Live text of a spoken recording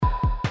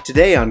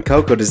Today on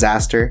Coco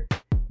Disaster,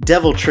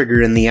 devil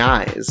trigger in the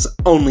eyes,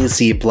 only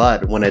see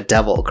blood when a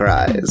devil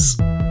cries.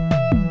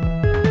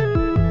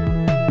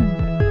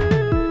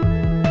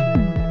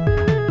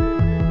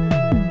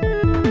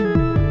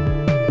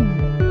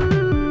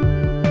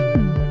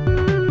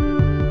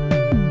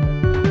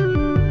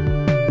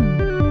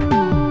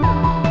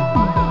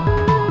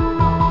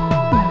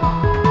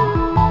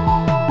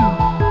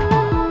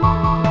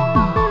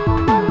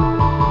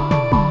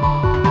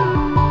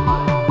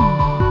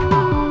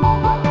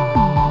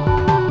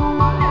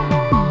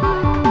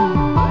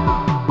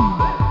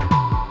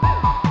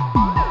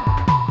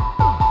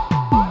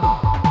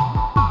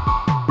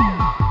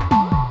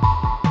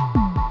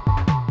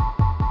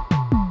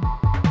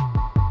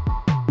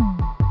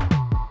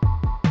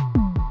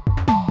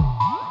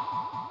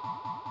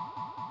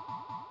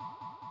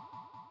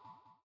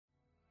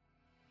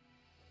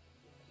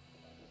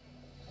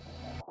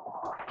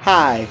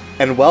 Hi,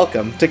 and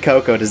welcome to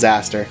Coco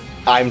Disaster.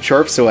 I'm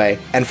Chorpsaway,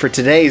 and for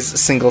today's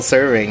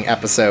single-serving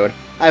episode,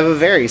 I have a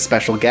very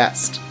special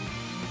guest.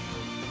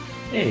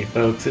 Hey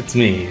folks, it's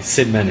me,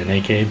 Sid Menon,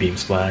 aka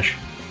Beamsplash.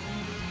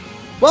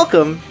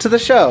 Welcome to the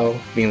show,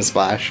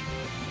 Beamsplash.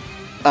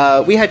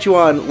 We had you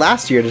on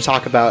last year to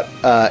talk about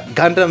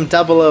Gundam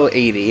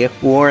 0080,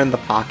 War in the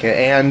Pocket,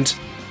 and,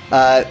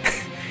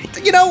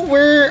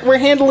 we're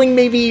handling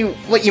maybe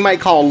what you might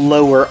call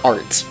lower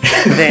art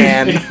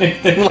than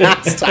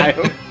last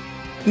time.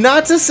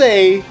 Not to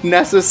say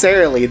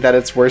necessarily that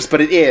it's worse,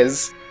 but it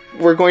is.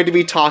 We're going to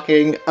be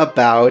talking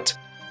about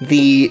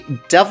the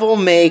Devil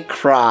May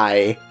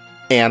Cry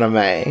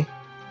anime,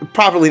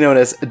 properly known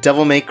as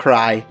Devil May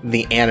Cry,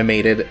 the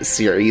animated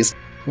series,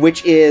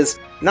 which is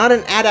not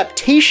an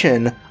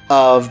adaptation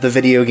of the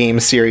video game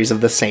series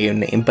of the same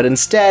name, but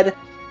instead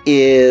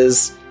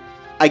is,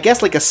 I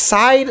guess, like a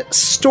side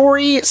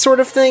story sort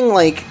of thing.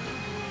 Like,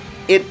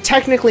 it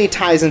technically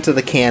ties into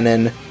the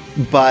canon,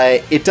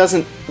 but it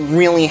doesn't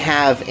really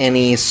have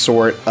any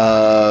sort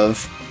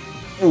of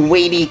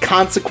weighty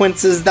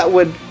consequences that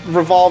would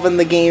revolve in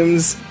the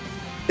games.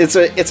 It's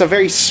a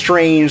very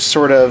strange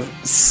sort of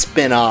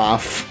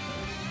spin-off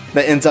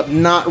that ends up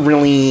not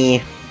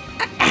really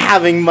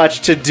having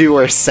much to do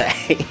or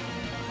say.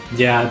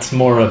 Yeah, it's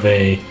more of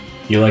a,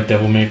 you like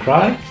Devil May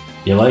Cry?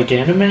 You like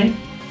anime?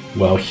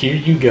 Well, here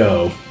you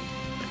go.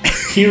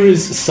 Here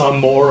is some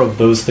more of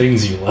those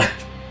things you like.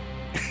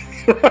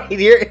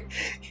 Right,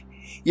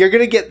 you're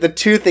gonna get the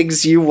two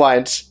things you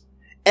want,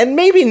 and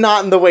maybe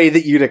not in the way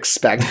that you'd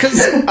expect,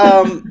 because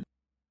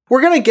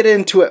we're gonna get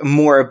into it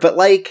more, but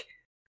like,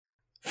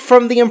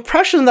 from the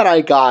impression that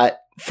I got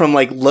from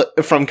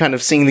from kind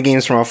of seeing the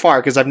games from afar,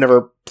 because I've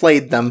never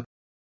played them,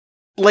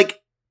 like,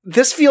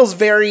 this feels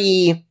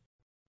very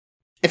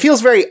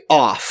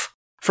off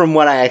from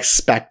what I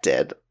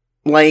expected.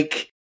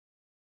 Like,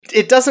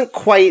 it doesn't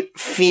quite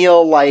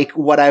feel like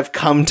what I've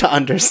come to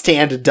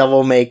understand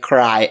Devil May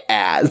Cry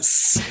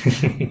as.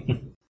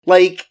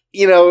 Like,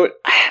 I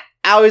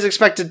always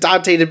expected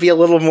Dante to be a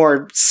little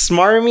more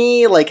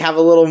smarmy, like, have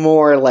a little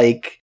more,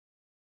 like,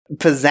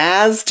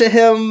 pizzazz to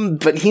him,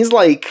 but he's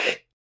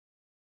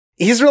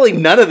really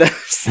none of those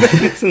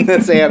things in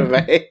this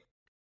anime.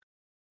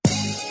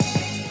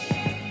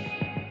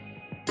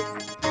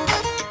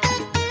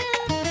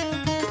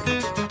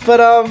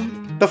 But,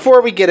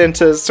 before we get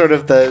into sort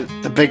of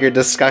the bigger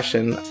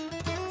discussion,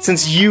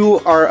 since you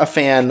are a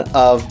fan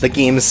of the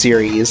game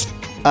series,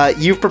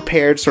 you've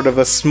prepared sort of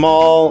a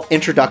small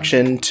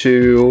introduction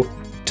to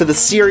the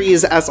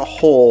series as a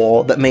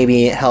whole that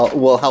maybe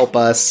will help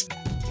us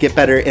get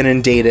better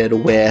inundated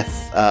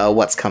with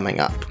what's coming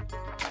up.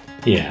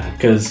 Yeah,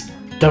 because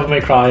Devil May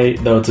Cry,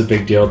 though it's a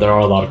big deal, there are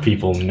a lot of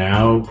people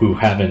now who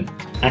haven't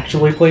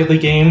actually played the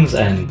games,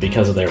 and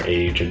because of their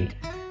age and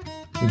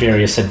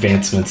various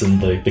advancements in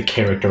the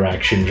character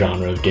action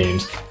genre of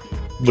games,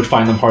 would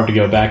find them hard to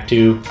go back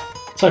to.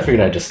 So I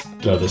figured I'd just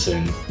throw this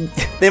in.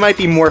 They might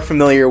be more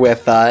familiar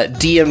with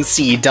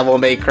DMC Devil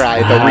May Cry,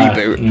 the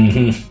reboot.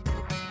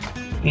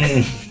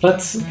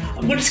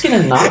 We're just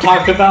gonna not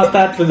talk about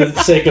that for the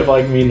sake of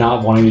me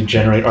not wanting to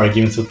generate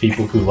arguments with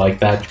people who like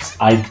that.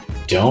 I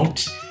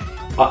don't.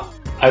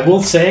 I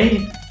will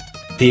say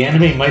the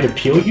anime might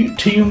appeal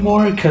to you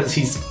more because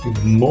he's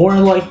more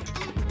like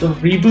the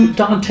reboot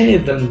Dante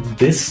than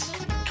this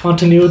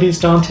continuity's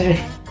Dante.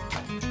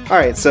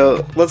 Alright,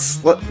 so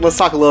let's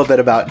talk a little bit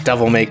about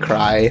Devil May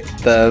Cry,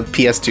 the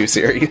PS2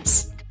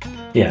 series.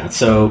 Yeah,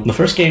 so the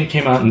first game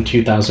came out in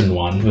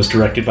 2001. It was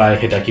directed by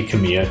Hideki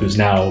Kamiya, who's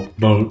now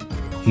known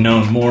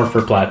more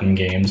for Platinum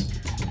games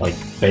like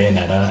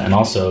Bayonetta, and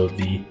also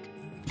the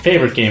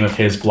favorite game of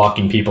his,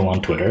 blocking people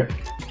on Twitter.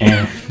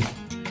 And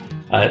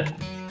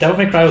Devil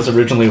May Cry was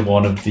originally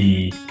one of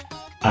the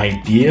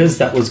ideas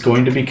that was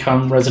going to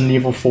become Resident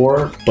Evil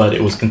 4, but it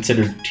was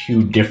considered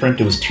too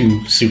different. It was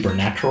too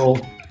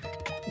supernatural.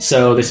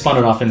 So they spun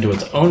it off into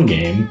its own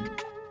game,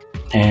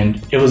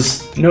 and it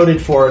was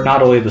noted for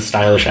not only the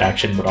stylish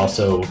action, but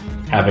also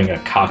having a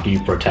cocky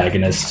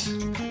protagonist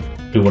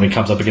who, when he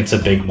comes up against a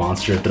big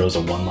monster, throws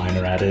a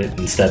one-liner at it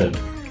instead of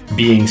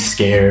being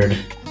scared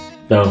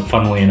Though,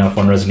 funnily enough,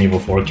 when Resident Evil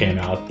 4 came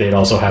out, they'd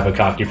also have a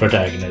cocky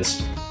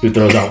protagonist who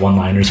throws out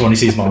one-liners when he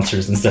sees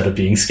monsters instead of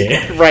being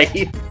scared.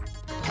 Right.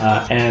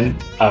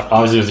 And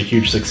obviously it was a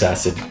huge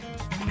success. It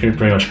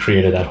pretty much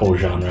created that whole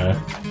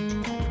genre.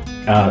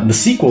 The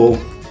sequel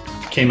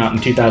came out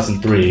in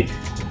 2003,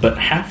 but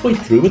halfway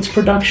through its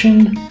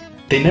production,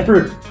 they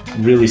never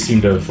really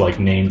seemed to have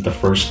named the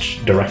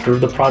first director of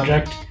the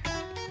project.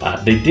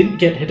 They didn't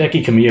get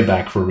Hideki Kamiya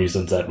back for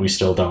reasons that we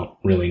still don't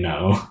really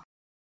know.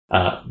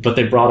 But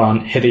they brought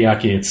on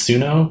Hideaki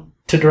Itsuno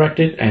to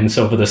direct it, and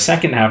so for the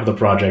second half of the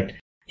project,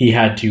 he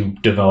had to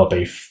develop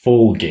a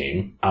full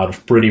game out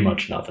of pretty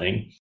much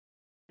nothing.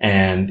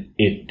 And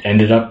it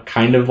ended up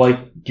kind of like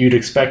you'd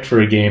expect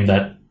for a game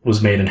that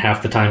was made in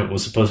half the time it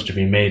was supposed to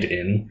be made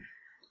in.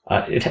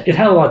 It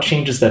had a lot of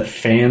changes that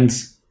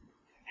fans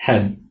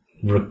had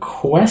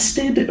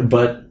requested,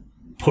 but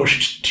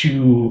pushed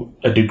to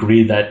a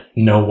degree that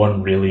no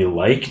one really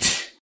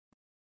liked.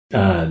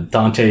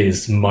 Dante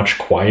is much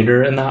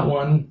quieter in that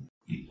one.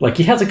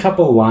 He has a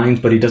couple of lines,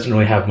 but he doesn't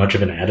really have much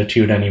of an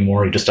attitude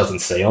anymore. He just doesn't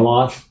say a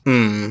lot.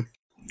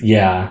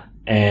 Yeah,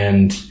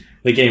 and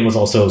the game was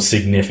also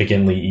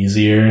significantly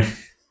easier,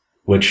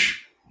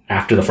 which,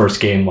 after the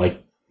first game,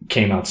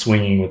 came out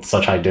swinging with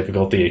such high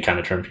difficulty, it kind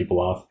of turned people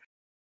off.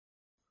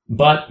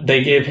 But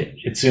they gave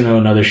Itsuno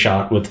another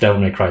shot with Devil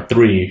May Cry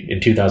 3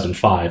 in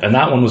 2005, and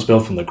that one was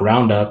built from the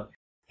ground up,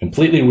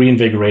 completely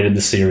reinvigorated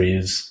the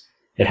series.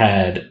 It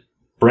had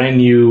brand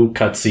new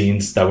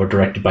cutscenes that were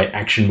directed by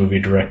action movie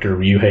director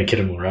Ryuhei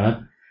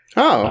Kitamura,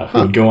 who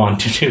would go on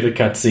to do the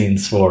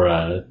cutscenes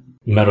for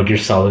Metal Gear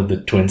Solid: The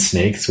Twin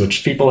Snakes,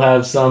 which people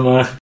have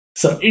some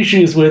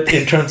issues with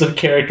in terms of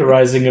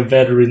characterizing a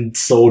veteran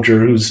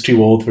soldier who's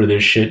too old for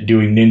this shit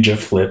doing ninja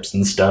flips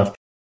and stuff.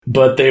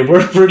 But they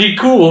were pretty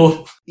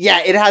cool.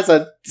 Yeah, it has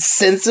a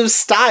sense of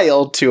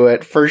style to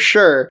it, for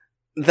sure,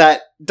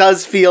 that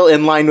does feel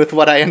in line with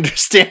what I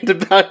understand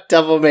about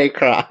Devil May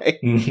Cry.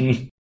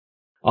 Mm-hmm.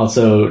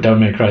 Also, Devil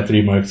May Cry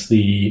 3 marks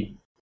the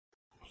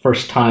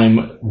first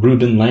time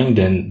Ruben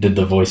Langdon did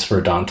the voice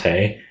for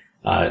Dante.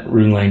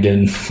 Ruben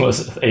Langdon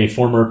was a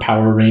former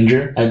Power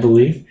Ranger, I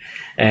believe,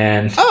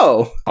 and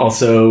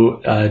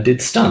also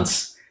did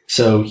stunts.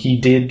 So he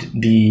did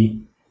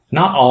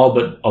not all,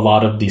 but a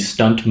lot of the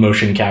stunt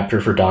motion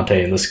capture for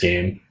Dante in this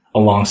game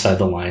alongside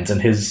the lines,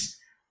 and his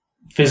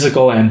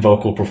physical and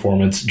vocal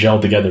performance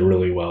gelled together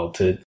really well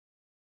to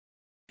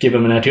give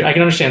him an attitude. I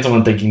can understand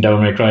someone thinking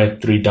Devil May Cry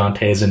 3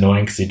 Dante is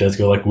annoying because he does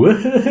go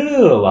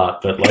woohoo a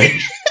lot, but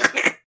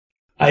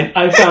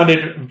I found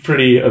it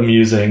pretty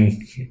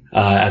amusing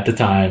at the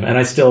time, and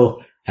I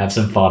still have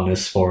some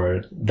fondness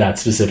for that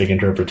specific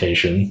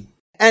interpretation.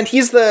 And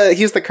he's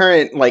the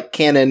current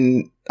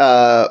canon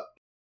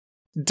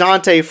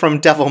Dante from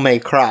Devil May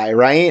Cry,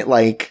 right?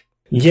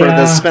 For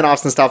the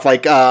spin-offs and stuff,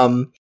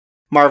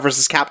 Marvel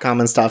vs. Capcom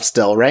and stuff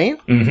still, right?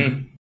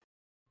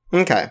 Mm-hmm.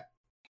 Okay.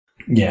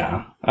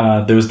 Yeah.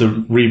 There was the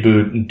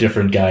reboot,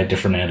 different guy,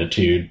 different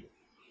attitude.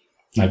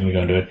 Not going to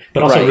go into it.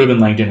 But also Ruben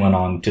Langdon went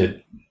on to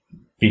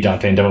be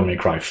Dante in Devil May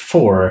Cry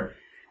 4,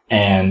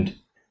 and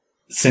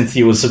since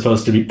he was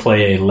supposed to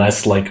play a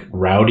less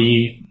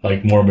rowdy,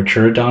 more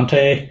mature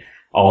Dante,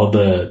 all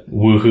the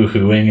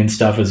woo-hoo-hooing and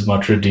stuff is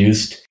much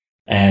reduced,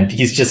 and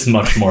he's just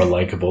much more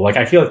likable.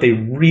 I feel like they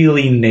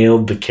really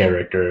nailed the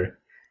character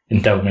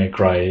in Devil May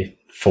Cry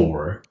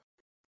 4,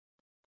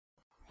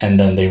 and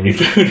then they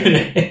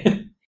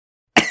rebooted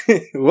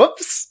it.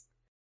 Whoops.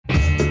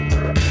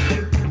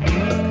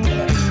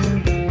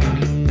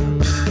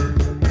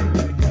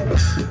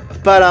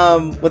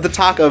 But with the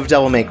talk of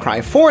Devil May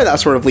Cry 4, that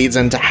sort of leads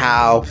into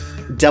how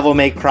Devil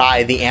May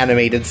Cry, the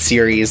animated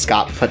series,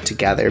 got put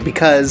together.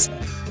 Because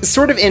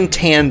sort of in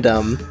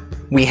tandem,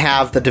 we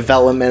have the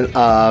development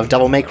of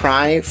Devil May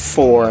Cry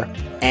 4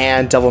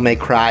 and Devil May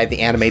Cry,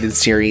 the animated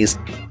series,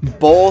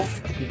 both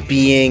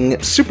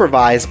being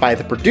supervised by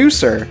the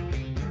producer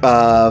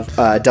of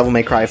Devil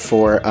May Cry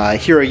 4,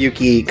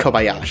 Hiroyuki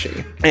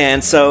Kobayashi.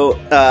 And so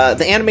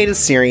the animated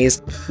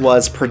series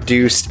was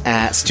produced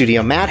at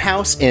Studio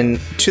Madhouse in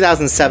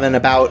 2007,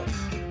 about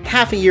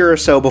half a year or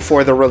so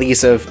before the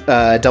release of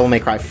Devil May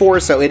Cry 4,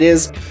 so it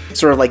is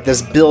sort of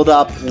this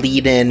build-up,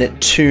 lead-in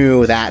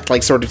to that,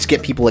 sort of to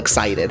get people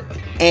excited.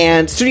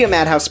 And Studio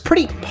Madhouse,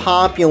 pretty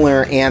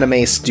popular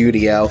anime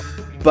studio,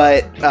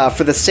 but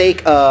for the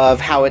sake of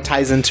how it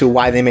ties into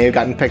why they may have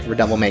gotten picked for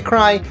Devil May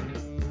Cry,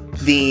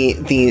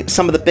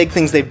 some of the big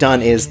things they've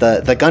done is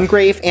the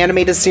Gungrave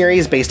animated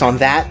series based on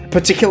that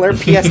particular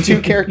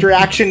PS2 character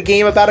action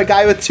game about a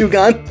guy with two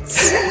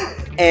guns,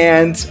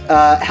 and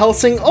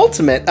Hellsing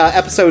Ultimate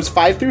episodes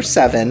 5 through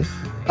 7,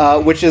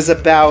 which is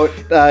about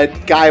a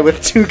guy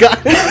with two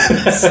guns.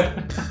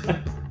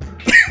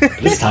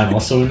 This time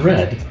also in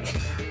red.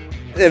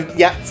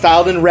 Yeah,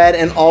 styled in red,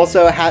 and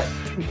also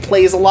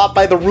plays a lot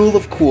by the rule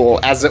of cool,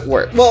 as it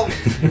were. Well,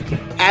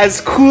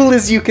 as cool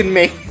as you can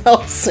make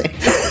Hellsing.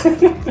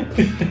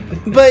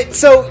 But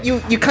so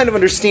you kind of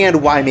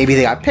understand why maybe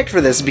they got picked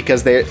for this,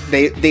 because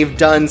they've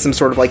done some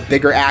sort of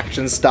bigger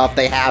action stuff.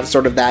 They have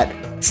sort of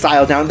that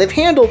style down. They've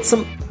handled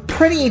some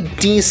pretty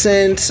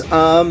decent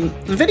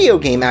video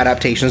game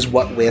adaptations,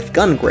 what with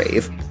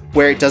Gungrave,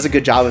 where it does a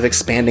good job of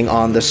expanding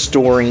on the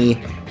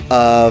story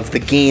of the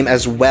game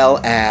as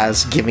well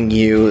as giving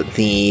you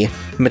the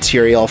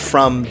material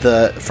from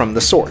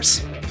the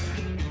source.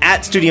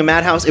 At Studio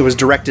Madhouse, it was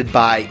directed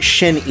by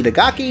Shin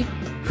Itagaki,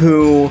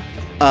 who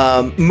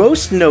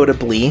most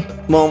notably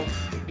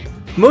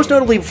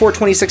before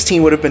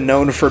 2016 would have been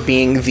known for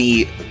being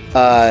the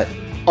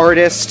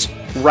artist,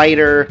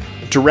 writer,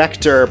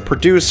 director,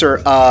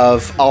 producer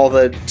of all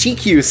the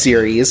TQ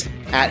series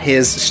at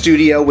his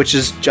studio, which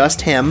is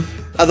just him.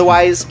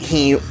 Otherwise,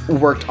 he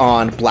worked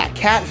on Black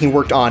Cat, he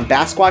worked on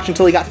Basquatch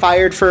until he got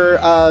fired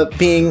for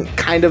being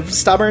kind of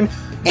stubborn,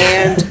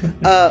 and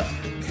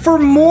for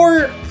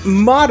more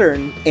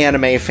modern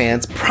anime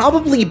fans,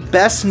 probably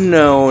best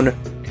known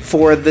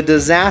for the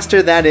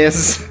disaster that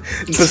is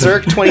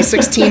Berserk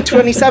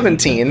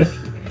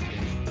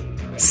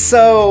 2016-2017.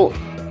 So,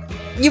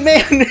 you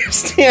may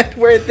understand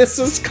where this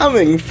is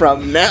coming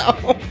from now.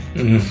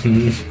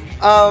 Mm-hmm.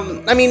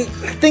 I mean,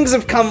 things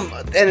have come,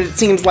 and it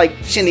seems like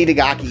Shin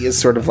Itagaki is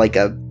sort of like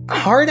a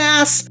hard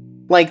ass.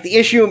 Like, the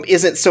issue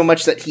isn't so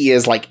much that he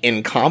is, like,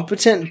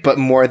 incompetent, but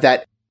more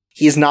that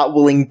he's not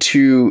willing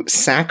to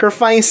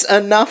sacrifice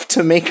enough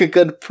to make a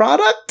good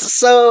product.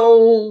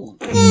 So,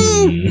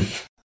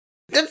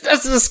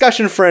 that's a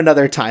discussion for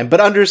another time,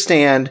 but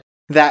understand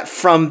that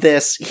from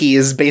this, he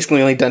has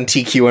basically only done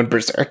TQ and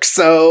Berserk,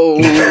 so...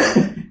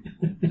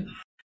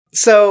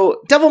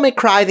 So, Devil May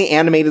Cry, the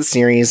animated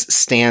series,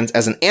 stands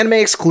as an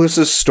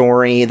anime-exclusive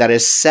story that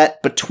is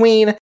set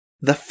between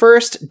the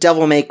first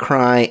Devil May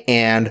Cry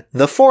and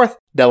the fourth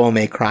Devil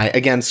May Cry,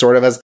 again, sort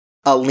of as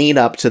a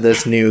lead-up to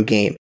this new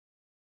game.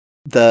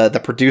 The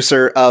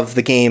producer of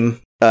the game,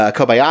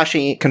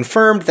 Kobayashi,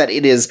 confirmed that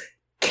it is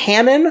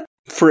canon,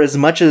 for as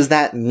much as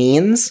that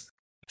means.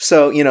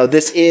 So, you know,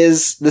 this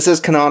is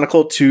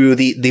canonical to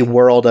the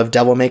world of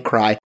Devil May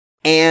Cry,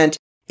 and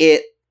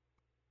it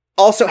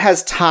also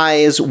has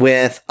ties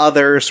with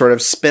other sort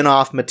of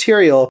spin-off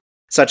material,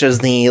 such as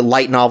the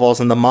light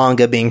novels and the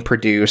manga being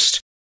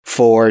produced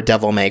for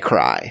Devil May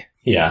Cry.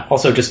 Yeah,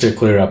 also just to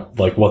clear up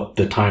like what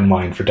the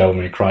timeline for Devil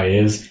May Cry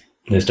is,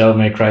 there's Devil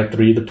May Cry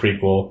 3, the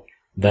prequel,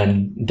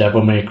 then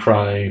Devil May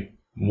Cry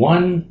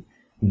 1,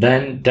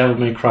 then Devil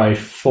May Cry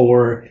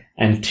 4,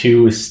 and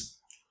 2 is,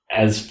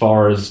 as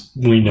far as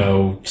we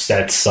know,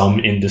 set some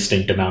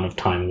indistinct amount of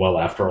time well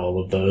after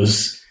all of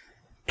those.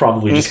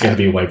 Probably just going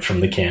to be wiped from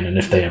the canon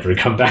if they ever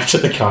come back to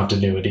the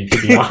continuity,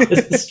 to be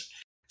honest.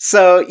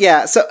 So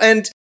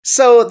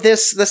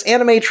this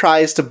anime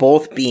tries to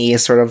both be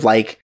sort of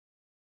like,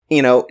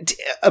 you know,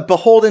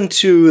 beholden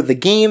to the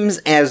games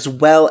as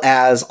well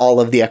as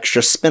all of the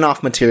extra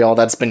spin-off material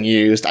that's been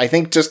used. I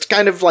think just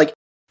kind of like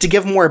to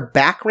give more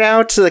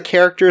background to the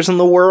characters in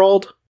the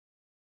world.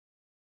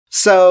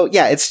 So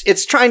yeah,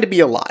 it's trying to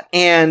be a lot.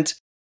 And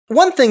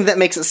one thing that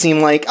makes it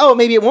seem like, oh,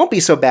 maybe it won't be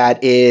so bad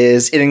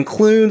is it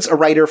includes a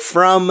writer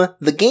from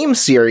the game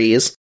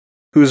series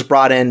who's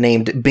brought in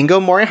named Bingo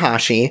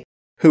Morihashi,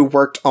 who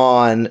worked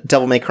on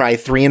Devil May Cry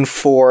 3 and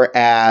 4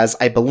 as,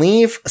 I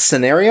believe,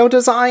 scenario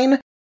design,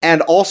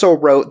 and also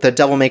wrote the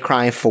Devil May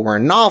Cry 4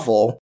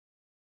 novel.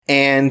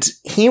 And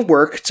he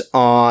worked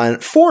on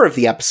 4 of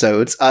the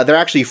episodes. There are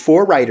actually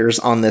 4 writers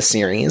on this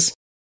series.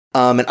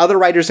 And other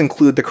writers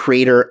include the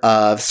creator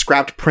of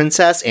Scrapped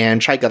Princess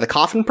and Chaika the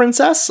Coffin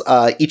Princess,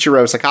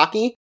 Ichiro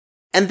Sakaki,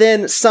 and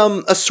then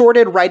some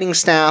assorted writing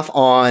staff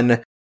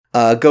on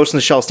Ghost in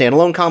the Shell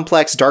Standalone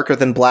Complex, Darker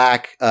Than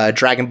Black,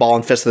 Dragon Ball,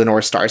 and Fist of the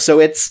North Star. So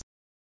it's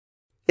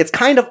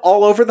kind of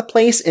all over the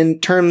place in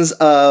terms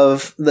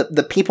of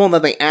the people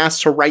that they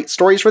asked to write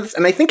stories for this,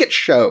 and I think it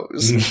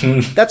shows.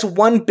 That's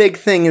one big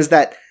thing, is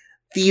that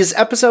these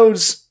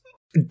episodes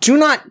do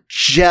not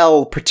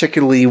gel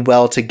particularly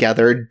well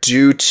together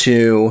due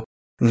to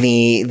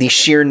the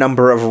sheer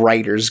number of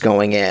writers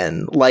going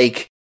in.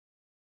 Like,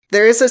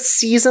 there is a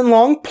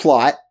season-long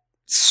plot,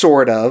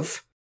 sort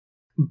of,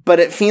 but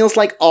it feels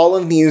like all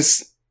of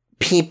these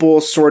people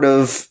sort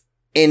of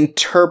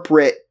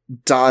interpret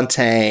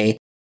Dante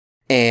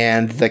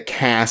and the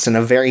cast in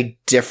a very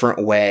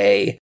different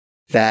way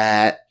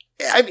that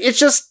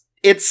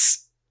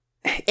it's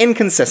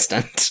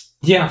inconsistent.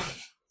 Yeah.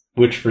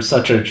 Which for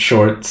such a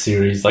short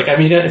series, like, I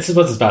mean, I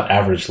suppose it's about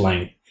average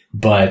length,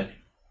 but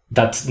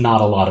that's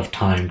not a lot of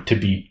time to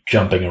be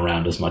jumping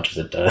around as much as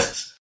it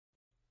does.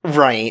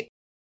 Right.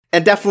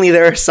 And definitely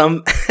there are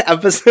some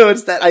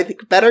episodes that I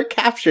think better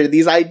capture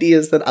these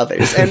ideas than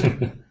others.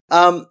 And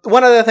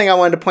one other thing I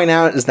wanted to point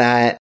out is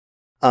that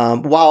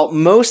while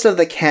most of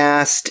the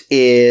cast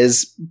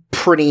is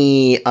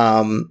pretty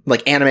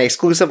like anime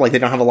exclusive, like they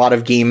don't have a lot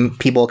of game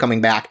people coming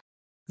back,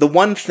 the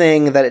one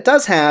thing that it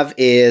does have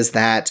is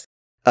that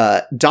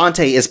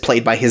Dante is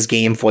played by his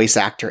game voice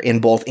actor in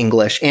both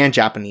English and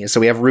Japanese.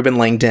 So we have Ruben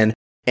Langdon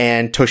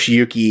and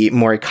Toshiyuki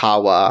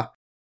Morikawa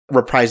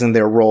reprising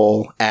their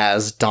role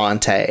as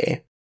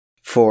Dante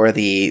for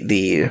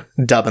the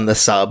dub and the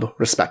sub,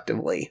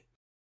 respectively.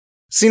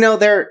 So, you know,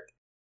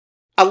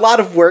 a lot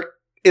of work,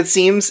 it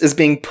seems, is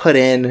being put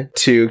in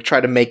to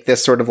try to make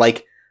this sort of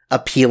like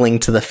appealing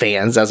to the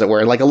fans, as it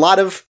were. Like a lot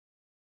of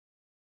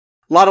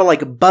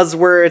like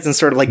buzzwords and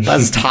sort of like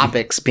buzz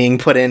topics being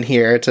put in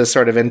here to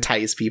sort of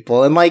entice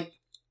people. And like,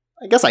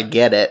 I guess I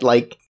get it.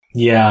 Like,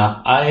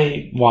 yeah,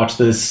 I watched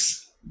this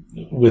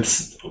with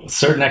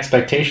certain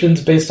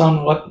expectations based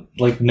on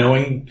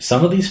knowing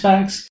some of these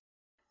facts.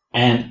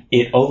 And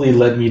it only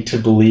led me to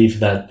believe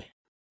that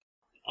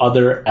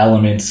other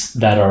elements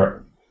that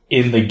are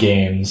in the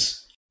games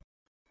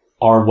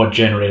are what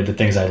generated the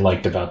things I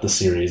liked about the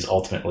series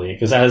ultimately.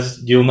 Because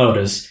as you'll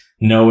notice,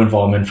 no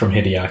involvement from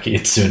Hideaki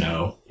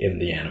Itsuno in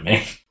the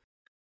anime.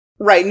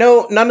 Right,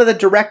 no, none of the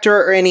director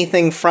or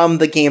anything from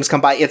the games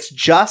come by. It's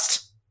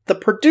just the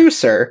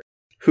producer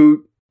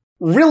who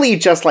really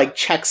just like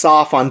checks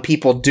off on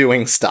people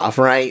doing stuff,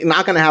 right?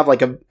 Not gonna have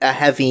like a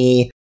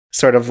heavy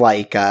sort of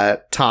like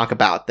talk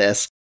about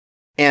this.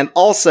 And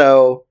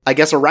also, I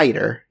guess a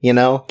writer, you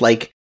know?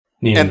 Like,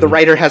 and the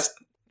writer has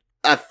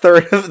a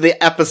third of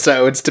the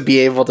episodes to be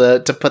able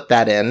to put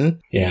that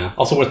in. Yeah.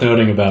 Also worth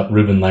noting about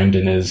Ruben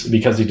Langdon is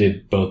because he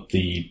did both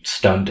the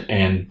stunt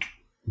and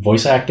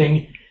voice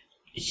acting,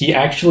 he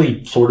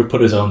actually sort of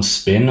put his own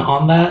spin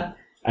on that,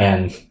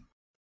 and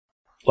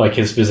like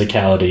his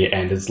physicality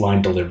and his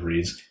line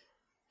deliveries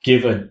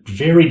give a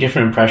very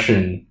different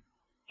impression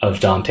of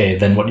Dante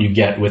than what you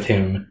get with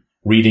him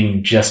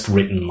reading just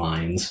written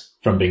lines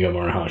from Bingo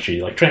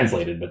Morihashi, like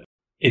translated, but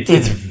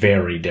it's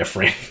very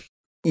different.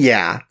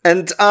 Yeah.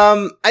 And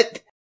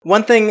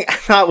one thing I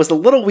thought was a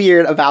little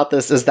weird about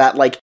this is that,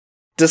 like,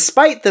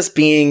 despite this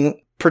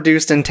being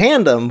produced in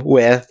tandem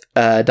with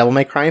Devil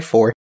May Cry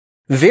 4,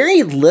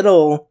 very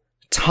little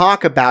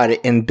talk about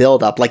it in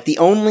build-up. Like, the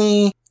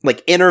only,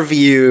 like,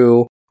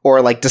 interview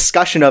or, like,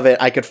 discussion of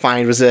it I could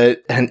find was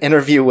an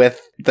interview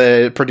with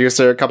the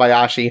producer,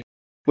 Kobayashi,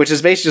 which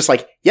is basically just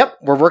like, yep,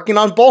 we're working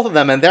on both of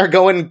them, and they're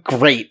going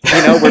great.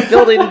 You know, we're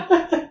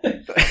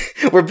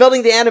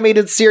building the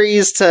animated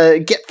series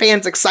to get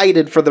fans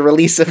excited for the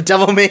release of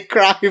Devil May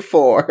Cry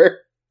 4.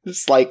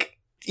 It's like,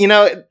 you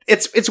know,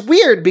 it's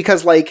weird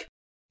because, like,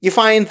 you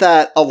find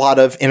that a lot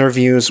of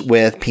interviews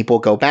with people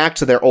go back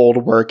to their old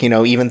work, you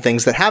know, even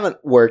things that haven't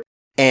worked,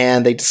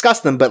 and they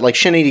discuss them, but like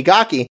Shin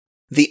Itagaki,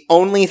 the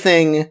only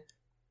thing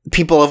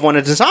people have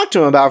wanted to talk to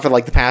him about for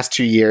like the past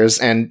 2 years,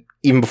 and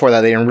even before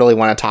that, they didn't really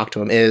want to talk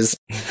to him, is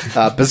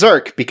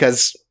Berserk,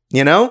 because,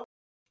 you know,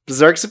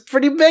 Berserk's a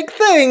pretty big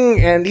thing,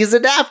 and he's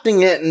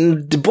adapting it,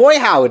 and boy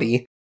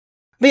howdy.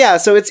 But yeah,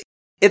 so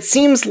it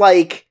seems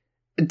like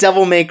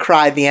Devil May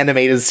Cry, the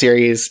animated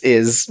series,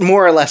 is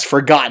more or less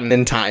forgotten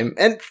in time,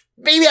 and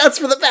maybe that's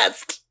for the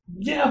best.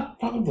 Yeah,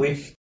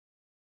 probably.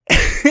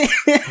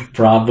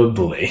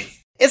 Probably.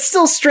 It's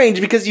still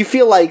strange, because you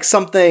feel like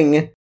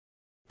something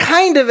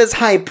kind of as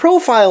high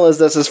profile as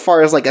this, as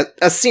far as like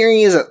a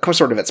series at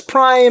sort of its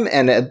prime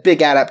and a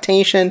big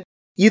adaptation,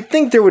 you'd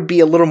think there would be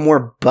a little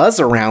more buzz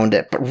around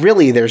it, but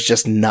really there's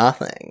just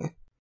nothing.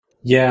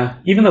 Yeah,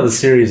 even though the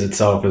series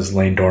itself is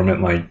laying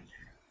dormant, like,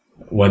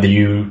 whether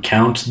you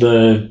count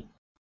the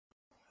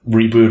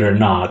reboot or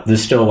not,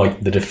 there's still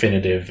like the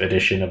definitive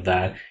edition of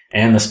that,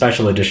 and the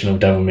special edition of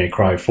Devil May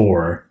Cry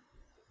 4,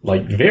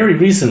 like, very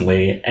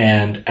recently,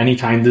 and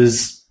anytime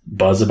there's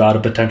buzz about a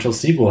potential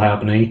sequel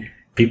happening,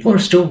 people are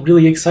still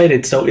really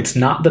excited, so it's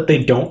not that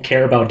they don't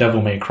care about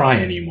Devil May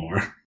Cry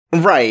anymore.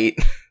 Right.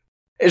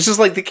 It's just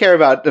like they care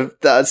about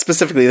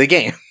specifically the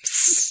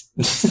games.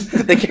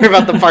 They care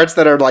about the parts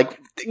that are like,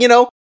 you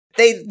know,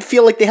 they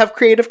feel like they have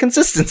creative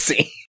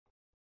consistency.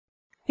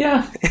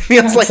 Yeah. It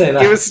feels like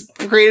it was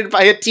created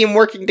by a team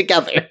working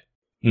together.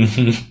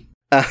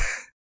 Mm-hmm.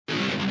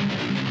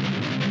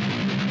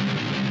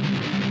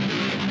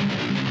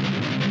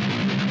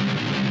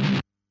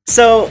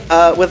 So,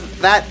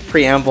 with that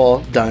preamble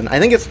done, I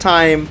think it's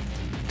time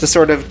to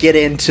sort of get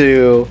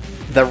into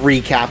the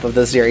recap of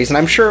the series, and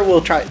I'm sure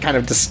we'll try kind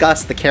of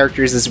discuss the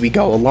characters as we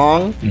go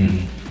along,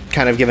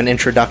 kind of give an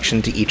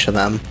introduction to each of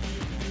them.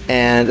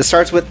 And it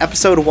starts with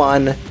episode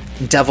 1,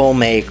 Devil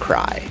May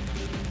Cry.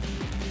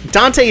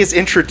 Dante is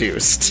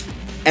introduced,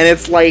 and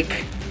it's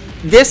like,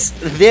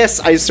 this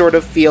I sort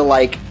of feel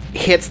like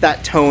hits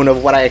that tone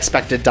of what I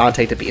expected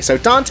Dante to be. So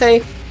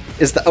Dante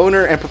is the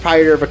owner and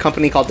proprietor of a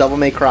company called Devil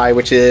May Cry,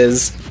 which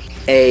is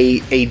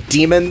a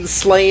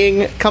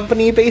demon-slaying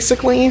company,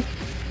 basically.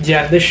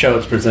 Yeah, this show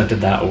is presented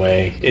that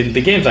way. In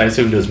the games, I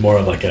assumed it was more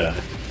of like a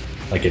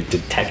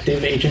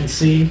detective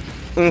agency.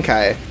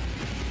 Okay.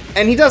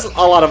 And he does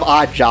a lot of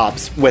odd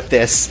jobs with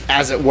this,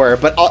 as it were,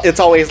 but it's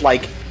always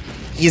like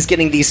he's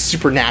getting these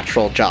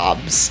supernatural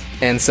jobs,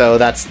 and so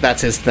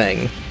that's his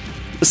thing.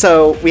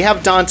 So we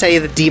have Dante,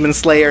 the demon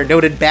slayer,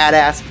 noted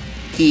badass.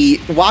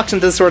 He walks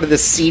into sort of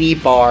this seedy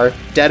bar,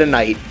 dead of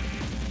night,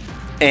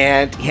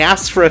 and he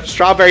asks for a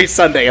strawberry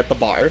sundae at the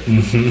bar.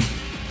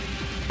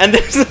 Mm-hmm. And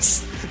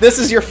this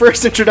is your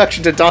first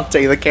introduction to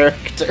Dante, the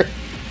character.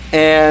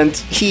 And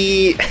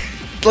he,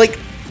 like,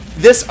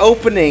 this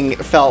opening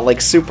felt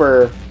like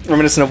super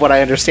reminiscent of what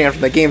I understand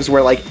from the games,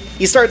 where like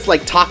he starts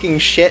like talking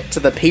shit to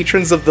the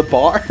patrons of the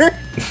bar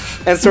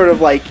and sort of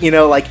like, you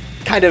know, like,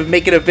 kind of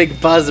making a big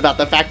buzz about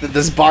the fact that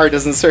this bar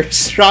doesn't serve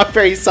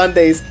strawberry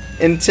sundaes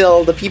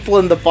until the people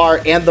in the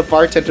bar and the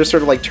bartender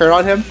sort of like turn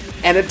on him.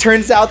 And it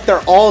turns out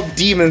they're all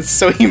demons,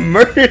 so he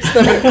murders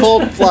them in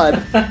cold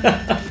blood.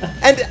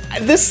 And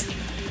this,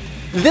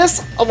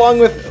 along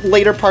with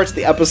later parts of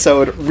the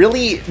episode,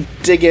 really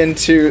dig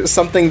into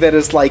something that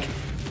is like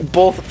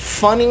both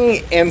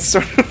funny and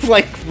sort of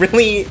like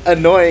really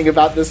annoying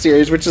about this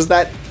series, which is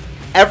that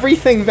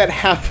everything that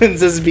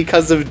happens is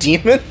because of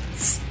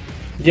demons.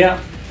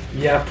 Yeah,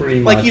 pretty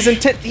much. Like,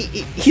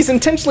 he's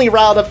intentionally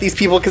riled up these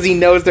people because he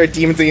knows they're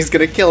demons and he's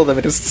gonna kill them.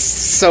 It is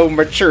so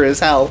mature as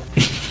hell.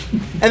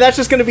 And that's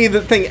just gonna be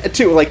the thing,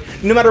 too. Like,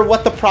 no matter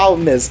what the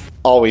problem is,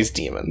 always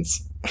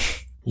demons.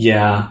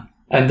 Yeah.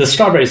 And the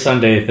Strawberry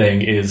Sundae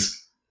thing is...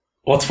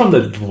 Well, it's from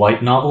the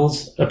light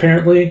novels,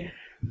 apparently.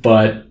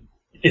 But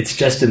it's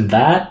just in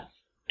that,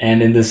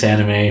 and in this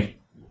anime.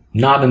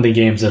 Not in the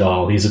games at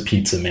all. He's a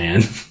pizza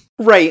man.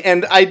 Right,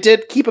 and I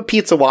did keep a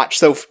pizza watch.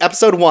 So,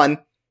 episode 1...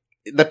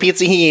 the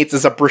pizza he eats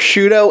is a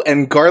prosciutto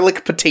and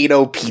garlic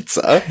potato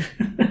pizza.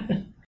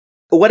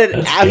 What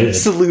an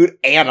absolute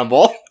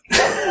animal.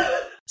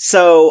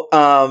 So,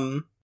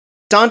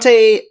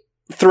 Dante,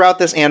 throughout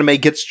this anime,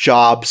 gets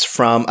jobs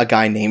from a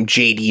guy named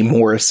J.D.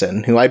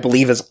 Morrison, who I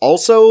believe is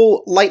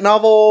also light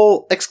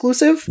novel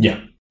exclusive? Yeah.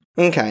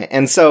 Okay,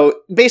 and so,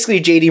 basically,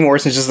 J.D.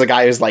 Morrison's just the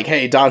guy who's like,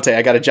 hey, Dante,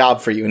 I got a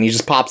job for you, and he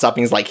just pops up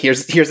and he's like,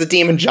 here's a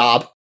demon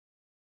job.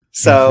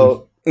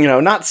 So... you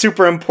know, not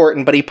super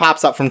important, but he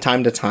pops up from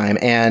time to time.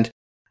 And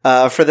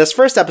for this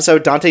first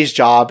episode, Dante's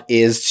job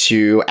is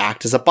to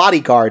act as a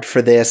bodyguard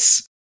for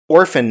this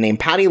orphan named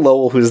Patty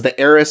Lowell, who's the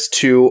heiress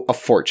to a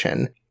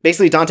fortune.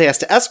 Basically, Dante has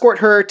to escort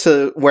her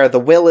to where the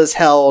will is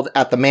held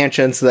at the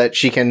mansion so that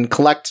she can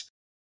collect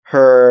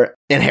her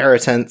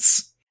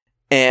inheritance.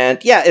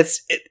 And yeah,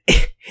 it's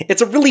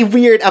a really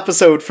weird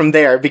episode from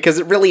there because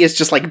it really is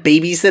just like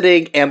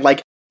babysitting and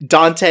like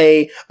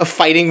Dante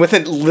fighting with a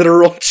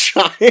literal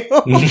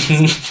child.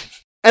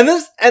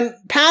 and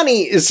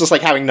Patty is just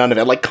like having none of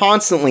it. Like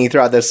constantly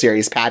throughout this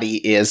series, Patty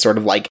is sort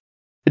of like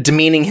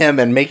demeaning him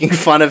and making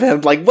fun of him,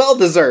 like well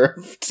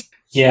deserved.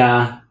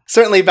 Yeah.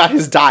 Certainly about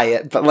his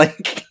diet, but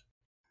like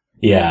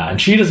yeah,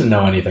 and she doesn't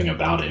know anything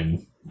about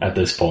him at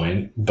this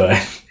point, but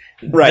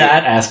right.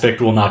 That aspect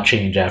will not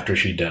change after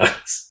she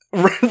does.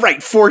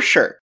 Right, for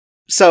sure.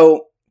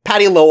 So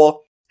Patty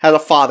Lowell has a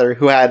father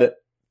who had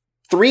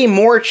 3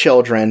 more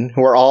children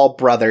who are all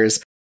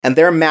brothers, and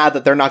they're mad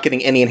that they're not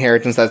getting any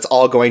inheritance, that's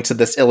all going to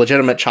this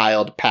illegitimate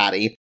child,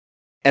 Patty.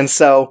 And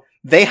so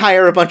they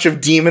hire a bunch of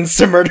demons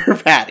to murder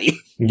Patty.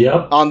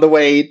 Yep. On the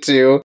way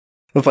to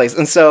the place.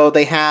 And so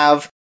they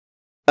have,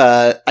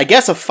 I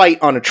guess, a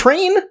fight on a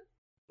train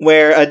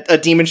where a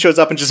demon shows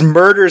up and just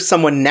murders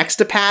someone next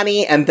to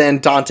Patty, and then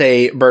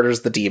Dante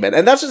murders the demon.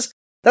 And that's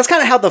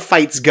kind of how the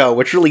fights go,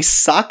 which really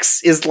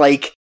sucks, is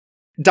like,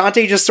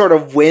 Dante just sort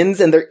of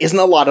wins, and there isn't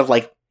a lot of,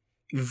 like,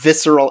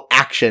 visceral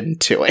action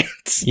to it.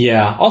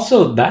 Yeah,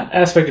 also that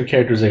aspect of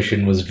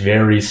characterization was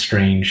very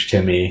strange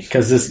to me,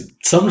 because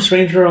some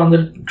stranger on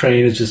the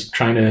train is just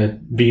trying to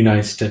be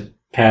nice to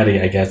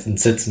Patty, I guess, and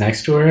sits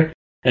next to her,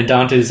 and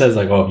Dante says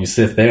like, oh, if you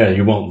sit there,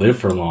 you won't live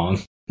for long.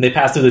 And they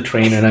pass through the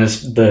train, and then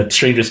the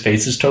stranger's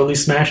face is totally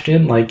smashed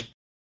in. Like,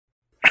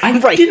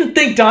 I didn't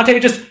think Dante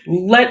just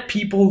let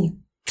people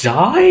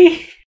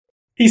die.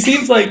 He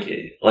seems like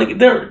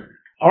there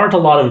aren't a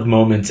lot of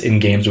moments in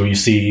games where you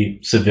see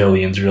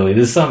civilians, really.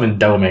 There's some in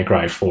Devil May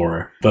Cry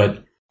 4,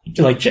 but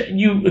like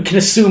you can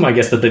assume, I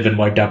guess, that they've been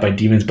wiped out by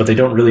demons, but they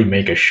don't really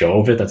make a show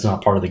of it. That's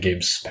not part of the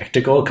game's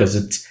spectacle, because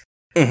it's,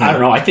 I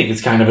don't know, I think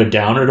it's kind of a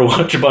downer to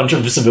watch a bunch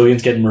of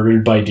civilians get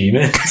murdered by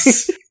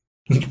demons.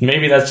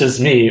 Maybe that's just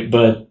me,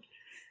 but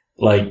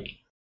like,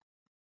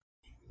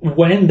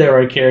 when there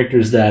are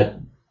characters that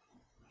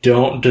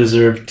don't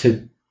deserve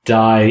to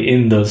die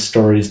in those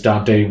stories,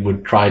 Dante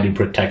would try to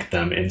protect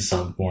them in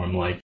some form.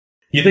 Like,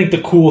 you think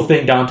the cool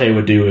thing Dante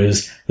would do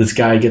is this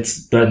guy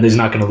gets threatened, he's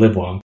not going to live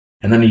long,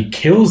 and then he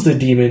kills the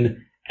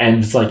demon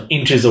and it's like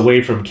inches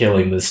away from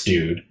killing this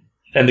dude,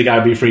 and the guy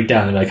would be freaked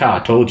out and be like, I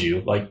told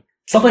you, like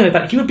something like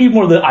that. He would be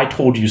more the I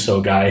told you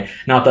so guy,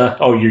 not the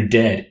oh, you're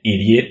dead,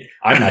 idiot,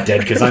 I'm not dead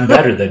because I'm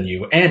better than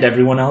you and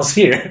everyone else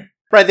here.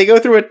 Right, they go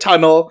through a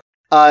tunnel,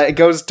 it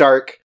goes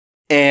dark,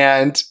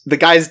 and the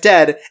guy's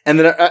dead, and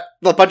then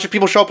a bunch of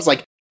people show up. It's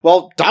like,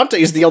 well,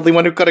 Dante's the only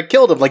one who could have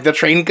killed him. Like, the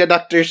train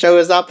conductor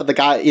shows up, and the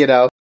guy, you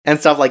know, and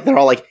stuff. Like, they're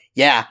all like,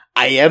 yeah,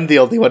 I am the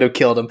only one who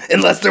killed him,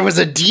 unless there was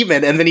a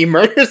demon, and then he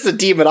murders the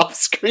demon off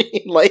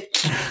screen. Like,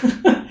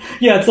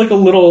 yeah, it's like a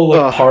little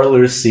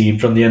parlor scene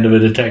from the end of a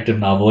detective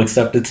novel,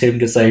 except it's him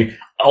to say,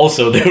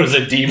 also, there was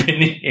a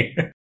demon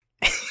here.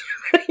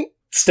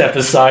 Step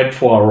aside,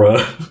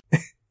 Poirot.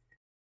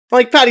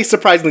 Like, Patty's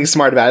surprisingly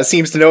smart about it.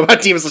 Seems to know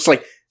about demons. It's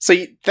like, so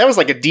that was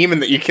like a demon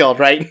that you killed,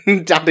 right?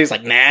 Dante's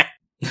like, nah,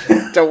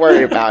 don't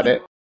worry about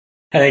it.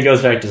 And he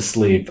goes back to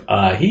sleep.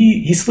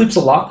 He sleeps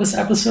a lot this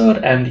episode,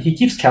 and he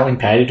keeps telling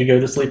Patty to go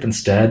to sleep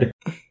instead.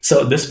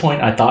 So at this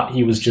point, I thought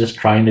he was just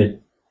trying to,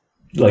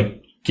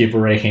 like, give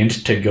her a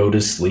hint to go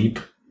to sleep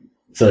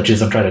so that she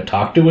doesn't try to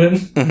talk to him.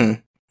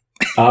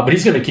 Mm-hmm. But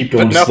he's going to keep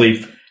going to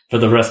sleep for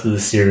the rest of the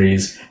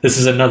series. This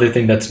is another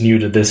thing that's new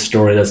to this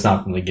story that's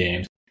not from the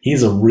games.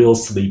 He's a real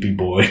sleepy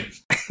boy.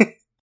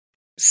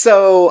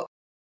 So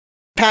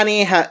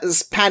Patty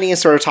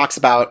sort of talks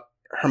about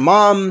her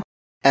mom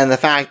and the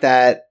fact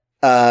that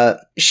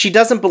she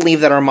doesn't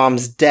believe that her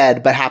mom's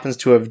dead, but happens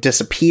to have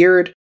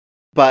disappeared,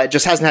 but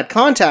just hasn't had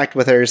contact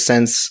with her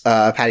since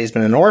Patty's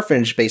been an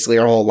orphanage basically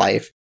her whole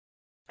life.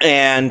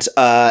 And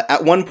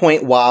at one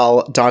point,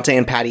 while Dante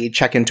and Patty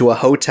check into a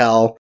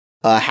hotel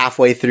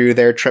halfway through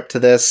their trip to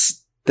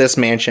this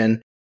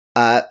mansion,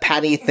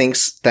 Patty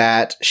thinks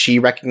that she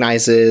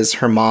recognizes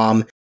her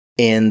mom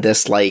in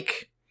this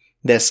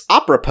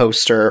opera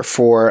poster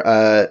for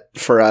a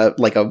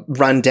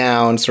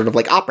rundown sort of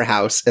like opera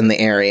house in the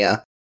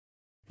area.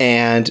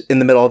 And in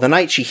the middle of the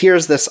night, she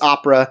hears this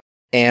opera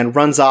and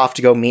runs off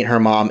to go meet her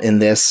mom in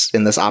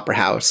this opera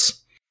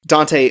house.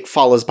 Dante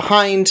follows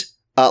behind,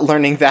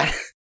 learning that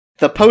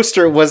the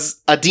poster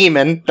was a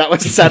demon that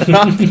was set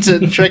up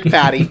to trick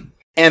Patty,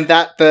 and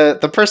that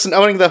the person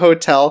owning the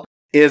hotel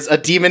is a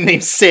demon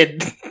named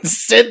Sid.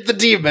 Sid the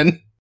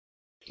demon.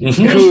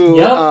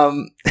 Who,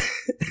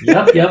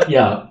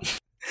 Yep.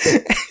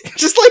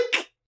 Just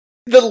like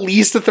the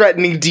least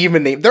threatening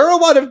demon name. There are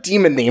a lot of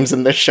demon names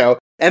in this show,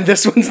 and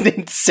this one's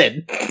named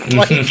Sid.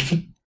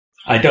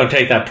 I don't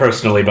take that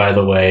personally, by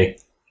the way.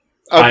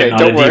 Okay, I'm not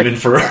don't a worry. demon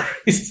for a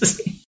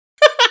reason.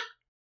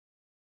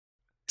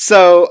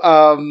 So,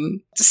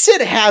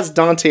 Sid has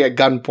Dante at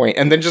gunpoint,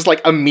 and then just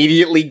like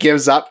immediately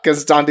gives up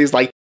because Dante's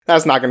like,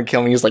 "That's not going to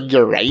kill me." He's like,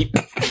 "You're right."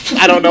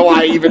 I don't know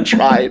why I even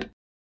tried.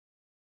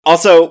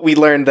 Also, we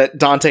learned that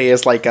Dante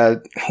is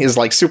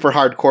super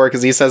hardcore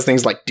because he says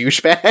things like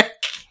douchebag.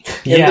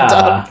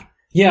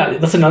 Yeah,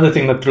 that's another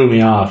thing that threw me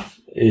off,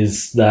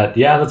 is that,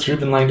 that's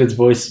Ruben Langdon's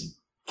voice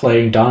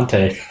playing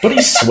Dante. But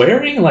he's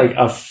swearing, like,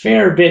 a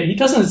fair bit. He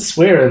doesn't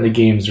swear in the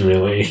games,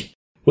 really.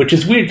 Which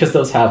is weird, because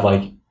those have,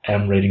 like,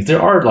 M ratings.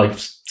 There are, like,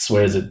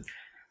 swears at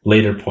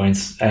later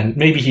points, and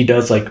maybe he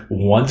does, like,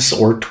 once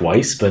or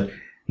twice, but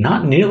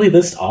not nearly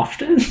this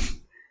often.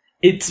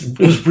 It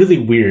was really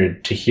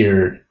weird to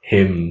hear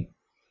him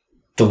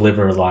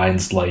deliver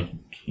lines like,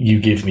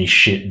 "You give me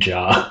shit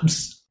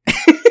jobs."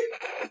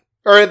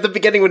 Or at the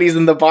beginning when he's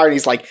in the bar and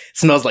he's like,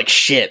 "Smells like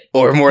shit,"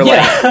 or more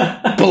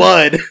like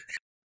blood.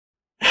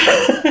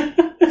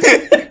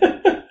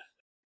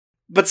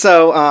 But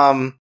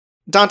so,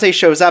 Dante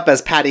shows up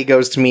as Patty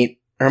goes to meet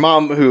her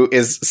mom, who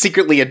is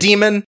secretly a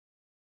demon.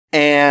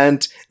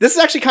 And this is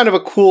actually kind of a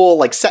cool,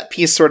 like, set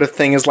piece sort of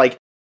thing, is like,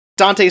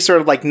 Dante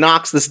sort of like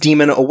knocks this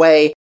demon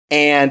away,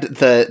 and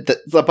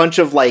the bunch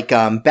of like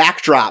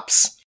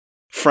backdrops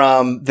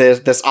from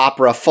this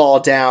opera fall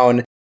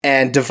down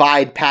and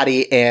divide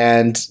Patty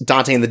and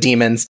Dante and the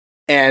demons.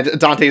 And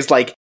Dante's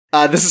like,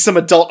 "This is some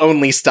adult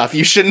only stuff.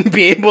 You shouldn't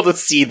be able to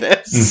see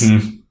this."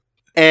 Mm-hmm.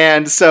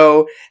 And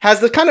so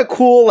has the kind of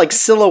cool like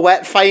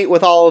silhouette fight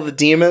with all of the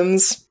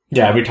demons.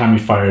 Yeah, every time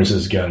he fires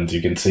his guns,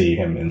 you can see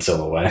him in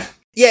silhouette.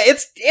 Yeah,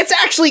 it's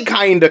actually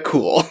kind of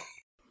cool.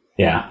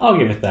 Yeah, I'll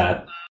give it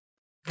that.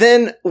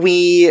 Then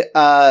we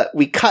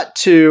cut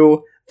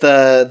to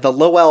the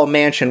Lowell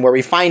mansion, where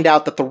we find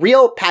out that the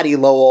real Patty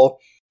Lowell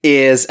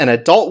is an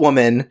adult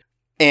woman,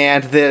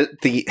 and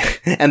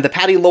the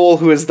Patty Lowell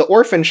who is the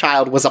orphan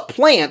child was a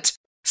plant,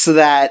 so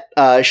that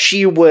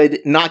she would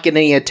not get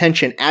any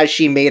attention as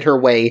she made her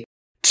way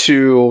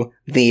to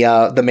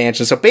the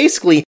mansion. So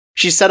basically,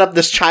 she set up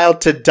this child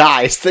to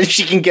die so that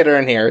she can get her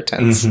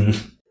inheritance.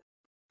 Mm-hmm.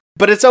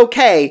 But it's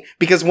okay,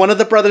 because one of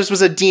the brothers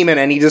was a demon,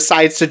 and he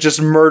decides to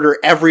just murder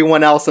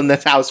everyone else in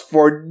this house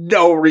for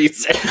no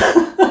reason.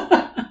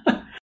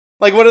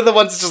 Like, one of the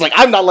ones is just like,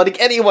 "I'm not letting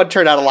anyone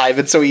turn out alive,"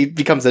 and so he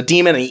becomes a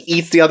demon, and he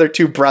eats the other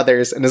two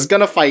brothers, and is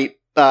gonna fight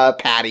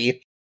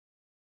Patty.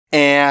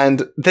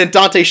 And then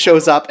Dante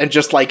shows up and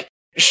just, like,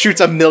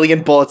 shoots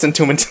 1,000,000 bullets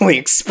into him until he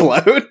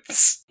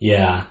explodes.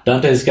 Yeah,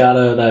 Dante's got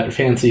that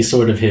fancy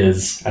sword of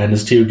his, and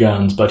his two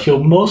guns, but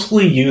he'll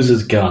mostly use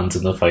his guns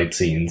in the fight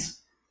scenes.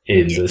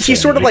 He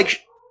sort of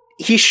like,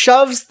 he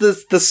shoves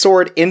the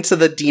sword into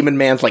the demon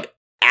man's like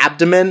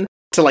abdomen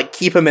to like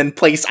keep him in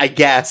place, I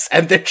guess,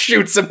 and then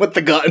shoots him with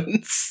the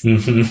guns.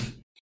 Mm-hmm.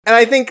 And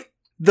I think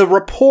the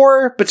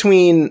rapport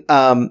between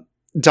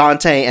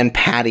Dante and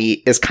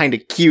Patty is kind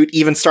of cute,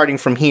 even starting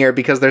from here,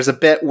 because there's a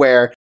bit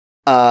where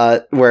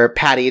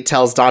Patty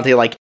tells Dante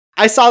like,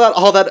 "I saw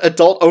all that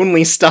adult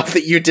only stuff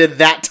that you did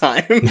that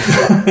time."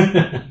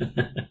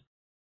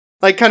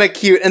 Like, kind of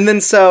cute. And then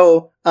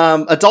so,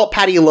 adult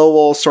Patty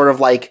Lowell sort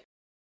of, like,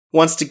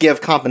 wants to give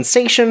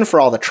compensation for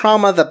all the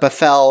trauma that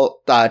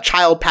befell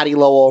child Patty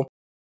Lowell.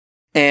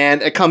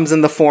 And it comes in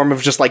the form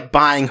of just, like,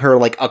 buying her,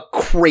 like, a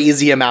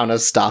crazy amount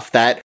of stuff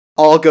that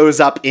all goes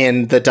up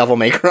in the Devil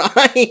May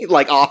Cry,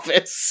 like,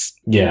 office.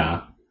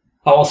 Yeah.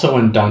 Also,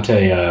 when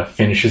Dante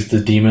finishes the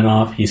demon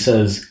off, he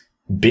says,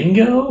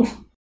 "Bingo?"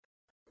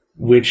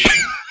 Which,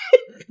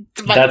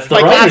 that's the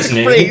writer's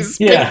name. Phrase,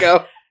 yeah.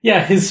 Bingo.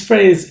 Yeah, his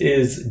phrase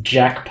is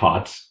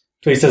jackpot.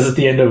 So he says at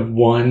the end of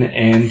 1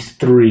 and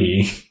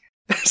 3.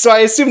 So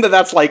I assume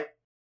that's like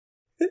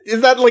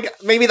Is that like,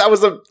 maybe that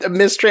was a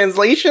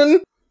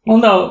mistranslation? Well,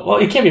 no. Well,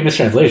 it can't be a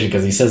mistranslation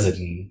because he says it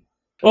in...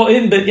 Well,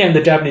 in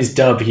the Japanese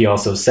dub, he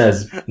also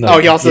says...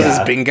 he also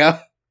says bingo?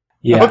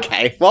 Yeah.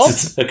 Okay, well,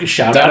 just a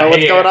shout don't out. know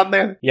what's going on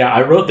there. Yeah,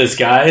 I wrote this,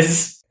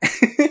 guys.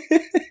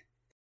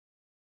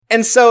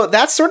 And so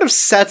that sort of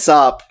sets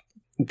up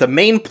the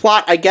main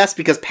plot, I guess,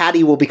 because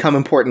Patty will become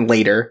important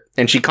later,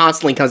 and she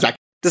constantly comes back.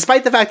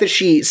 Despite the fact that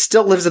she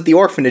still lives at the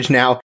orphanage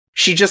now,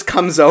 she just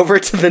comes over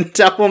to the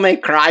Devil May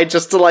Cry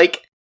just to,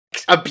 like,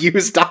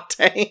 abuse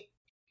Dante.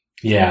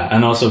 Yeah,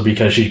 and also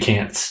because she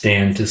can't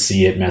stand to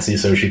see it messy,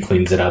 so she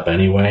cleans it up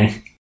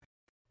anyway.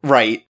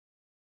 Right.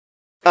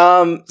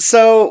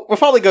 So we'll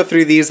probably go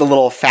through these a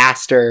little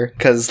faster,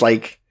 because,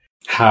 like...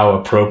 How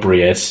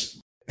appropriate.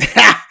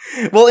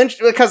 Well,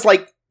 because,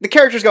 like, the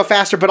characters go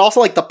faster, but also,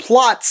 like, the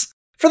plots,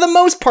 for the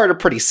most part, are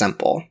pretty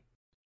simple.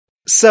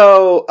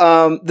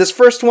 So, this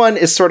first one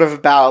is sort of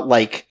about,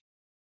 like,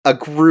 a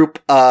group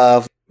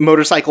of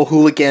motorcycle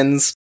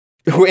hooligans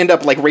who end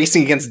up, like,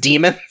 racing against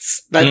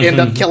demons that end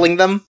up killing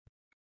them.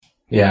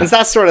 Yeah. And so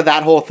that's sort of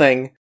that whole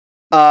thing.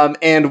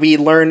 And we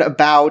learn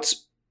about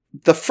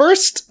the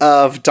first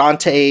of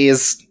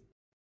Dante's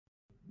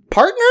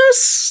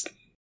partners?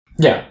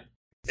 Yeah.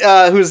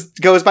 Who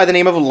goes by the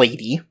name of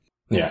Lady.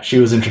 Yeah, she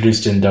was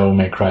introduced in Devil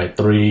May Cry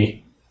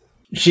 3.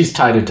 She's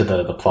tied into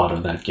the plot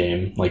of that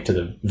game, like to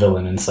the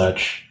villain and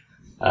such.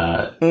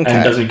 And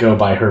doesn't go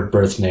by her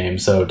birth name,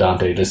 so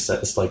Dante just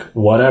says, like,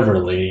 whatever,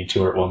 Lady,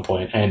 to her at one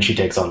point, and she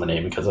takes on the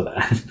name because of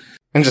that.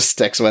 And just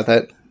sticks with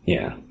it.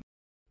 Yeah.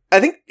 I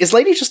think, is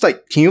Lady just,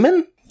 like,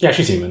 human? Yeah,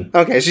 she's human.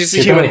 Okay, she's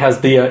she human. She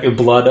has the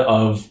blood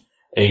of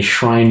a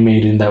shrine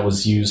maiden that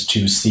was used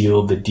to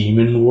seal the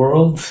demon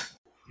world.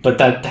 But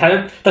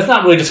that's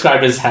not really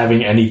described as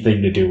having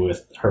anything to do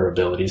with her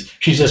abilities.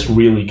 She's just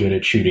really good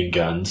at shooting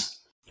guns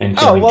and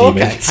killing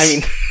demons. Okay. I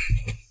mean,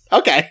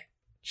 okay.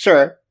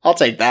 Sure. I'll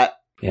take that.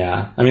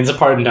 Yeah. I mean, there's a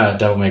part in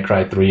Devil May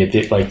Cry 3, at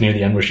near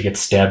the end, where she gets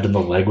stabbed in the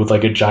leg with,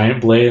 like, a giant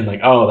blade, and,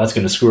 like, oh, that's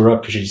going to screw her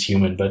up because she's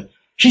human. But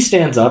she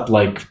stands up,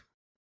 like,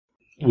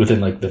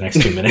 within, like, the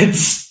next 2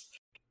 minutes.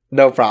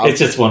 No problem. It's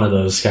just one of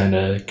those kind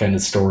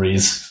of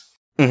stories.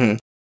 Mm-hmm.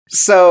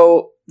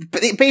 So...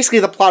 basically,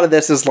 the plot of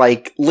this is,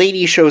 like,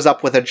 Lady shows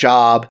up with a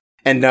job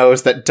and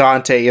knows that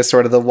Dante is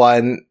sort of the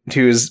one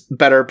who's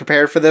better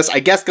prepared for this. I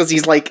guess because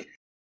he's, like,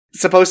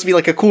 supposed to be,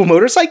 like, a cool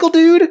motorcycle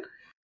dude?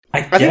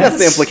 I think that's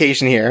the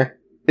implication here,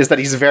 is that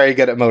he's very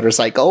good at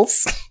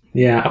motorcycles.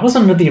 Yeah, I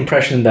wasn't under the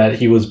impression that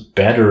he was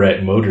better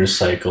at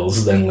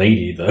motorcycles than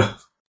Lady, though.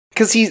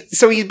 Because he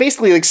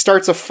basically, like,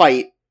 starts a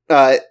fight.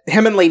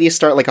 Him and Lady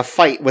start, like, a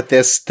fight with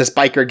this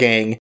biker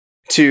gang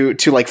to,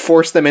 like,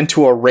 force them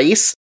into a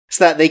race,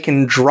 so that they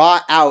can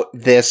draw out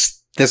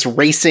this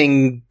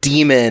racing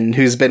demon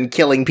who's been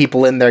killing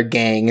people in their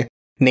gang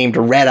named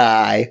Red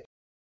Eye.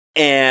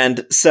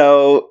 And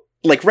so,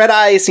 like, Red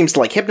Eye seems to,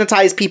 like,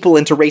 hypnotize people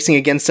into racing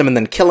against him and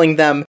then killing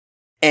them.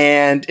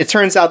 And it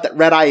turns out that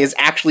Red Eye is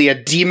actually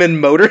a demon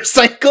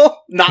motorcycle,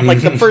 not like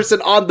the person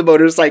on the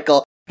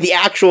motorcycle. The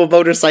actual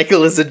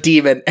motorcycle is a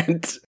demon.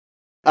 And,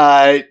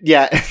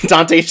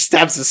 Dante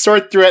stabs his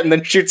sword through it and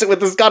then shoots it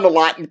with his gun a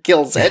lot and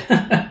kills it.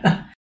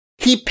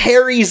 He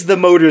parries the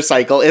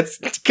motorcycle. It's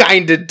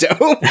kinda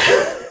dope.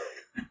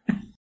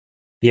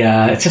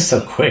 Yeah, it's just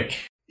so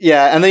quick.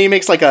 Yeah, and then he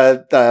makes like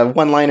a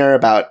one-liner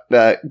about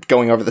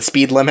going over the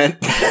speed limit.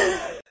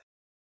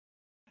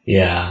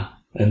 Yeah,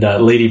 and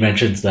Lady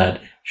mentions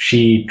that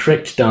she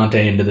tricked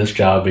Dante into this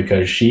job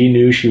because she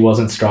knew she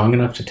wasn't strong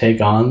enough to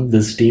take on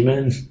this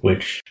demon,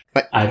 which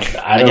I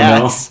don't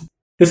know.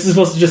 This is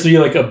supposed to just be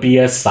like a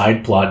BS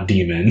side plot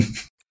demon.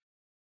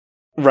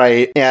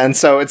 Right, and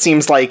so it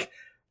seems like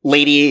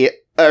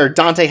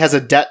Dante has a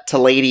debt to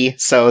Lady,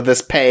 so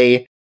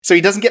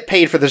he doesn't get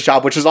paid for this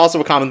job, which is also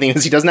a common thing,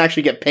 is he doesn't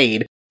actually get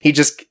paid. He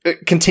just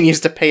continues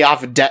to pay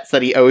off debts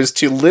that he owes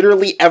to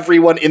literally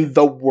everyone in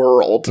the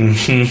world.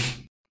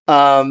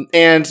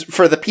 And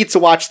for the Pizza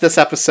Watch this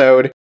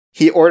episode,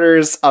 he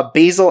orders a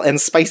basil and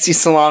spicy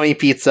salami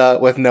pizza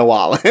with no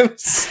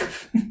olives.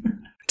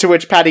 To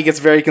which Patty gets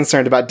very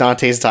concerned about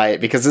Dante's diet,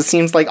 because it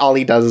seems like all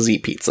he does is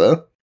eat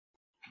pizza.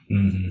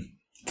 Mm-hmm.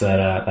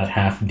 That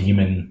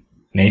half-demon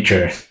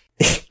nature.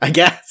 I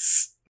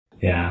guess.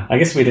 Yeah, I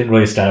guess we didn't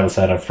really establish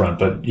that up front,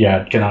 but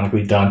yeah,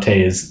 canonically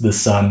Dante is the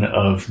son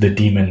of the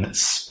demon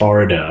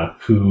Sparda,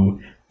 who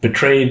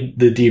betrayed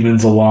the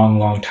demons a long,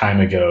 long time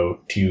ago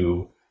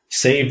to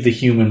save the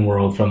human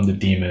world from the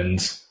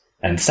demons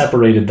and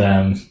separated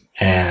them,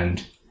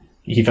 and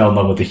he fell in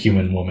love with a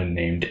human woman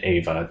named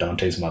Ava,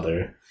 Dante's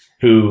mother,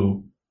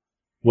 who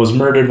was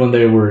murdered when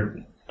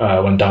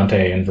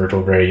Dante and Virgil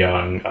were very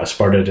young.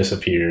 Sparda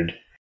disappeared.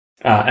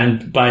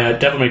 And by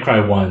Devil May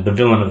Cry 1, the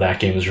villain of that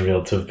game is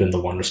revealed to have been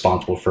the one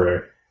responsible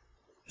for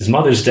his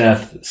mother's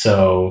death,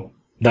 so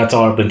that's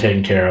all been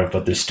taken care of,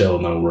 but there's still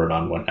no word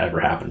on what ever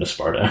happened to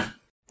Sparda.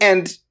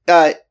 And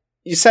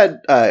you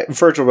said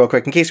Virgil real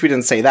quick, in case we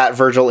didn't say that,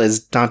 Virgil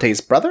is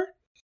Dante's brother?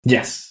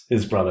 Yes,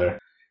 his brother.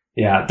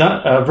 Yeah,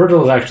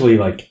 Virgil is actually,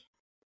 like,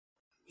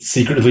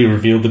 secretly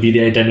revealed to be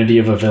the identity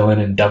of a villain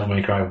in Devil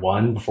May Cry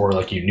 1 before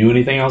like you knew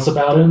anything else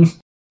about him.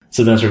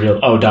 So then it's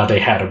revealed, oh, Dante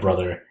had a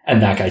brother,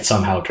 and that guy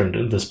somehow turned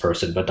into this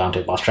person, but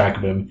Dante lost track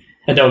of him.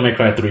 And Devil May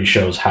Cry 3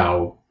 shows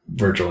how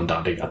Virgil and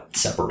Dante got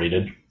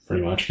separated,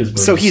 pretty much.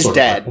 So he's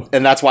dead,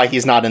 and that's why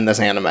he's not in this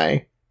anime,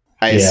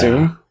 I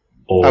assume?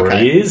 Or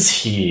is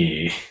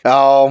he?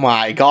 Oh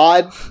my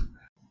god.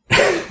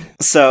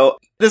 So,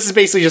 this is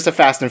basically just a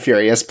Fast and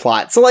Furious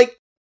plot. So, like,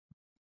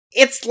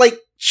 it's, like,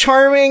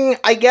 charming,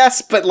 I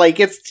guess, but, like,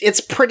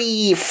 it's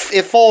pretty...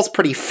 It falls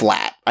pretty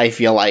flat, I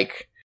feel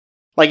like.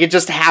 Like, it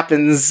just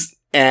happens,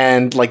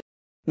 and, like,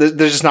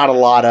 there's just not a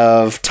lot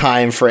of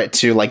time for it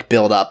to, like,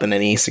 build up in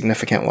any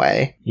significant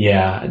way.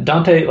 Yeah,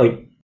 Dante,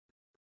 like,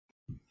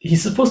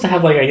 he's supposed to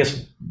have, like, I guess,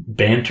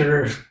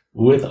 banter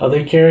with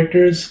other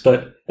characters,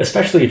 but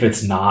especially if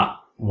it's not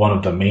one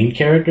of the main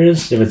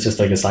characters, if it's just,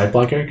 like, a side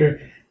plot character,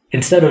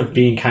 instead of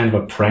being kind of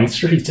a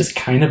prankster, he's just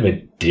kind of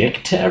a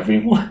dick to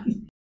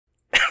everyone.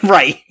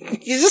 Right.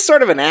 He's just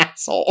sort of an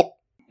asshole.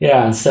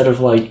 Yeah, instead of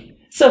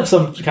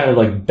some kind of,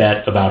 like,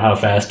 bet about how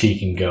fast he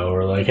can go,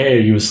 or, like, hey,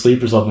 are you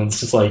asleep or something? It's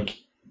just like,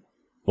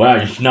 wow,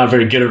 you're not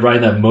very good at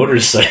riding that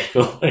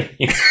motorcycle. Why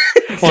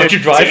don't you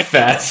drive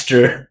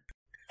faster?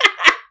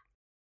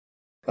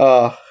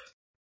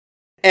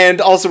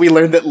 And also we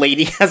learned that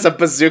Lady has a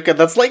bazooka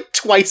that's, like,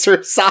 twice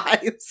her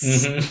size.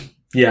 Mm-hmm.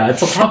 Yeah,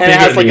 it's a lot bigger. And it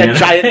has, like, a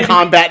giant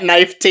combat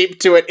knife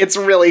taped to it. It's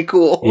really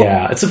cool.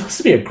 Yeah, it's supposed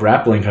to be a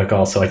grappling hook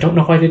also. I don't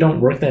know why they don't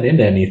work that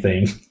into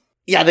anything.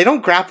 Yeah, they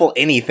don't grapple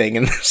anything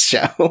in this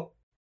show.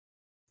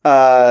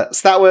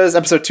 So that was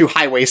episode 2,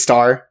 Highway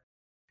Star.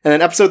 And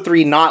then episode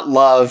 3, Not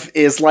Love,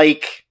 is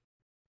like...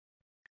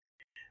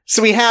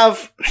 So we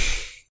have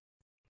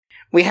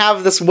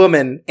this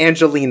woman,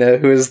 Angelina,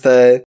 who is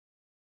the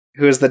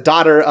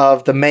daughter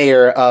of the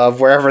mayor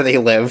of wherever they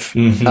live.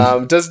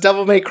 Mm-hmm. Does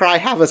Devil May Cry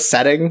have a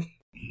setting?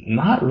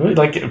 Not really.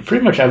 Like,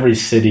 pretty much every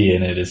city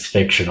in it is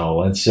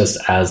fictional. It's just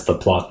as the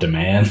plot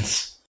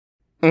demands.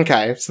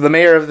 Okay, so the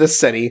mayor of this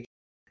city.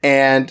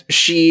 And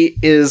she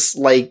is,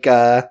 like,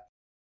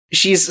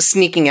 she's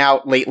sneaking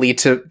out lately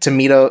to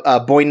meet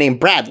a boy named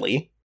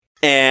Bradley.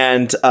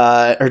 And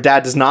her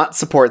dad does not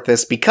support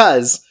this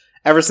because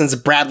ever since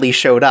Bradley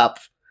showed up,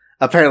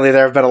 apparently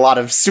there have been a lot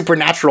of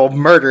supernatural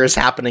murders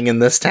happening in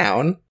this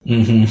town.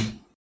 Mm-hmm.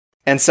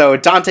 And so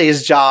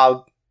Dante's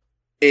job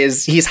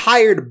is he's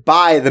hired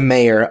by the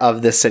mayor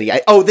of this city.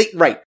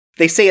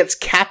 They say it's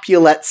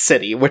Capulet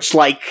City, which,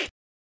 like,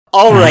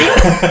 all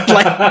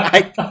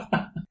right.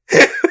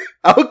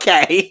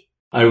 Okay.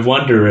 I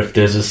wonder if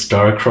there's a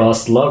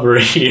star-crossed lover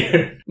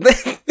here.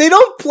 They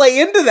don't play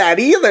into that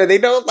either. They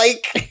don't,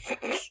 like...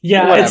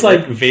 Yeah, whatever. It's,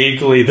 like,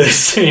 vaguely the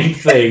same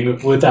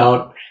thing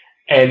without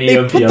any they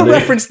of the put other... the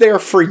reference there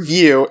for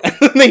you,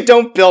 and they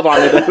don't build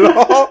on it at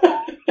all.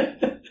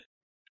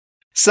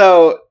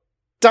 So,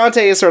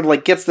 Dante sort of,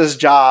 like, gets this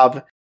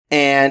job,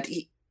 and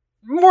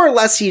more or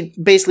less he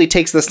basically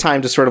takes this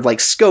time to sort of, like,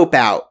 scope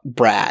out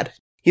Brad.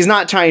 He's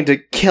not trying to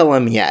kill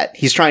him yet.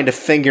 He's trying to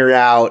figure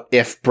out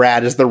if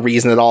Brad is the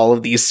reason that all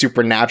of these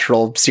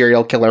supernatural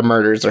serial killer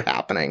murders are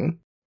happening.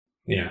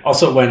 Yeah.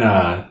 Also,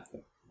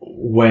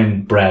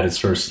 when Brad is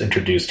first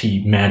introduced,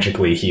 he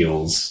magically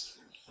heals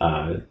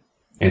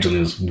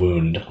Angelina's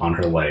wound on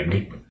her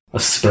leg. A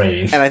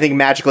sprain. And I think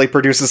magically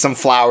produces some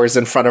flowers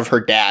in front of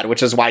her dad,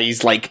 which is why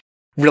he's, like,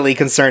 really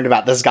concerned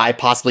about this guy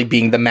possibly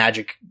being the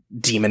magic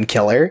demon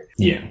killer.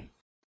 Yeah.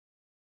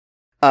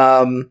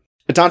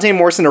 Dante and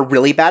Morrison are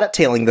really bad at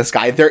tailing this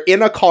guy. They're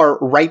in a car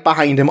right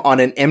behind him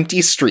on an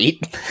empty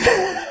street.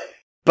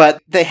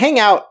 But they hang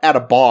out at a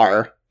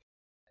bar.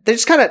 They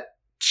just kind of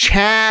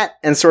chat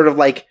and sort of,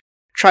 like,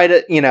 try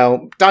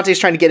to, Dante's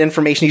trying to get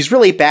information. He's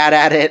really bad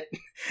at it.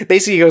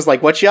 Basically, he goes,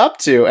 like, what you up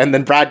to? And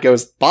then Brad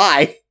goes,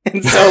 bye.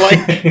 And so,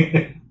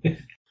 like...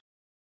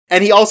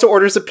 And he also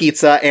orders a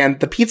pizza, and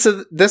the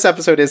pizza this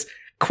episode is,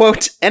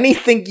 quote,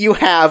 anything you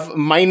have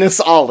minus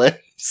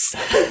olives.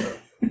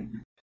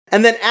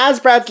 And then as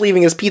Brad's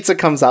leaving, his pizza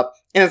comes up,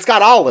 and it's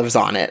got olives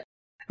on it.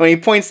 When he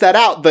points that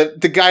out,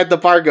 the guy at the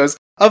bar goes,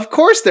 of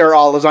course there are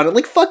olives on it.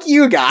 Like, fuck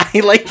you, guy.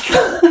 Like,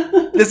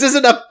 this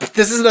isn't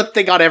a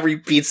thing on every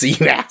pizza,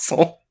 you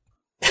asshole.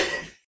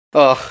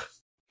 Ugh.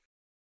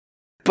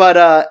 But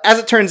as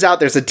it turns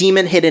out, there's a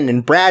demon hidden in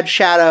Brad's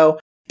shadow,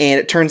 and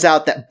it turns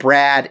out that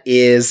Brad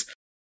is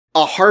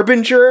a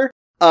harbinger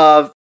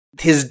of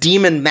his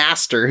demon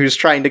master who's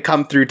trying to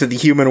come through to the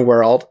human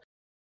world.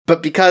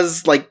 But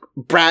because, like,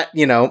 Brad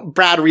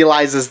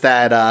realizes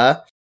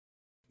that,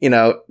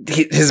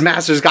 his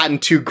master's gotten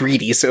too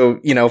greedy.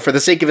 So, for the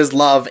sake of his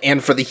love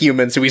and for the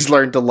humans who he's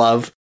learned to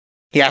love,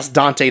 he asks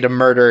Dante to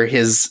murder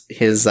his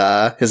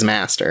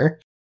master.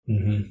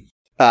 Mm-hmm.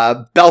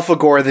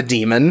 Belphegor the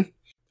demon.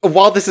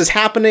 While this is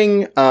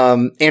happening,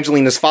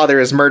 Angelina's father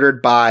is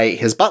murdered by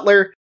his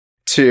butler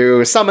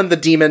to summon the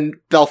demon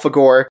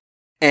Belphegor,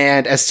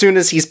 and as soon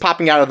as he's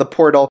popping out of the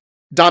portal,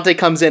 Dante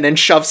comes in and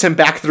shoves him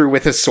back through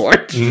with his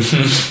sword.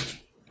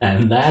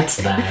 And that's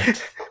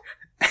that.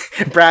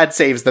 Brad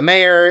saves the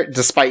mayor,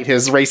 despite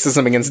his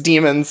racism against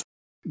demons,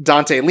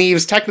 Dante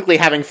leaves, technically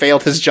having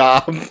failed his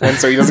job, and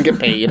so he doesn't get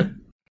paid.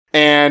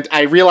 And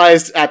I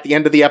realized at the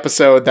end of the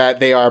episode that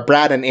they are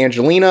Brad and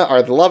Angelina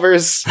are the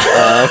lovers.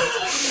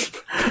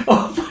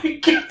 Oh my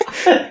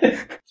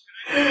god.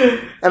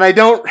 And I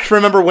don't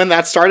remember when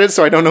that started,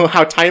 so I don't know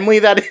how timely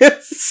that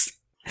is.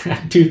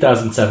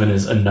 2007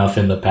 is enough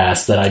in the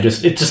past that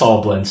it just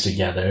all blends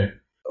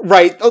together.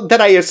 Right,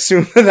 that I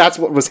assume that's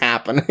what was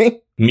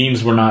happening.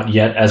 Memes were not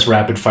yet as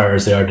rapid fire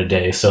as they are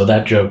today, so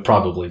that joke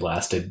probably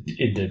lasted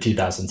into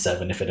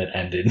 2007 if it had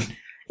ended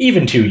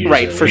even 2 years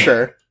Right, early. for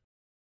sure.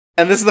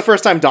 And this is the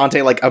first time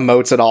Dante, like,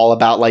 emotes at all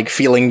about, like,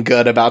 feeling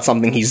good about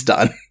something he's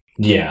done.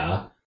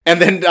 Yeah.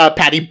 And then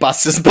Patty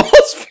busts his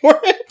balls for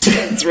it.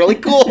 It's really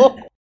cool.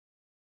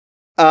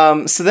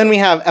 So then we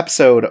have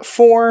episode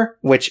 4,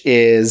 which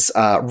is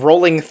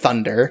Rolling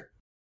Thunder,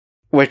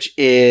 which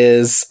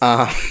is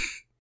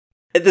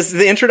this is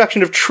the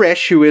introduction of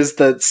Trish, who is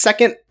the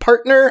second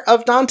partner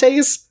of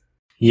Dante's.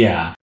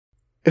 Yeah.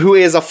 Who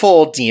is a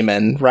full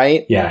demon,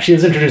 right? Yeah, she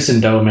was introduced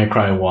in Devil May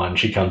Cry 1.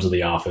 She comes to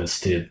the office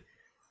to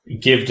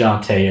give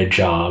Dante a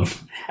job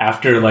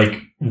after,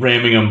 like,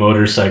 ramming a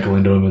motorcycle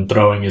into him and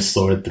throwing his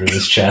sword through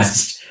his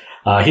chest.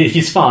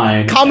 He's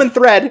fine. Common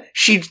thread,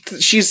 she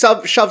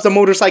shoves a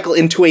motorcycle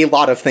into a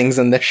lot of things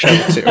in this show,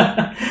 too.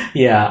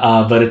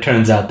 Yeah, but it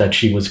turns out that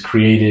she was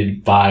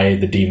created by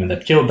the demon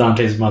that killed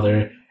Dante's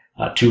mother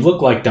to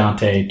look like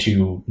Dante,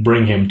 to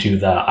bring him to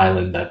the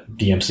island that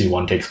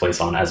DMC1 takes place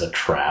on as a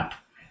trap.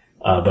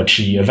 But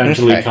she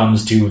eventually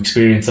comes to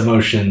experience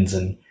emotions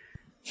and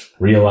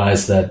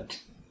realize that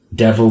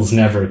devils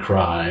never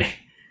cry.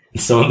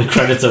 And so in the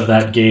credits of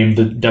that game,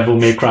 the Devil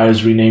May Cry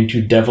is renamed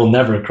to Devil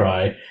Never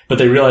Cry, but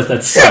they realized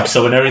that sucks,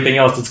 so in everything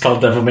else it's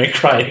called Devil May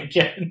Cry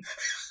again.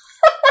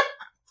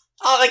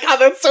 Oh my god,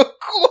 that's so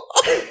cool!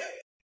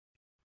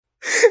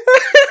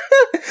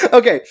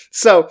 Okay,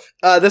 so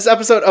this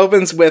episode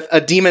opens with a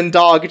demon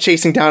dog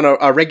chasing down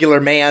a regular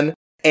man,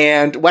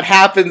 and what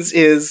happens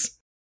is,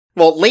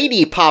 well,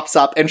 Lady pops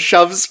up and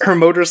shoves her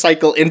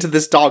motorcycle into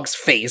this dog's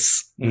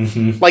face.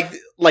 Mm-hmm.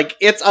 Like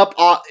it's up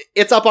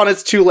on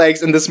its two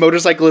legs, and this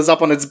motorcycle is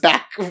up on its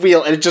back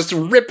wheel, and it's just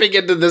ripping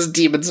into this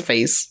demon's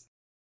face.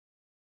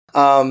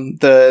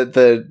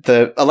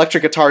 The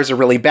electric guitars are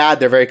really bad.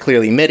 They're very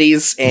clearly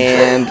midis,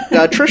 and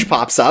Trish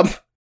pops up.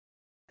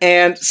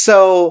 And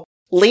so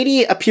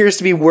Lady appears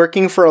to be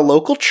working for a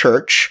local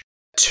church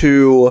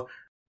to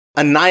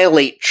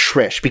annihilate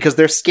Trish, because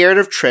they're scared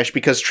of Trish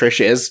because Trish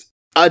is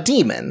a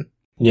demon.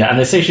 Yeah, and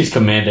they say she's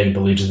commanding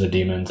the legions of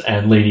demons,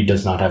 and Lady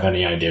does not have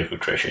any idea who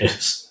Trish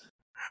is.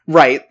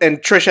 Right, and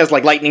Trish has,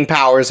 like, lightning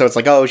powers, so it's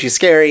like, oh, she's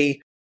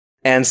scary.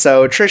 And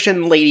so Trish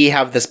and Lady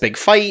have this big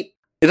fight.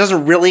 It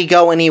doesn't really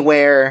go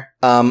anywhere.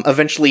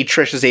 Eventually,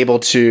 Trish is able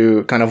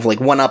to kind of,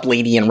 like, one-up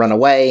Lady and run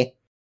away.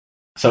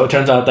 So it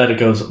turns out that it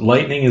goes,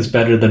 lightning is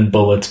better than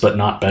bullets, but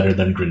not better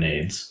than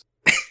grenades.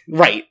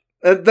 Right.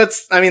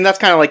 That's kind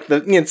of like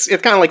it's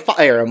kind of like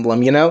Fire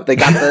Emblem, you know? They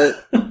got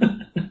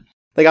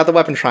the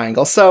weapon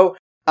triangle. So,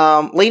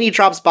 Lady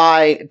drops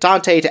by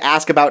Dante to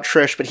ask about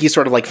Trish, but he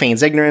sort of, like,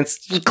 feigns ignorance.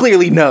 He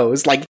clearly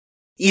knows. Like,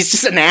 he's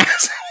just an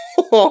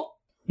asshole.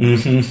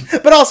 Mm-hmm.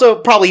 But also,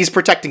 probably he's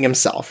protecting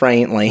himself,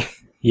 right? Like,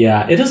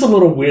 yeah, it is a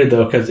little weird,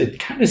 though, because it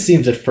kind of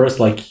seems at first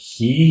like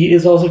he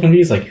is also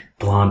confused. Like,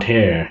 blonde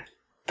hair,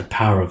 the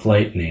power of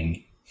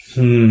lightning.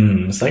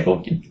 It's like,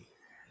 well,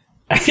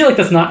 I feel like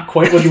that's not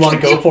quite what you want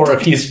to go for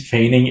if he's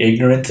feigning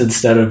ignorance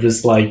instead of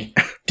just like,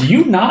 do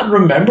you not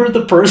remember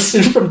the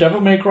person from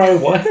Devil May Cry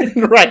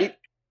 1? Right.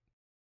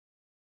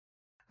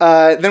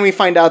 Then we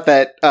find out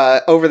that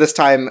over this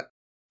time,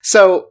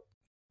 so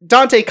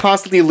Dante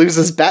constantly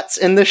loses bets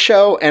in this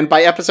show, and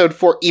by episode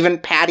 4, even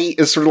Patty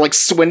is sort of like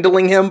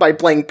swindling him by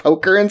playing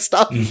poker and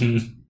stuff.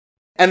 Mm-hmm.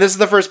 And this is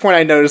the first point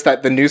I noticed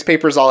that the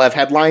newspapers all have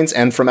headlines,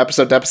 and from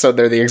episode to episode,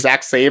 they're the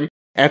exact same.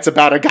 And it's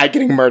about a guy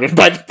getting murdered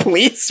by the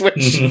police,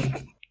 which,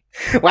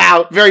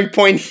 wow, very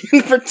poignant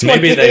for 2018.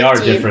 Maybe they are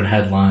different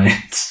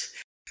headlines.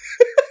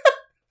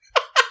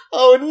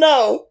 Oh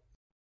no!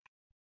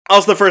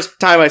 Also, the first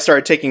time I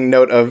started taking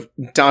note of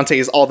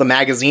Dante's all the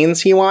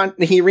magazines he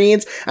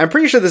reads, I'm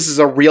pretty sure this is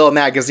a real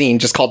magazine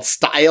just called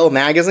Style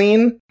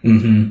Magazine.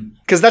 Mm-hmm.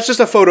 Because that's just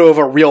a photo of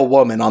a real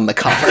woman on the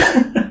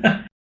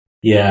cover.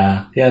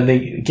 Yeah,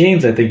 the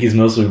games, I think he's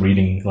mostly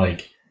reading,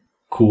 like,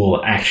 cool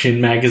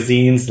action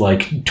magazines,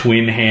 like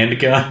Twin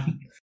Handgun.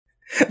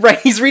 Right,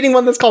 he's reading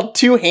one that's called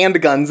Two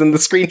Handguns in the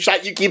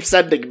screenshot you keep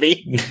sending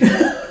me.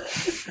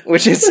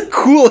 Which is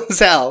cool as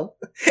hell.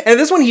 And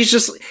this one, he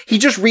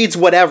just reads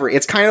whatever.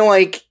 It's kind of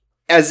like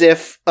as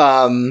if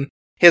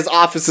his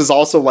office is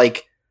also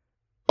like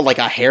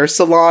a hair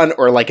salon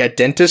or like a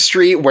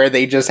dentistry where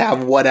they just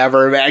have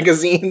whatever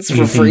magazines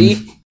for free.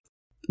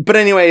 But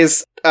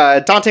anyways,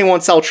 Dante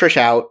won't sell Trish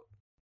out.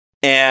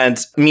 And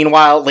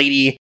meanwhile,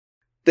 Lady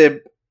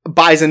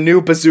buys a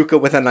new bazooka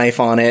with a knife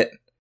on it.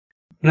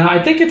 No,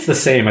 I think it's the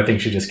same. I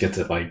think she just gets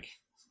it, like,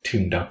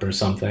 tuned up or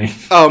something.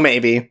 Oh,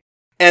 maybe.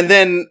 And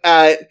then,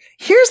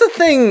 here's the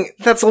thing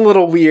that's a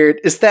little weird,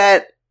 is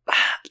that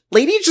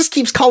Lady just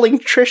keeps calling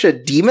Trish a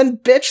demon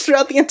bitch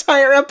throughout the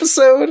entire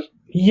episode.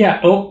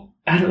 Yeah. Oh,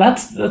 and that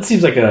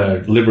seems like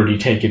a liberty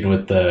taken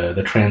with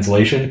the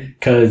translation,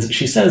 because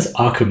she says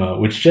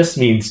Akuma, which just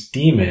means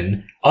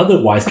demon.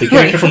 Otherwise, the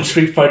character from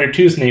Street Fighter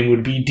 2's name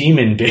would be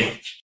Demon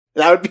Bitch.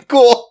 That would be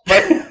cool.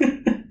 But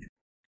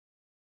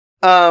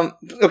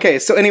okay,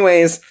 so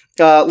anyways,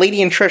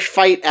 Lady and Trish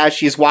fight as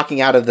she's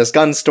walking out of this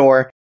gun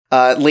store.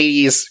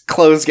 Lady's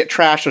clothes get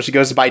trashed, so she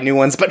goes to buy new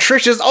ones, but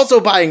Trish is also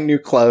buying new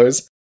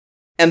clothes.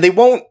 And they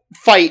won't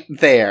fight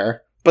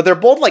there, but they're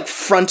both, like,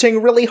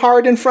 fronting really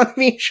hard in front of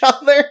each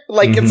other.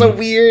 Like, It's a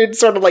weird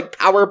sort of, like,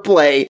 power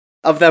play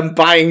of them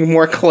buying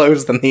more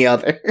clothes than the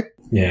other.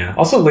 Yeah.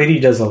 Also, Lady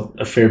does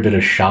a fair bit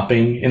of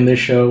shopping in this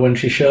show when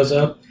she shows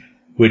up,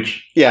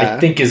 which I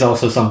think is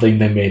also something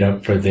they made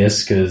up for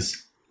this, because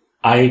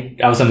I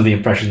was under the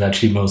impression that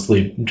she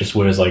mostly just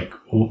wears, like,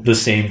 the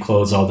same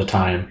clothes all the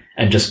time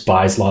and just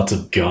buys lots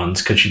of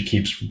guns because she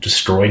keeps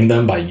destroying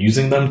them by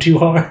using them too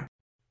hard.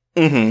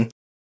 Mm-hmm.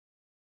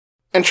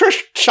 And Trish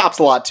shops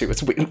a lot, too.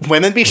 It's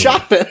women be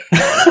shopping.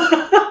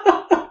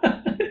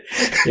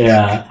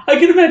 Yeah. I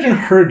can imagine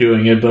her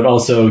doing it, but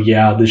also,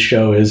 yeah, this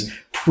show is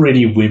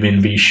pretty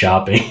women be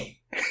shopping.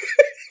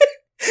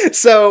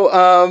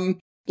 So,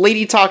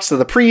 Lady talks to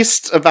the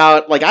priest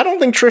about, like, I don't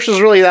think Trish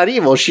is really that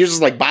evil. She's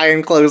just, like,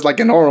 buying clothes like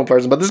a normal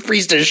person, but this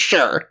priest is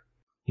sure.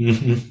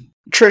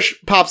 Trish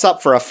pops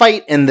up for a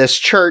fight in this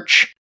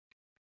church.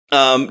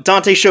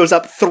 Dante shows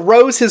up,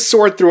 throws his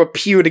sword through a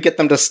pew to get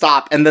them to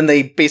stop, and then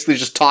they basically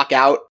just talk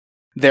out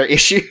their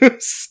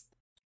issues.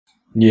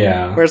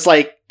 Yeah. Where it's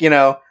like,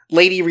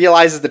 Lady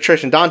realizes that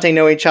Trish and Dante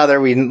know each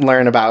other. We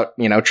learn about,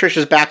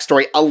 Trish's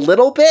backstory a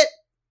little bit.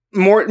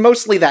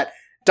 Mostly that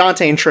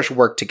Dante and Trish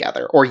work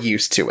together, or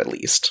used to, at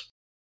least.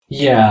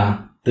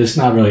 Yeah. There's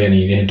not really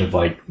any hint of,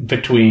 like,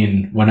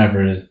 between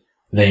whenever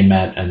they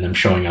met and them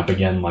showing up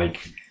again, like,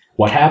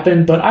 what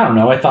happened, but I don't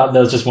know. I thought that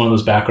was just one of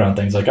those background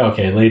things, like,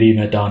 okay, Lady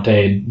met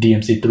Dante in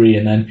DMC3,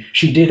 and then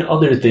she did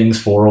other things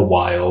for a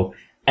while,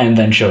 and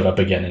then showed up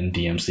again in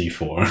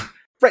DMC4.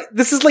 Right,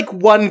 this is, like,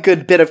 one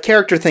good bit of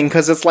character thing,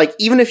 because it's, like,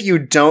 even if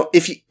you,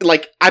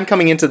 I'm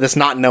coming into this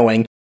not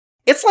knowing,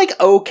 it's, like,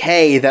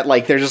 okay that,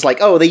 like, they're just like,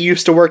 oh, they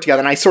used to work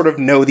together, and I sort of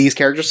know these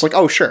characters, like,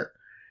 oh, sure.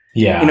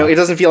 Yeah. It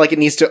doesn't feel like it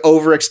needs to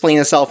over-explain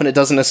itself, and it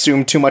doesn't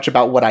assume too much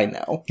about what I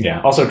know. Yeah,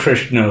 also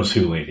Trish knows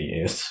who Lady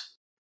is.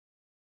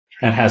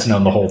 And has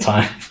known the whole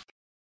time.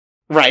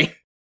 Right.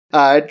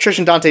 Trish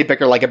and Dante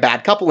bicker like a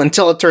bad couple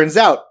until it turns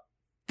out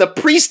the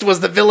priest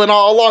was the villain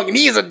all along, and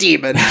he's a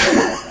demon.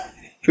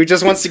 Who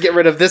just wants to get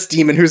rid of this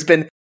demon who's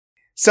been...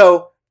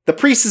 So, the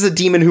priest is a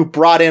demon who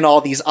brought in all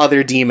these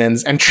other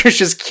demons, and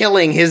Trish is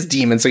killing his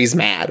demon, so he's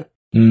mad.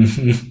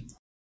 Mm-hmm.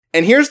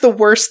 And here's the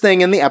worst thing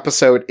in the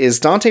episode, is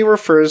Dante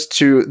refers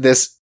to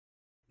this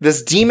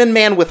demon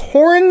man with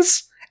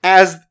horns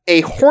as a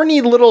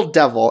horny little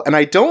devil, and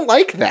I don't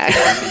like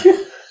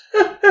that.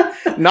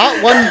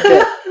 Not one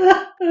bit.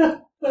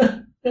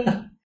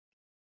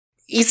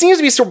 He seems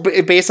to be sort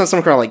of based on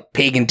some kind of, like,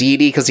 pagan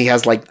deity, because he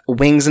has, like,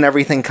 wings and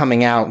everything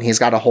coming out, and he's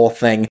got a whole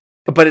thing.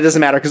 But it doesn't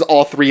matter, because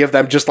all three of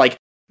them just, like,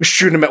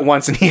 shoot him at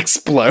once, and he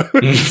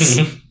explodes.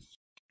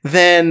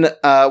 Then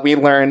we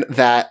learn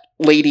that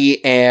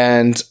Lady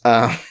and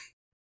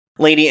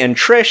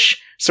Trish,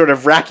 sort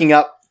of racking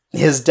up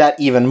his debt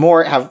even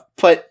more, have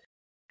put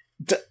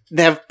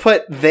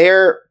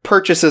their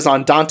purchases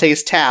on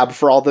Dante's tab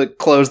for all the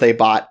clothes they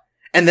bought,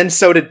 and then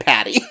so did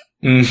Patty.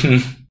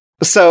 Mm-hmm.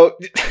 So,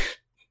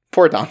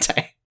 poor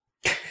Dante.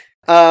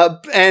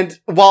 And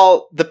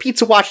while the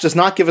Pizza Watch does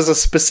not give us a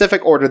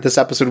specific order this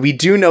episode, we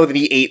do know that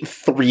he ate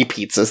 3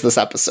 pizzas this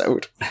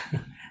episode.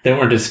 They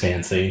weren't as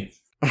fancy.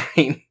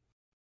 Right.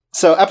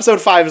 So,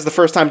 episode 5 is the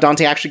first time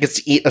Dante actually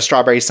gets to eat a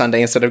strawberry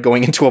sundae instead of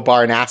going into a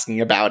bar and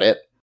asking about it.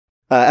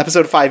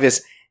 Episode 5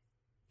 is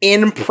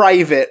in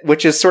private,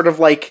 which is sort of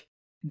like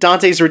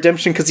Dante's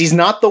redemption, because he's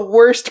not the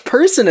worst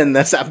person in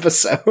this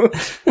episode.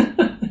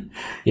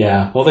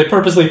 Yeah, well, they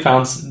purposely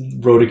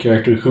wrote a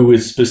character who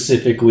is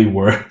specifically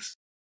worse.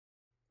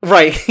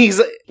 Right, he's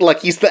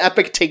the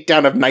epic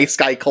takedown of nice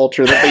guy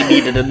culture that they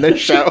needed in this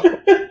show.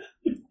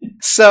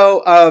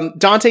 So,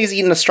 Dante's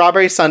eating a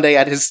strawberry sundae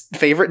at his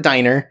favorite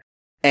diner,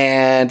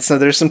 and so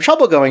there's some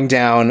trouble going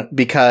down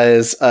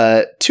because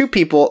 2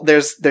 people,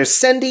 there's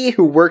Cindy,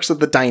 who works at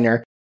the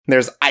diner, and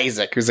there's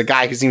Isaac, who's a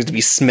guy who seems to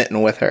be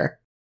smitten with her.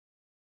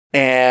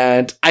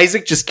 And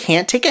Isaac just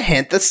can't take a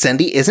hint that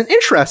Cindy isn't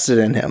interested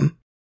in him.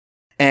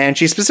 And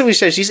she specifically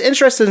says she's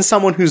interested in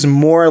someone who's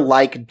more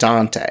like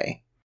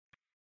Dante.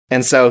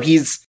 And so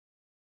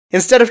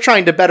instead of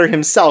trying to better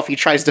himself, he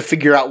tries to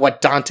figure out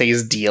what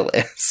Dante's deal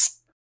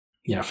is.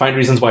 Yeah, find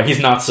reasons why he's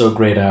not so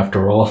great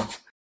after all.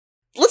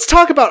 Let's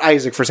talk about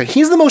Isaac for a second.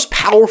 He's the most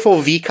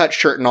powerful V-cut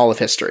shirt in all of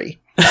history.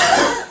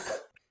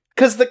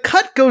 Because the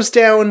cut goes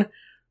down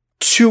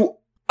to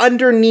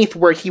underneath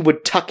where he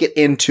would tuck it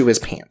into his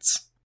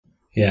pants.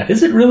 Yeah,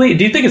 is it really?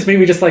 Do you think it's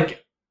maybe just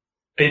like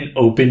an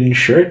open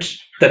shirt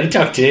that he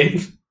tucked in?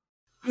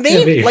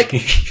 Maybe. Like,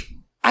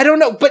 I don't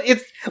know, but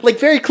it's like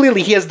very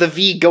clearly he has the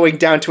V going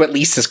down to at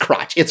least his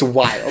crotch. It's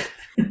wild.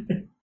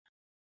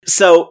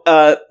 So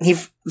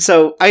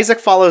Isaac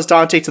follows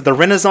Dante to the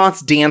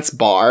Renaissance dance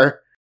bar,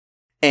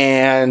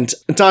 and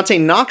Dante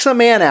knocks a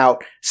man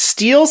out,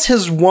 steals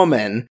his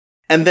woman,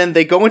 and then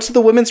they go into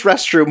the women's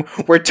restroom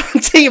where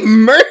Dante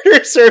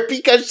murders her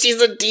because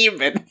she's a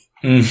demon.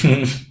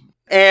 Mm-hmm.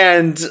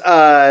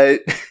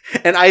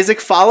 And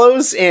Isaac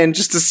follows and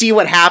just to see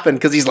what happened,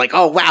 because he's like,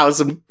 oh wow,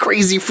 some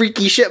crazy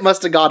freaky shit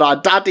must have gone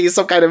on. Dante is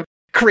some kind of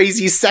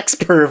crazy sex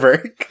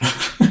pervert.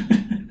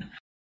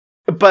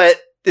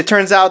 But it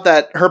turns out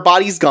that her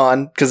body's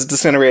gone because it's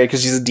disintegrated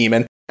because she's a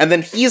demon. And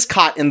then he's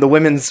caught in the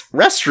women's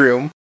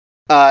restroom,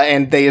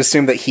 and they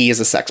assume that he is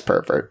a sex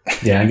pervert.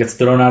 Yeah, and gets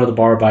thrown out of the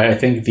bar by, I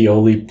think, the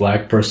only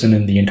black person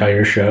in the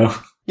entire show.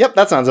 Yep,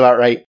 that sounds about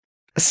right.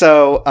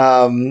 So,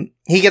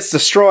 he gets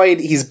destroyed,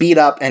 he's beat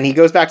up, and he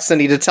goes back to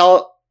Cindy to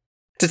tell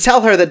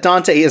her that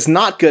Dante is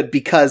not good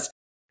because,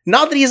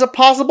 not that he's a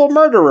possible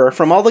murderer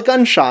from all the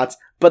gunshots,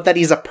 but that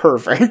he's a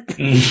pervert.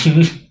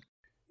 He's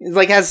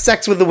like, has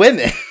sex with the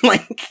women.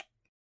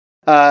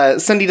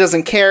 Cindy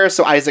doesn't care,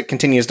 so Isaac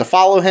continues to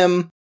follow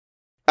him.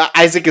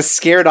 Isaac is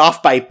scared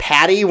off by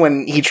Patty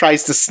when he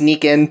tries to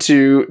sneak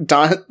into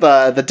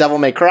the Devil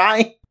May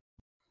Cry.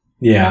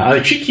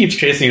 Yeah, she keeps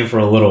chasing him for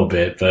a little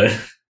bit, but...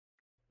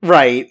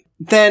 Right.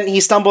 Then he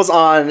stumbles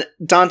on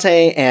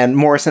Dante and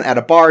Morrison at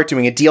a bar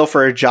doing a deal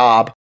for a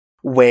job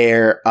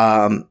where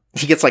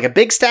he gets like a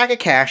big stack of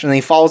cash, and then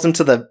he follows him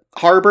to the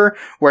harbor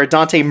where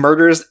Dante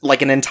murders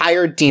like an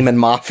entire demon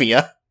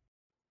mafia.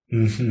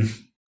 Mm-hmm.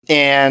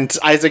 And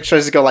Isaac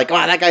tries to go like,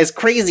 wow, that guy's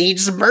crazy. He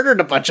just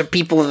murdered a bunch of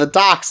people at the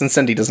docks, and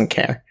Cindy doesn't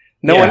care.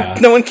 No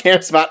one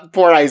cares about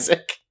poor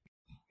Isaac.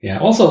 Yeah,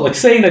 also, like,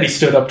 saying that he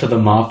stood up to the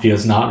mafia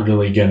is not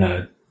really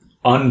gonna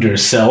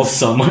undersell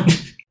someone.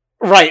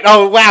 Right.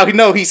 Oh, wow.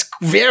 No, he's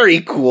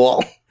very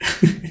cool.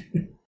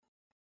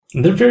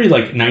 They're very,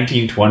 like,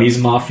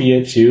 1920s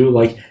mafia, too.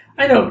 Like,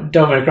 I know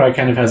Devil May Cry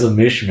kind of has a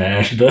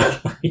mishmash,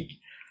 but, like,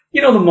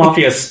 you know the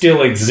mafia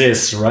still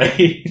exists,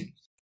 right?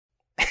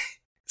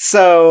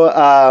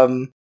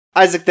 So,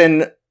 Isaac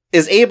then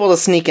is able to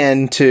sneak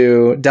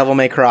into Devil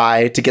May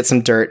Cry to get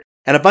some dirt,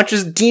 and a bunch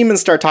of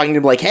demons start talking to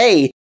him like,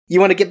 hey,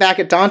 you want to get back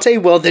at Dante?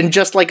 Well, then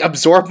just, like,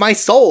 absorb my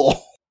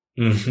soul.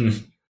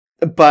 Mm-hmm.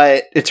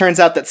 But it turns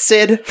out that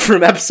Sid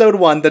from episode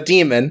 1, the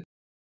demon,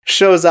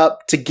 shows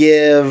up to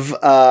give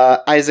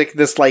Isaac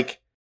this, like,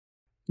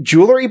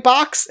 jewelry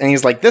box, and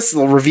he's like, this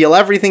will reveal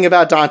everything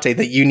about Dante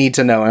that you need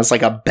to know, and it's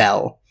like a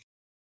bell.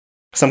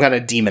 Some kind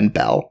of demon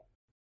bell.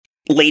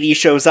 Lady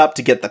shows up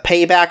to get the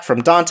payback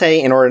from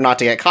Dante. In order not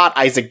to get caught,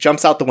 Isaac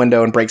jumps out the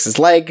window and breaks his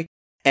leg,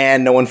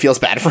 and no one feels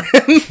bad for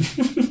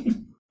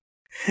him.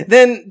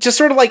 Then, just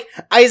sort of like,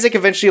 Isaac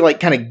eventually,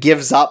 like, kind of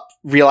gives up,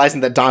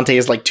 realizing that Dante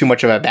is, like, too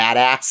much of a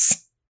badass.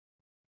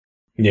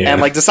 Yeah. And,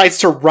 like, decides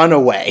to run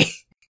away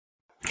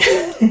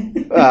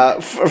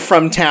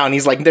from town.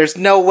 He's like, there's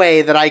no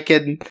way that I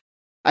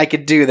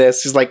could do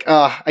this. He's like,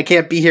 I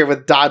can't be here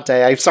with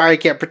Dante. I'm sorry I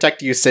can't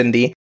protect you,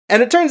 Cindy.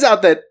 And it turns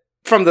out that,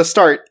 from the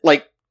start,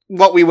 like,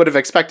 what we would have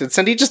expected,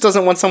 Cindy just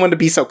doesn't want someone to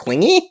be so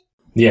clingy.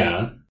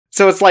 Yeah.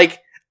 So it's like,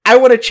 I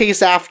want to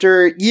chase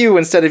after you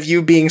instead of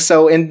you being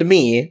so into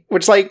me.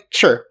 Which, like,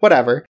 sure,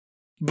 whatever.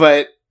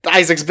 But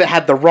Isaac's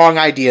had the wrong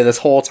idea this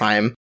whole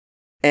time.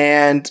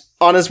 And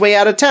on his way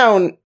out of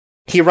town,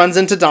 he runs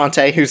into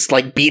Dante, who's,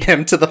 like, beat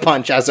him to the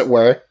punch, as it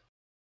were.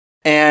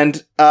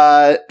 And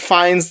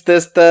finds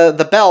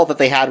the bell that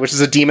they had, which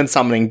is a demon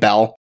summoning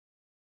bell.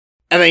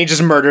 And then he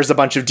just murders a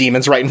bunch of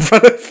demons right in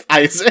front of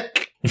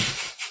Isaac.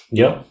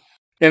 Yep.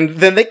 And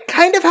then they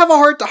kind of have a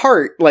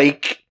heart-to-heart.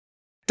 Like,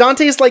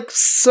 Dante's, like,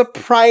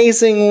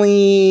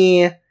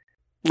 surprisingly,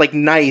 like,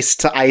 nice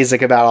to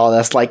Isaac about all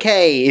this. Like,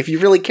 hey, if you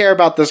really care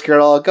about this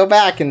girl, go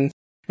back and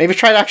maybe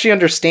try to actually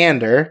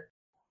understand her.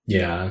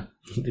 Yeah.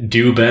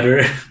 Do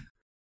better.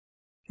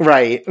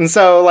 Right. And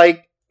so,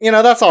 like, you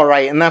know, that's all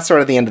right. And that's sort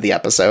of the end of the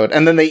episode.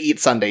 And then they eat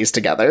sundaes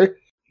together.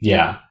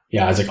 Yeah.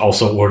 Yeah, Isaac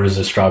also orders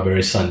a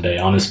strawberry sundae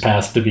on his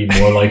path to be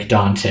more like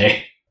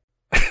Dante.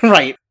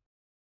 Right.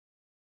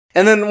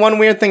 And then one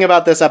weird thing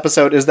about this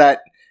episode is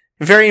that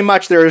very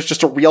much there is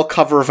just a real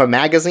cover of a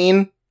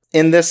magazine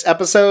in this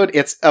episode.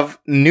 It's of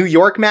New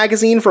York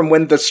Magazine from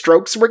when the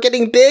Strokes were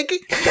getting big,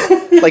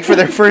 like for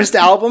their first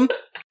album,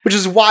 which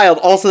is wild.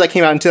 Also, that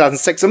came out in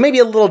 2006, so maybe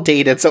a little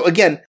dated. So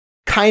again,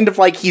 kind of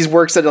like he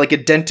works at like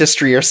a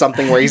dentistry or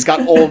something where he's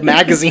got old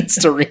magazines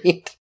to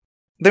read.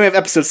 Then we have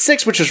episode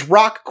 6, which is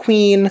Rock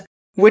Queen,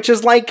 which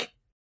is like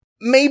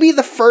maybe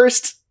the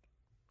first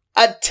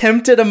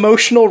attempt at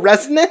emotional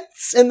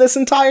resonance in this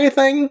entire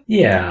thing.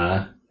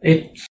 Yeah.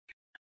 It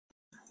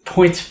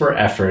points for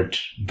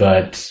effort,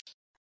 but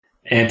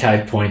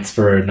anti-points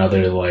for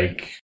another,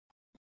 like,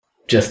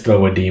 just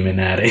throw a demon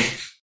at it.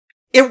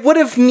 It would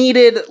have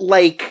needed,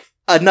 like,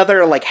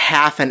 another, like,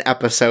 half an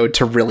episode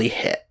to really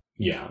hit.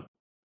 Yeah.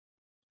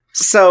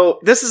 So,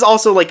 this is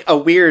also, like, a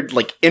weird,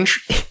 like,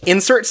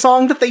 insert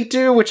song that they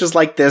do, which is,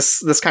 like,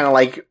 this kind of,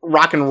 like,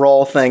 rock and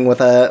roll thing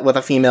with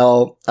a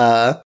female,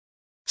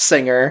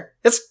 singer.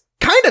 It's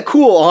kind of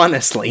cool,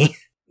 honestly.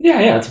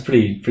 Yeah, it's a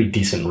pretty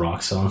decent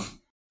rock song.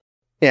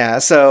 Yeah,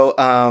 so,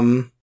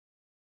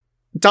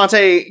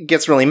 Dante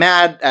gets really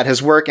mad at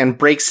his work and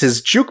breaks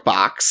his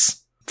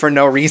jukebox for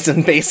no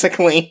reason,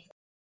 basically.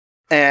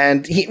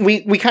 And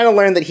we kind of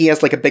learned that he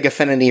has like a big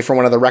affinity for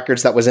one of the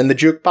records that was in the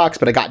jukebox,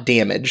 but it got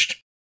damaged.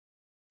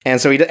 And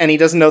so he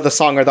doesn't know the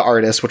song or the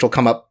artist, which will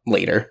come up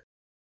later.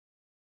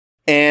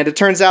 And it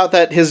turns out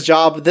that his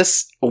job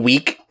this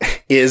week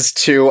is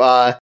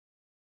to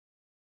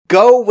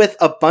go with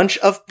a bunch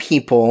of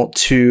people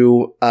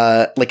to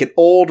like an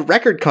old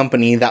record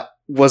company that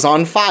was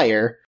on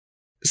fire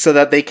so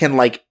that they can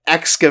like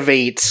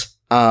excavate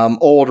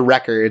old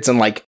records and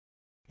like,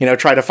 you know,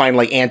 try to find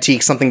like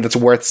antiques, something that's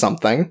worth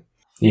something.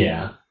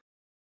 Yeah.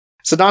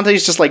 So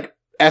Dante's just like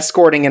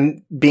escorting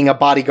and being a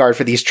bodyguard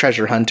for these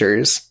treasure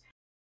hunters.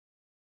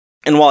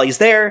 And while he's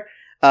there,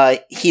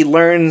 he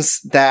learns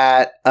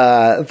that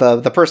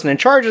the person in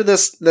charge of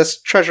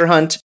this treasure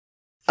hunt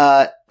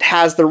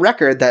has the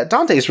record that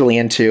Dante's really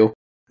into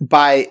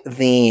by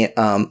the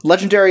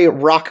legendary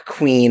rock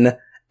queen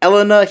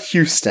Elena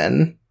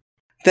Houston.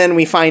 Then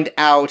we find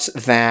out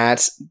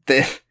that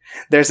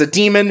there's a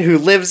demon who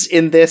lives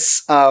in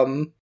this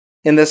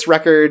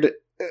record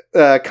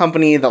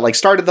company that like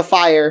started the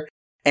fire,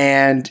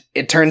 and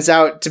it turns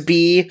out to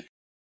be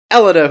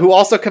Elena, who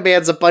also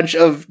commands a bunch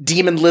of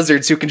demon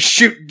lizards who can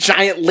shoot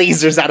giant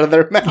lasers out of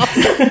their mouth.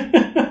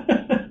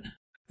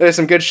 There's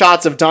some good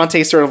shots of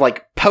Dante sort of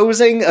like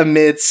posing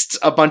amidst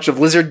a bunch of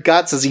lizard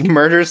guts as he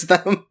murders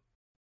them.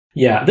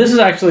 Yeah, this is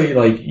actually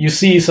like, you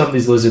see some of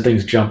these lizard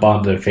things jump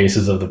onto the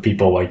faces of the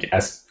people like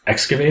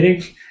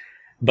excavating,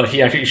 but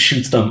he actually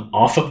shoots them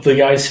off of the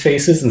guys'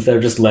 faces instead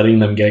of just letting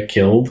them get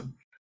killed.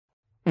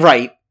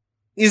 Right.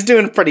 He's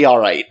doing pretty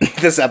alright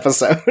this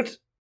episode.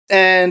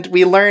 And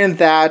we learn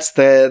that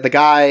the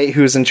guy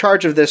who's in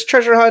charge of this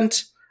treasure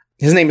hunt,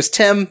 his name is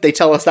Tim, they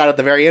tell us that at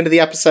the very end of the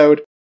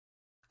episode,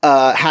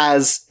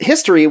 has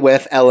history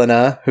with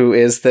Elena, who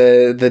is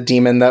the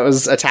demon that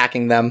was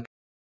attacking them,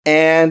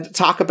 and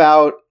talk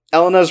about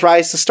Elena's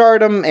rise to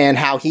stardom and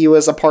how he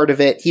was a part of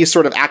it. He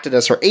sort of acted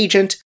as her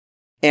agent,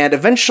 and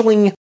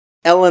eventually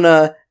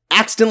Elena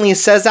accidentally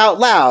says out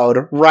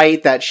loud,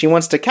 right, that she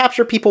wants to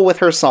capture people with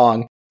her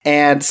song,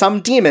 and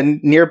some demon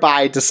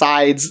nearby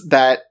decides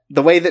that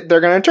the way that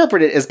they're going to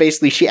interpret it is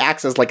basically she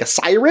acts as like a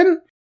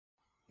siren.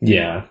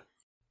 Yeah.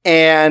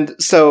 And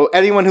so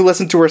anyone who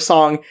listened to her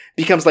song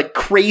becomes like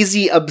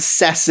crazy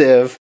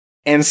obsessive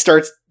and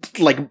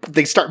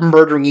they start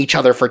murdering each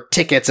other for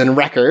tickets and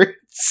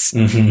records.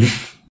 Mm-hmm.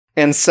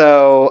 And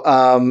so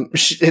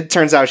it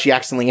turns out she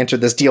accidentally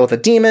entered this deal with a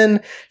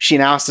demon. She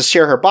now has to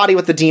share her body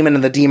with the demon,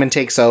 and the demon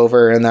takes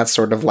over, and that's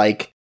sort of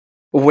like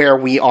where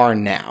we are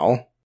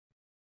now.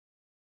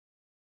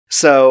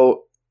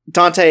 So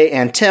Dante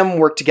and Tim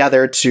work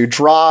together to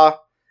draw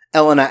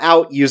Elena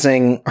out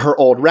using her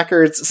old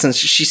records, since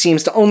she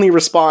seems to only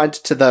respond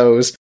to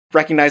those,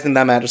 recognizing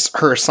them as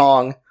her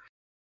song.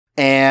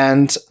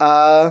 And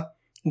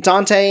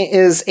Dante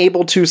is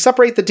able to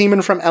separate the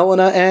demon from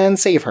Elena and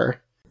save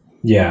her.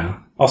 Yeah.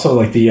 Also,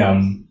 like,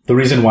 the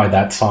reason why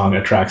that song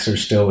attracts her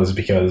still is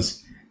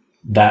because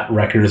that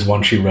record is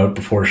one she wrote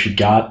before she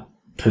got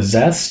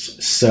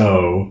possessed,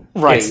 so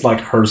It's like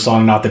her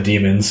song, not the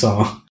demon's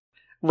song.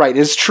 Right,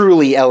 it's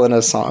truly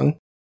Elena's song.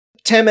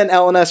 Tim and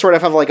Elena sort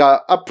of have like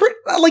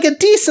a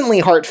decently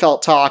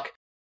heartfelt talk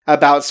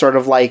about sort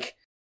of like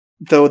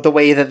the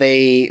way that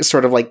they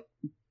sort of like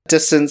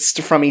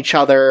distanced from each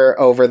other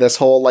over this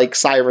whole like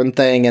siren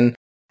thing, and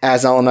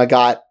as Elena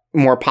got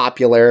more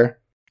popular.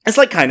 It's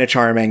like kind of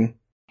charming.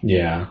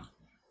 Yeah.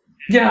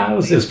 Yeah, it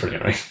was pretty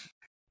nice.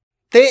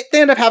 They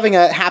end up having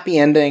a happy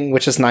ending,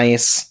 which is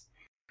nice.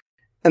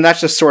 And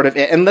that's just sort of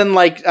it. And then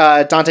like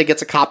Dante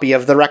gets a copy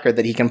of the record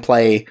that he can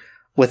play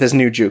with his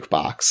new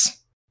jukebox.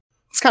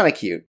 It's kind of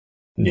cute.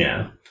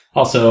 Yeah.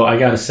 Also, I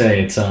gotta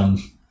say, it's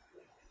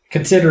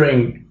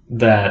considering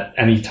that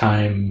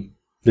anytime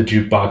the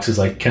jukebox is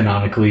like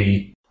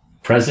canonically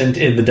present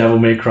in the Devil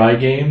May Cry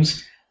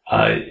games,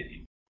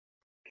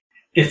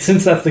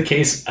 since that's the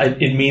case,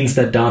 it means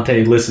that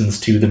Dante listens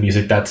to the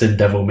music that's in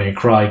Devil May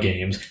Cry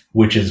games,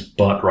 which is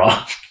butt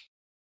rock.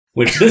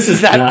 Which this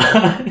is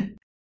not.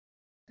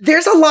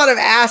 There's a lot of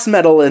ass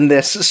metal in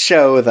this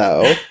show,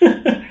 though.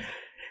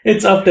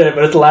 It's up there,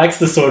 but it lacks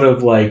the sort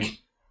of like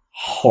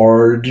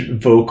hard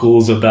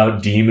vocals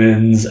about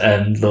demons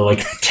and the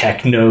like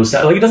techno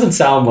sound. Like, it doesn't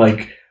sound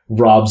like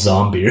Rob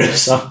Zombie or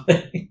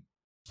something.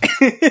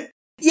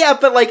 Yeah,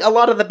 but like a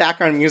lot of the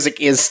background music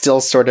is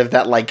still sort of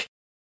that like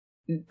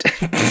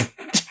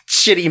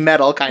shitty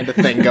metal kind of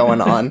thing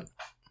going on.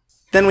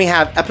 Then we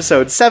have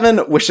episode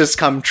 7, Wishes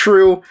Come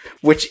True,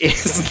 which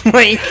is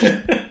like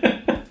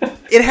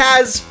it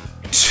has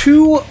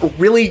 2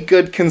 really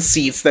good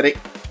conceits that it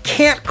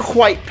can't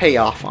quite pay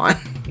off on.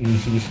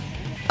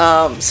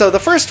 Mm-hmm. So the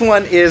first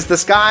one is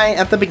this guy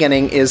at the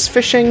beginning is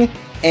fishing,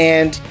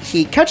 and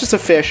he catches a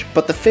fish,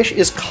 but the fish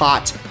is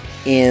caught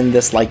in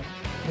this like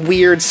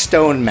weird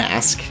stone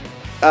mask.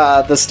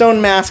 The stone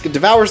mask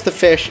devours the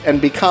fish and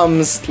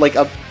becomes like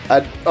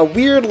a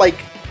weird like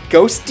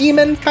ghost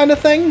demon kind of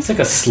thing. It's like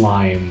a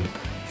slime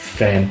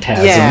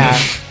phantasm. Yeah.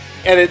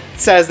 and it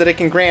says that it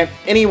can grant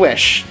any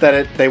wish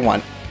that they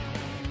want.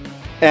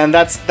 And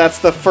that's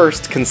the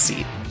first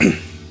conceit.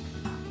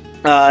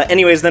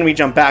 Anyways, then we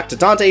jump back to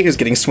Dante, who's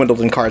getting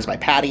swindled in cards by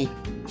Patty.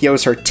 He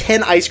owes her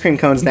 10 ice cream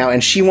cones now,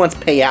 and she wants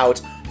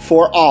payout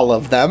for all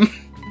of them.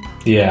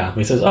 Yeah,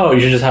 he says, "Oh, you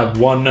should just have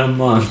one a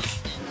month.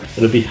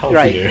 It'll be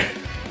healthier." Right.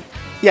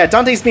 Yeah,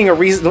 Dante's being a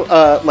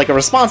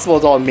responsible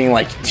adult and being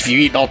like, if you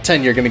eat all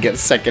 10, you're gonna get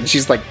sick. And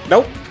she's like,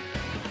 nope.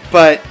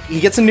 But he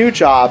gets a new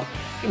job,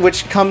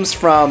 which comes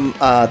from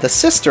the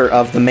sister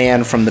of the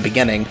man from the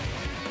beginning,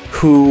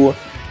 who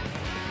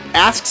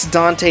asks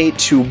Dante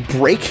to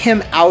break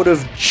him out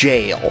of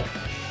jail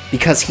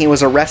because he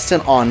was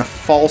arrested on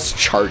false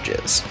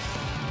charges.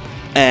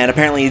 And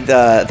apparently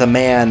the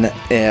man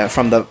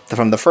from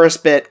the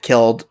first bit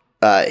killed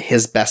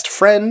his best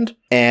friend,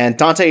 and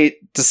Dante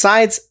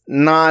decides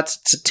not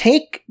to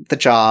take the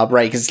job,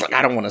 right? Because he's like,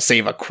 I don't want to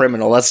save a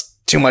criminal. That's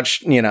too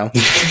much,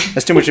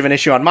 that's too much of an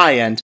issue on my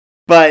end.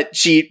 But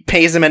she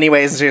pays him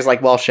anyways, and she's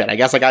like, well, shit, I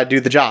guess I gotta do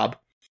the job.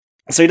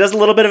 So he does a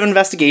little bit of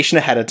investigation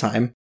ahead of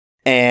time,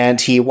 and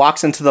he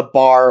walks into the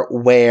bar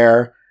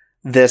where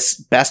this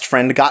best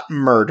friend got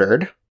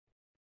murdered,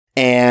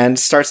 and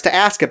starts to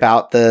ask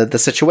about the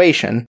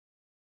situation.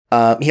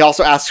 He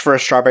also asks for a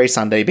strawberry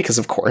sundae, because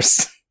of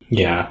course.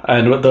 Yeah,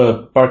 and with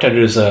the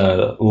bartender's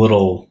a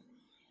little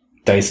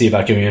dicey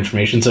about giving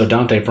information, so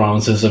Dante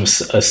promises him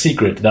a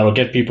secret that'll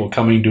get people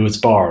coming to his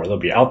bar. They'll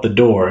be out the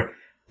door,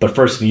 but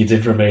first needs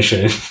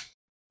information.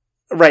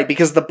 Right,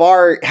 because the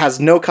bar has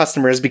no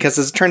customers, because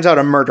as it turns out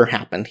a murder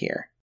happened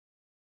here.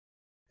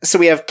 So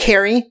we have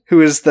Carrie,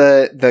 who is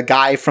the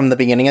guy from the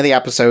beginning of the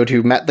episode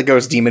who met the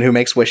ghost demon who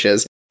makes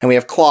wishes, and we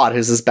have Claude,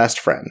 who's his best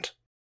friend.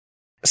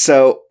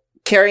 So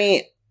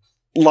Carrie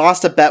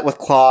lost a bet with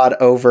Claude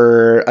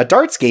over a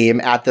darts game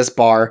at this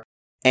bar,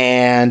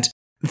 and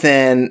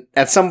then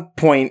at some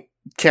point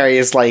Carrie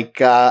is like,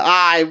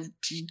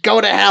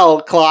 go to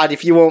hell, Claude,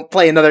 if you won't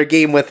play another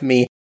game with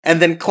me. And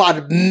then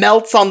Claude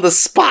melts on the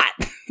spot.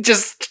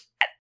 Just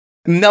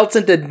melts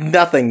into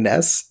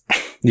nothingness.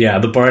 Yeah,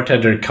 the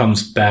bartender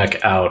comes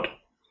back out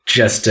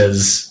just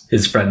as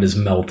his friend is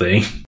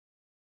melting.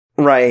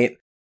 Right.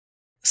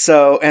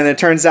 So, and it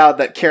turns out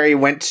that Carrie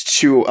went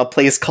to a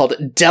place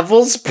called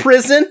Devil's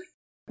Prison,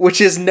 which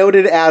is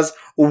noted as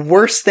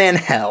worse than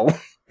hell.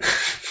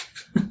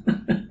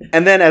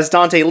 And then as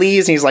Dante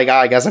leaves, and he's like,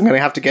 I guess I'm going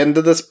to have to get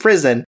into this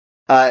prison.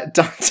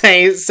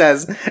 Dante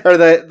says, or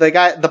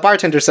the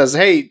bartender says,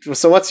 hey,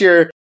 so what's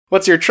your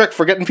trick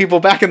for getting people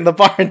back in the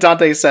bar? And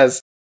Dante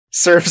says,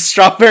 serve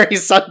strawberry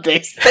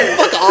sundaes.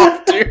 Fuck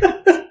off,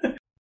 dude.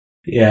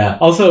 Yeah.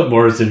 Also,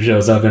 Morrison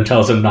shows up and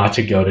tells him not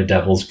to go to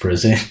Devil's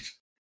Prison.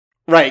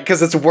 Right,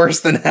 because it's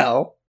worse than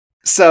hell.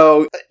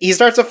 So he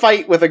starts a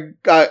fight with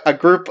a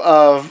group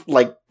of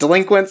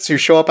delinquents who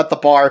show up at the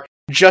bar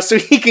just so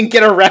he can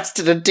get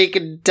arrested and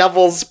taken to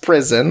Devil's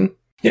Prison.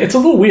 Yeah, it's a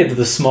little weird that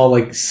the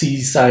small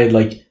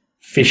seaside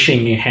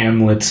fishing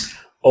hamlet's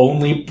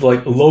only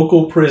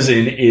local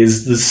prison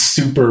is the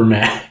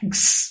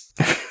Supermax.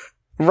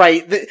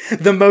 Right,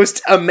 the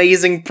most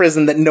amazing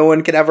prison that no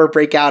one could ever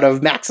break out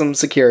of, maximum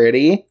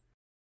security.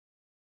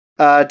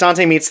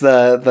 Dante meets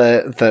the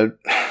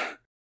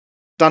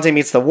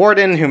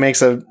warden, who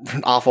makes an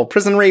awful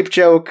prison rape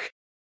joke.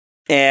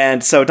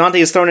 And so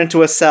Dante is thrown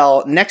into a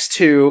cell next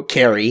to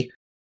Carrie,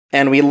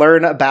 and we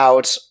learn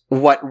about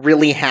what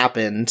really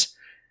happened.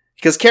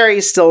 Because Carrie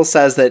still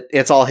says that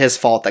it's all his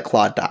fault that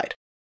Claude died.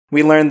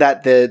 We learn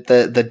that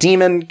the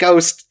demon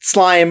ghost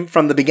slime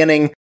from the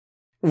beginning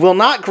will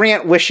not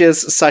grant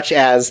wishes such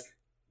as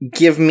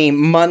give me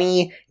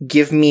money,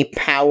 give me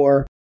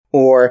power,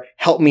 or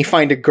help me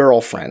find a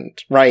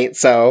girlfriend, right?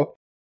 So,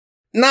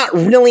 not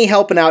really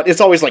helping out.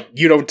 It's always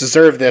you don't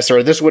deserve this,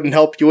 or this wouldn't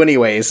help you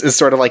anyways, is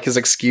sort of his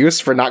excuse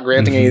for not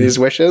granting any of these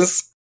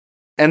wishes.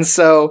 And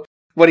so,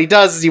 what he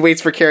does is he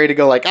waits for Carrie to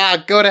go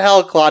go to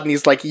hell, Claude, and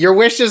he's like, your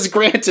wish is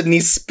granted, and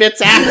he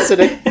spits acid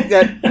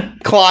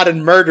at Claude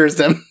and murders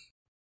him.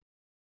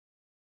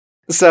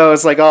 So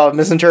it's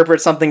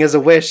misinterpret something as a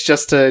wish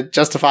just to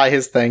justify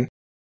his thing.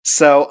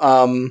 So,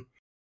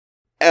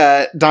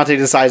 Dante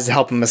decides to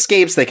help him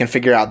escape so they can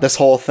figure out this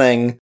whole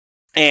thing.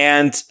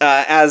 And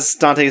as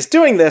Dante is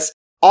doing this,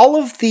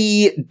 all of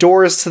the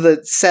doors to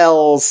the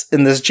cells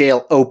in this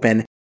jail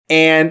open,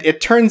 and it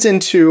turns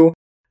into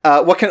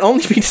what can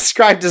only be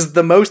described as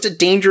the most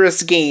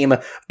dangerous game,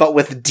 but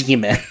with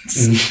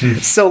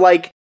demons. So,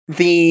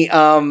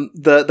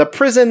 the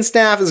prison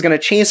staff is going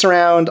to chase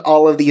around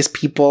all of these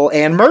people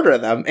and murder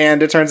them,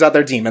 and it turns out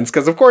they're demons,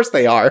 because of course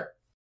they are.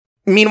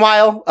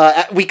 Meanwhile,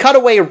 we cut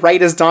away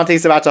right as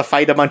Dante's about to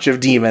fight a bunch of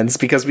demons,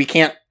 because we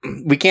can't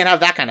have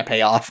that kind of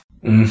payoff.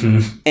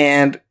 Mm-hmm.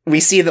 And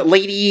we see that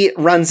Lady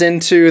runs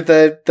into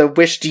the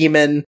wish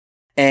demon,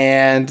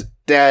 and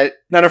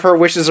none of her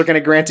wishes are going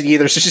to grant it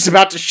either, so she's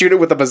about to shoot it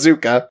with a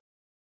bazooka.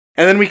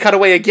 And then we cut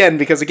away again,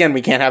 because again,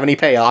 we can't have any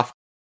payoff.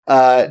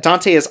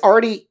 Dante has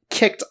already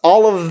kicked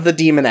all of the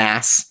demon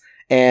ass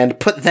and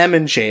put them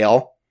in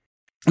jail.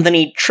 And then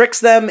he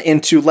tricks them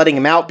into letting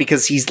him out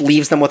because he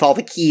leaves them with all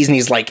the keys, and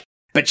he's like,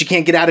 but you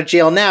can't get out of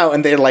jail now.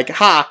 And they're like,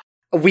 ha,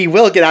 we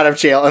will get out of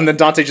jail. And then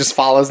Dante just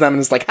follows them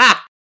and is like,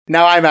 ha!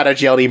 Now I'm out of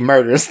jail. And he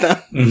murders them.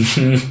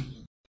 Mm-hmm.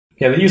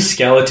 Yeah, they use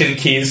skeleton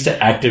keys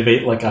to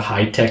activate like a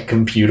high-tech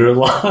computer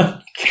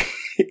lock.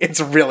 It's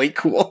really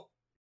cool.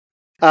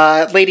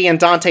 Lady and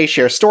Dante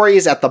share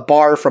stories at the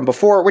bar from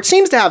before, which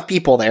seems to have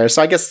people there,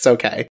 so I guess it's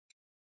okay.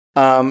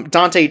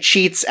 Dante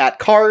cheats at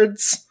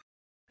cards,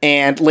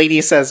 and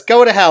Lady says,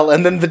 go to hell,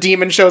 and then the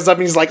demon shows up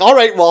and he's like,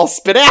 alright, well, I'll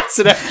spit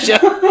acid at you.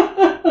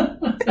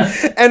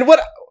 And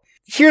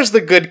here's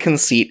the good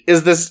conceit,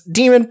 is this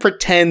demon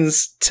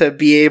pretends to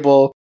be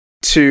able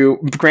to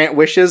grant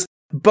wishes,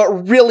 but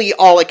really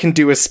all it can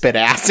do is spit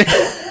acid.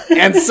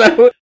 And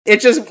so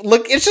it's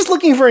just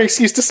looking for an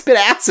excuse to spit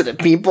acid at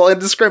people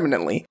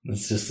indiscriminately.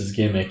 It's just his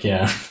gimmick,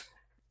 yeah.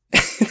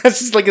 That's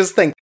just like his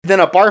thing. Then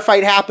a bar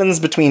fight happens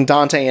between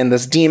Dante and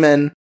this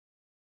demon.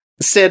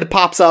 Sid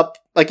pops up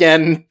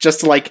again just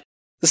to like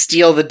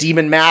steal the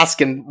demon mask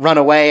and run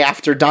away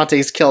after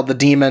Dante's killed the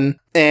demon.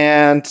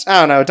 And I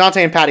don't know,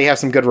 Dante and Patty have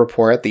some good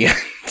rapport at the end.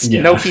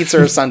 Yeah. No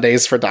pizza or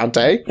Sundays for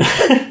Dante.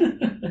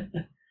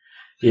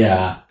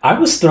 Yeah, I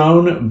was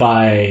thrown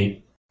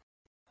by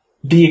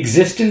the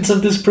existence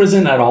of this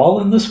prison at all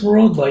in this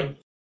world. Like,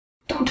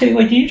 Dante,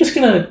 like, you just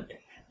gonna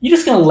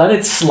let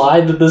it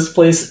slide that this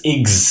place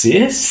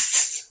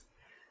exists?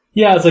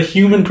 Yeah, it's a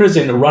human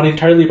prison run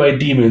entirely by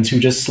demons who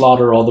just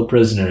slaughter all the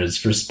prisoners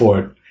for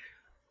sport.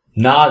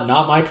 Not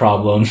my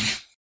problem.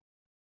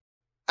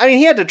 I mean,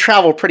 he had to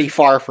travel pretty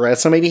far for it,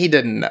 so maybe he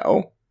didn't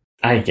know.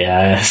 I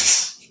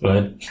guess.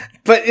 But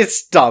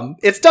it's dumb.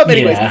 It's dumb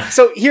anyways. Yeah.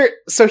 So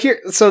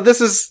this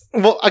is,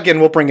 well, again,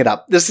 we'll bring it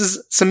up. This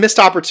is some missed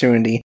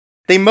opportunity.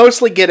 They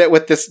mostly get it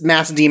with this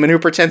mass demon who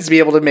pretends to be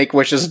able to make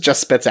wishes and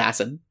just spits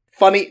acid.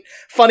 Funny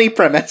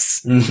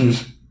premise.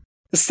 Mm-hmm.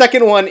 The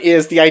second one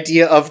is the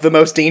idea of the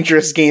most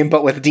dangerous game,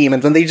 but with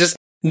demons, and they just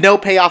no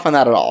payoff on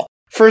that at all.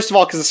 First of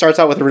all, because it starts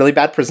out with a really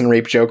bad prison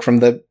rape joke from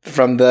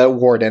the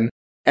warden,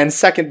 and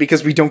second,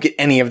 because we don't get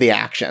any of the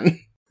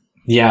action.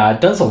 Yeah, it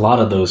does a lot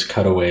of those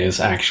cutaways,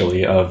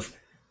 actually, of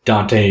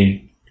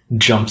Dante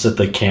jumps at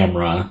the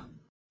camera,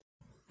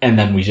 and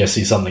then we just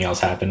see something else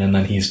happen, and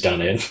then he's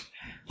done it.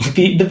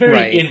 The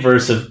very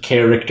inverse of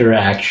character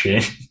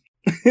action.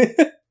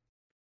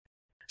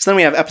 So then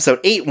we have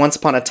episode 8, Once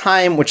Upon a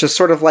Time, which is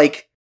sort of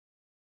like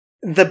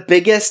the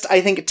biggest,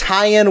 I think,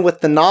 tie-in with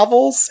the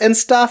novels and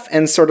stuff,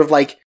 and sort of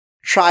like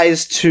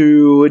tries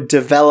to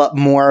develop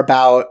more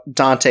about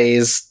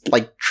Dante's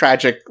like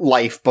tragic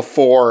life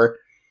before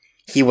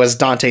he was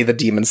Dante the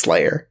Demon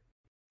Slayer.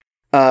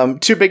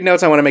 Two big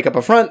notes I want to make up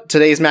up front.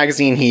 Today's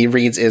magazine he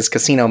reads is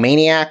Casino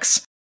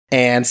Maniacs.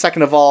 And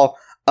second of all,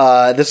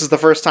 this is the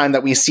first time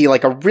that we see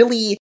like a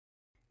really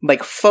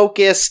like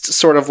focused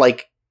sort of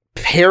like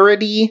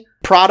parody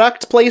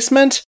product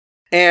placement.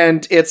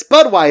 And it's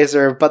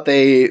Budweiser, but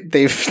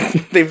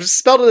they've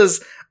spelled it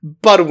as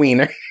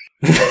Budwiener.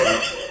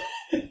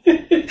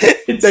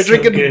 They're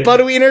drinking good.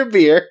 Budwiener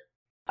beer.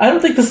 I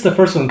don't think this is the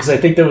first one, because I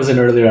think there was an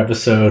earlier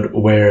episode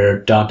where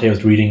Dante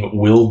was reading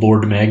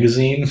Willboard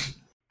magazine.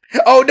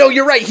 Oh, no,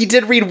 you're right. He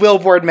did read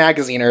Willboard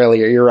magazine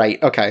earlier. You're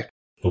right. Okay.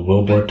 The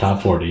Willboard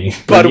Top 40.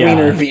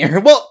 Budwiener beer.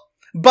 Well,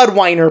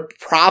 Budwiener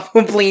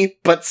probably,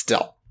 but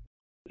still.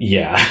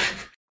 Yeah.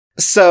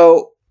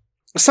 So,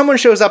 someone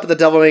shows up at the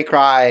Devil May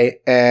Cry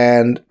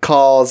and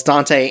calls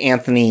Dante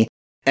Anthony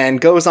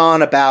and goes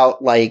on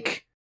about,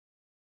 like,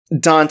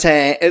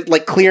 Dante,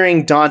 like,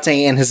 clearing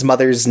Dante and his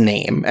mother's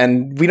name.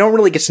 And we don't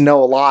really get to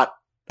know a lot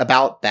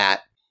about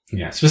that.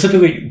 Yeah,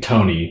 specifically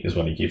Tony is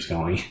what he keeps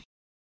calling.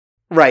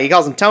 Right, he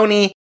calls him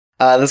Tony.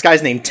 This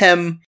guy's named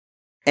Tim.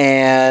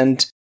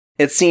 And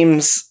it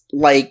seems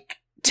like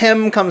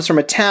Tim comes from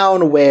a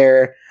town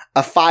where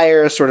a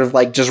fire sort of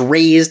like just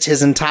razed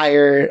his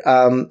entire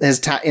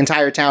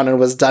town and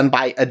was done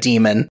by a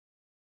demon.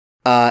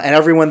 And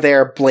everyone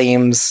there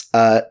blames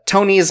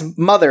Tony's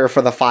mother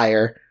for the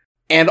fire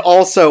and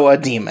also a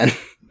demon.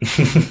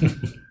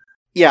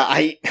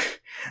 Yeah,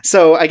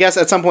 so I guess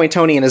at some point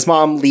Tony and his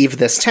mom leave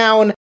this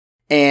town,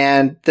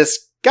 and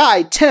this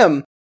guy,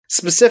 Tim,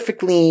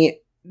 specifically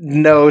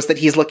knows that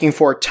he's looking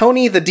for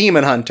Tony the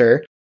Demon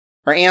Hunter,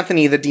 or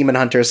Anthony the Demon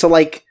Hunter. So,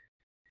 like,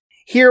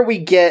 here we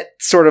get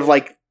sort of,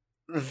 like,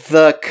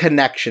 the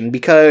connection,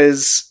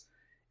 because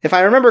if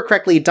I remember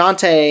correctly,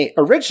 Dante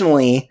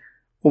originally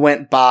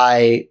went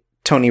by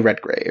Tony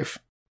Redgrave.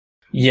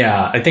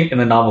 Yeah, I think in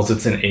the novels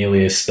it's an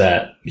alias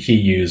that he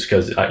used,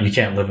 because you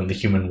can't live in the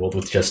human world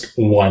with just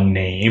one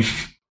name.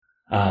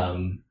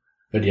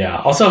 But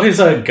yeah, also his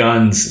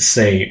guns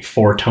say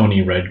 "For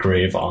Tony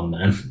Redgrave" on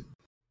them.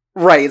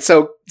 Right,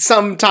 so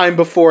sometime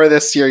before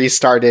this series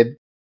started,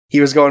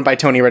 he was going by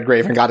Tony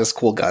Redgrave and got his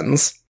cool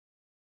guns.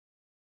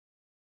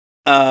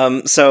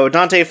 So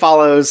Dante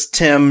follows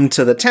Tim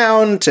to the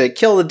town to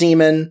kill the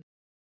demon.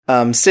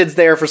 Sid's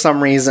there for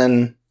some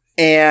reason.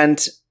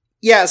 And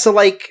yeah, so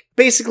like,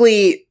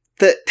 basically,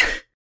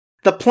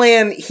 the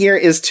plan here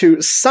is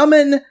to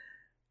summon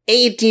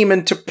a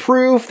demon to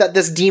prove that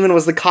this demon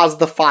was the cause of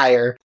the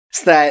fire,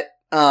 so that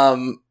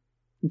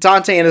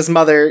Dante and his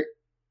mother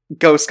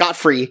go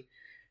scot-free.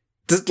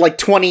 like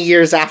 20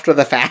 years after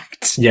the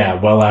fact.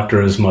 Yeah, well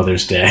after his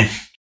mother's dead.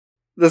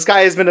 This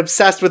guy has been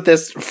obsessed with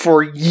this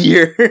for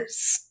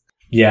years.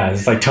 Yeah,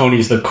 it's like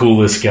Tony's the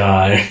coolest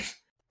guy.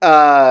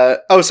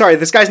 Sorry,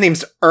 this guy's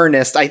name's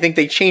Ernest. I think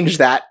they changed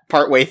that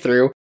partway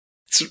through.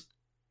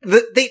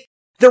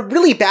 They're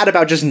really bad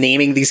about just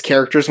naming these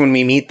characters when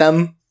we meet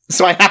them,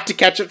 so I have to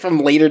catch it from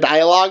later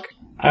dialogue.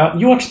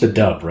 You watched the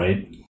dub,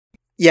 right?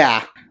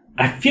 Yeah.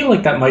 I feel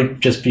like that might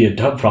just be a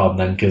dub problem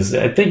then, because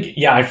I think,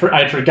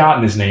 I'd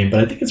forgotten his name, but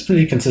I think it's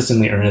pretty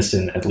consistently Ernest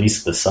in at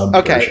least the sub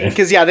version. Okay,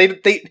 because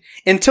they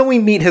until we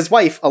meet his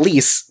wife,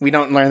 Elise, we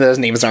don't learn that his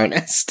name is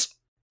Ernest.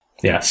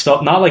 Yeah,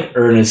 spelled not like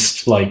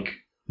Ernest, like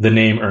the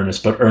name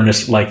Ernest, but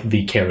Ernest like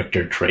the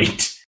character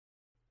trait.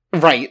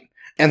 Right.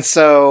 And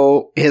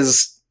so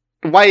his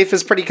wife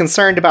is pretty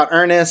concerned about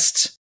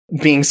Ernest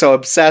being so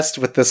obsessed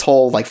with this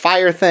whole, like,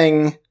 fire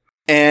thing.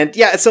 And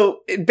yeah, so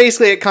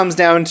basically it comes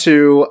down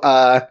to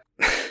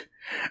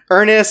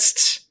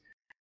Ernest,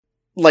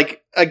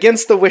 like,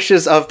 against the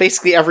wishes of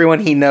basically everyone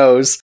he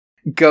knows,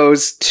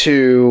 goes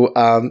to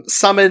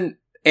summon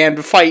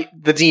and fight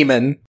the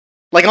demon,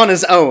 like, on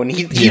his own.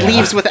 He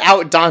leaves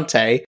without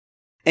Dante,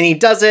 and he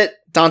does it.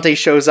 Dante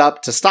shows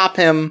up to stop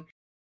him.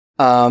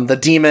 The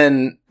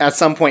demon at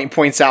some point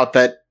points out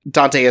that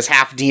Dante is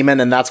half demon,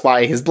 and that's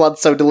why his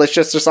blood's so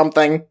delicious or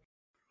something.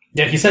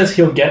 Yeah, he says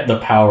he'll get the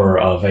power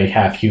of a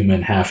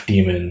half-human,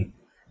 half-demon,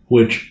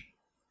 which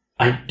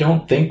I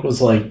don't think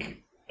was, like,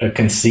 a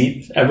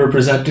conceit ever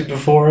presented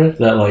before,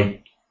 that,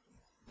 like,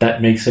 that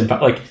makes him...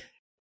 Like,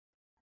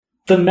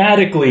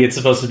 thematically, it's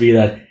supposed to be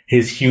that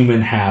his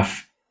human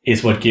half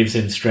is what gives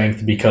him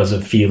strength because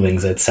of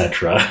feelings,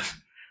 etc.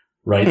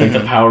 Right? Like,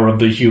 the power of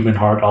the human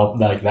heart, all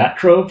like that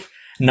trope.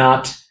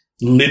 Not,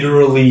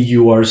 literally,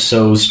 you are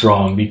so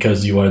strong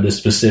because you are the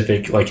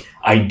specific, like,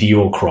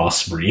 ideal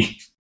crossbreed.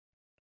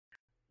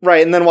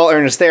 Right, and then while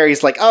Ernest's there,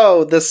 he's like,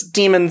 oh, this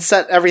demon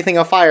set everything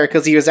afire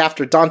because he was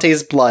after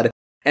Dante's blood,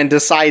 and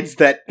decides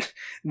that,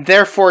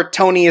 therefore,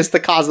 Tony is the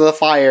cause of the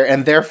fire,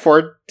 and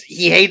therefore,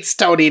 he hates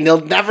Tony, and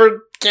he'll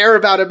never care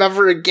about him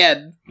ever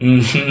again.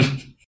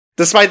 Mm-hmm.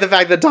 Despite the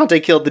fact that Dante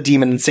killed the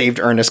demon and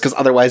saved Ernest, because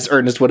otherwise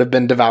Ernest would have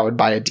been devoured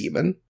by a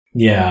demon.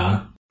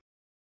 Yeah.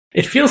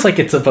 It feels like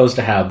it's supposed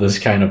to have this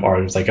kind of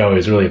arc. It's like, oh,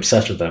 he's really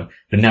obsessed with them,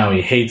 but now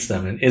he hates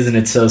them, and isn't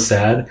it so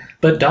sad?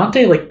 But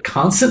Dante, like,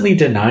 constantly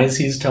denies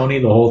he's Tony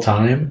the whole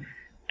time,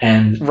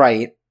 and...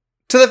 Right.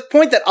 To the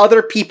point that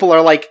other people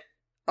are like,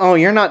 oh,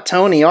 you're not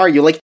Tony, are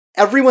you? Like,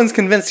 everyone's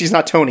convinced he's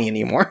not Tony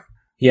anymore.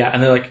 Yeah,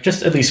 and they're like,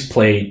 just at least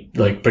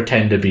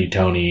pretend to be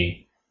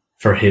Tony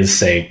for his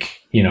sake,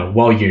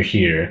 while you're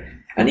here.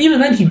 And even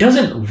then, he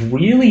doesn't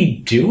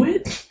really do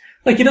it.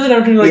 Like, he doesn't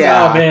ever be like,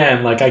 oh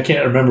man, like, I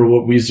can't remember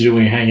what we used to do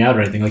when we hang out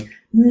or anything. Like,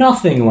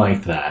 nothing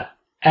like that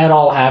at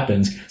all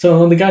happens. So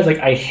when the guy's like,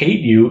 I hate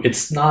you,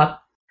 it's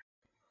not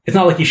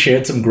like he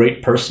shared some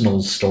great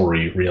personal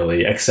story,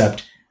 really,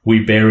 except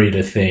we buried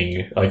a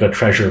thing, like a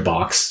treasure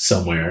box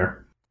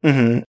somewhere.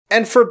 Mm-hmm.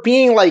 And for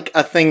being, like,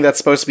 a thing that's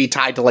supposed to be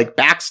tied to, like,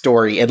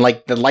 backstory and,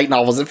 like, the light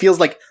novels, it feels,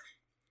 like,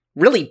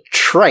 really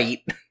trite.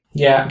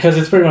 Yeah, because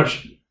it's pretty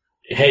much,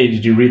 hey,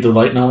 did you read the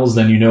light novels?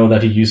 Then you know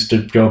that he used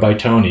to go by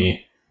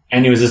Tony.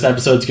 Anyways, this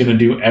episode's going to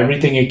do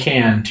everything it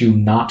can to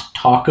not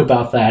talk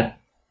about that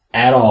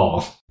at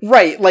all.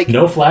 Right, like...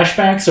 No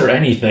flashbacks or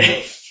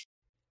anything.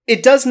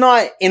 It does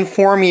not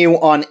inform you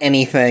on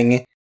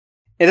anything.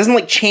 It doesn't,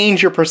 like,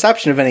 change your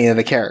perception of any of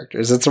the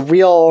characters. It's a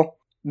real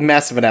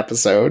mess of an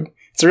episode.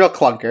 It's a real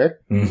clunker.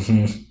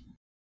 Mm-hmm.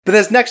 But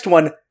this next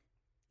one,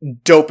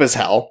 dope as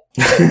hell.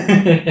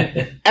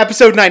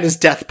 Episode 9 is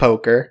Death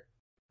Poker.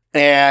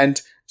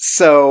 And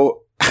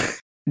so...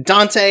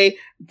 Dante,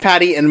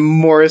 Patty, and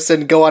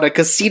Morrison go on a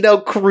casino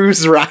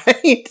cruise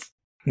ride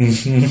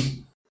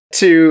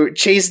to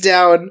chase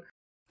down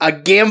a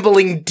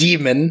gambling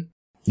demon.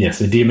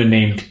 Yes, a demon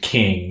named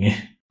King.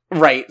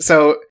 Right,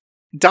 so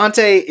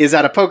Dante is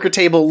at a poker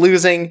table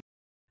losing,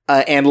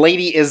 and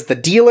Lady is the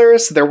dealer,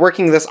 so they're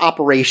working this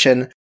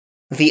operation.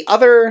 The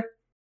other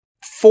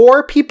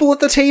 4 people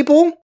at the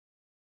table,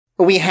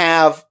 we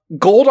have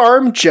Gold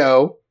Arm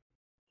Joe,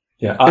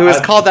 who is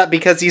called that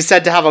because he's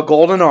said to have a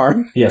golden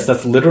arm. Yes,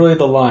 that's literally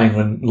the line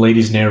when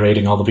Lady's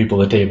narrating all the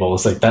people at the table.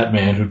 It's like, that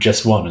man who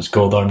just won is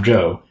Gold Arm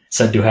Joe,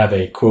 said to have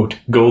a, quote,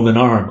 golden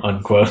arm,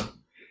 unquote.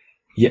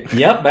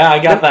 Yep, I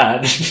got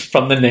that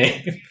from the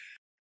name.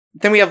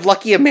 Then we have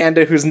Lucky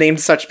Amanda, who's named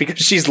such because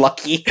she's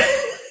lucky.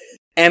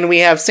 And we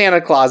have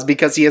Santa Claus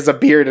because he has a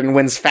beard and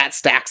wins fat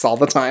stacks all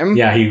the time.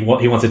 Yeah, he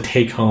wants to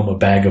take home a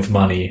bag of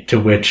money, to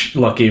which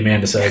Lucky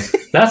Amanda says,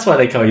 that's why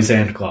they call you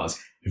Santa Claus.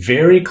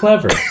 Very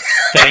clever.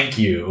 Thank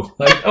you.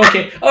 Like,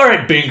 okay, all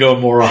right, Bingo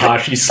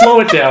Morohashi, slow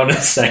it down a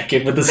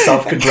second with the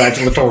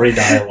self-congratulatory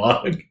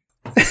dialogue.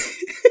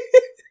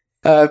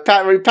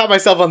 Pat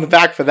myself on the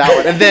back for that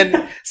one. And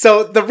then,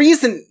 so the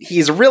reason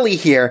he's really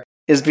here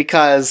is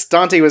because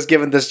Dante was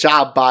given this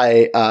job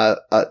by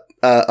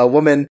a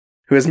woman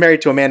who is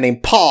married to a man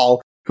named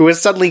Paul, who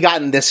has suddenly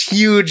gotten this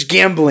huge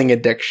gambling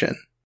addiction.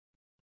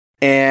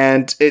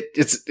 And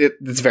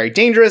it's very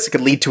dangerous. It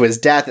could lead to his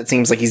death. It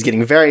seems like he's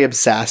getting very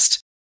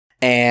obsessed.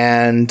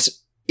 And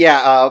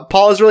yeah,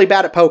 Paul is really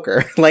bad at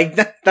poker. Like,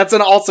 that's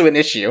also an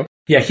issue.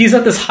 Yeah, he's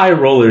at this high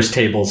rollers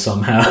table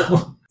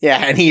somehow.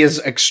 Yeah, and he is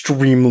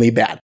extremely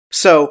bad.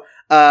 So,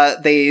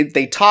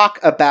 they talk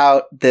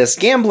about this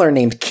gambler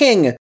named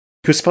King,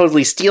 who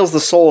supposedly steals the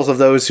souls of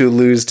those who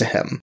lose to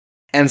him.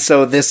 And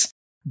so this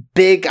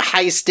big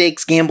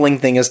high-stakes gambling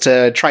thing is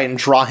to try and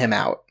draw him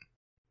out.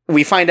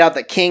 We find out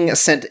that King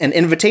sent an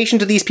invitation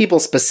to these people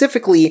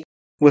specifically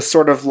with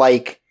sort of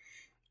like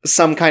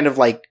some kind of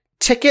like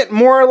ticket,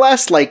 more or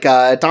less. Like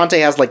Dante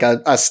has like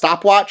a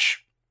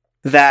stopwatch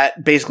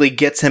that basically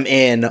gets him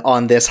in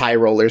on this high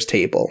rollers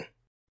table.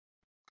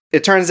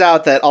 It turns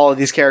out that all of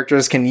these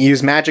characters can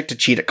use magic to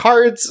cheat at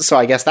cards, so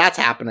I guess that's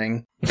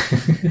happening.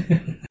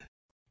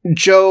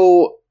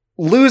 Joe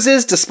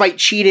loses despite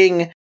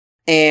cheating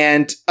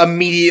and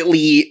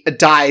immediately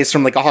dies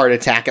from like a heart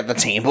attack at the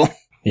table.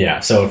 Yeah,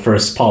 so at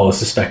first Paul is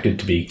suspected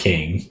to be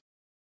King.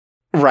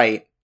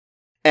 Right.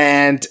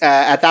 And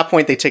at that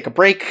point they take a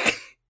break.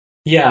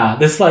 Yeah,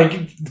 this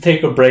like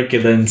take a break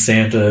and then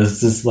Santa is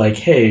just like,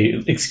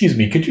 hey, excuse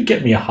me, could you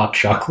get me a hot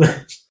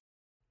chocolate?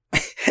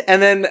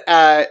 And then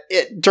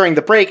during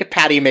the break,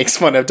 Patty makes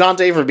fun of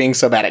Dante for being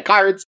so bad at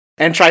cards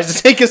and tries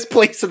to take his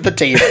place at the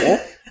table.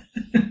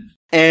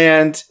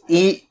 And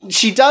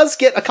she does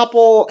get a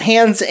couple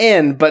hands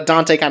in, but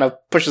Dante kind of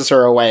pushes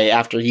her away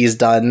after he's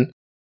done,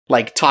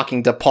 like,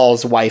 talking to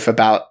Paul's wife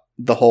about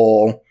the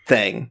whole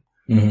thing.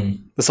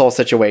 Mm-hmm. This whole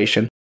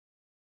situation.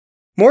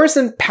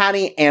 Morrison,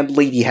 Patty, and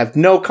Lady have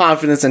no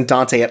confidence in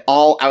Dante at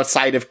all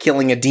outside of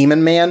killing a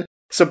demon man,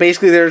 so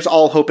basically they're just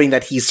all hoping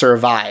that he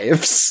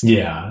survives.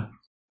 Yeah.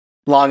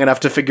 Long enough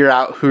to figure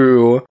out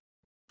who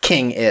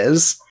King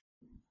is.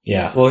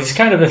 Yeah, well, it's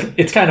kind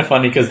of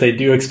funny because they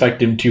do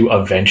expect him to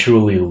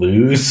eventually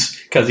lose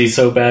because he's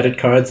so bad at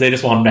cards. They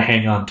just want him to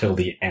hang on till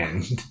the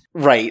end.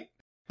 Right.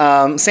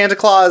 Santa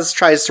Claus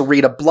tries to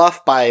read a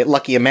bluff by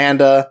Lucky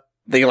Amanda.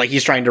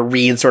 He's trying to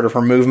read sort of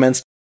her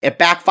movements. It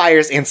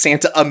backfires and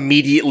Santa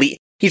immediately...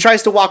 He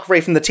tries to walk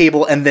away from the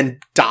table and then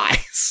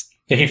dies.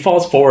 Yeah, he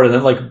falls forward and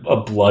then like a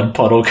blood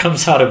puddle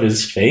comes out of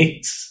his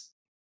face.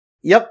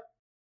 Yep.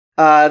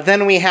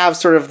 Then we have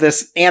sort of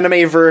this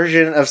anime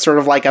version of sort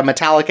of like a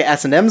Metallica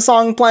S&M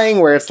song playing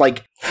where it's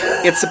like,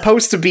 it's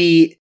supposed to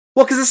be,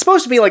 well, because it's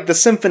supposed to be like the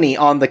symphony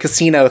on the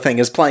casino thing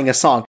is playing a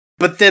song,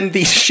 but then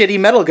these shitty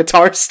metal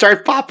guitars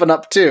start popping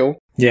up too.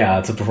 Yeah,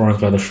 it's a performance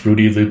by the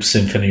Fruity Loop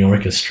Symphony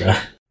Orchestra.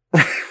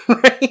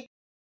 Right?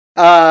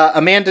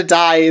 Amanda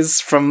dies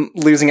from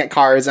losing at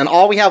cards, and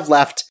all we have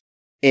left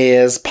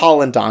is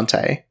Paul and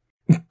Dante.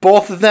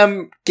 Both of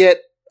them get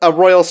a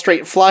royal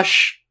straight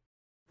flush,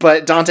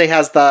 but Dante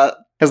has the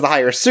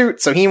higher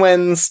suit, so he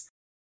wins.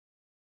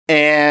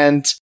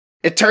 And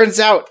it turns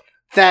out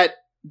that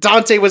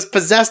Dante was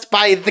possessed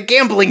by the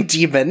gambling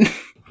demon.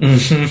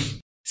 Mm-hmm.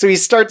 So he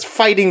starts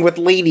fighting with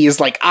ladies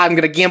like, I'm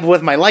gonna gamble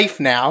with my life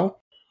now.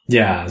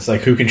 Yeah, it's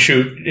like, who can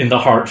shoot in the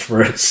heart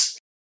first?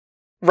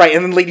 Right,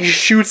 and then Lady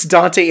shoots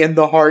Dante in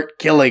the heart,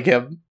 killing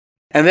him.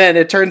 And then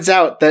it turns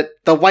out that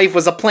the wife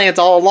was a plant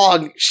all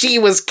along. She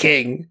was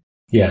king.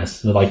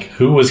 Yes, like,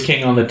 who was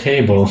king on the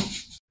table?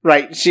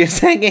 Right, she's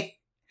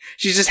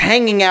just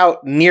hanging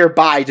out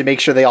nearby to make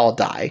sure they all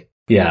die.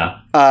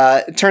 Yeah.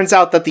 It turns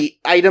out that the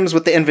items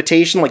with the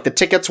invitation, like the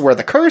tickets, were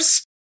the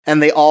curse,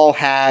 and they all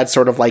had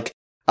sort of like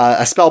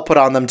a spell put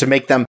on them to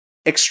make them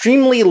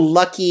extremely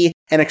lucky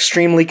and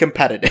extremely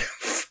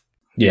competitive.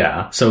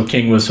 Yeah, so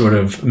King was sort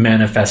of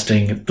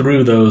manifesting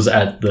through those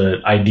at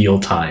the ideal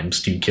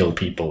times to kill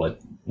people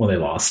when they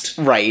lost.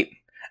 Right.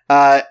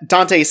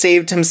 Dante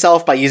saved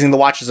himself by using the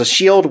watch as a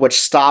shield, which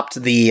stopped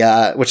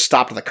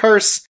the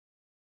curse.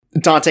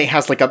 Dante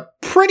has like a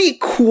pretty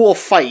cool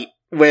fight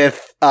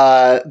with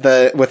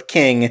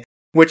King,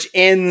 which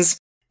ends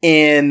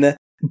in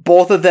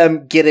both of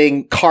them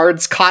getting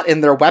cards caught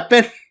in their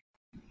weapon.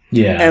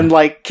 Yeah. And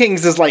like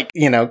King's is like,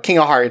 King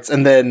of Hearts,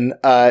 and then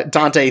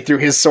Dante through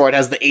his sword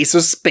has the Ace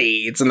of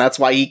Spades, and that's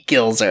why he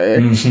kills her.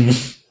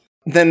 Mm-hmm.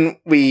 Then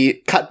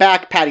we cut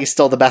back. Patty's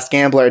still the best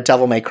gambler at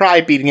Devil May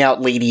Cry, beating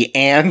out Lady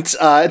and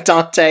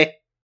Dante.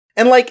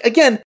 And like,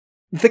 again,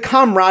 the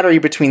camaraderie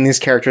between these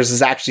characters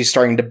is actually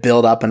starting to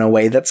build up in a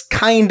way that's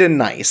kind of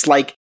nice.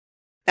 Like,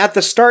 at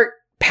the start,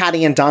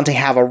 Patty and Dante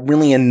have a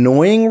really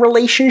annoying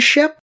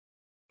relationship.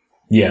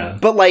 Yeah.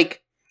 But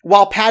like,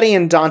 while Patty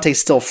and Dante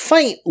still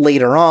fight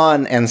later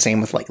on, and same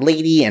with like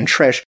Lady and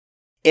Trish,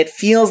 it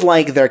feels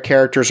like their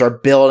characters are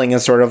building a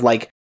sort of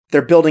like,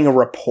 they're building a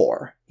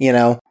rapport,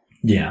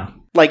 Yeah.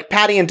 Like,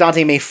 Patty and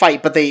Dante may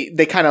fight, but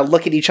they kind of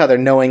look at each other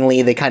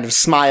knowingly. They kind of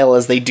smile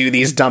as they do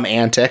these dumb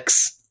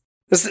antics.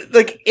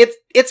 There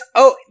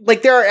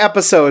are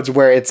episodes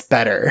where it's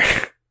better.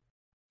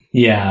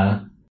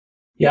 Yeah.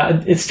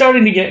 Yeah, it's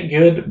starting to get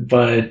good,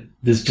 but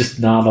there's just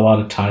not a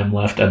lot of time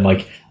left, and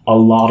like, a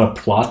lot of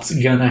plot's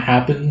gonna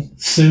happen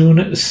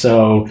soon,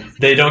 so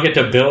they don't get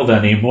to build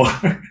anymore.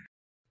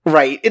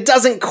 Right. It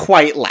doesn't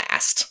quite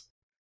last.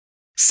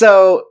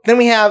 So, then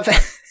we have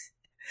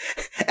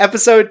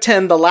episode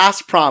 10, The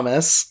Last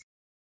Promise,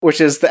 which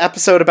is the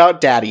episode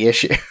about daddy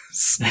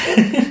issues.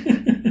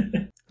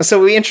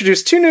 So we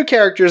introduced 2 new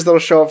characters that'll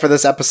show up for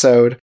this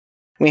episode.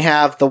 We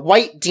have the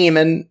White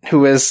Demon,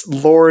 who is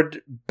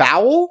Lord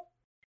Bowel,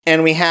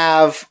 and we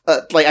have,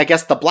 I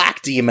guess the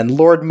Black Demon,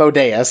 Lord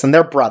Modeus, and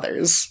they're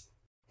brothers.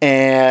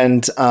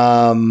 And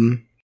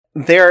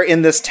they're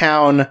in this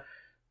town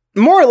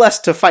more or less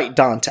to fight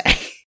Dante.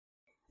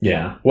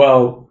 Yeah.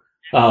 Well,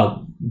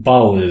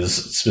 Bowel is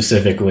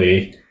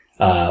specifically,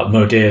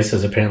 Modeus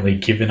has apparently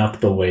given up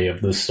the way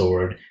of the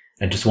sword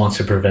and just wants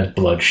to prevent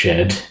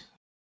bloodshed.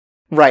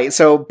 Right,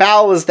 so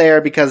Bowel is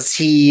there because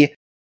he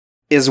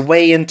is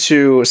way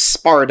into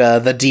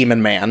Sparda, the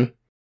demon man,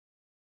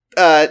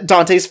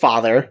 Dante's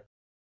father,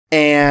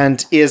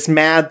 and is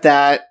mad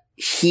that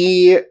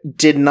he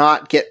did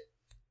not get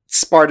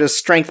Sparda's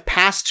strength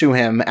passed to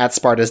him at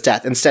Sparda's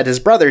death. Instead, his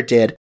brother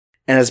did,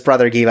 and his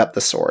brother gave up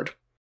the sword.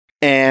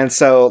 And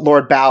so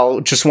Lord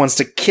Bowel just wants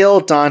to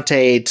kill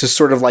Dante to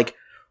sort of like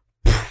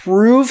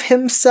prove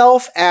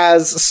himself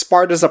as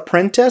Sparda's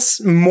apprentice,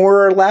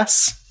 more or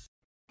less.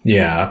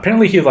 Yeah,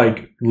 apparently he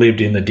lived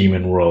in the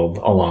demon world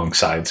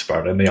alongside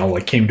Sparda, and they all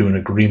came to an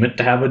agreement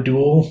to have a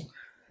duel.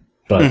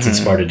 But since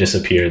Sparda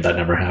disappeared, that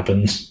never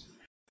happened.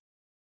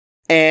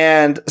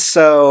 And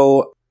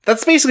so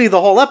that's basically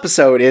the whole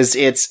episode.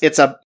 It's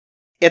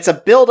a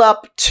build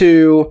up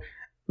to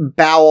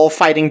Bowel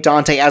fighting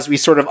Dante as we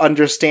sort of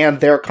understand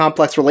their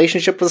complex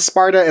relationship with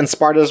Sparda and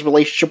Sparda's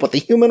relationship with the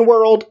human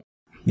world.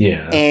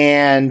 Yeah.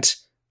 And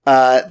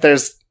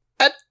there's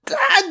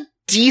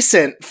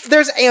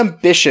there's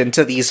ambition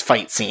to these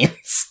fight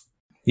scenes.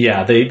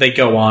 Yeah, they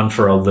go on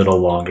for a little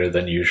longer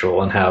than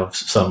usual and have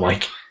some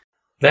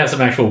they have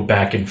some actual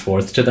back and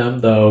forth to them,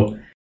 though.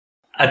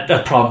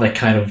 A problem that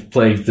kind of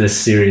plagued this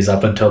series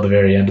up until the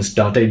very end is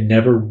Dante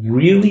never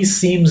really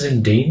seems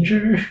in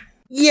danger.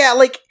 Yeah,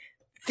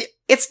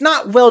 it's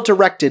not well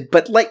directed,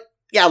 but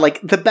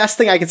the best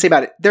thing I can say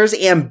about it, there's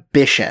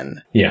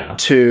ambition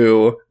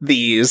to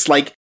these.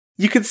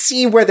 You could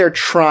see where they're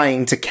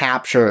trying to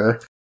capture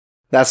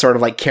that sort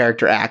of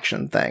character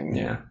action thing.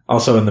 Yeah.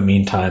 Also, in the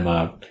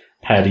meantime,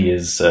 Patty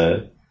is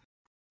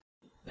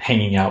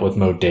hanging out with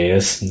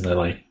Modeus, and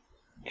they're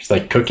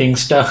she's cooking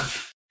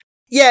stuff.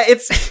 Yeah,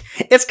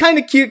 it's kind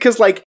of cute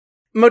because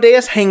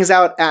Modeus hangs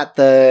out at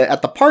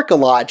the park a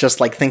lot, just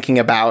thinking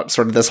about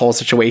sort of this whole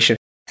situation,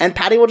 and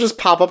Patty will just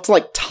pop up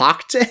to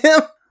talk to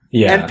him.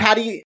 Yeah, and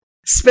Patty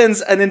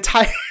spends an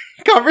entire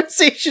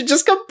conversation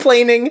just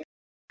complaining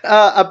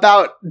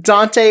about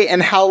Dante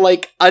and how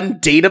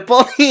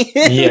undateable he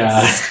is.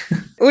 Yeah,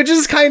 which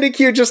is kind of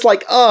cute. Just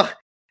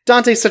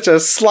Dante's such a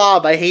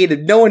slob. I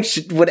hated. No one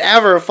would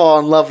ever fall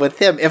in love with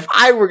him. If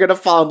I were gonna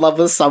fall in love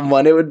with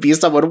someone, it would be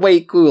someone way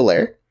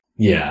cooler.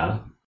 Yeah,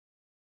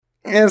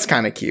 and it's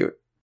kind of cute.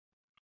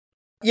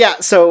 Yeah,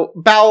 so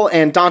Bowel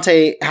and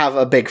Dante have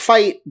a big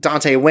fight.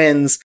 Dante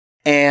wins,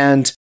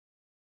 and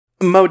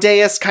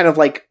Modeus kind of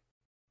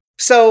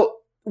so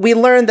we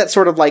learned that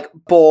sort of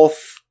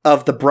both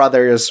of the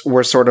brothers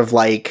were sort of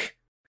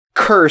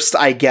cursed,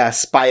 I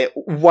guess, by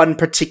one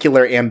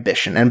particular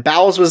ambition. And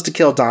Bowel's was to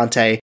kill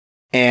Dante,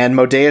 and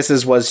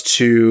Modeus's was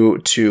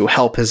to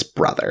help his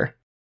brother.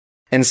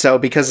 And so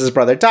because his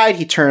brother died,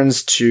 he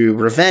turns to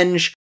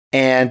revenge,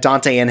 and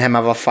Dante and him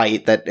have a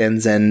fight that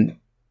ends in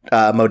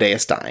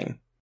Modeus dying.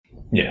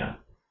 Yeah.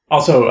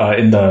 Also,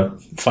 in the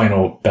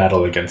final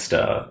battle against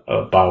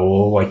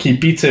Bowel, he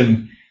beats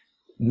him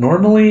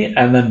normally,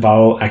 and then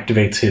Bowel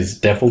activates his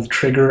Devil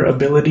Trigger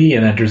ability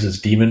and enters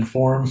his demon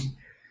form.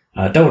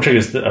 Devil Trigger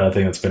is the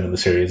thing that's been in the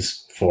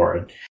series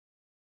before.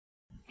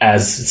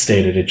 As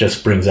stated, it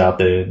just brings out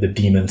the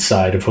demon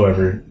side of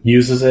whoever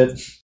uses it.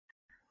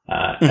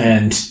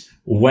 And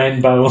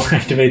when Bowel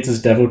activates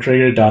his Devil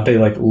Trigger, Dante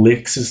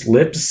licks his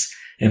lips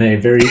in a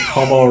very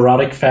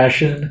homoerotic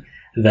fashion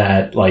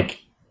that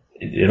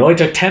it only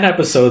took 10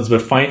 episodes,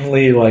 but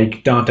finally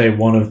Dante,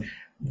 one of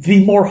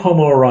the more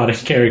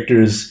homoerotic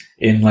characters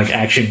in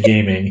action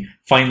gaming,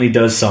 finally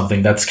does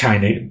something that's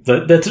kind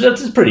of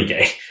that's pretty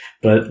gay.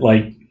 But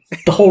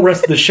the whole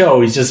rest of the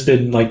show, he's just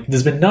been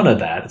there's been none of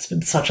that. It's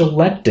been such a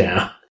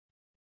letdown.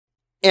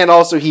 And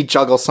also, he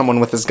juggles someone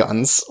with his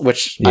guns,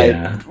 which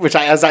I,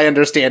 as I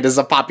understand, is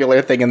a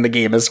popular thing in the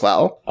game as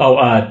well. Oh,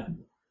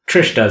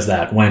 Trish does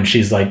that when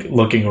she's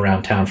looking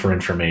around town for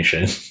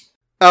information.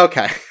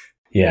 Okay.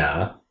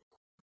 Yeah.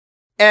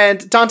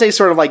 And Dante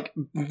sort of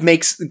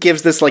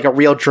gives this a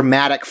real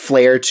dramatic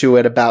flair to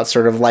it about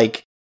sort of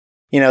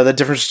the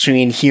difference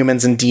between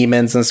humans and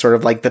demons and sort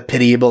of the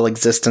pitiable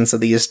existence of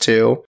these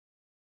two.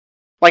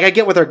 I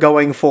get what they're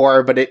going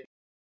for, but it,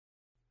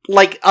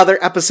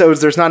 other episodes,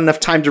 there's not enough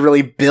time to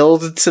really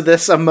build to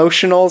this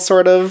emotional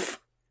sort of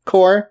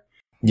core.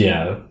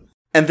 Yeah.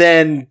 And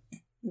then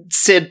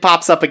Sid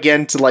pops up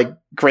again to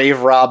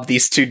grave rob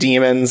these two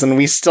demons, and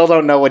we still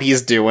don't know what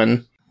he's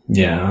doing.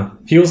 Yeah.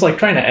 He was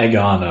trying to egg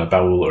on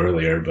Bowel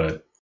earlier,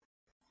 but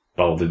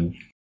Bowel didn't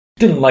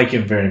like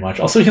him very much.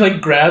 Also, he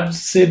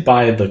grabs Sid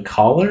by the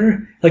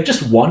collar.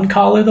 Just one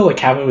collar, though,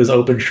 having his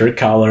open shirt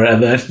collar,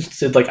 and then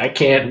Sid's I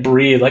can't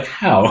breathe.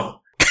 How?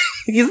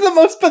 He's the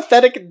most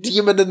pathetic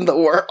demon in the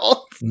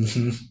world.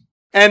 Mm-hmm.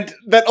 And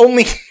that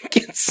only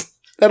gets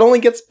that only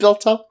gets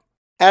built up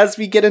as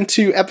we get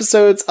into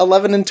episodes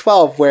 11 and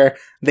 12, where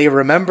they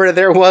remember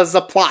there was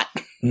a plot.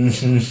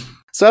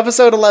 So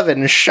episode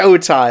 11,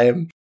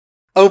 Showtime,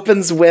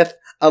 opens with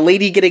a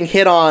lady getting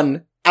hit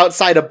on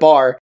outside a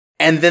bar,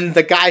 and then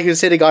the guy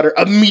who's hitting on her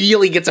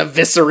immediately gets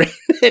eviscerated.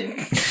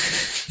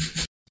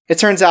 It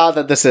turns out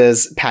that this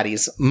is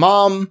Patty's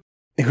mom,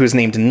 who's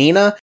named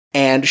Nina,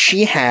 and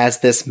she has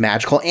this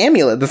magical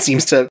amulet that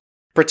seems to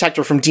protect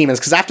her from demons,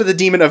 because after the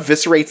demon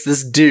eviscerates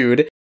this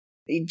dude,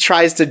 he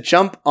tries to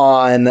jump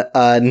on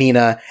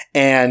Nina,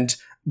 and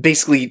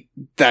basically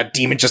that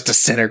demon just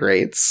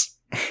disintegrates.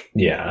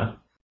 Yeah.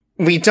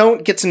 We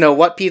don't get to know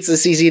what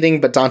pizzas he's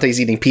eating, but Dante's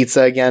eating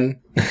pizza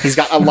again. He's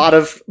got a lot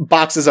of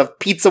boxes of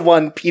Pizza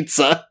One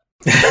pizza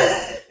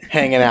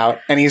hanging out,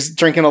 and he's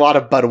drinking a lot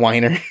of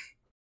Budweiser.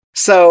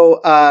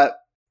 So,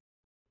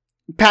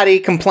 Patty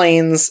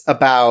complains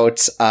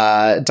about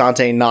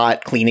Dante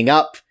not cleaning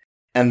up,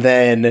 and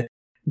then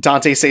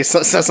Dante says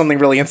something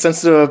really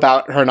insensitive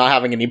about her not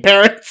having any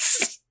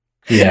parents.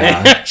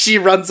 Yeah. She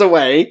runs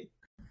away.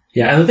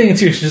 Yeah, and the thing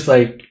too is just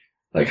like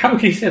how can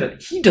he say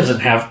that? He doesn't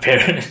have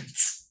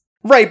parents.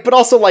 Right, but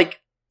also, like,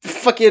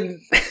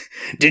 fucking,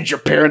 didn't your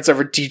parents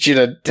ever teach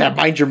you to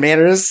mind your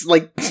manners?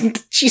 Like,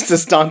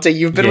 Jesus, Dante,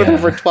 you've been with her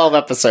for 12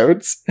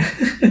 episodes.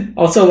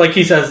 Also, like,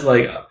 he says,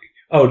 like,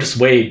 oh, just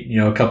wait,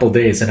 a couple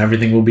days and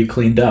everything will be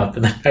cleaned up.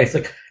 And the guy's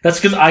like, that's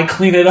because I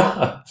clean it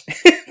up.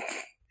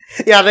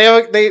 Yeah,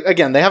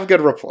 they have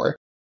good rapport.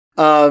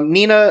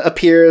 Nina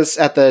appears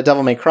at the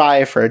Devil May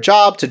Cry for a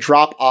job to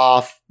drop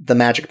off the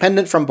magic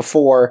pendant from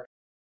before,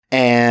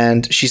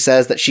 and she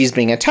says that she's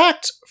being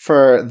attacked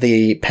for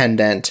the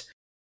pendant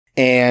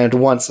and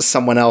wants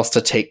someone else to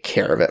take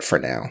care of it for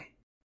now.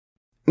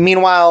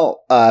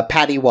 Meanwhile,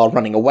 Patty, while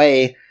running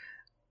away,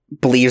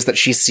 believes that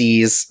she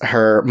sees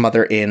her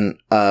mother in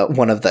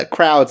one of the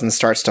crowds and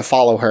starts to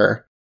follow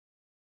her.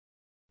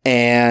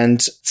 And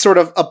sort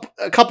of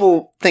a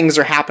couple things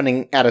are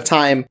happening at a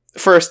time.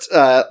 First,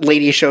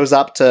 Lady shows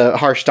up to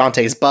harsh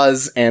Dante's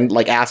buzz and,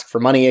 like, ask for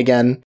money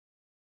again.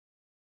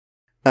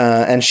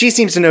 And she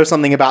seems to know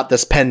something about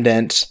this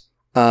pendant.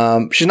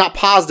 She's not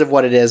positive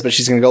what it is, but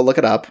she's gonna go look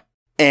it up.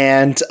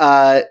 And,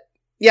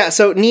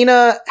 so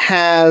Nina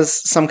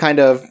has some kind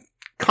of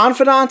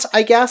confidant,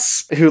 I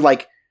guess, who,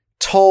 like,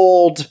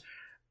 told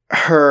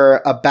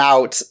her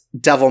about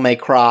Devil May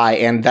Cry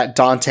and that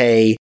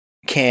Dante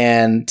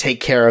can take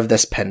care of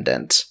this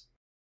pendant.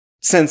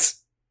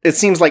 Since it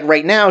seems like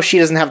right now she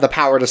doesn't have the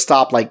power to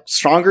stop, like,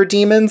 stronger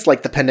demons,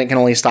 like the pendant can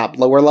only stop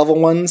lower level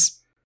ones.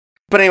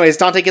 But anyways,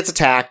 Dante gets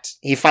attacked.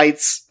 He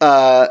fights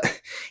a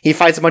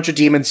bunch of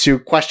demons who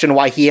question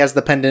why he has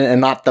the pendant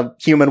and not the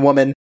human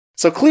woman.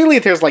 So clearly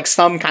there's, like,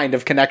 some kind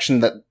of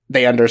connection that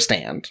they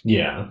understand.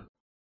 Yeah.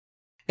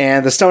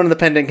 And the stone of the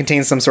pendant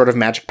contains some sort of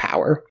magic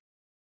power.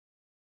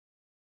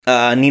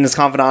 Nina's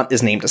confidant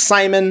is named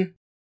Simon.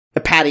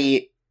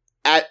 Patty,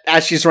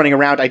 as she's running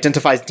around,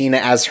 identifies Nina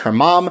as her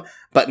mom,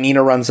 but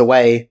Nina runs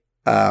away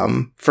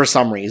for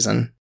some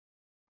reason.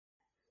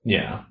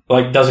 Yeah,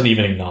 like, doesn't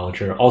even acknowledge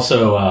her.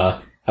 Also,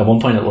 at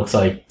one point it looks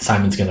like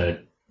Simon's gonna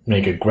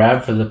make a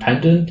grab for the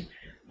pendant,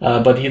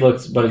 but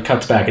it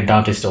cuts back and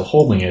Dante's still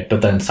holding it,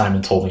 but then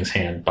Simon's holding his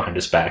hand behind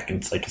his back, and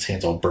it's like his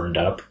hand's all burned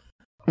up.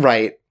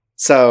 Right.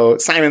 So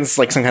Simon's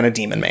like some kind of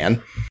demon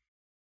man.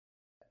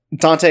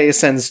 Dante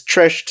sends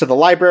Trish to the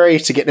library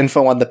to get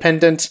info on the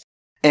pendant,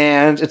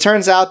 and it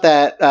turns out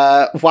that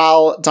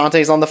while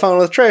Dante's on the phone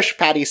with Trish,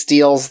 Patty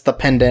steals the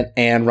pendant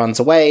and runs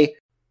away.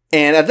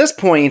 And at this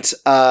point,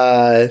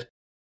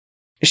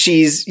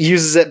 she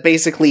uses it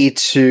basically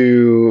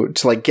to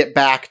like get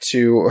back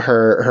to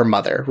her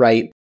mother,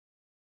 right?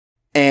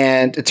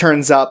 And it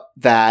turns up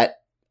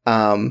that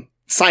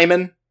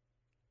Simon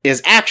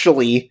is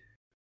actually,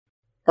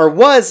 or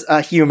was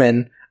a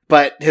human,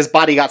 but his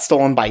body got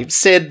stolen by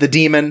Sid, the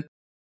demon,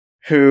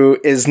 who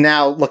is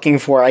now looking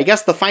for, I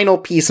guess, the final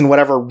piece in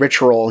whatever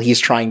ritual he's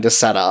trying to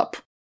set up.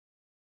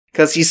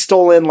 Because he's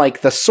stolen,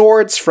 like, the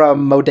swords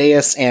from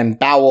Modeus and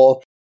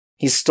Bowel.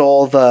 He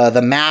stole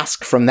the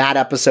mask from that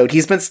episode.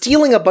 He's been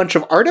stealing a bunch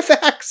of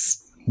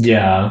artifacts.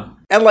 Yeah.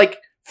 And, like,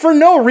 for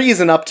no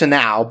reason up to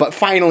now, but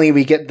finally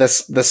we get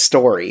this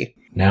story.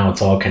 Now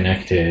it's all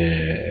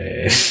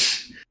connected.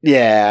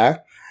 Yeah.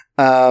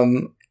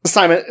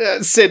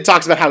 Sid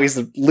talks about how he's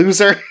a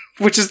loser,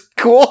 which is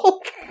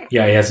cool.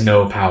 Yeah, he has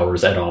no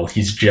powers at all.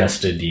 He's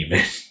just a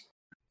demon.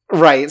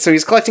 Right, so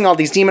he's collecting all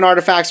these demon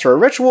artifacts for a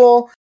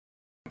ritual.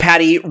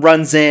 Patty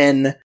runs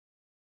in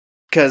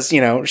because,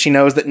 she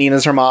knows that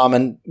Nina's her mom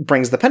and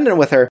brings the pendant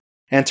with her.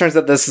 And it turns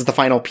out this is the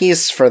final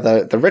piece for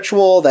the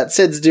ritual that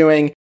Sid's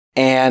doing.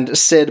 And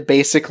Sid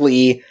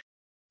basically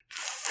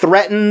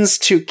threatens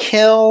to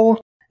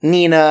kill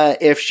Nina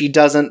if she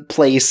doesn't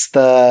place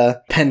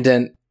the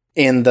pendant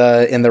in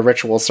the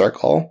ritual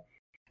circle.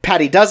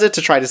 Patty does it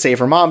to try to save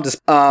her mom,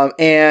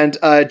 and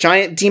a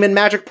giant demon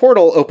magic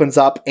portal opens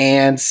up,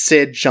 and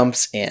Sid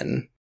jumps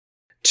in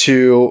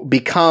to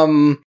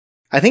become,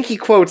 I think he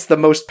quotes, the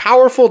most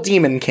powerful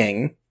demon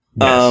king.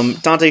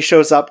 Yes. Dante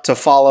shows up to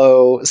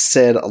follow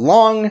Sid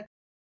along.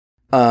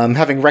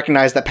 having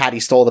recognized that Patty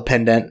stole the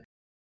pendant.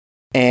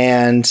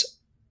 And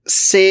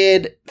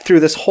Cid, through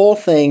this whole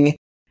thing,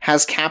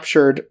 has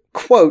captured,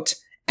 quote,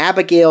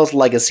 Abigail's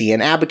legacy.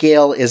 And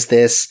Abigail is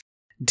this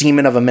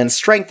demon of immense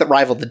strength that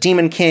rivaled the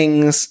Demon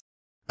Kings.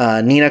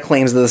 Nina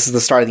claims that this is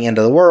the start of the end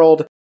of the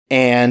world.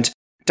 And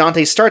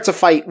Dante starts a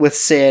fight with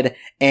Cid,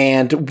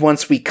 and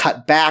once we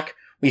cut back,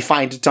 we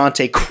find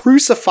Dante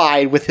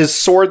crucified with his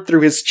sword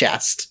through his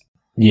chest.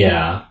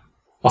 Yeah.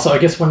 Also, I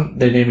guess when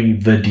they're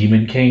naming the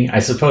Demon King, I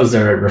suppose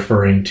they're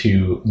referring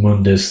to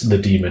Mundus the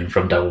Demon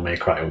from Devil May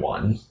Cry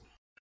 1.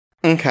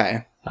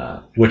 Okay.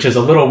 Which is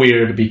a little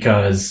weird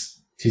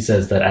because she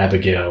says that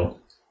Abigail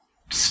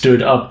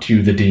stood up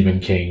to the Demon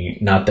King,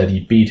 not that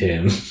he beat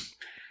him.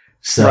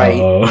 So... Right.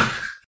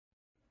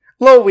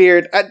 A little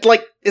weird.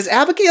 Is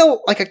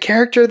Abigail, a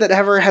character that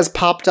ever has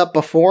popped up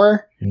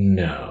before?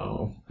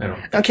 No. I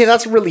don't. Okay,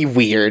 that's really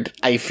weird,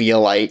 I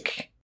feel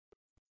like.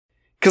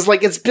 Because,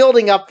 it's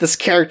building up this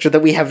character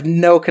that we have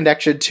no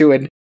connection to,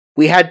 and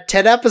we had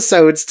 10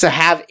 episodes to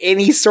have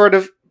any sort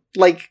of,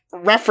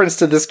 reference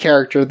to this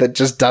character that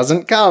just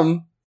doesn't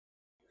come.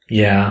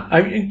 Yeah,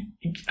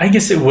 I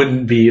guess it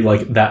wouldn't be,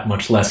 that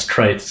much less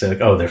trite to say,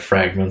 they're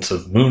fragments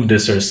of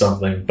Mundus or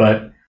something,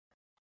 but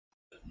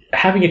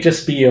having it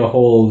just be a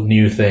whole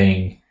new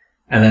thing,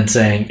 and then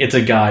saying, it's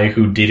a guy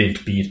who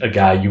didn't beat a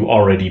guy you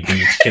already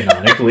beat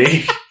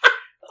canonically.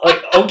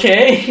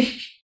 Okay.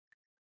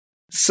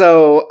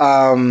 So,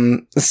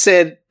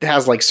 Cid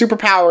has,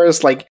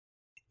 superpowers,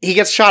 he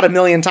gets shot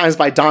 1,000,000 times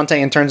by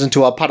Dante and turns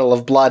into a puddle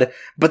of blood,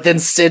 but then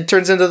Cid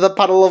turns into the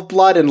puddle of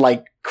blood and,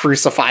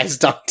 crucifies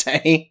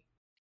Dante.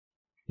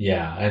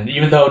 Yeah, and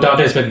even though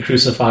Dante's been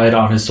crucified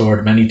on his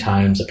sword many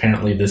times,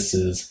 apparently this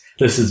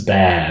is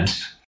bad.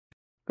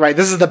 Right,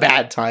 this is the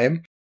bad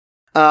time.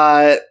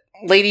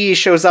 Lady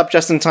shows up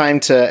just in time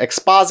to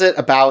exposit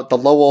about the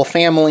Lowell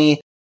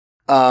family.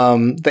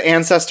 The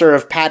ancestor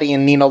of Patty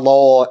and Nina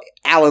Lowell,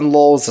 Alan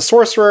Lowell, is a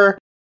sorcerer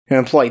who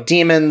employed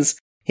demons.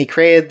 He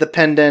created the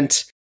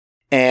pendant,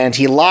 and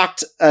he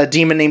locked a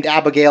demon named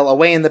Abigail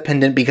away in the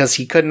pendant because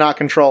he could not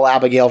control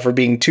Abigail for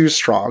being too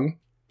strong.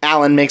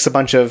 Alan makes a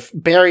bunch of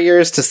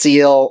barriers to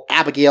seal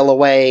Abigail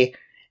away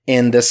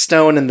in this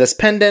stone in this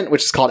pendant,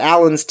 which is called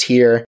Alan's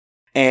Tear.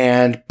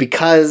 And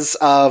because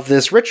of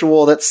this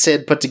ritual that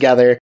Cid put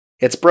together,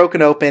 it's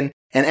broken open,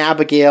 and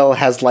Abigail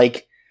has,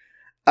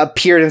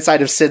 appeared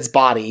inside of Cid's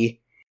body,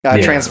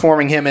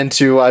 transforming him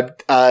into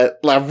a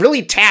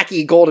really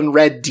tacky golden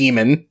red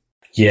demon.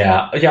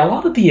 Yeah, a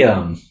lot of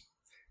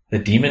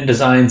the demon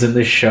designs in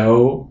this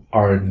show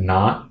are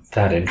not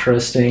that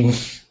interesting,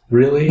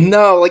 really.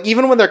 No,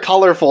 even when they're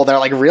colorful,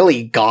 they're,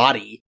 really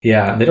gaudy.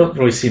 Yeah, they don't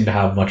really seem to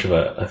have much of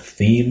a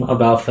theme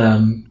about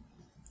them.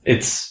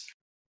 It's...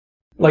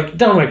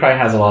 Devil May Cry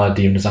has a lot of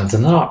demon designs,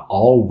 and they're not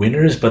all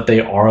winners, but they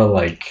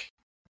are,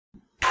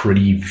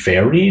 pretty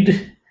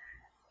varied.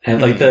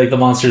 And, the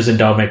monsters in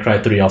Devil May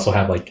Cry 3 also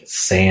have,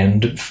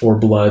 sand for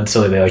blood,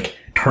 so they,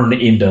 turn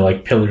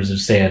into, pillars of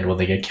sand when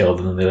they get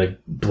killed, and then they,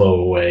 blow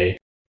away.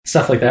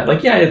 Stuff like that.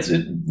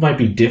 It might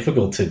be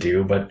difficult to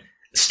do, but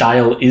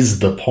style is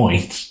the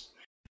point.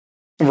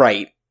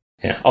 Right.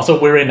 Yeah. Also,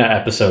 we're in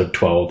episode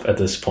 12 at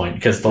this point,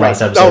 because the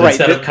last episode,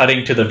 instead of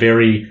cutting to the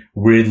very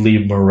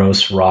weirdly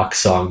morose rock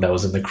song that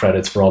was in the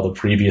credits for all the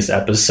previous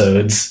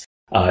episodes,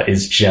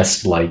 is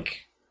just,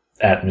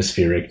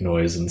 atmospheric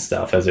noise and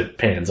stuff as it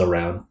pans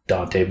around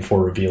Dante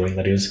before revealing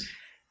that he was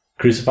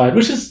crucified,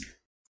 which is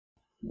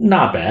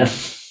not bad.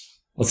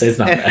 Let's say it's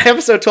not bad.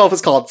 Episode 12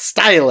 is called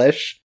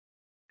Stylish,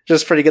 which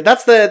is pretty good.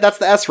 That's the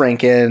S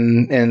rank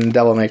in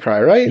Devil May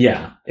Cry, right?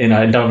 Yeah. In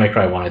Devil May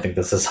Cry 1, I think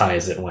that's as high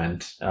as it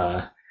went.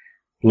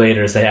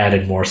 Later, as they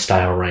added more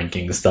style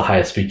rankings, the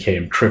highest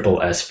became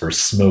triple S for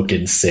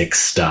Smokin' Sick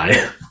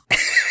style.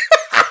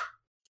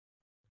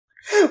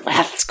 Wow,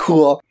 that's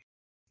cool.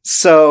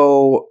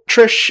 So,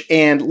 Trish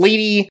and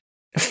Lady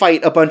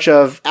fight a bunch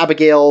of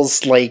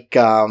Abigail's,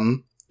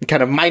 kind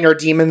of minor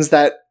demons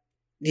that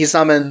he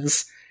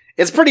summons.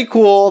 It's pretty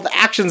cool. The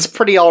action's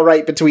pretty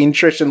alright between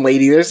Trish and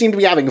Lady. They seem to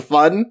be having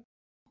fun.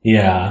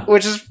 Yeah.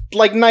 Which is,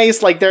 nice.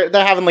 They're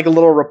having, a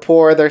little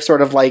rapport. They're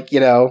sort of,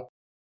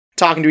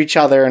 talking to each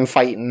other and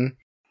fighting.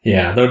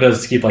 Yeah, though it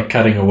does keep,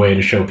 cutting away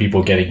to show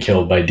people getting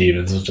killed by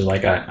demons, which is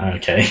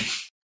okay.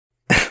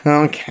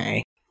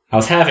 Okay. I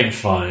was having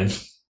fun.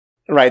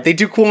 Right, they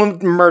do cool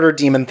murder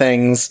demon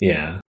things.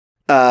 Yeah.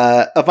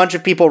 A bunch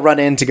of people run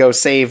in to go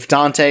save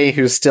Dante,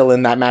 who's still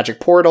in that magic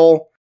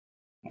portal.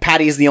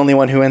 Patty's the only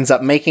one who ends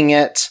up making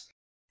it,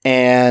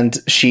 and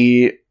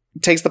she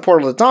takes the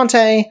portal to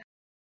Dante,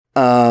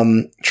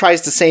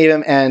 tries to save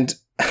him, and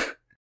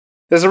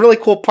there's a really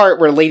cool part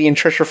where Lady and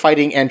Trish are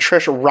fighting, and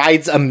Trish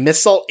rides a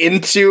missile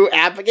into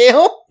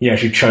Abigail. Yeah,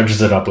 she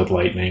charges it up with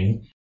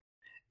lightning.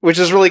 Which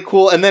is really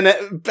cool. And then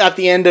at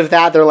the end of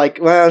that, they're like,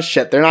 well,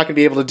 shit, they're not going to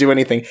be able to do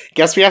anything.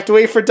 Guess we have to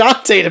wait for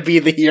Dante to be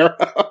the hero.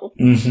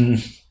 Mm-hmm.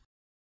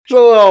 It's a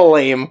little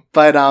lame.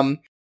 But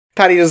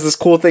Patty does this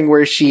cool thing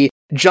where she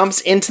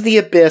jumps into the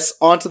abyss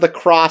onto the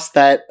cross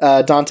that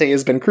Dante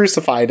has been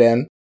crucified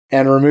in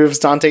and removes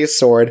Dante's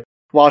sword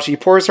while she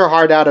pours her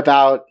heart out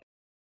about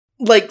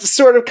like,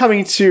 sort of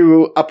coming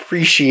to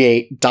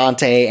appreciate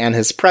Dante and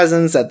his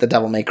presence at the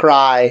Devil May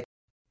Cry,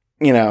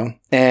 you know,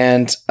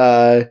 and,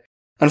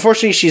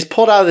 unfortunately, she's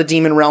pulled out of the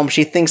demon realm.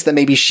 She thinks that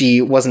maybe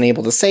she wasn't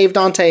able to save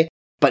Dante,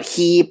 but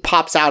he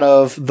pops out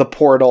of the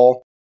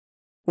portal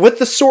with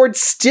the sword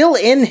still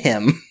in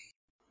him.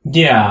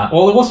 Yeah,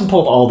 well, it wasn't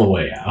pulled all the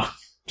way out.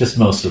 Just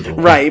most of the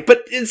way. Right,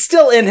 but it's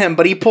still in him,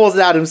 but he pulls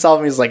it out himself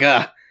and he's like,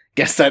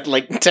 guess that,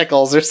 like,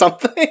 tickles or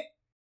something.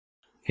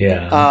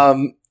 Yeah.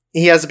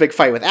 He has a big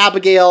fight with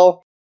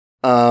Abigail.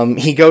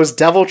 He goes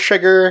Devil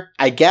Trigger,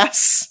 I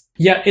guess.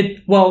 Yeah,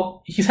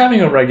 he's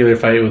having a regular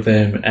fight with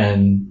him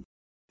and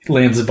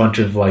lands a bunch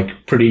of,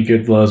 like, pretty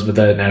good blows with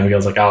it, and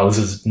Abigail's like, oh, this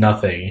is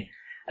nothing.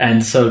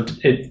 And so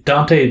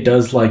Dante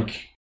does,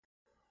 like,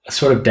 a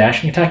sort of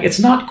dashing attack. It's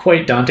not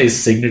quite Dante's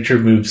signature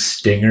move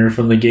Stinger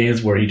from the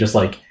games, where he just,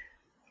 like,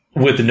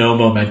 with no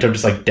momentum,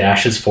 just, like,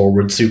 dashes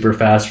forward super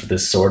fast with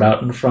his sword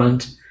out in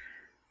front.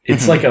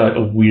 It's like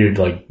a weird,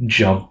 like,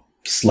 jump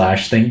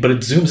slash thing, but it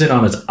zooms in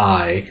on his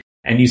eye,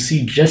 and you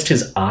see just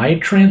his eye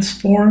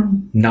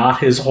transform, not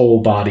his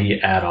whole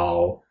body at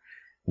all,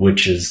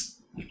 which is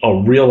a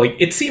real, like,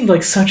 it seemed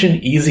like such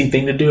an easy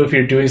thing to do if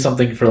you're doing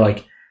something for,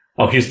 like,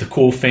 oh, here's the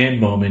cool fan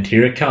moment,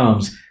 here it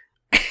comes.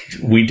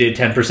 We did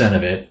 10%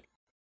 of it.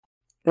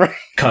 Right.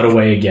 Cut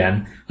away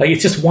again. Like,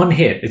 it's just one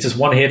hit. It's just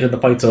one hit and the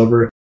fight's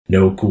over.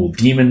 No cool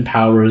demon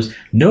powers.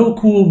 No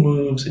cool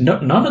moves.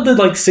 None of the,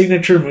 like,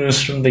 signature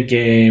moves from the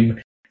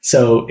game.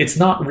 So it's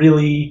not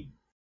really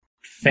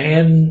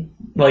fan,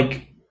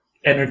 like,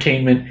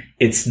 entertainment.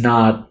 It's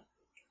not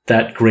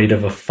that great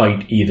of a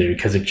fight either,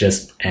 because it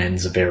just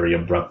ends very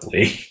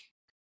abruptly.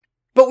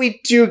 But we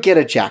do get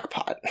a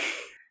jackpot.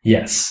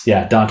 Yes,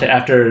 yeah. Dante,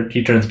 after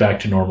he turns back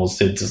to normal,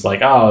 Sid's just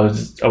like, oh,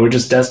 are we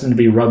just destined to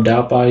be rubbed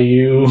out by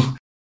you?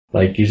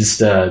 Like, you're just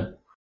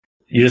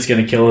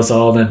gonna kill us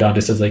all? And then Dante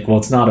says, like, well,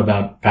 it's not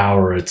about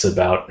power, it's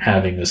about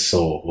having a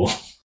soul.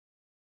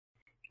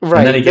 Right.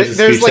 And then he gives a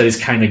speech that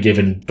he's kind of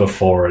given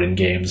before in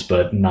games,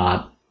 but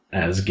not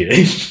as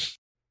good.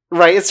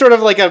 Right, it's sort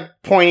of like a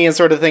poignant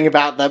sort of thing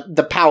about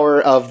the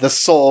power of the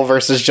soul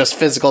versus just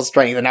physical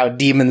strength, and how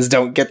demons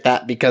don't get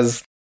that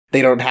because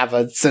they don't have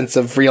a sense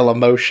of real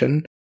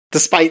emotion.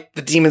 Despite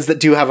the demons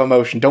that do have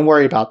emotion, don't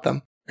worry about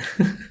them.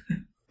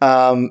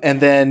 And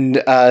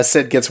then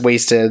Sid gets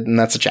wasted, and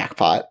that's a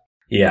jackpot.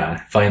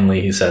 Yeah,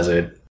 finally he says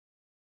it.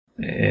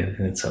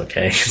 It's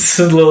okay. It's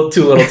a little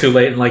too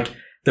late, and, like,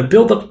 the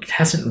build-up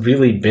hasn't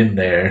really been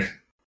there.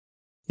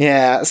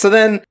 Yeah, so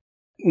then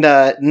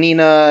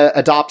Nina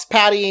adopts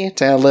Patty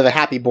to live a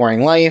happy,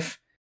 boring life.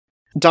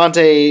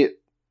 Dante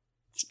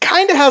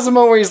kind of has a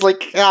moment where he's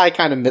like,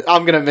 I'm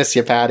gonna miss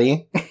you,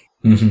 Patty.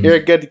 Mm-hmm. You're a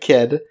good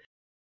kid.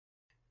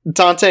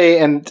 Dante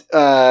and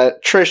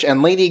Trish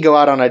and Lady go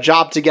out on a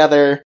job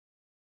together,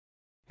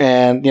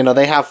 and, you know,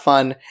 they have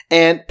fun.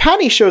 And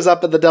Patty shows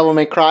up at the Devil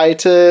May Cry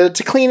to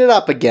clean it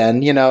up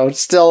again, you know,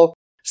 still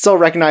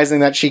recognizing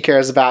that she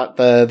cares about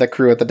the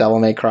crew at the Devil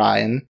May Cry,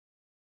 and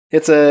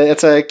it's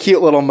a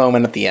cute little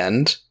moment at the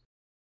end.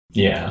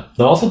 Yeah.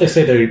 Also, they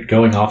say they're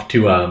going off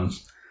to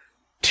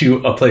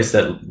a place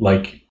that,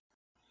 like,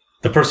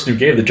 the person who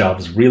gave the job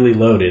was really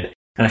loaded.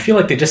 And I feel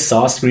like they just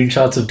saw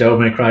screenshots of Devil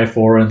May Cry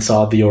 4 and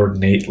saw the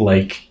ornate,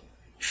 like,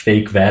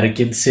 fake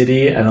Vatican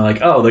City, and are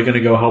like, oh, they're gonna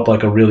go help,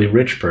 like, a really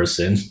rich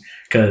person.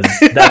 Because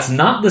that's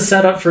not the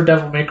setup for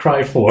Devil May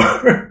Cry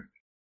 4.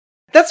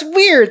 That's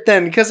weird,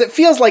 then, because it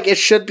feels like it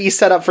should be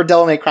set up for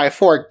Devil May Cry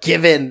 4,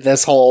 given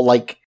this whole,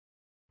 like,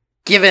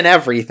 given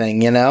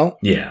everything, you know?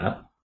 Yeah.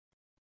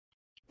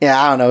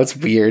 Yeah, I don't know, it's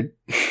weird.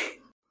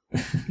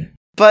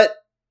 But,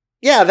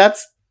 yeah,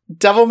 that's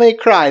Devil May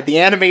Cry, the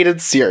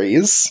animated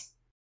series.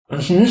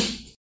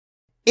 Mm-hmm.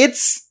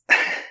 It's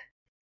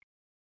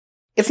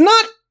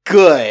not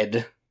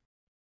good.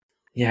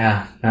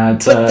 Yeah,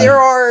 but there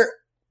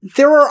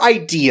are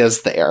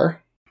ideas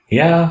there.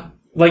 Yeah,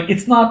 like,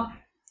 it's not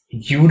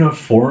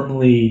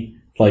uniformly,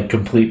 like,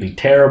 completely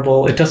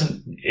terrible. It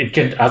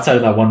can, outside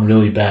of that one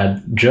really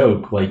bad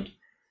joke, like,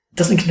 it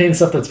doesn't contain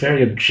stuff that's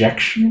very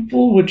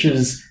objectionable, which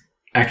is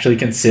actually,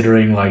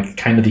 considering, like,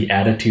 kind of the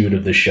attitude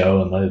of the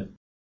show and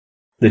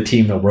the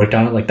team that worked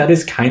on it, like, that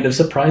is kind of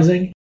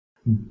surprising.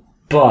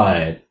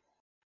 But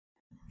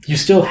you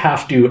still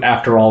have to,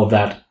 after all of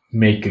that,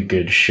 make a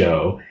good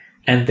show.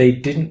 And they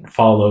didn't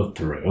follow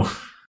through.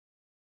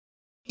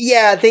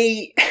 Yeah,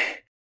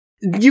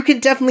 you can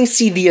definitely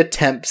see the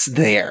attempts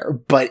there,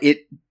 but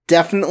it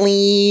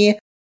definitely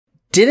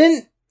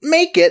didn't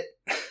make it.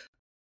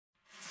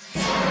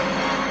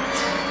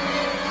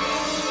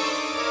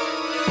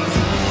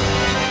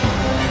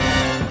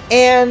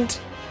 And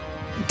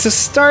to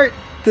start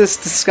this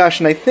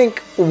discussion, I think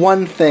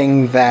one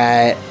thing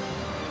that,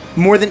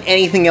 more than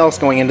anything else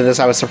going into this,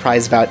 I was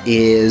surprised about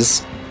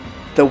is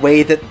the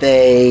way that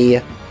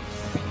they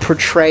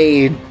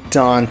portrayed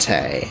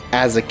Dante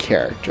as a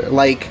character.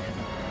 Like,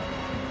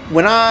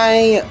 when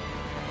I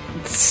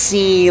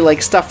see,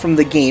 like, stuff from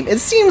the game, it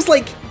seems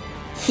like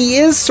he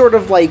is sort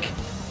of, like,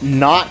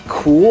 not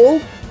cool,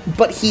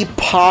 but he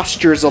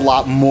postures a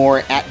lot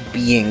more at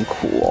being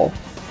cool.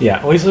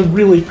 Yeah, well, he's a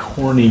really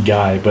corny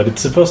guy, but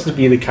it's supposed to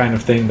be the kind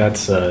of thing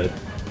that's,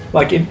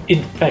 like,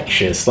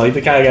 infectious. Like,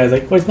 the guy's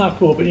like, well, he's not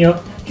cool, but, you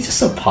know, he's just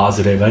so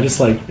positive. I just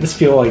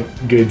feel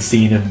like good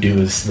seeing him do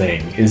his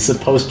thing is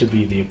supposed to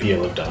be the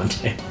appeal of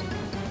Dante.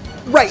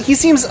 Right, he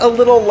seems a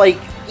little like,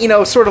 you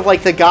know, sort of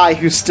like the guy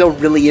who's still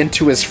really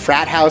into his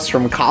frat house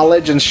from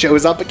college and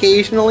shows up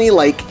occasionally,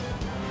 like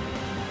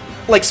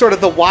sort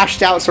of the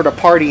washed out sort of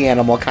party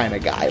animal kind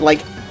of guy.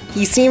 Like,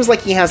 he seems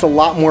like he has a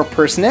lot more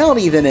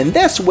personality than in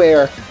this,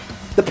 where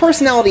the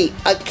personality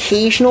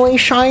occasionally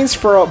shines,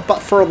 but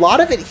for a lot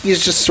of it,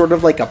 he's just sort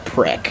of like a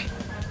prick.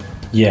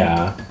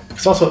 Yeah.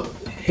 It's also,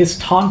 his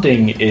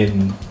taunting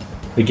in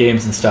the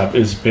games and stuff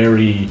is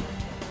very,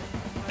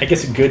 I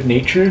guess,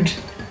 good-natured.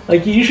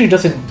 Like, he usually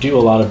doesn't do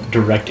a lot of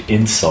direct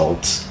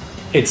insults.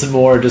 It's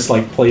more just,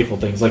 like, playful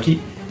things. Like,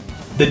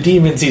 the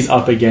demons he's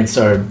up against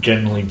are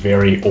generally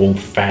very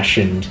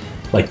old-fashioned.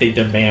 Like, they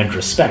demand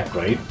respect,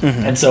 right?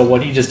 Mm-hmm. And so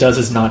what he just does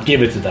is not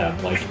give it to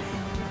them. Like,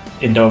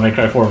 in Devil May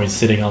Cry 4, he's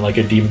sitting on, like,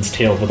 a demon's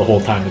tail for the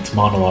whole time it's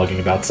monologuing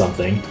about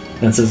something.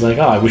 And says, like,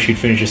 oh, I wish you'd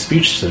finish your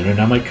speech sooner, and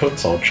now my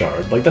coat's all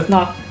charred. Like, that's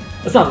not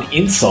an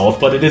insult,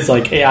 but it is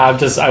like, yeah,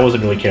 I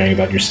wasn't really caring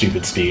about your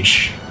stupid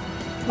speech.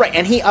 Right,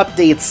 and he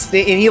updates,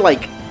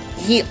 and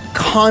he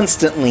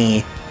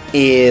constantly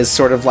is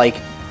sort of, like,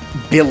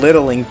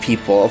 belittling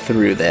people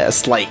through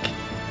this. Like,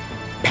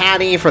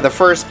 Patty for the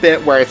first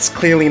bit, where it's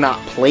clearly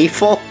not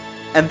playful,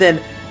 and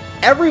then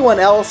everyone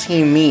else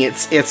he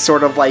meets, it's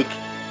sort of, like,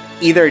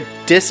 either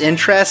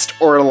disinterest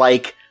or,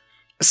 like,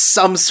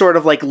 some sort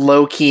of, like,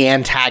 low-key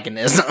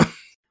antagonism.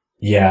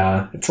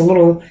 Yeah, it's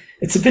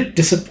a bit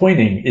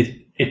disappointing.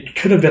 It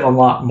could have been a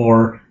lot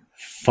more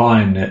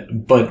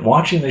fun, but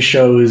watching the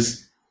show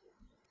is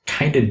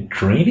kind of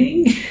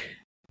draining.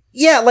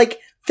 Yeah, like,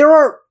 there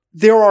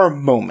are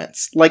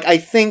moments. Like, I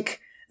think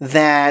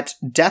that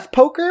Death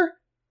Poker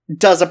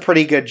does a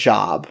pretty good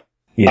job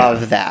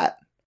of that.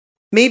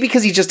 Maybe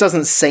because he just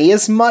doesn't say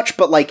as much,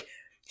 but, like,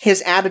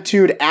 his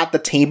attitude at the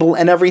table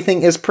and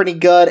everything is pretty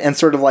good, and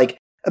sort of, like,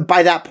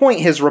 by that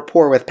point, his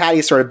rapport with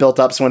Patty sort of built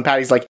up, so when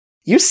Patty's like,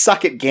 you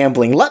suck at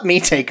gambling, let me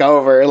take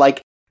over,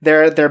 like,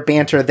 their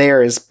banter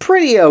there is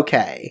pretty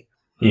okay.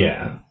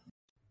 Yeah.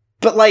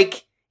 But,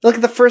 like, look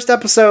at the first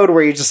episode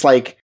where you're just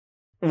like,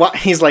 what?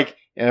 He's like,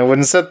 I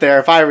wouldn't sit there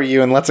if I were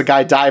you, and lets a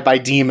guy die by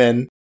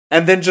demon,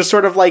 and then just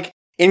sort of, like,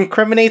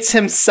 incriminates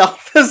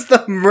himself as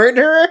the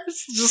murderer.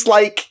 It's just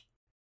like,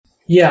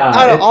 yeah,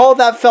 I don't know, all of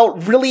that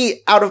felt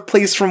really out of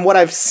place from what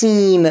I've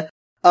seen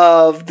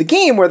of the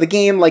game, where the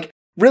game, like,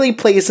 really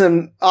plays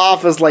him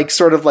off as, like,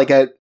 sort of like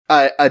a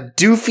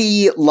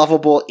doofy,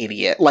 lovable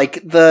idiot.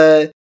 Like,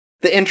 the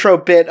intro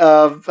bit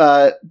of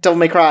Devil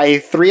May Cry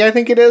 3, I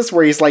think it is,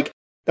 where he's, like,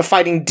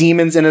 fighting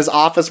demons in his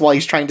office while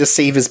he's trying to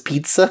save his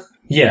pizza.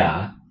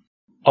 Yeah.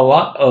 A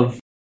lot of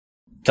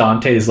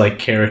Dante's, like,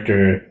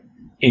 character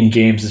in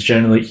games is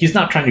generally, he's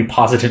not trying to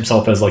posit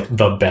himself as, like,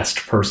 the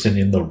best person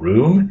in the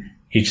room.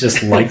 He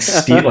just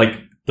likes like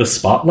the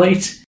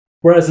spotlight.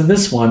 Whereas in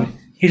this one,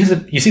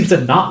 he seems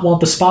to not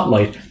want the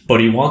spotlight, but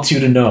he wants you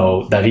to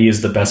know that he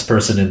is the best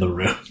person in the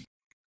room.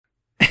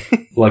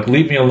 Like,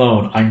 leave me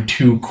alone. I'm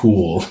too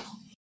cool.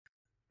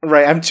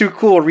 Right, I'm too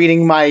cool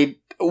reading my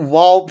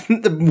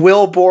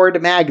Willboard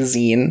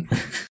magazine.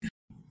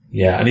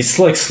 Yeah, and he's,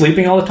 like,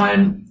 sleeping all the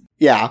time.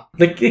 Yeah.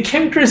 The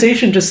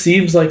characterization just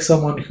seems like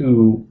someone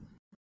who...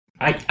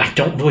 I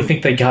don't really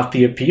think they got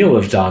the appeal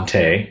of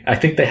Dante. I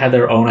think they had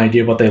their own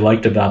idea of what they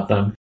liked about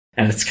them.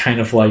 And it's kind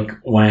of like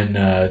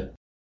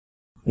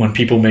when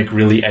people make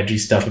really edgy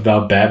stuff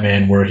about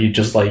Batman where he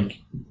just, like,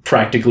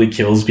 practically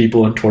kills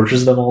people and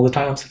tortures them all the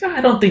time. It's like, I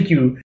don't think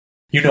you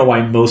know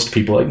why most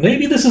people... Like,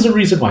 maybe this is a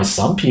reason why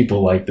some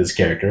people like this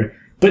character,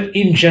 but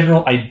in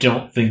general, I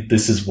don't think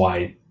this is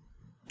why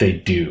they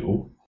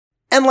do.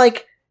 And,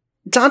 like,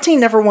 Dante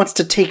never wants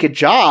to take a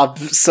job,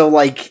 so,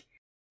 like,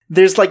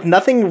 there's, like,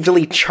 nothing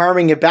really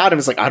charming about him.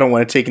 It's like, I don't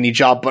want to take any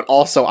job, but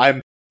also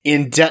I'm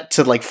in debt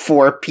to, like,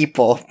 4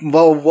 people.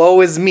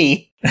 Woe is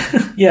me.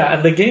 Yeah,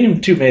 and the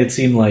game, too, made it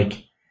seem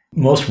like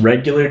most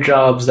regular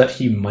jobs that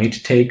he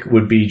might take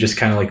would be just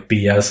kind of like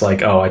BS,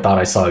 like, oh, I thought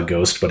I saw a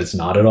ghost, but it's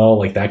not at all,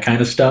 like that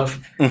kind of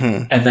stuff.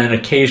 Mm-hmm. And then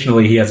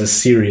occasionally he has a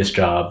serious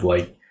job,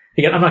 like,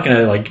 again, I'm not going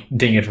to, like,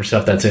 ding it for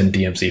stuff that's in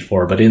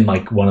DMC4, but in,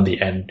 like, one of the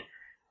end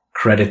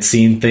credit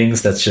scene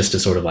things that's just a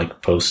sort of,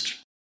 like, post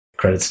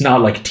credits, not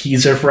like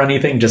teaser for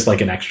anything, just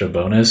like an extra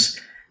bonus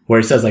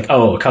where it says, like,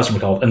 oh, a customer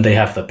called and they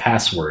have the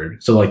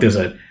password. So, like, there's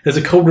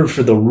a code word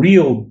for the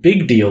real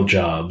big deal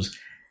jobs,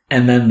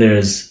 and then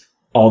there's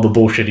all the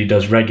bullshit he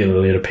does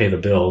regularly to pay the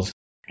bills.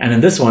 And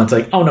in this one, it's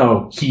like, oh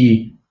no,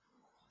 he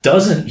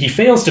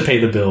fails to pay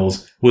the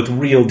bills with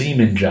real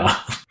demon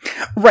jobs.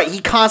 Right, he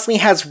constantly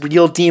has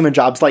real demon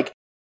jobs. Like,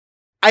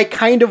 I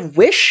kind of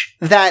wish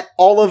that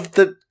all of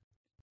the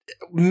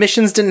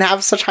missions didn't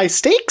have such high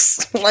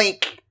stakes.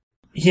 Like,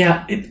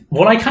 yeah,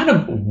 what I kind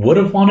of would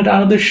have wanted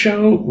out of this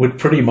show would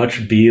pretty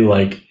much be,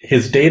 like,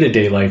 his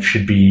day-to-day life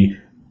should be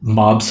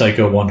Mob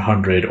Psycho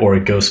 100 or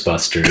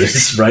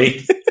Ghostbusters,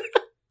 right?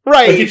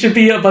 Right. Like, it should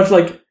be a bunch of,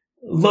 like,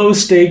 low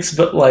stakes,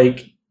 but,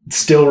 like,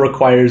 still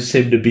requires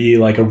him to be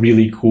like a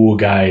really cool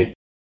guy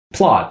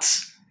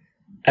plots.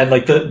 And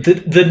like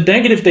the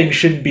negative thing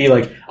shouldn't be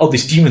like, oh,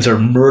 these demons are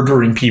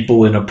murdering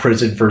people in a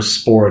prison for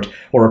sport,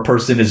 or a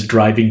person is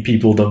driving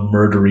people to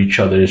murder each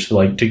other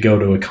to go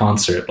to a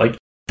concert. Like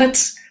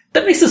that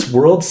makes this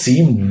world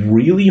seem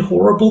really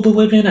horrible to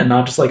live in, and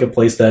not just like a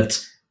place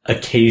that's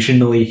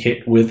occasionally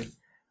hit with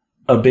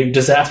a big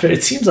disaster.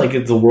 It seems like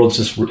the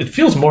world's it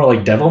feels more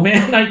like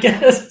Devilman, I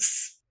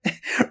guess.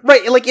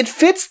 Right, like it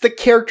fits the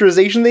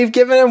characterization they've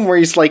given him, where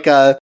he's like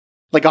a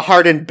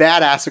hardened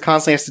badass who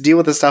constantly has to deal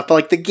with this stuff, but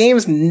like the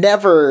games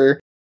never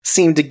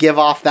seem to give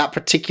off that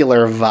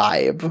particular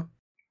vibe.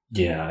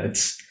 Yeah,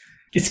 it's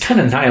kind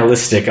of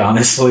nihilistic,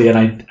 honestly,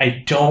 and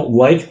I don't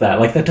like that.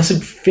 Like that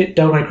doesn't fit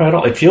Devil May Cry at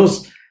all. It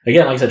feels,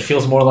 again, like I said, it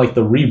feels more like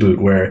the reboot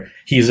where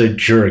he's a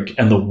jerk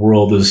and the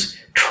world is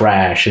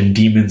trash and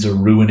demons are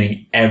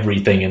ruining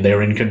everything and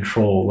they're in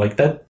control. Like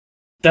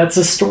that's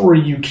a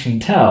story you can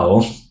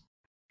tell.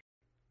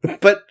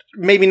 But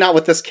maybe not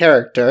with this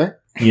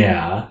character.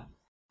 Yeah.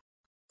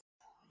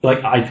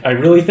 Like, I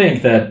really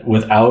think that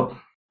without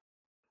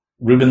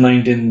Ruben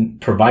Langdon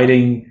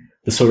providing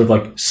the sort of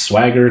like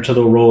swagger to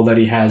the role that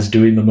he has,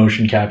 doing the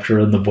motion capture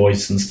and the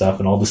voice and stuff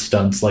and all the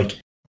stunts,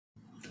 like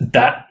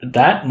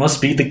that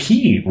must be the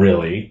key,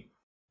 really.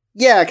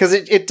 Yeah, because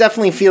it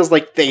definitely feels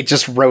like they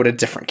just wrote a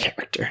different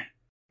character.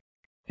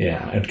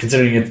 Yeah, and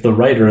considering it's the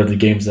writer of the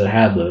games that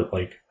had the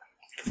like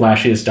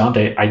flashiest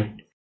Dante, I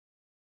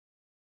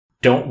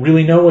don't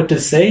really know what to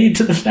say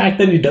to the fact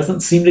that he doesn't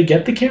seem to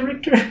get the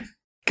character.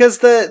 Because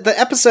the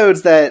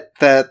episodes that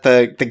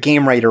the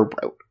game writer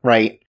wrote,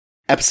 right?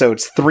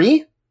 Episodes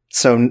 3,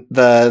 so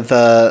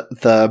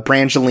the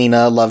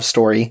Brangelina love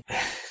story.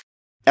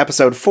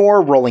 Episode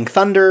 4, Rolling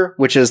Thunder,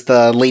 which is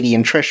the Lady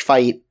and Trish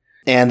fight,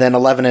 and then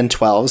 11 and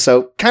 12.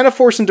 So kind of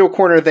forced into a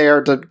corner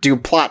there to do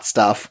plot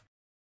stuff.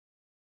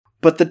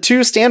 But the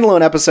 2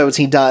 standalone episodes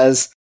he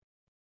does,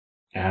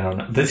 I don't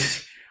know.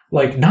 This,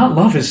 like, Not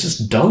Love is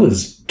just dull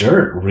as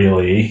dirt,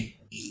 really.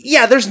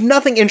 Yeah, there's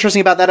nothing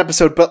interesting about that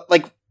episode, but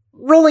like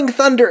Rolling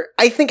Thunder,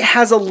 I think,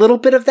 has a little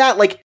bit of that.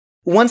 Like,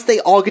 once they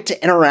all get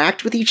to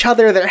interact with each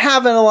other, they're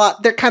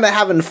kind of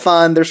having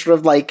fun. They're sort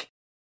of like,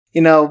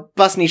 you know,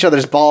 busting each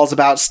other's balls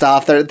about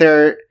stuff.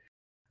 They're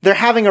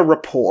having a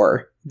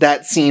rapport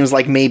that seems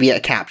like maybe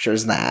it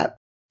captures that.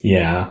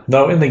 Yeah.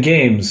 Though in the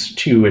games,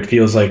 too, it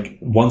feels like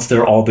once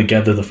they're all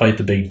together to fight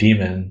the big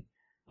demon,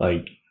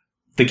 like,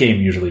 the game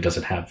usually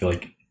doesn't have,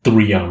 like,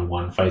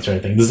 3-on-1 fights or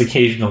anything. There's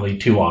occasionally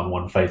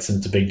 2-on-1 fights, and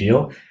it's a big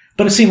deal.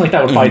 But it seemed like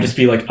that would probably just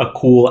be like a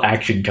cool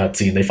action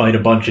cutscene. They fight a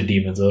bunch of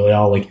demons, and they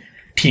all like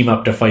team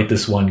up to fight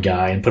this one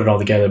guy and put it all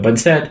together. But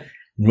instead,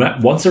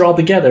 once they're all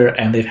together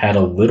and they've had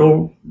a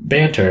little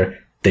banter,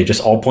 they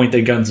just all point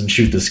their guns and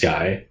shoot this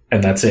guy,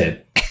 and that's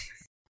it.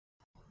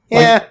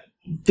 Yeah. Like,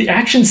 the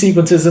action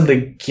sequences in the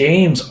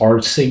games are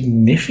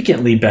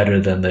significantly better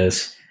than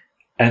this,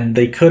 and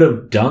they could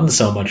have done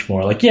so much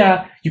more. Like,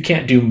 yeah, you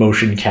can't do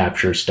motion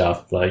capture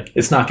stuff. Like,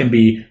 it's not going to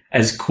be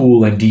as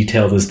cool and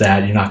detailed as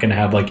that. You're not going to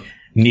have like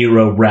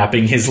Nero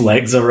wrapping his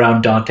legs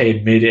around Dante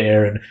in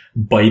midair and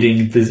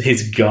biting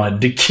his gun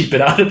to keep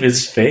it out of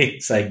his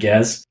face, I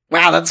guess.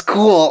 Wow, that's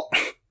cool.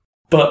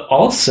 But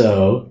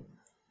also,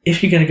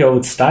 if you're going to go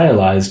with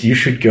stylized, you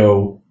should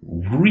go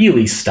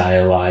really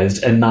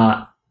stylized and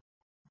not,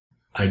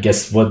 I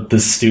guess, what the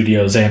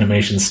studio's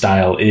animation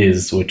style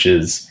is, which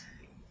is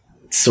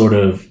sort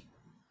of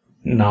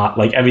not,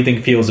 like,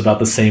 everything feels about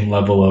the same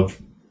level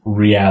of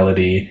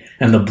reality,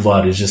 and the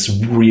blood is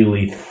just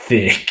really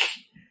thick.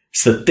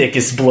 It's the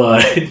thickest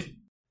blood.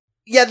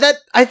 Yeah,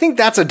 I think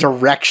that's a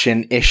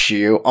direction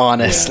issue,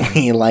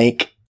 honestly. Yeah.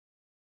 Like,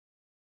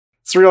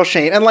 it's a real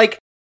shame. And like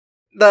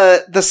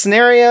the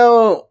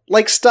scenario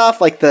like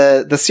stuff, like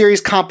the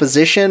series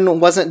composition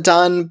wasn't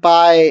done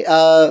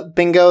by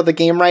Bingo, the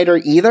game writer,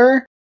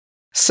 either.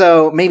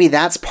 So maybe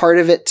that's part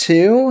of it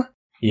too.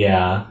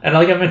 Yeah. And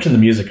like I mentioned the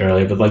music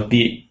earlier, but like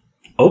the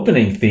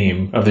opening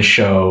theme of the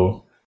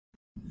show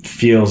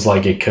feels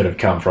like it could have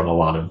come from a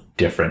lot of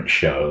different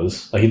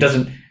shows. Like, it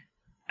doesn't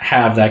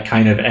have that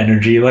kind of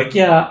energy. Like,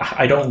 yeah,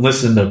 I don't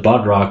listen to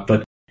Bud Rock,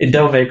 but in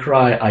Devil May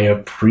Cry, I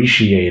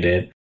appreciate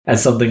it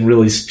as something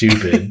really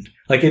stupid.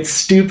 Like, it's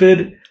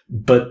stupid,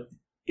 but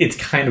it's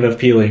kind of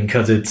appealing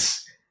because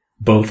it's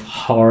both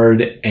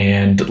hard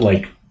and,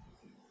 like,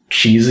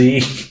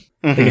 cheesy.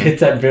 Mm-hmm. Like, it hits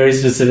that very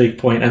specific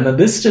point. And then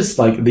this just,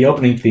 like, the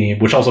opening theme,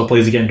 which also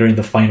plays again during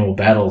the final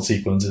battle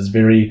sequence, is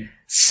very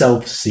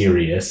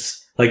self-serious.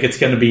 Like, it's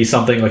going to be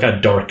something like a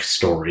dark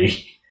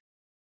story.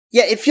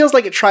 Yeah, it feels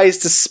like it tries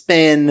to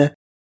spin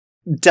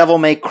Devil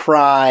May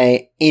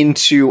Cry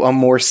into a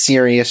more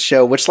serious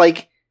show, which,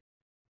 like,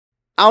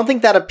 I don't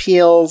think that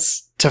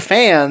appeals to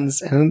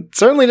fans, and it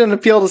certainly didn't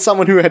appeal to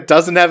someone who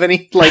doesn't have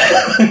any, like,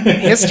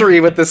 history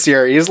with the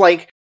series.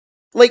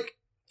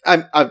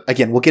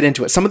 Again, we'll get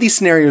into it. Some of these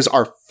scenarios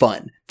are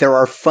fun. There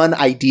are fun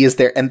ideas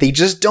there, and they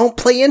just don't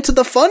play into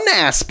the fun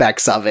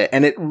aspects of it,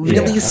 and it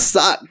really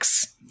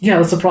sucks. Yeah,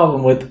 that's the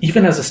problem with,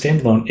 even as a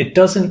standalone, it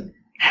doesn't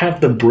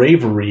have the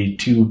bravery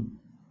to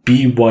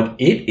be what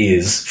it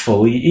is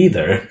fully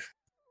either.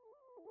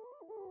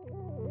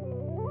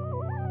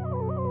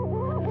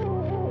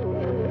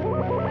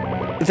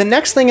 The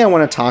next thing I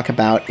want to talk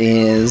about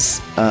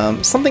is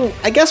something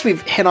I guess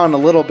we've hit on a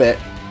little bit,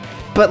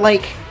 but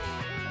like,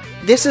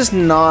 this is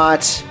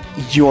not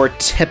your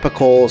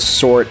typical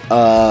sort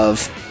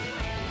of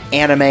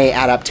anime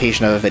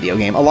adaptation of a video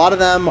game. A lot of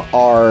them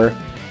are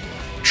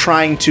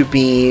trying to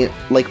be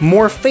like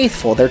more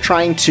faithful. They're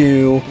trying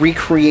to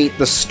recreate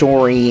the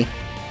story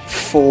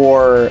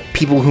for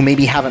people who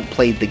maybe haven't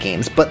played the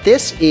games. But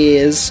this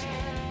is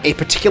a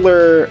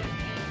particular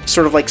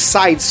sort of like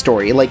side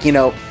story. Like, you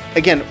know,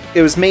 again,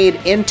 it was made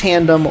in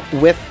tandem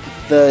with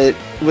the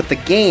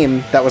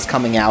game that was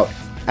coming out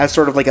as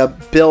sort of like a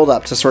build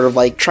up to sort of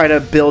like try to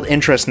build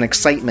interest and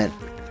excitement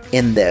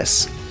in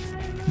this.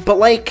 But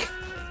like,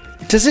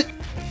 does it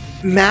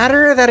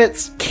matter that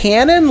it's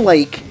canon?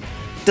 Like,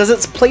 does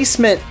its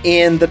placement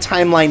in the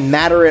timeline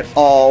matter at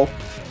all?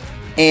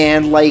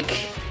 And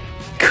like,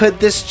 could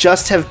this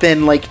just have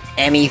been like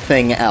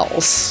anything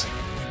else?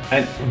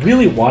 And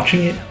really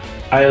watching it,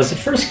 I was at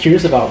first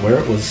curious about where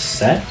it was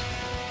set,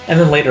 and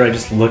then later I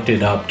just looked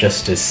it up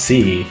just to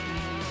see.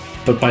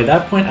 But by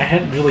that point, I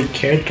hadn't really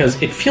cared,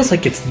 because it feels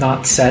like it's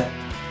not set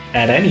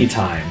at any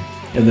time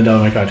in the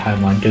Devil May Cry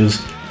timeline, because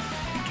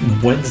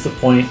when's the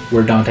point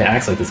where Dante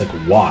acts like this? Like,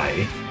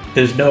 why?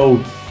 There's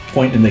no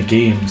point in the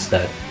games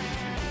that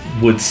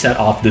would set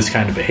off this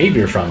kind of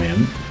behavior from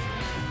him.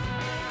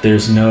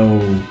 There's no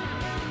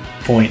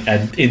point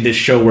in this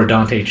show where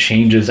Dante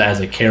changes as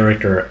a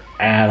character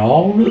at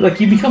all. Like,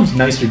 he becomes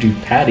nicer to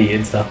Patty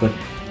and stuff, but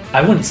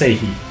I wouldn't say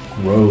he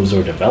grows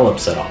or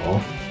develops at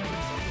all.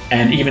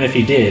 And even if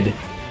he did,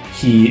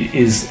 he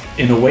is,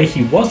 in a way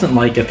he wasn't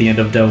like at the end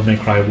of Devil May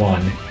Cry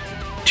 1,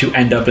 to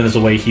end up in a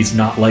way he's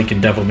not like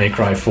in Devil May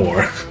Cry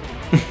 4.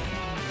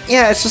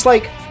 Yeah, it's just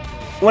like,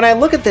 when I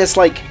look at this,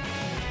 like,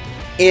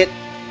 it...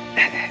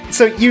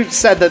 So you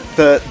said that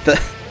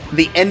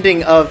the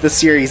ending of the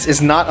series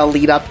is not a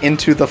lead up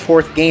into the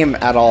fourth game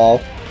at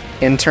all,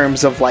 in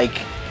terms of, like,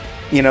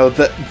 you know,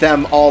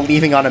 them all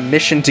leaving on a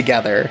mission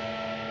together.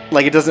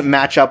 Like, it doesn't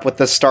match up with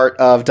the start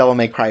of Devil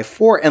May Cry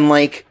 4, and,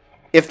 like,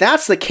 if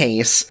that's the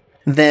case,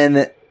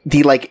 then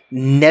the, like,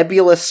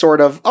 nebulous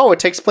sort of, oh, it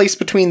takes place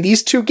between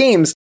these two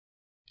games,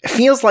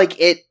 feels like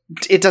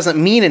it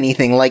doesn't mean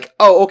anything. Like,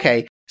 oh,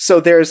 okay, so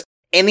there's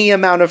any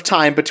amount of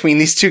time between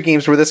these two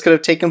games where this could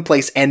have taken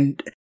place,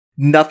 and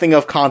nothing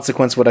of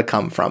consequence would have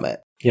come from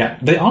it. Yeah,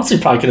 they honestly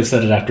probably could have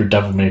said it after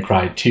Devil May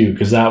Cry 2,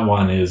 because that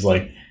one is,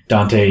 like,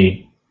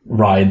 Dante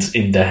rides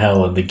into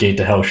hell and the gate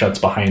to hell shuts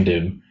behind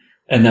him.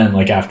 And then,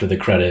 like, after the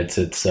credits,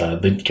 it's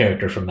the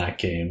character from that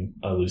game,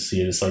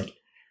 Lucia, is, like,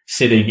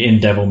 sitting in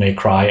Devil May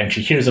Cry, and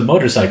she hears a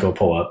motorcycle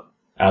pull up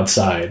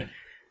outside.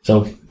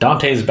 So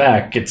Dante's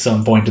back at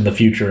some point in the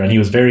future, and he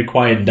was very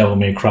quiet in Devil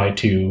May Cry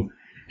 2.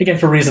 Again,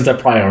 for reasons that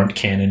probably aren't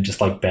canon,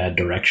 just, like, bad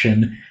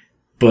direction.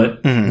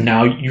 But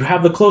now you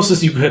have the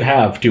closest you could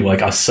have to,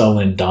 like, a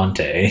sullen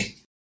Dante.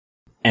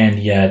 And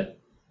yet,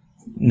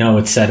 no,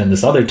 it's set in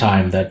this other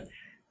time that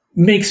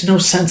makes no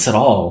sense at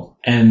all.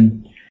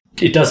 And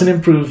it doesn't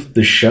improve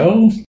the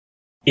show.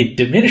 It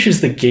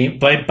diminishes the game.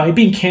 By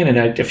being canon,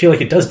 I feel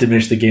like it does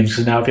diminish the games,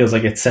 because now it feels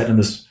like it's set in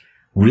this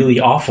really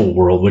awful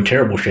world where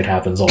terrible shit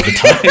happens all the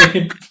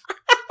time.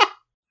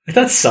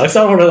 That sucks.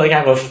 I don't want to, like,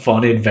 have a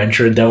fun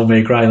adventure in Devil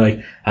May Cry.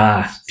 Like,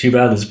 too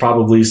bad there's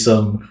probably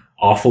some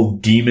awful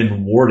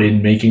demon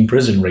warden making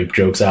prison rape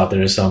jokes out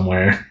there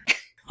somewhere.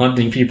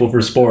 Hunting people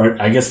for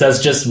sport. I guess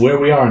that's just where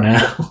we are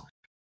now.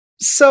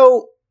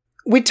 So,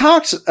 we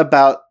talked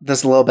about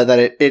this a little bit,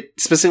 that it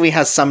specifically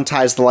has some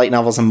ties to light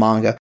novels and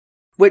manga,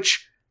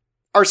 which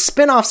are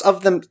spin-offs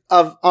of them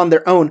on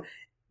their own.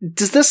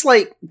 Does this,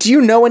 like, do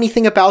you know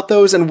anything about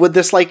those, and would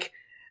this, like,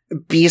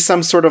 be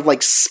some sort of,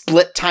 like,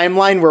 split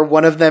timeline where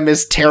one of them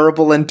is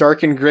terrible and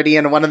dark and gritty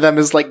and one of them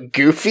is, like,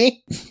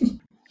 goofy?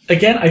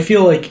 Again, I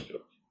feel like,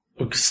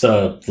 because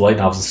the light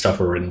novels and stuff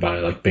were written by,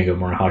 like, Bingo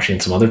Murahashi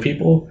and some other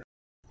people,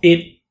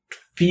 it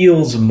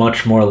feels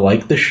much more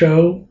like the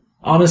show,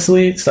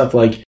 honestly. Stuff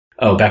like,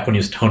 oh, back when he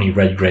was Tony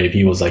Redgrave,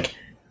 he was, like,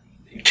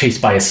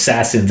 chased by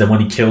assassins, and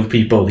when he killed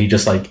people, he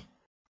just, like,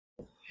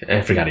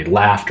 I forgot, he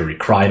laughed or he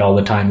cried all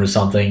the time or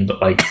something,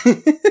 but, like,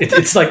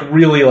 it's like,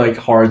 really, like,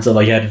 hard, so,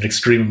 like, he had an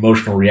extreme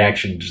emotional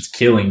reaction to just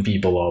killing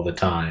people all the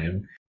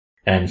time.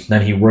 And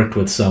then he worked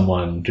with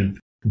someone who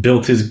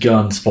built his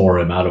guns for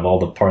him out of all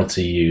the parts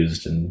he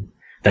used, and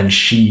then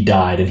she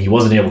died, and he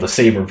wasn't able to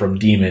save her from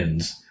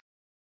demons.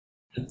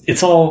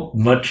 It's all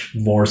much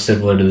more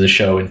similar to the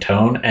show in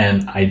tone,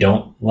 and I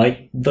don't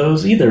like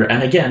those either.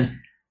 And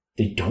again,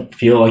 they don't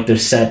feel like they're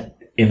set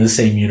in the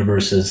same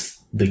universe as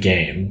the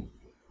game,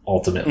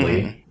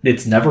 ultimately.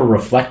 It's never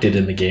reflected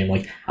in the game.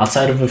 Like,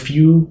 outside of a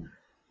few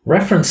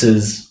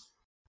references,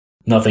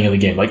 nothing in the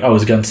game. Like, oh,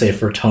 is gun safe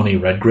for Tony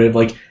Redgrave?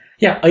 Like,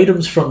 yeah,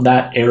 items from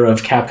that era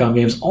of Capcom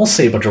games all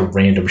say a bunch of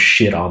random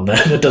shit on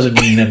them that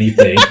doesn't mean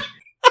anything.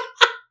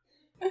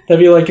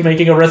 That'd be like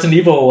making a Resident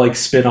Evil, like,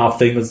 spin-off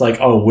thing that's like,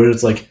 oh,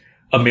 where's, like,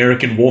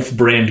 American Wolf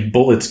brand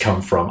bullets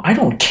come from? I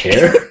don't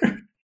care.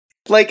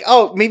 Like,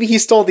 oh, maybe he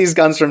stole these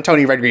guns from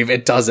Tony Redgrave.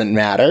 It doesn't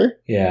matter.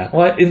 Yeah.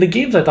 Well, in the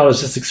games, I thought it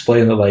was just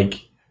explained that, like,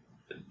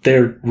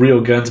 they're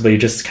real guns, but he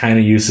just kind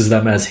of uses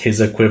them as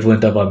his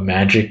equivalent of a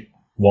magic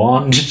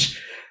wand.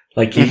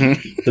 Like,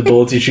 the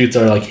bullets he shoots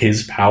are, like,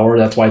 his power.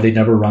 That's why they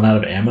never run out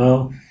of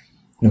ammo.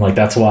 And, like,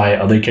 that's why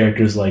other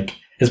characters, like,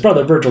 his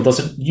brother Virgil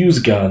doesn't use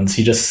guns.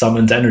 He just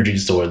summons energy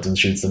swords and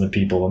shoots them at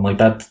people. And, like,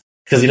 that,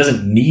 because he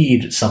doesn't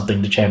need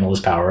something to channel his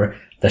power.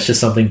 That's just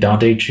something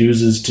Dante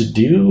chooses to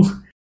do.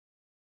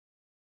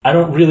 I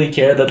don't really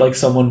care that, like,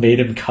 someone made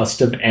him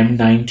custom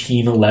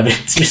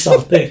M1911s or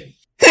something.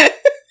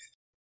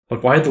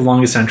 Like, why are the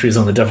longest entries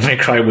on the Devil May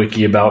Cry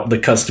wiki about the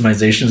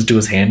customizations to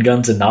his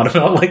handguns and not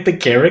about, like, the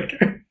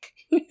character?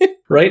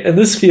 Right? And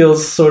this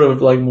feels sort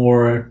of like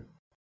more,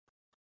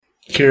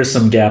 here's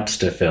some gaps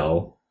to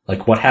fill.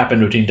 Like, what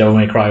happened between Devil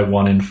May Cry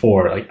 1 and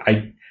 4? Like,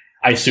 I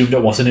assumed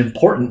it wasn't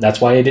important.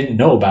 That's why I didn't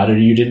know about it, or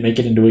you didn't make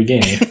it into a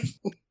game.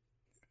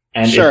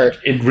 And sure.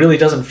 It really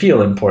doesn't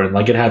feel important.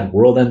 Like, it had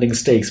world-ending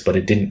stakes, but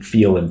it didn't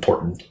feel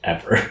important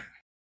ever.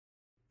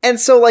 And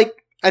so, like,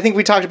 I think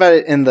we talked about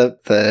it in the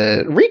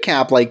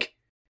recap, like,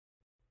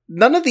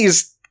 none of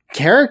these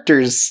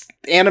characters,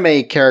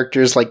 anime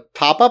characters, like,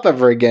 pop up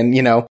ever again,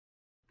 you know.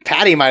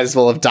 Patty might as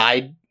well have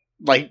died,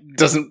 like,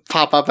 doesn't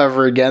pop up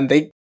ever again.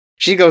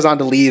 She goes on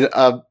to lead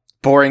a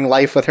boring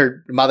life with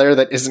her mother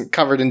that isn't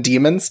covered in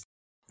demons.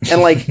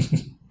 And, like,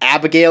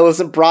 Abigail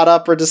isn't brought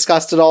up or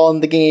discussed at all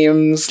in the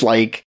games,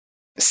 like,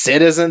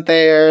 Sid isn't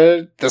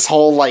there, this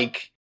whole,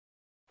 like,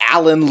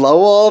 Alan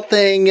Lowell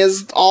thing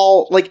is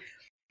all, like,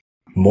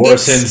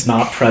 Morrison's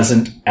not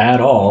present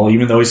at all,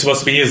 even though he's supposed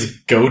to be his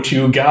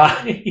go-to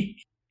guy.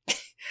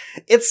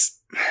 It's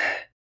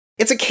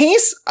a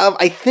case of,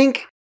 I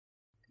think,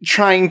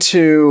 trying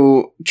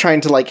to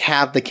like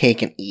have the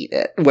cake and eat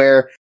it,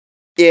 where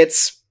it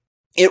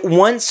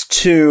wants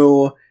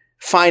to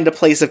find a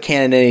place of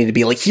canonity to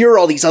be like, here are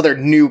all these other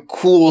new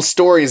cool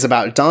stories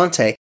about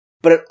Dante,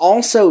 but it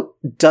also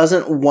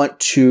doesn't want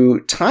to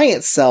tie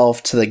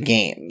itself to the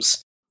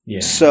games. Yeah.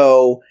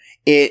 So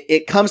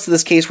it comes to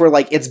this case where,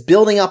 like, it's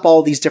building up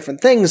all these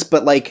different things,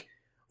 but, like,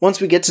 once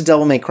we get to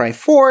Devil May Cry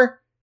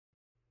 4,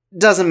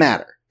 doesn't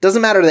matter.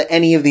 Doesn't matter that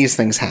any of these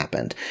things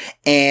happened.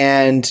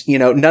 And, you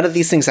know, none of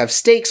these things have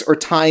stakes or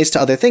ties to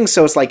other things,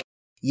 so it's like,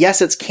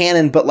 yes, it's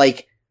canon, but,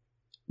 like,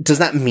 does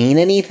that mean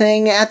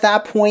anything at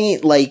that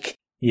point? Like,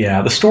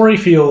 yeah, the story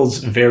feels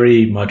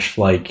very much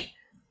like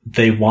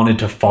they wanted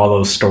to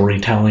follow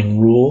storytelling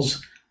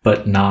rules,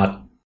 but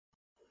not,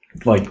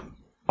 like,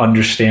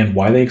 understand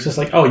why they exist.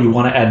 Like, oh, you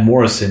want to add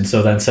Morrison,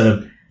 so that instead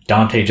of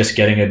Dante just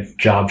getting a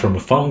job from a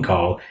phone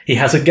call, he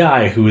has a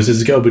guy who is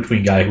his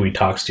go-between guy who he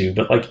talks to.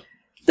 But, like,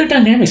 their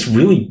dynamic's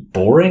really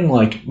boring.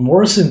 Like,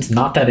 Morrison's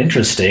not that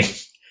interesting.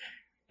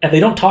 And they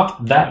don't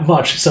talk that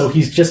much, so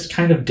he's just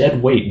kind of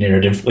dead weight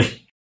narratively.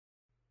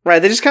 Right,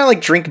 they just kind of,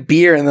 like, drink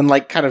beer and then,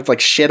 like, kind of,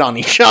 like, shit on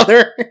each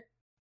other.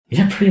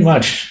 Yeah, pretty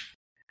much.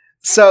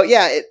 So,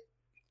 yeah,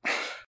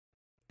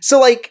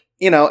 so, like,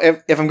 you know,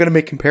 if I'm going to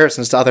make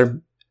comparisons to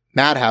other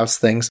Madhouse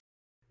things,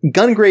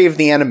 Gungrave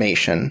the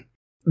animation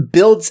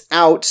builds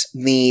out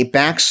the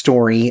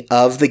backstory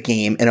of the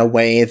game in a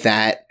way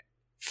that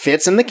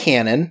fits in the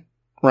canon,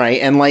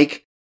 right? And,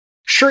 like,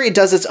 sure, it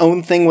does its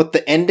own thing with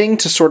the ending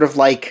to sort of,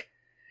 like,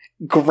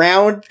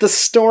 ground the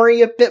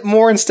story a bit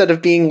more instead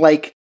of being,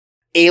 like,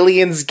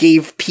 aliens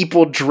gave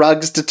people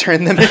drugs to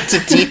turn them into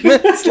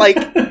demons. Like,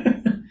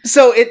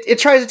 so it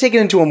tries to take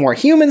it into a more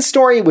human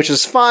story, which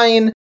is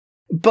fine,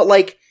 but,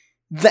 like,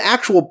 the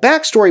actual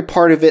backstory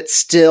part of it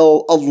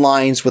still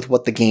aligns with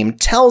what the game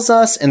tells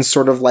us and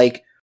sort of,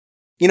 like,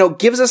 you know,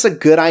 gives us a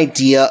good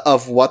idea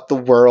of what the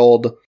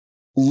world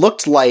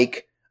looked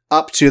like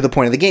up to the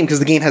point of the game, because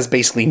the game has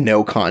basically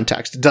no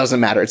context. It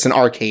doesn't matter. It's an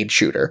arcade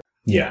shooter.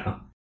 Yeah.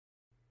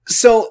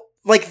 So,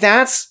 like,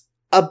 that's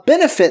a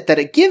benefit that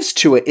it gives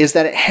to it, is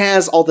that it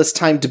has all this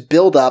time to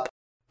build up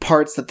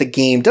parts that the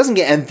game doesn't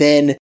get, and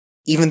then,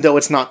 even though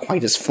it's not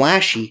quite as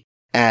flashy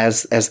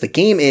as the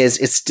game is,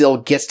 it still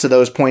gets to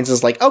those points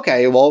as, like,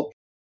 okay, well,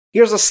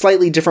 here's a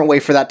slightly different way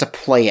for that to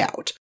play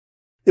out.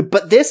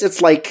 But this,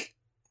 it's like,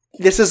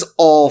 this is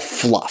all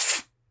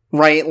fluff,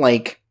 right?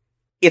 Like,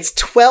 it's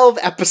 12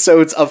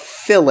 episodes of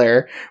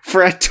filler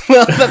for a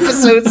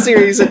 12-episode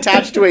series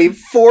attached to a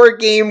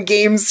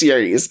 4-game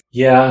series.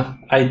 Yeah,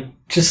 I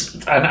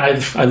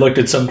looked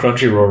at some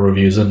Crunchyroll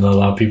reviews and a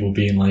lot of people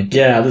being like,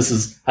 yeah,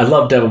 I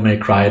love Devil May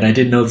Cry and I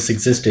didn't know this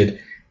existed.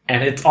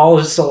 And it's all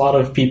just a lot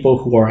of people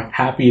who are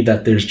happy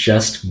that there's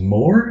just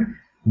more,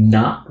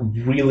 not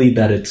really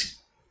that it's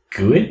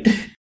good.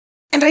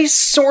 And I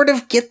sort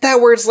of get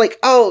that, where it's like,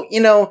 oh, you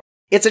know,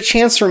 it's a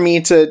chance for me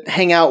to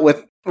hang out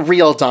with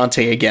real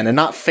Dante again and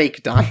not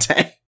fake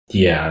Dante.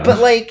 Yeah. But,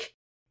 like,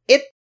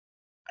 that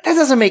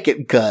doesn't make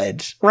it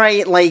good,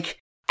 right? Like,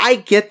 I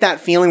get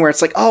that feeling where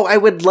it's like, oh, I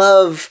would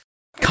love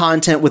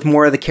content with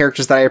more of the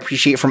characters that I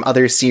appreciate from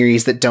other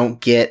series that don't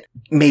get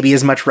maybe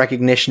as much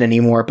recognition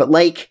anymore. But,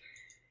 like,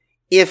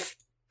 if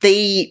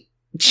they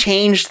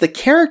changed the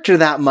character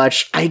that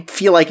much, I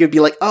feel like it would be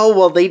like, oh,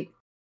 well, they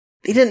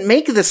they didn't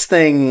make this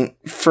thing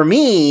for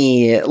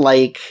me.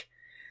 Like,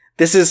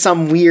 this is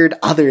some weird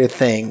other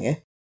thing.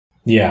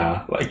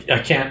 Yeah, like,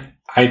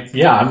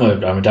 I'm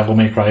a Devil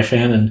May Cry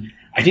fan, and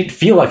I didn't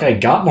feel like I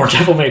got more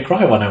Devil May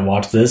Cry when I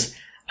watched this.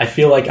 I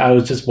feel like I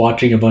was just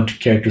watching a bunch of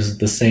characters with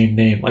the same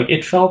name. Like,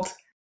 it felt,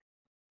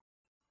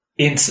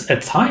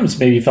 at times,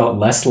 maybe felt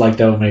less like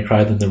Devil May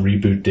Cry than the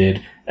reboot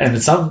did, and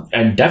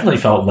definitely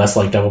felt less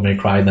like Devil May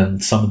Cry than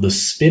some of the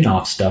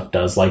spin-off stuff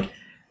does. Like,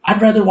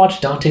 I'd rather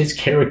watch Dante's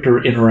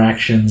character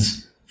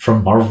interactions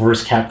from Marvel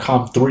vs.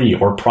 Capcom 3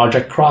 or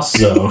Project Cross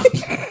Zone,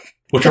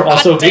 which are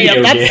also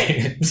video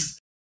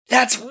games.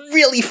 That's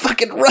really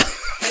fucking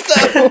rough,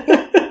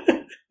 though.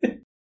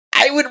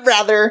 I would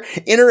rather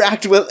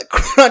interact with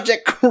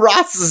Project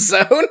Cross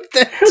Zone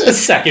than The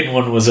second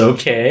one was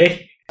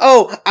okay.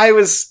 Oh, I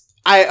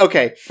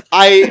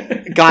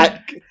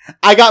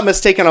got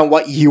mistaken on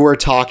what you were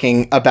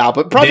talking about,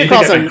 but Project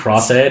Cross Zone...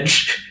 Cross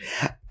Edge?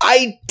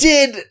 I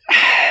did...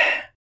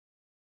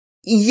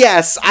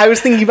 Yes, I was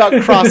thinking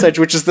about Cross Edge,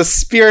 which is the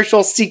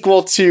spiritual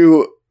sequel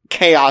to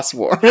Chaos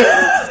Wars.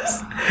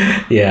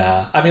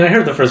 Yeah, I mean, I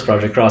heard the first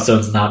Project Cross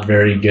Zone's not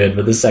very good,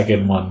 but the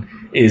second one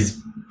is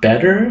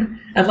better.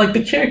 And, like,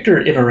 the character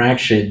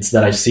interactions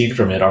that I've seen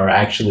from it are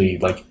actually,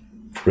 like,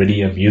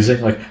 pretty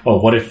amusing. Like, oh,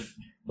 what if,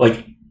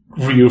 like,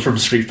 Ryu from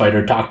Street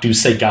Fighter talked to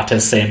Segata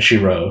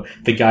Sanshiro,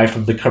 the guy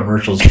from the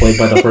commercials played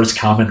by the first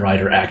Kamen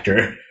Rider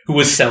actor who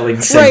was selling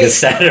Sega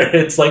Saturn.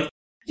 It's like,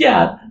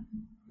 yeah,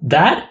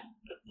 that,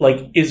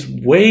 like, is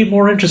way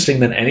more interesting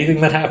than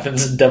anything that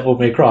happens in Devil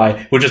May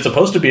Cry, which is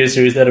supposed to be a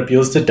series that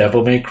appeals to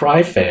Devil May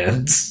Cry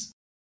fans.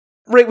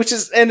 Right,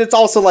 and it's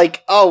also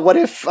like, oh, what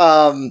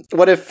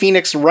if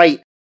Phoenix Wright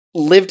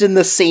lived in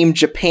the same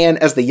Japan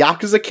as the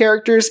Yakuza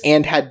characters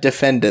and had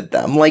defended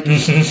them? Like,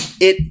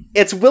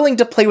 it's willing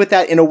to play with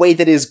that in a way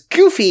that is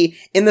goofy,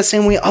 in the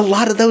same way a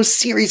lot of those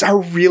series are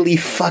really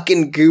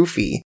fucking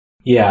goofy.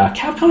 Yeah,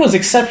 Capcom was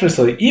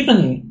exceptionally,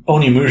 even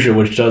Onimusha,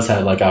 which does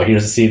have, like, oh,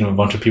 here's a scene of a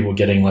bunch of people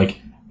getting,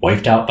 like,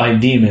 wiped out by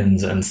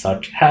demons and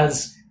such,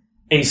 has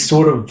a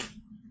sort of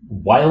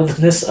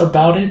wildness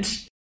about it.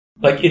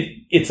 Like,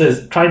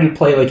 it's trying to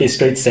play, like, a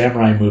straight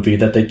samurai movie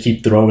that they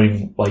keep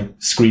throwing, like,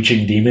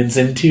 screeching demons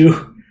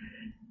into.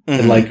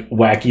 And, like,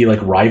 wacky,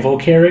 like, rival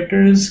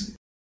characters.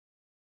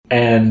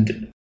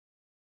 And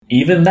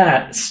even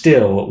that,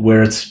 still,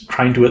 where it's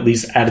trying to at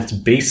least at its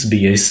base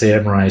be a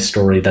samurai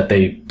story that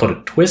they put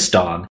a twist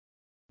on,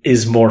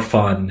 is more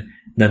fun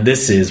than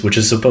this is, which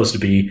is supposed to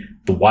be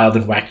the wild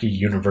and wacky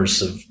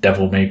universe of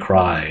Devil May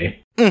Cry.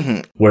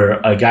 Where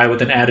a guy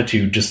with an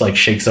attitude just, like,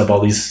 shakes up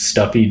all these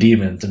stuffy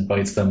demons and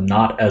fights them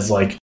not as,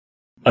 like,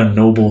 a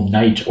noble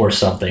knight or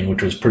something,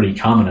 which was pretty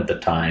common at the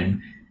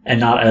time, and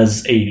not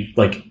as a,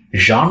 like,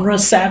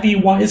 genre-savvy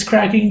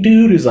wisecracking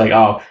dude who's like,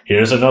 oh,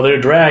 here's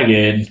another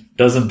dragon.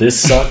 Doesn't this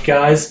suck,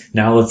 guys?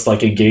 Now let's,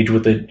 like, engage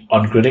with it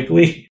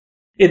uncritically.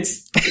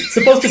 It's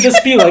supposed to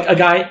just be, like, a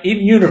guy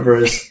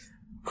in-universe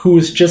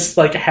who's just,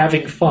 like,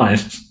 having fun.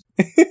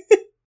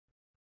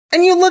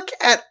 And you look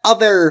at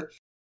other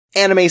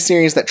anime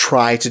series that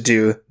try to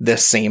do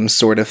this same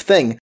sort of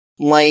thing.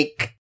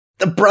 Like,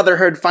 the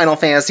Brotherhood Final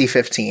Fantasy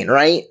 15,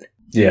 right?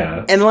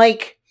 Yeah. And,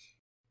 like,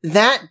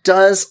 that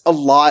does a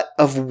lot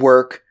of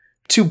work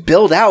to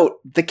build out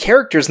the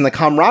characters and the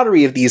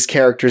camaraderie of these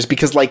characters,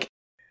 because, like,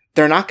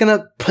 they're not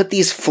gonna put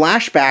these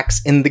flashbacks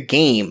in the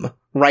game,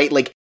 right?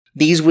 Like,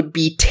 these would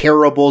be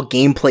terrible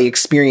gameplay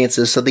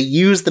experiences, so they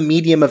use the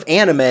medium of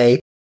anime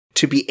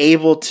to be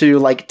able to,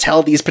 like,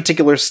 tell these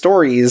particular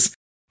stories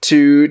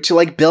to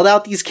like, build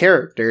out these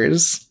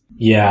characters.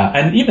 Yeah,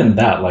 and even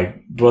that,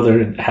 like,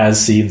 Brotherhood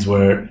has scenes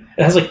where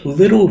it has, like,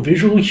 little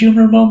visual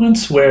humor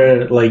moments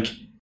where, like,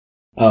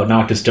 oh,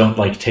 Noctis, don't,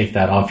 like, take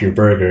that off your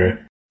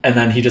burger. And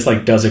then he just,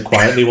 like, does it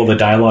quietly while the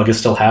dialogue is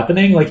still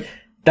happening. Like,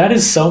 that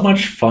is so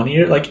much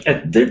funnier. Like,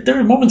 there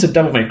are moments in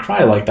Devil May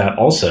Cry like that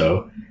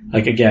also.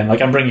 Like, again,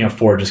 like, I'm bringing up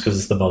 4 just because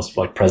it's the most,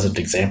 like, present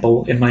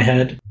example in my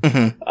head.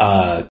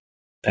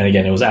 And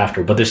again, it was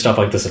after, but there's stuff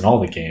like this in all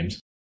the games.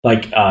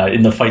 Like,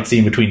 in the fight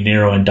scene between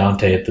Nero and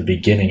Dante at the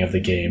beginning of the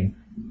game,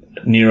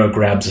 Nero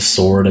grabs a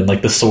sword, and,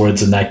 like, the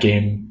swords in that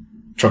game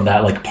from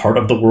that, like, part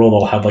of the world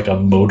all have, like, a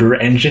motor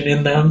engine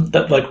in them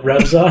that, like,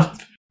 revs up.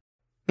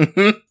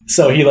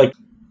 So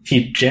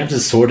he jams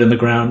his sword in the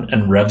ground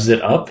and revs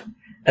it up,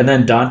 and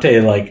then Dante,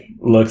 like,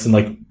 looks and,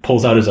 like,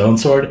 pulls out his own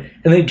sword,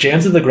 and then he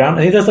jams it in the ground,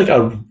 and he does, like,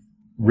 a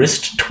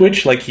wrist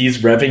twitch, like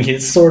he's revving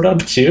his sword up,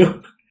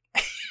 too.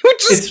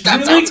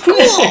 That sounds cool!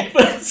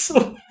 But it's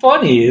so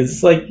funny.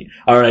 It's like,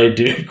 alright,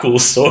 dude, cool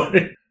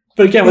sword.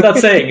 But again, without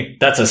saying,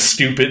 that's a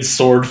stupid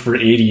sword for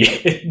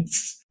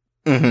idiots.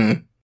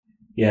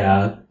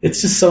 Yeah,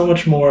 it's just so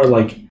much more,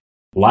 like,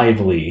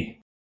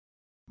 lively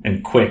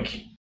and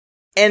quick.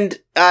 And,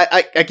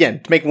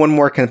 again, to make one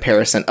more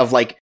comparison of,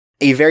 like,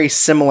 a very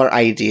similar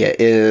idea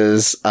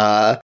is,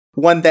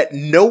 one that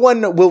no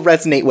one will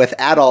resonate with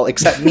at all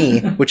except me,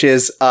 which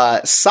is,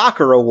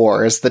 Sakura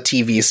Wars, the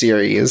TV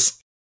series.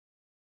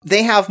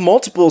 They have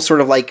multiple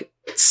sort of, like,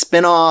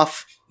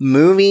 spin-off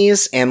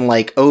movies and,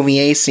 like,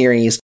 OVA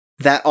series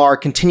that are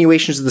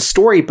continuations of the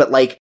story, but,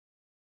 like,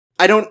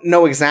 I don't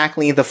know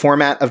exactly the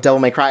format of Devil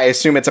May Cry. I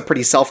assume it's a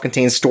pretty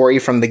self-contained story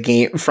from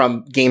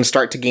game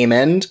start to game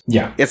end.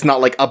 Yeah. It's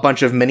not like a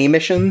bunch of mini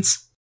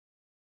missions.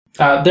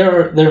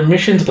 There are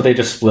missions, but they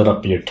just split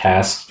up your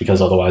tasks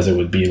because otherwise it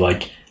would be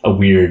like a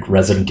weird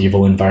Resident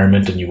Evil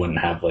environment and you wouldn't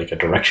have like a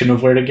direction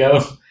of where to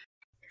go.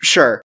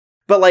 Sure.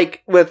 But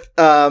like with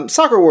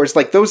Sakura Wars,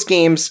 like those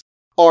games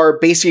are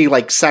basically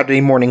like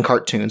Saturday morning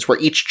cartoons where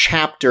each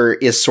chapter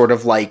is sort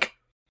of like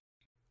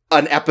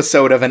an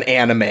episode of an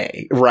anime,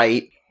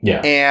 right?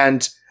 Yeah.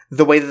 And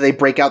the way that they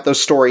break out those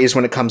stories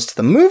when it comes to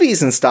the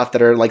movies and stuff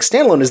that are like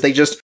standalone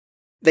is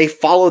they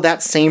follow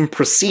that same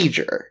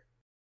procedure.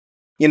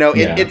 You know,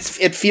 it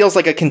feels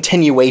like a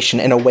continuation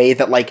in a way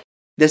that like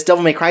this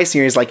Devil May Cry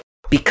series, like,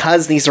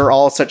 because these are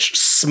all such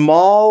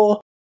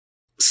small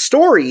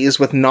stories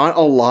with not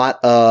a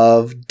lot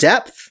of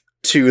depth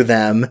to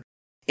them,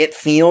 it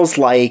feels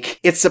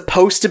like it's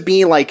supposed to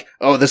be like,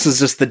 oh, this is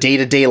just the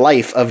day-to-day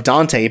life of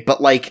Dante,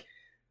 but like,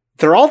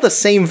 they're all the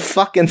same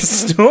fucking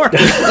story.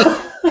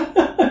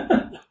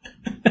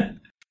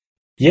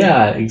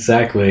 Yeah,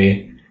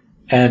 exactly.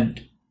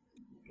 And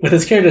with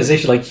his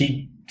characterization, like,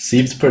 he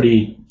seems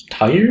pretty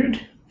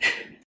tired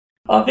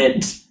of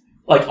it.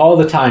 Like, all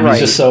the time, right.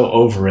 He's just so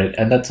over it.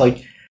 And that's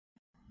like,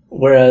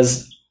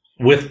 whereas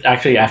with,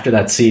 actually, after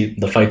that scene,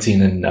 the fight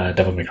scene in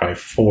Devil May Cry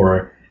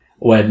 4,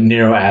 when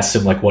Nero asks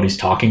him, like, what he's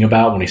talking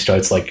about, when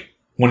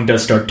he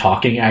does start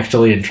talking,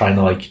 actually, and trying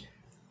to, like,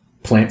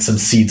 plant some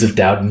seeds of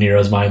doubt in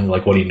Nero's mind,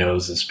 like what he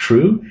knows is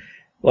true.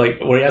 Like,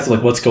 where he asks,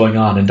 like, what's going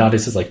on? And Dante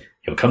says, like,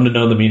 you'll come to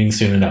know the meaning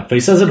soon enough. But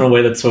he says it in a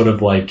way that's sort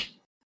of like,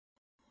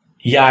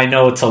 yeah, I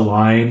know it's a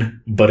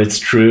line, but it's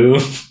true.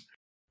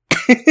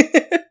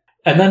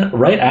 And then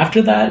right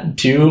after that,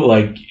 too,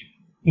 like,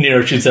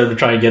 Nero shoots at him to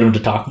try and get him to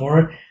talk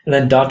more. And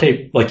then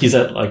Dante, like,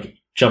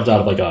 jumps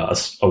out of, like,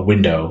 a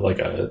window, like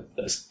a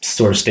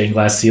sort of stained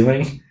glass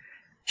ceiling.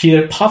 He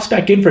pops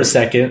back in for a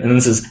second and then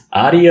says,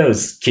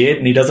 adios, kid.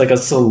 And he does like a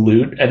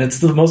salute. And it's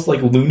the most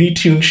like Looney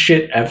Tunes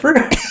shit ever.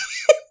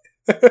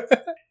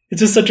 It's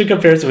just such a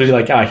comparison where you're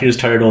like, here's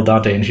tired old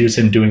Dante and here's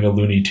him doing a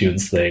Looney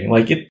Tunes thing.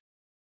 Like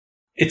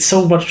it's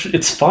so much,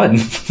 it's fun.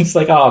 It's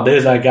like,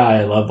 there's that guy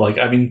I love. Like,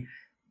 I mean,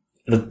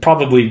 that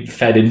probably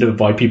fed into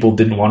why people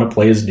didn't want to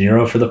play as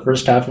Nero for the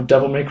first half of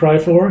Devil May Cry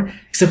 4,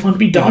 because they want to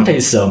be Dante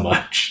so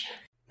much.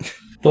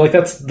 But like,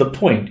 that's the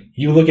point.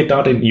 You look at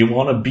Dante and you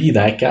want to be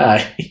that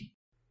guy.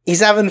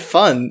 He's having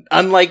fun,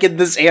 unlike in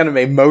this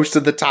anime most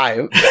of the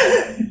time.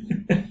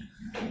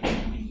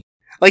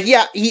 Like,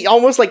 yeah, he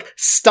almost, like,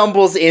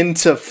 stumbles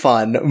into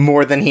fun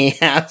more than he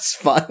has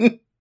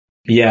fun.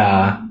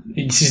 Yeah.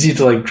 You just need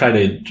to, like, try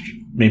to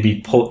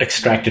maybe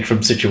extract it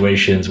from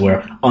situations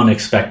where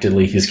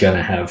unexpectedly he's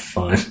gonna have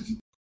fun.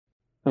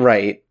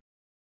 Right.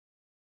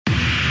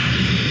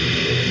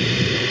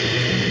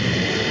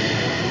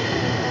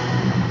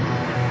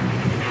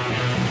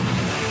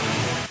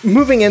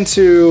 Moving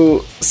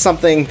into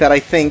something that I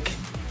think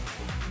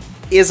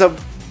is a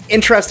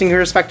interesting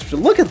perspective to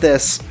look at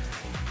this,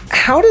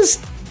 how does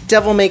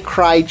Devil May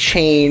Cry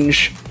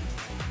change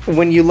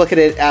when you look at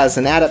it as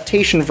an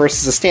adaptation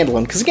versus a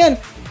standalone? Because again,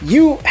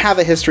 you have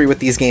a history with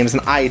these games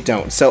and I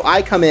don't. So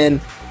I come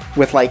in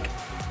with like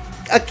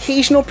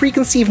occasional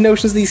preconceived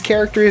notions of these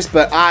characters,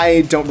 but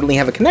I don't really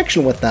have a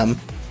connection with them.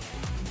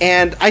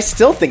 And I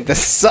still think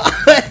this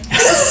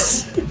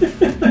sucks.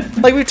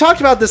 Like, we've talked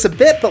about this a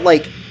bit, but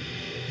like,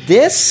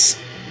 this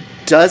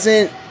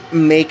doesn't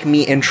make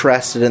me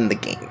interested in the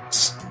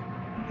games.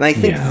 And I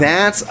think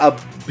that's a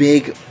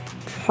big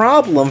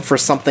problem for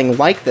something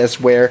like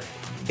this, where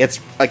it's,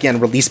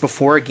 again, released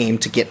before a game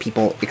to get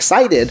people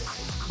excited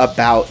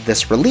about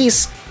this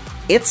release.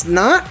 It's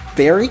not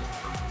very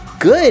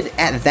good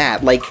at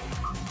that. Like,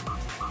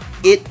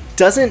 it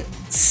doesn't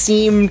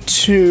seem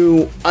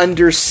to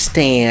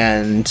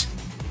understand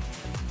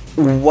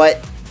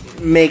what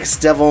makes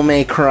Devil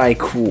May Cry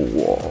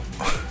cool.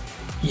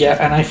 Yeah,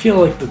 and I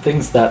feel like the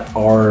things that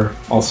are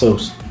also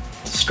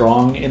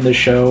strong in the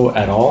show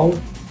at all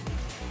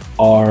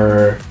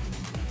are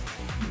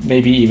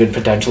maybe even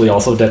potentially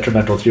also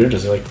detrimental to your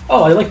interest. You're like,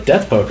 oh, I like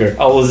Death Poker.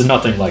 Oh, well, there's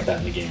nothing like that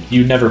in the game.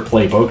 You never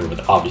play poker with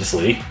it,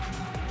 obviously.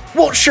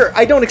 Well, sure,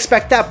 I don't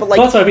expect that, but like...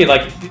 Well, that's what I mean,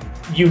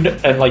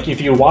 like, and like, if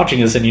you're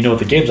watching this and you know what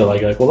the games are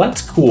like, you're like, well,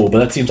 that's cool, but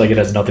that seems like it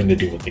has nothing to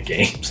do with the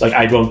games. Like,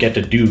 I won't get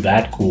to do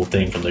that cool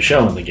thing from the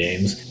show in the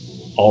games.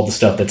 All the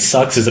stuff that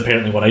sucks is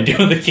apparently what I do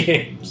in the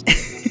games.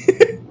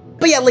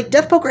 But yeah, like,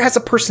 Death Poker has a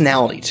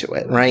personality to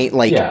it, right?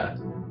 Like, yeah.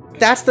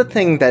 That's the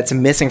thing that's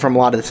missing from a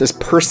lot of this, is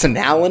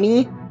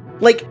personality.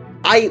 Like,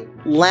 I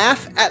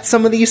laugh at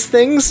some of these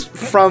things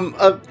from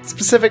a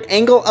specific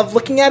angle of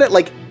looking at it.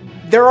 Like,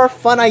 there are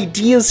fun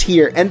ideas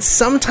here, and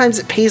sometimes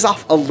it pays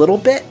off a little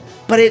bit,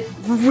 but it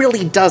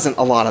really doesn't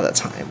a lot of the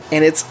time.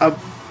 And it's a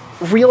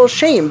real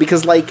shame,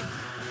 because, like,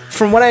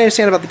 from what I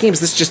understand about the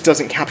games, this just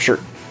doesn't capture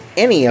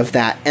any of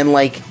that. And,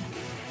 like,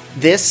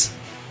 this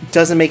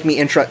doesn't make me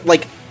interested.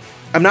 Like,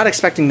 I'm not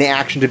expecting the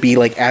action to be,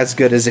 like, as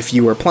good as if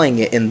you were playing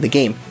it in the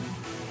game.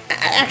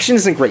 Action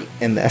isn't great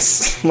in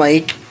this.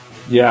 Like...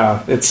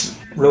 Yeah, it's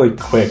really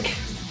quick.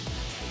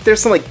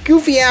 there's some like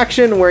goofy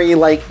action where he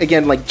like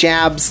again like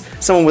jabs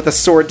someone with a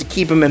sword to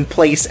keep him in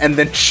place and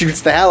then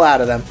shoots the hell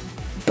out of them.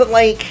 But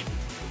like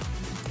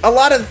a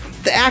lot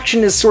of the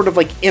action is sort of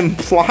like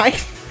implied.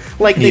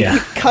 Like they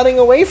keep cutting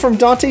away from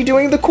Dante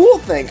doing the cool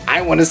thing.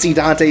 I want to see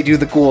Dante do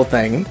the cool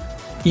thing.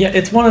 Yeah,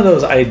 it's one of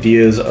those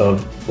ideas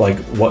of like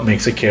what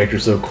makes a character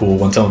so cool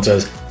when someone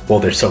says, well,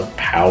 they're so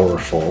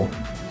powerful.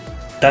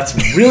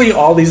 That's really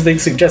all these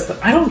things suggest.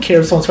 That I don't care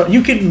if someone's powerful.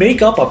 You can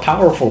make up a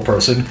powerful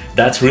person.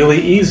 That's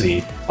really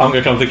easy. I'm going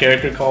to come with a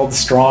character called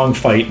Strong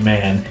Fight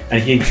Man,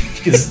 and he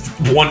is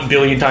 1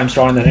 billion times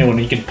stronger than anyone.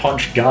 He can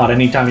punch God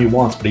anytime he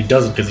wants, but he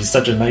doesn't because he's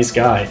such a nice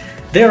guy.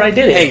 There, I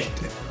did it.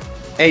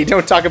 Hey,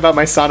 don't talk about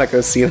my Sonic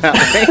OC that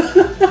way.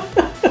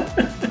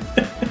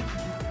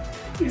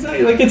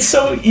 Exactly. Like, it's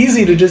so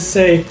easy to just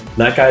say,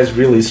 that guy's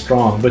really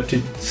strong, but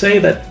to say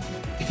that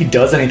he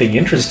does anything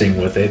interesting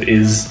with it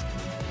is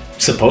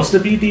supposed to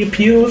be the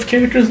appeal of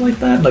characters like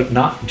that, like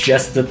not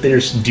just that they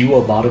do a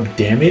lot of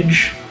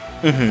damage.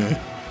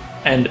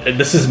 And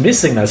this is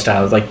missing that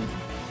style. Like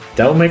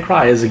Devil May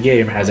Cry as a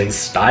game has a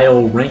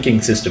style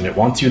ranking system. It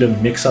wants you to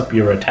mix up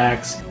your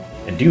attacks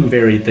and do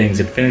varied things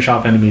and finish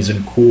off enemies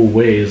in cool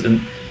ways. And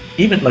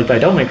even like by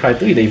Devil May Cry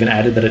 3, they even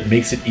added that it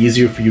makes it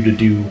easier for you to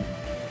do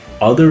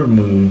other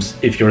moves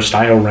if your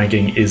style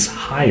ranking is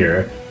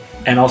higher,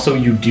 and also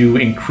you do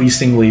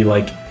increasingly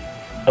like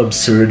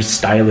absurd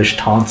stylish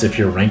taunts if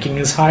your ranking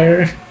is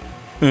higher.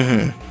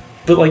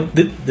 But like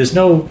there's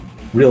no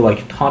real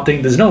like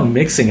taunting, there's no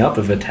mixing up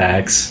of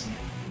attacks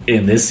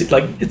in this.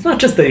 Like it's not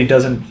just that he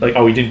doesn't like,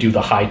 oh, he didn't do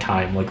the high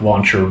time like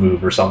launcher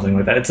move or something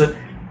like that. It's that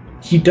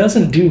he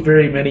doesn't do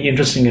very many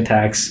interesting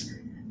attacks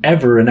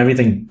ever, and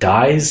everything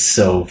dies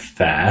so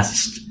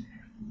fast.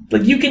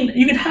 Like you can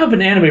have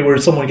an anime where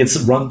someone gets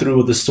run through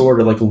with a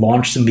sword or like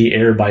launched in the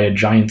air by a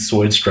giant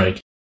sword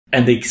strike,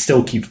 and they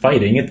still keep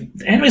fighting.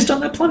 Anime's done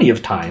that plenty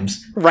of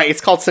times. Right,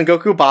 it's called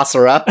Sengoku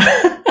Basara.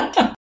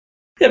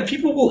 Yeah,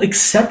 people will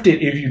accept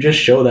it if you just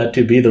show that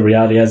to be the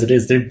reality as it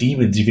is. They're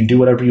demons. You can do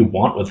whatever you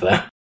want with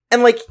them.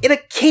 And, like, it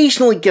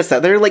occasionally gets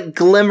that. There are, like,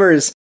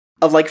 glimmers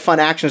of, like, fun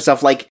action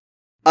stuff. Like,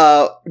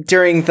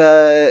 during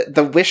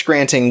the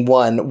wish-granting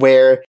one,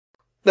 where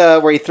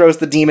he throws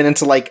the demon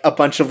into, like, a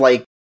bunch of,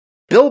 like,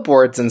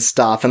 billboards and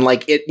stuff. And,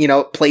 like, it,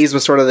 plays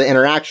with sort of the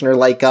interaction. Or,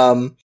 like,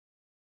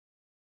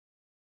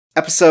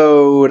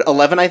 episode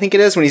 11, I think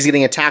it is, when he's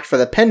getting attacked for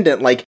the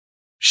pendant, like,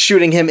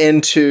 shooting him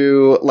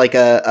into, like,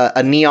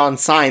 a neon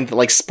sign that,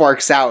 like,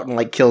 sparks out and,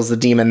 like, kills the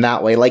demon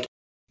that way. Like,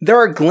 there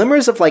are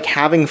glimmers of, like,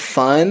 having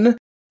fun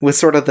with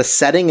sort of the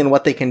setting and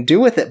what they can do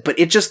with it, but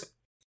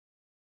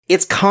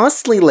it's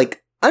constantly,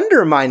 like,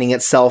 undermining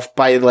itself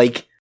by,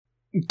 like,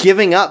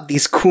 giving up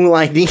these cool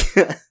ideas.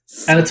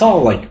 And it's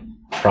all, like,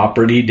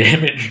 property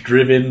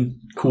damage-driven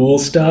cool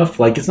stuff.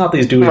 Like, it's not that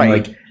he's doing,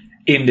 like,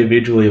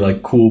 individually,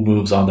 like, cool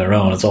moves on their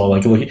own. It's all,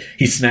 like, look,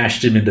 he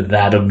smashed him into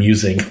that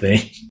amusing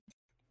thing.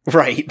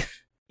 Right.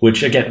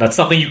 Which, again, that's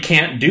something you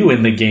can't do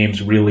in the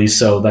games, really,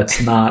 so that's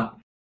not...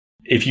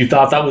 If you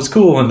thought that was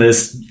cool in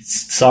this,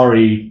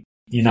 sorry,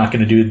 you're not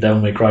going to do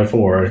Devil May Cry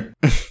 4.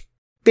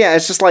 Yeah,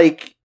 it's just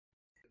like...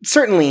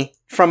 Certainly,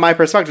 from my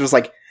perspective, it's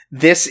like,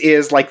 this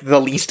is, like, the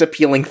least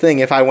appealing thing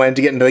if I wanted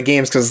to get into the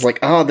games, because it's like,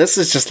 oh, this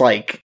is just,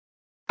 like...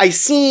 I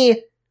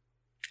see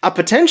a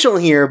potential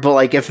here, but,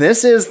 like, if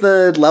this is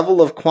the level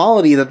of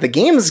quality that the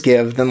games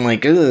give, then,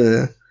 like,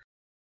 ugh.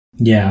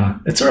 Yeah,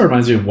 it sort of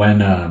reminds me of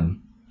when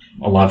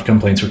a lot of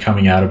complaints were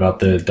coming out about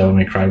the Devil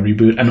May Cry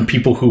reboot, and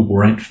people who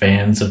weren't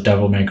fans of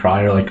Devil May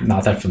Cry or like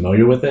not that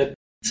familiar with it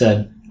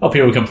said, oh,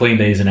 people complained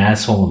that he's an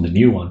asshole in the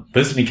new one,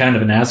 but isn't he kind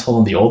of an asshole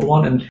in the old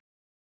one? And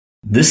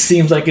this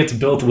seems like it's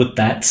built with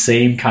that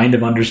same kind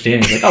of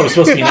understanding. Like, oh, he's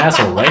supposed to be an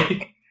asshole,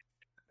 right?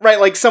 Right,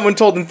 like someone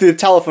told him through the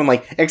telephone,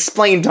 like,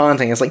 explain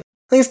Dante. It's like,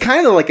 he's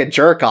kind of like a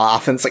jerk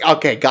off, and it's like,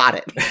 okay, got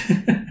it.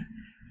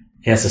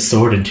 He has a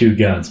sword and 2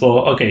 guns. Well,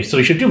 okay, so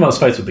he should do most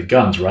fights with the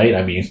guns, right?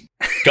 I mean,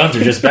 guns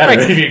are just better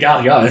if you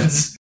got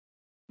guns.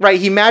 Right,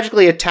 he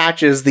magically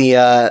attaches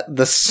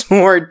the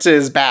sword to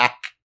his back.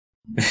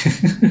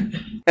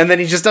 And then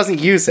he just doesn't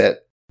use it.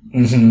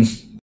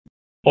 Mm-hmm.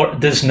 Or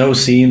there's no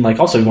scene, like,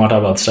 also we want to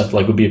talk about stuff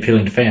like would be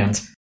appealing to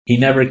fans. He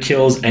never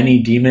kills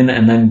any demon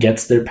and then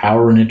gets their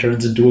power and it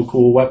turns into a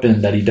cool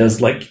weapon that he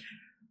does, like,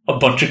 a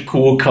bunch of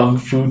cool kung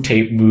fu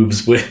tape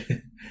moves with.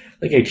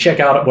 Like, hey, check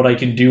out what I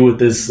can do with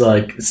this,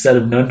 like, set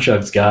of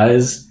nunchucks,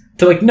 guys.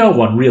 To, like, no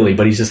one, really,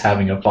 but he's just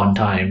having a fun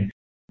time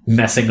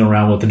messing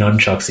around with the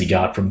nunchucks he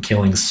got from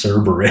killing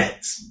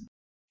Cerberus.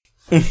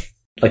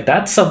 Like,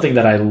 that's something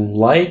that I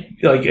like.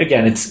 Like,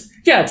 again, it's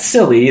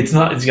silly. It's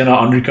gonna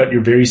undercut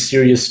your very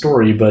serious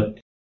story, but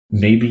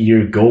maybe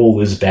your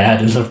goal is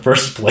bad in the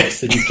first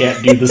place and you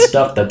can't do the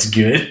stuff that's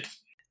good.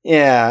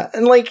 Yeah,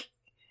 and, like,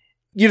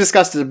 you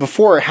discussed it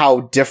before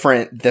how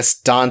different this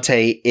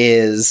Dante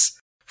is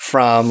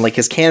from, like,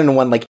 his canon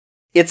one. Like,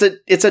 it's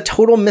a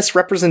total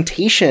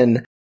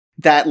misrepresentation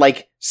that,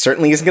 like,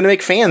 certainly isn't going to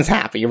make fans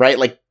happy, right?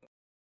 Like,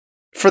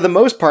 for the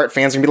most part,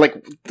 fans are going to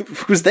be like,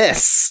 who's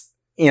this?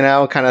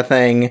 Kind of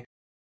thing.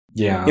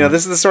 Yeah. You know,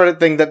 this is the sort of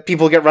thing that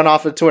people get run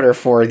off of Twitter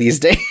for these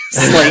days,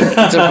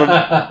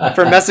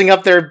 for messing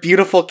up their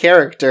beautiful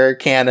character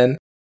canon.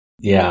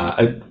 Yeah,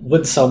 it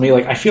would sell me.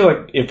 Like, I feel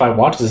like if I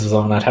watch this as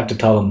someone, I'd have to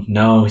tell them,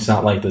 no, he's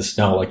not like this.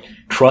 No, like,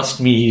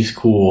 trust me, he's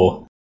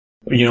cool.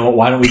 You know what?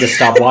 Why don't we just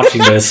stop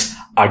watching this?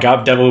 I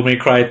got Devil May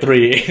Cry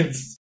 3.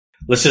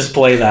 Let's just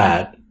play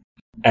that.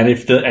 And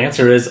if the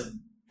answer is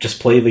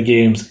just play the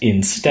games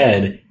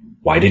instead,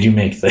 why did you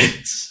make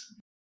this?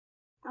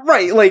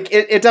 Right, like,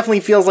 it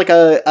definitely feels like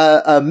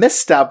a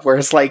misstep where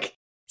it's like,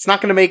 it's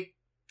not going to make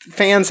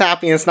fans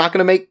happy and it's not going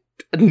to make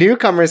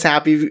newcomers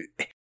happy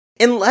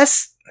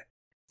unless...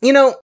 You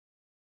know,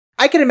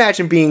 I can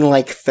imagine being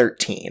like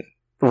 13,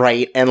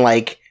 right? And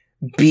like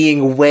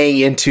being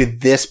way into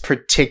this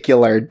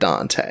particular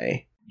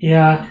Dante.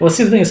 Yeah, well,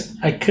 see, the thing is,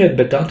 I could,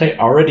 but Dante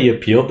already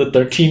appealed to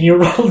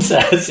 13-year-olds,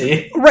 has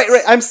he? Right.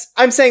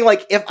 I'm saying,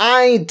 like, if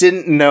I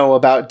didn't know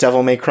about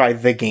Devil May Cry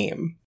the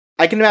game,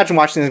 I can imagine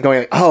watching this and going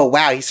like, oh,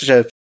 wow, he's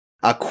such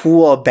a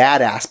cool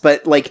badass.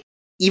 But, like,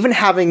 even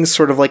having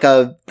sort of like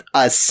a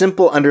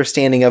simple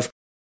understanding of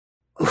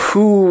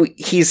who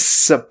he's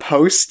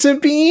supposed to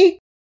be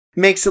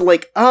makes it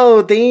like,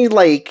 oh, they didn't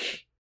like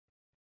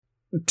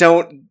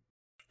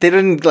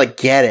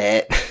get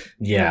it.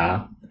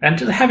 Yeah. And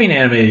having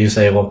anime, you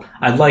say, well,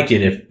 I'd like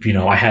it if, you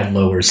know, I had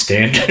lower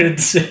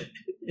standards.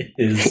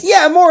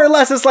 Yeah, more or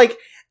less. It's like,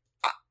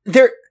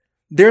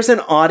 there's an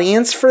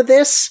audience for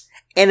this,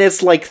 and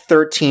it's like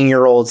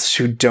 13-year-olds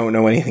who don't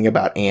know anything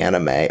about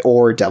anime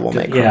or Devil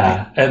May Cry.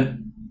 Yeah,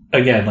 and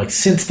again, like,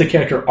 since the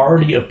character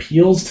already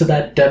appeals to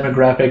that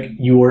demographic,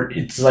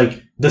 it's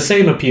like the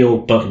same appeal,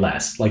 but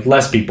less. Like,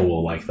 less people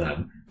will like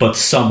them, but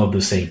some of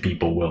the same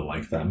people will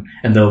like them,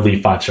 and they'll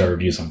leave 5-star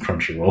reviews on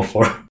Crunchyroll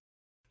for it.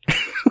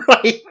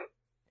 Right?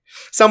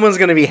 Someone's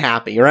gonna be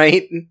happy,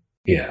 right?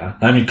 Yeah.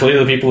 I mean,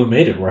 clearly the people who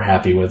made it were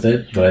happy with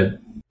it, but...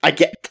 I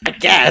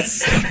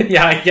guess.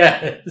 Yeah, I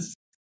guess.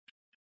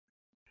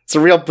 It's a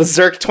real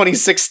Berserk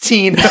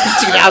 2016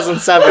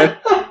 2007.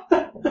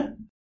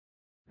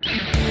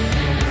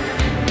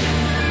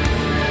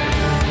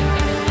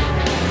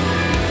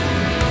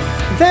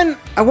 Then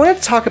I wanted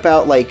to talk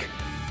about, like,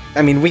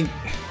 I mean, we've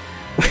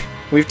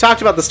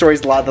talked about the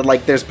stories a lot, that,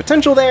 like, there's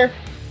potential there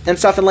and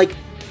stuff, and, like,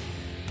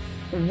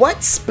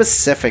 what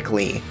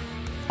specifically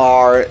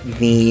are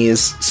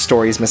these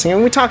stories missing?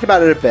 And we talked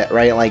about it a bit,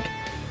 right? Like,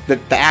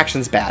 the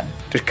action's bad.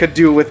 It could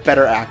do with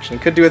better action,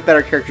 could do with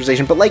better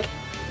characterization, but, like,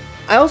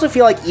 I also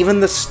feel like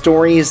even the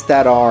stories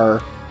that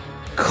are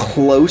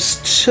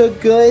close to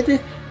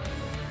good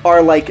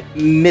are, like,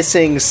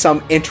 missing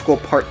some integral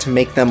part to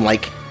make them,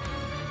 like,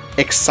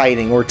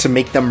 exciting or to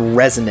make them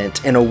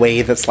resonant in a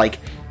way that's, like,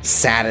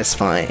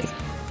 satisfying.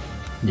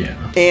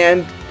 Yeah.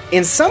 And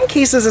in some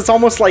cases, it's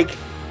almost like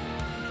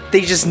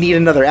they just need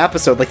another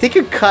episode. Like, they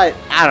could cut,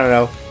 I don't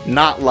know,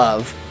 Not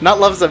Love. Not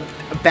Love's a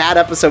bad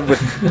episode with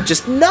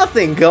just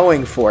nothing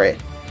going for it.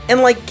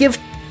 And, like, give,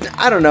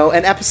 I don't know,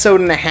 an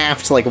episode and a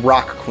half to, like,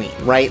 Rock Queen,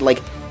 right?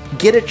 Like,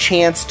 get a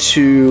chance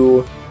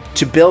to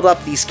build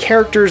up these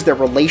characters, their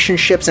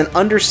relationships, and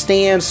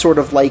understand sort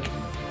of, like,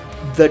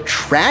 the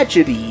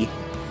tragedy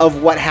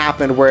of what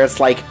happened, where it's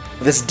like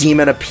this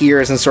demon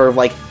appears and sort of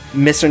like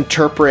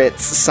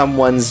misinterprets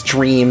someone's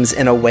dreams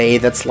in a way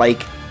that's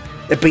like,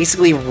 it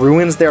basically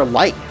ruins their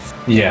life.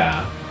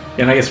 Yeah.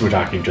 And I guess we're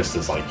talking just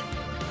as like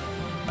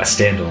a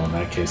standalone in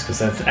that case, because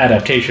that's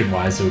adaptation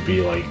wise, it would be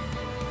like,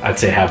 I'd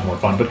say have more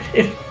fun. But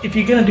if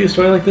you're gonna do a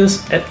story like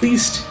this, at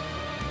least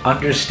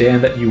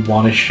understand that you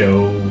want to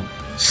show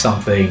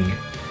something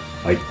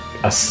like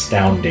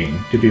astounding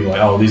to people.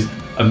 Like, oh,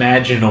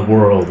 imagine a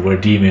world where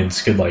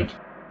demons could like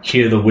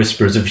hear the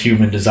whispers of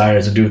human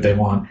desires and do what they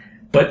want.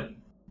 But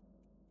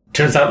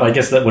turns out, I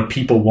guess, that what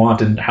people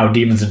want and how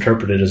demons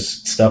interpret it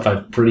is stuff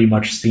I've pretty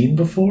much seen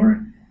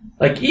before.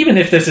 Like, even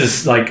if this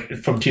is, like,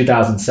 from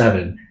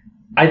 2007,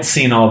 I'd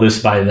seen all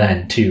this by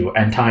then, too,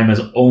 and time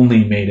has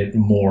only made it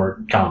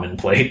more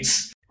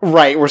commonplace.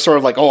 Right, we're sort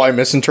of like, oh, I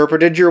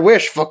misinterpreted your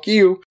wish, fuck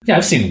you. Yeah,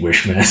 I've seen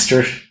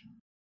Wishmaster.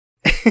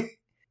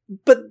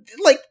 But,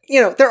 like,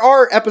 you know, there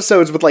are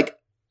episodes with, like,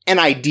 an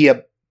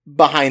idea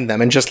behind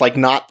them, and just, like,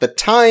 not the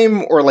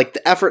time or, like,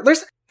 the effort.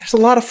 There's a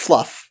lot of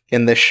fluff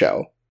in this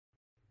show.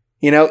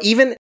 You know,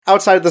 even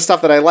outside of the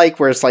stuff that I like,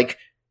 where it's, like,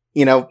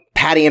 you know,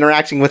 Patty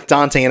interacting with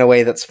Dante in a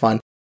way that's fun.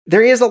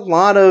 There is a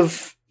lot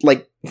of,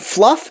 like,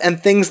 fluff and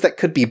things that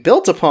could be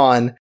built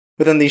upon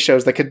within these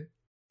shows that could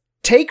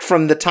take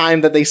from the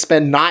time that they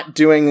spend not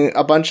doing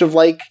a bunch of,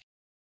 like,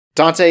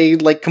 Dante,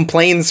 like,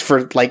 complains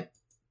for, like,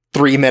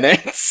 3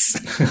 minutes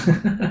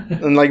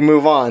and, like,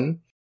 move on.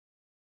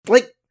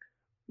 Like,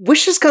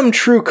 Wishes Come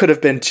True could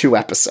have been 2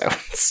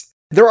 episodes.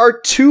 There are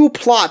 2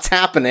 plots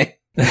happening.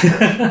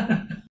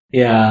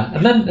 Yeah,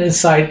 and then his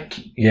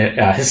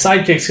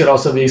sidekicks could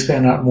also be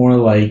expanded out more.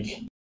 Like,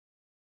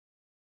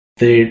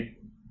 they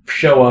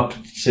show up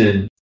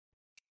to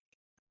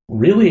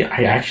really,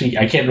 I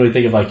can't really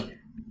think of like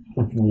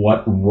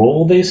what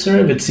role they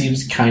serve. It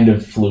seems kind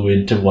of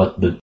fluid to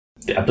what the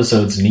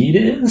episode's need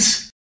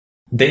is.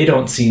 They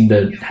don't seem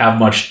to have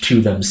much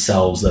to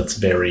themselves that's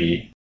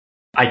very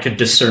I could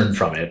discern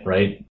from it,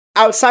 right?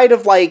 Outside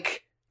of,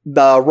 like,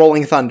 the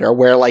Rolling Thunder,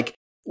 where, like,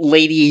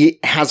 Lady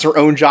has her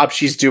own job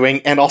she's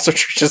doing, and also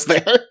Trisha's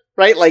there,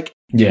 right? Like,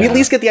 we at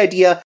least get the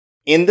idea,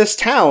 in this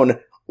town,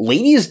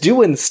 Lady's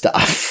doing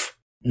stuff.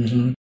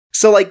 Mm-hmm.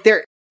 So, like,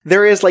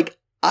 there is, like,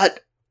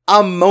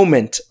 a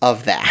moment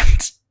of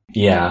that.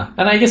 Yeah,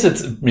 and I guess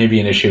it's maybe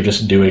an issue of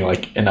just doing,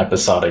 like, an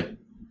episodic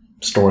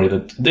story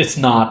that it's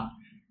not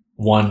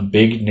one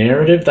big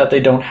narrative, that they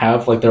don't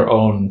have, like, their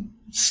own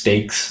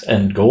stakes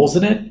and goals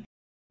in it.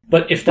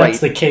 But if that's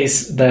the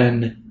case,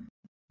 then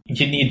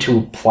you need to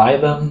apply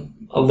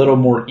them a little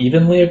more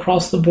evenly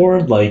across the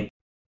board. Like,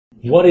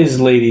 what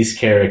is Lady's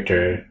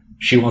character?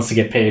 She wants to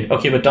get paid.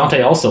 Okay, but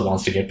Dante also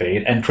wants to get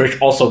paid, and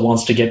Trish also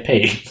wants to get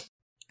paid.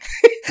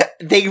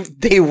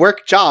 They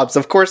work jobs.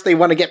 Of course they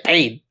want to get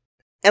paid.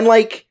 And,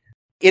 like,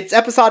 it's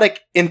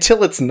episodic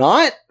until it's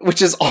not,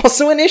 which is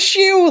also an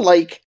issue.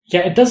 Like,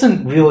 yeah, it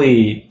doesn't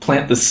really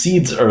plant the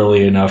seeds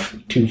early enough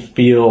to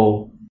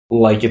feel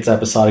like it's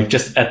episodic.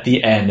 Just at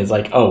the end, it's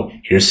like, oh,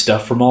 here's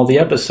stuff from all the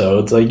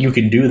episodes. Like, you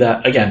can do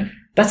that. Again,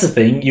 that's the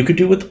thing you could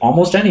do with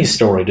almost any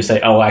story, to say,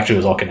 oh, actually it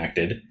was all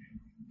connected.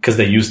 Because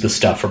they used the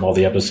stuff from all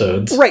the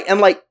episodes. Right, and,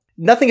 like,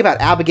 nothing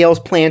about Abigail's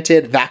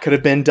planted. That could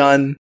have been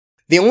done.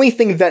 The only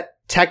thing that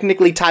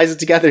technically ties it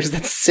together is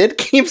that Sid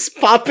keeps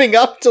popping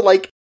up to,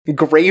 like,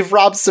 grave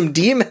rob some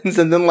demons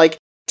and then, like,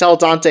 tell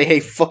Dante, hey,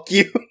 fuck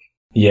you.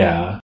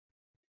 Yeah.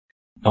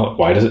 Oh,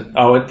 why does it?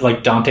 Oh,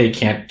 like, Dante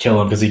can't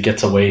kill him because he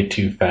gets away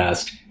too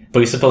fast.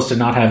 But he's supposed to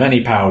not have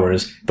any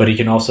powers, but he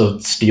can also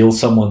steal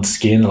someone's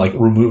skin, like,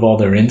 remove all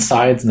their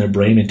insides and their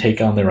brain and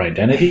take on their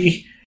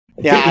identity.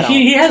 Yeah,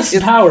 he has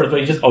powers,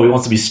 but he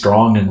wants to be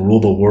strong and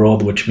rule the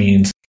world, which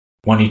means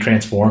when he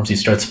transforms, he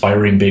starts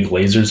firing big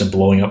lasers and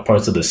blowing up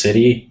parts of the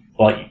city.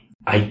 Like,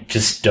 I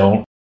just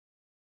don't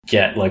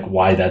get, like,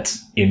 why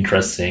that's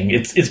interesting.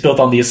 It's built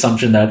on the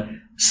assumption that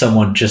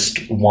someone just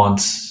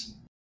wants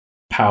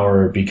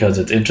power because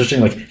it's interesting.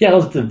 Like, yeah, that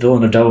was the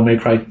villain of Devil May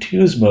Cry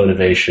 2's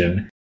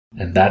motivation,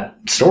 and that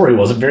story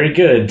wasn't very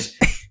good.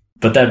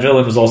 But that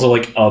villain was also,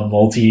 like, a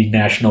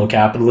multinational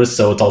capitalist,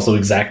 so it's also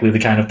exactly the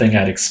kind of thing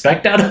I'd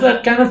expect out of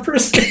that kind of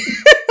person.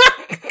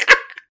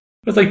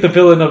 It's like the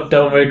villain of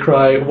Devil May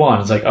Cry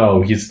 1. It's like,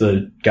 oh, he's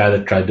the guy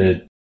that tried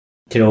to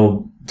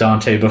kill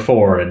Dante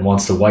before and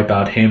wants to wipe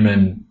out him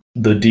and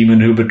the demon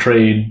who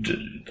betrayed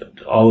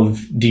all of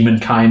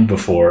demonkind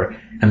before.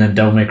 And then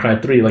Devil May Cry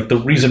 3, like, the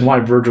reason why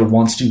Virgil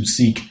wants to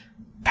seek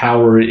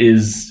power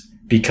is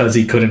because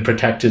he couldn't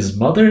protect his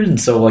mother, and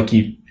so, like,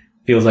 he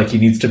feels like he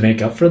needs to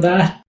make up for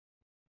that.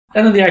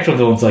 And then the actual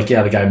villain's like,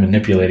 yeah, the guy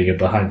manipulating it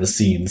behind the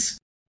scenes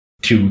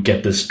to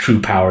get this true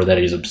power that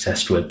he's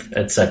obsessed with,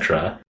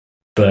 etc.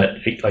 But,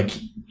 like,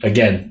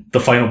 again,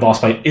 the final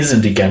boss fight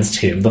isn't against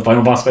him. The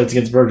final boss fight's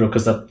against Virgil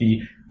because that's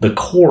the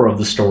core of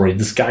the story.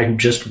 This guy who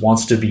just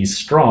wants to be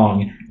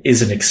strong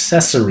is an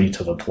accessory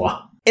to the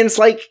plot. And it's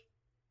like,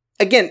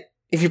 again,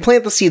 if you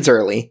plant the seeds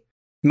early,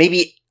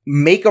 maybe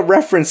make a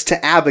reference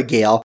to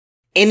Abigail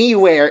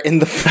anywhere in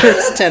the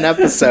first 10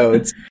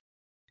 episodes,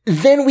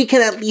 then we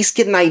can at least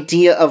get an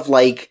idea of,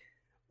 like,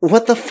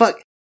 what the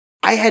fuck?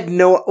 I had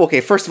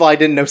okay, first of all, I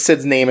didn't know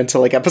Sid's name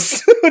until, like,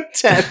 episode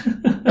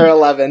 10 or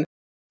 11.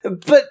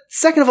 But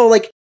second of all,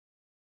 like,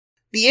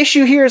 the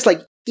issue here is,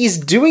 like, he's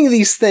doing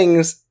these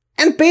things,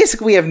 and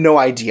basically we have no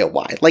idea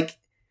why. Like,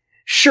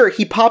 sure,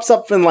 he pops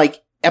up in,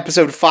 like,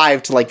 episode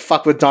 5 to, like,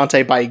 fuck with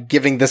Dante by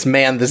giving this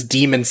man this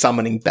demon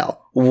summoning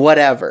bell.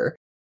 Whatever.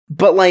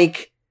 But,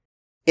 like,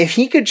 if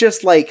he could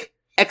just, like,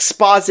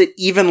 exposit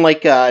even,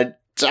 like,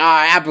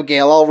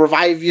 Abigail, I'll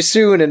revive you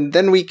soon, and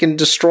then we can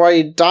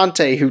destroy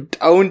Dante, who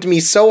owned me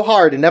so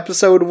hard in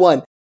episode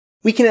 1.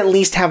 We can at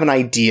least have an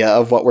idea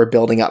of what we're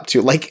building up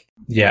to. Like,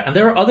 yeah, and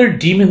there are other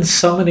demon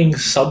summoning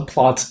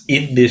subplots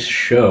in this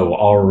show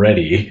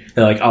already.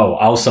 They're like, oh,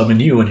 I'll summon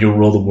you and you'll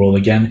rule the world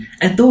again.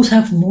 And those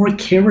have more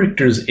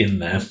characters in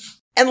them.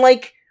 And,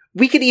 like,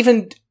 we could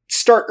even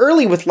start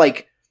early with,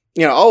 like,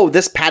 you know, oh,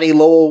 this Patty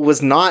Lowell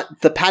was not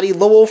the Patty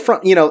Lowell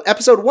from, you know,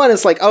 episode 1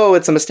 is like, oh,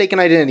 it's a mistaken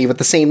identity with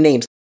the same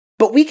names.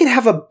 But we could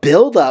have a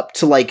build-up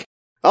to, like,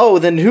 oh,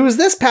 then who's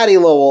this Patty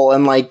Lowell?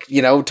 And, like,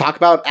 you know, talk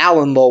about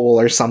Alan Lowell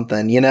or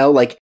something, you know?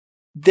 Like,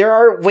 there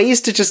are ways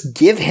to just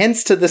give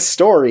hints to this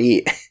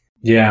story.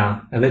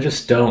 Yeah, and they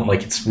just don't.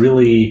 Like, it's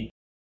really...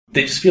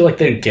 They just feel like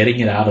they're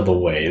getting it out of the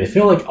way. They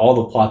feel like all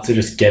the plots are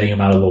just getting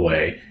them out of the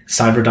way.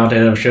 Cyber Dante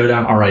have a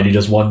showdown? Alright, he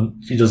does,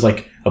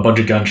 like, a bunch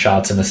of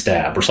gunshots and a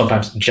stab. Or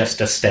sometimes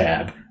just a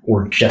stab.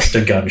 Or just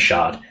a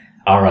gunshot.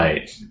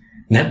 Alright.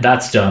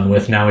 That's done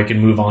with. Now we can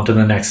move on to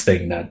the next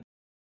thing that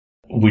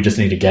we just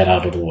need to get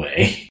out of the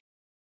way.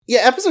 Yeah,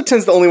 episode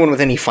 10's the only one with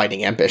any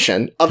fighting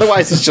ambition.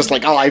 Otherwise, it's just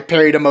like, oh, I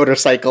parried a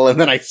motorcycle and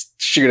then I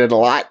shoot it a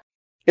lot.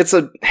 It's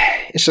a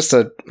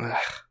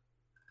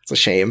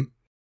shame.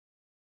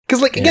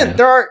 Because, like, again,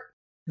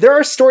 there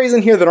are stories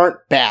in here that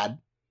aren't bad.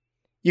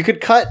 You could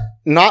cut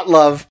Not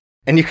Love,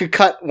 and you could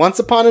cut Once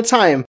Upon a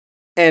Time,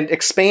 and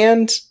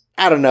expand,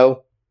 I don't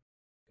know,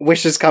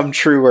 Wishes Come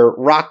True or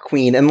Rock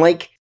Queen, and,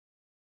 like...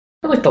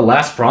 I feel like The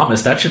Last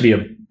Promise, that should be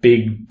a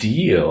big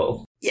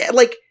deal. Yeah,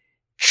 like,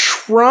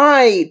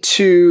 try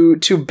to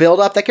build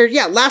up that character.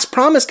 Yeah, Last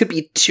Promise could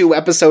be 2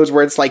 episodes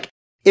where it's like,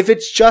 if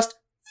it's just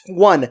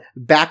 1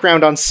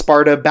 background on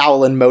Sparta,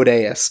 Bowel, and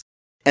Modeus,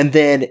 and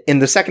then in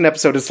the second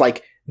episode it's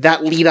like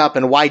that lead up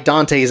and why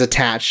Dante is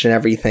attached and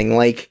everything.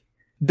 Like,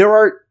 there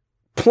are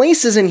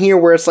places in here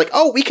where it's like,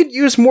 oh, we could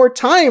use more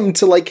time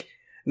to like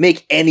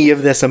make any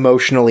of this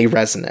emotionally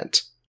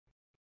resonant.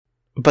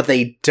 But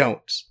they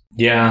don't.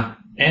 Yeah,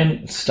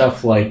 and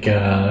stuff like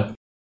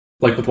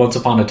with Once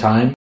Upon a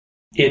Time,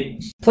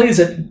 it plays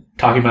it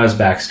talking about his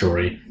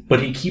backstory,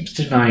 but he keeps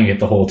denying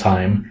it the whole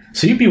time.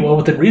 So you'd be well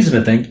within reason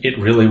to think it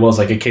really was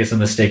like a case of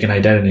mistaken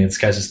identity and this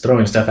guy's just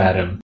throwing stuff at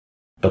him.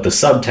 But the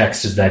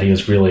subtext is that he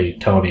was really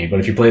Tony. But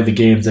if you play the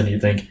games, then you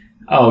think,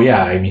 oh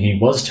yeah, I mean, he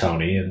was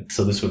Tony, and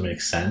so this would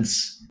make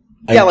sense.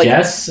 I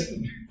guess.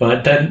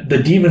 But then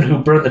the demon who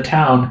burned the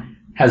town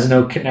has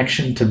no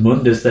connection to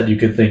Mundus that you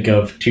could think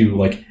of to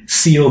like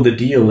seal the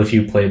deal if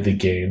you played the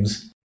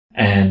games.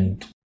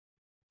 And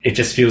it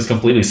just feels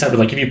completely separate.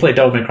 Like if you play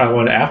Devil May Cry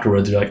 1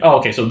 afterwards, you're like, oh,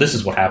 okay, so this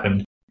is what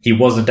happened. He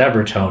wasn't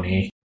ever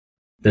Tony.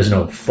 There's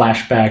no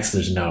flashbacks,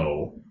 there's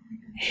no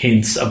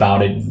hints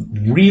about it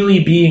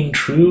really being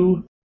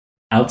true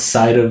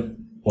outside of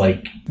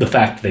like the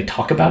fact that they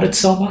talk about it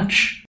so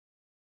much.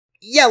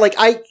 Yeah, like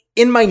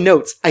in my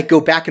notes, I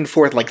go back and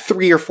forth like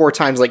 3 or 4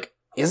 times, like,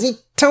 is he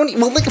Tony?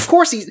 Well, like, of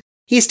course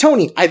he's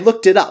Tony. I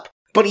looked it up.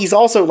 But he's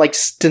also, like,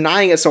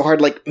 denying it so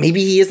hard, like, maybe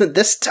he isn't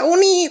this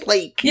Tony?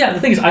 Like... Yeah, the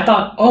thing is, I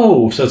thought,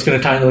 oh, so it's going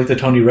to tie into, like, the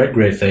Tony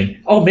Redgrave thing.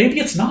 Oh, maybe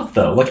it's not,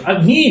 though. Like,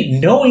 me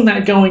knowing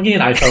that going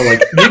in, I felt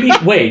like, maybe,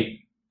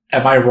 wait,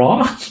 am I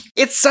wrong?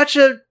 It's such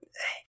a...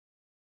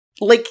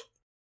 Like,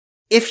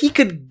 if he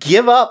could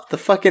give up the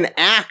fucking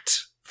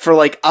act for,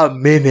 like, a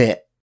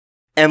minute,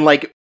 and,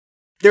 like,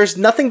 there's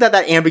nothing that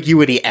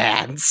ambiguity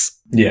adds.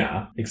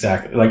 Yeah,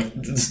 exactly. Like,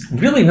 there's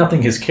really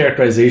nothing his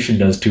characterization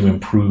does to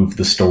improve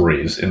the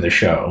stories in the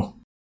show.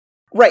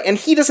 Right, and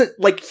he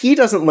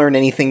doesn't learn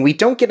anything. We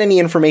don't get any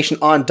information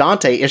on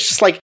Dante. It's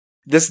just like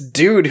this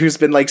dude who's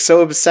been like so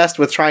obsessed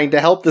with trying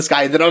to help this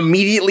guy that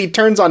immediately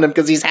turns on him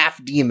because he's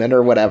half demon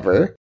or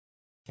whatever.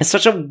 It's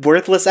such a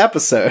worthless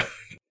episode.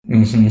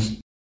 Mm-hmm.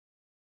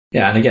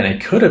 Yeah, and again,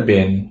 it could have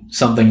been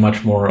something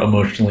much more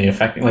emotionally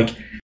affecting. Like,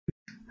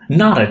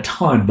 not a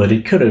ton, but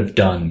it could have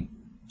done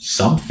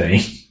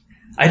something.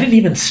 I didn't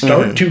even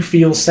start to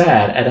feel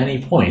sad at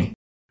any point.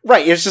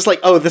 Right, it's just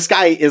like, oh, this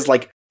guy is,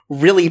 like,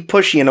 really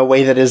pushy in a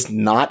way that is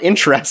not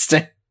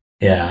interesting.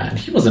 Yeah, and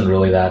he wasn't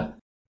really that,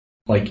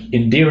 like,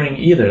 endearing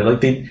either.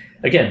 Like,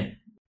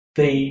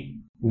 they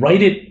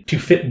write it to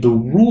fit the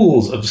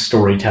rules of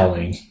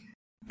storytelling,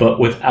 but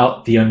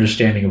without the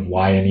understanding of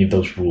why any of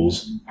those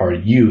rules are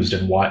used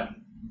and what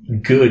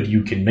good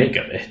you can make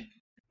of it.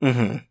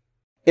 Mm-hmm.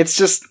 It's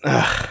just,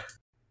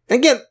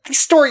 again, these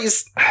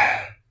stories...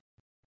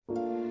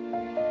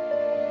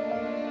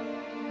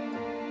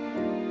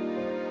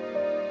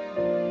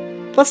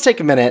 Let's take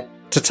a minute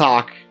to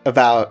talk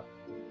about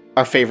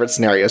our favorite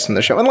scenarios from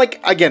the show. And,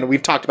 like, again,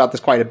 we've talked about this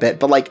quite a bit,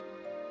 but, like,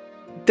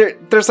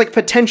 there's, like,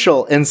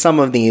 potential in some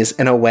of these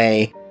in a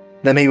way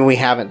that maybe we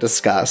haven't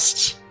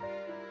discussed.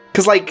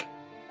 Because, like,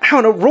 I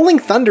don't know, Rolling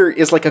Thunder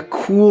is, like, a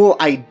cool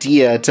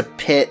idea to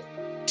pit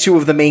 2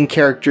 of the main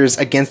characters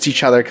against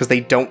each other because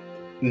they don't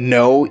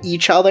know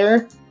each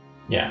other.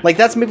 Yeah. Like,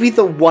 that's maybe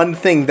the one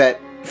thing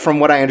that, from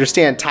what I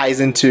understand,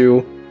 ties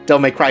into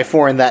Devil May Cry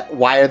 4 and that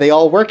why are they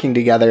all working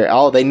together?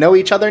 Oh, they know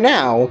each other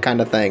now, kind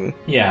of thing.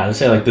 Yeah, I'd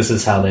say, like, this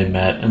is how they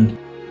met, and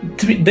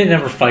they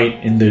never fight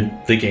in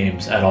the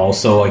games at all,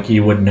 so, like,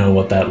 you wouldn't know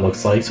what that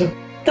looks like, so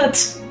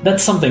that's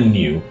something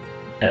new,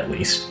 at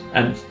least.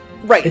 And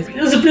right. It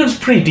was a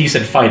pretty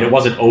decent fight. It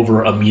wasn't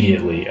over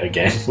immediately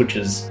again, which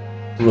is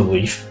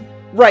relief.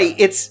 Right,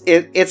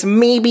 it's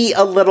maybe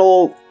a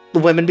little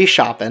women be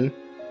shopping,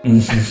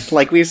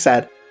 like we've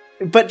said,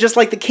 but just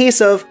like the case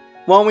of,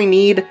 well, we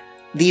need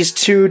these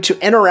 2 to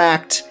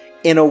interact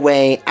in a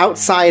way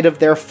outside of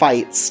their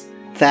fights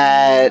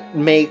that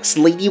makes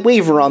Lady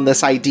waver on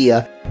this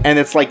idea, and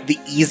it's like the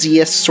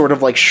easiest sort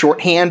of like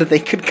shorthand they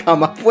could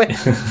come up with.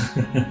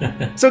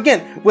 So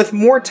again, with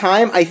more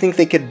time, I think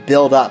they could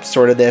build up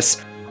sort of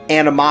this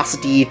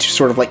animosity to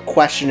sort of like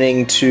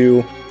questioning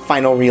to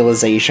final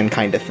realization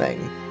kind of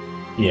thing.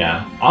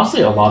 Yeah,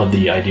 honestly, a lot of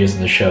the ideas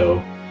in the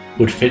show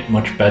would fit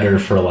much better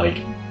for like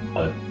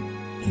a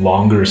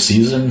longer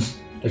season.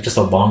 Like, just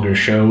a longer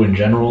show in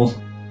general.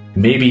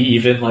 Maybe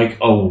even, like,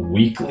 a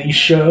weekly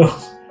show.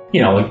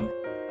 You know, like,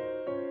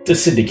 a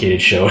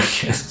syndicated show, I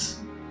guess.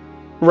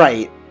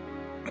 Right.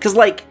 Because,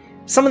 like,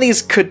 some of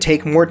these could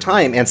take more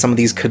time, and some of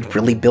these could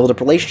really build up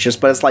relationships,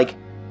 but it's like,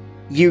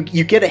 you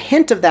get a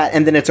hint of that,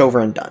 and then it's over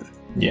and done.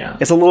 Yeah.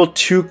 It's a little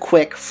too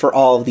quick for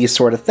all of these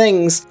sort of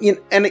things.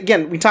 And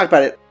again, we talked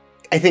about it.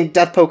 I think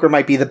Death Poker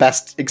might be the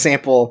best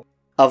example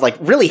of, like,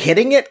 really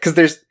hitting it,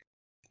 because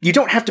you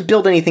don't have to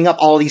build anything up.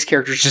 All these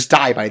characters just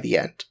die by the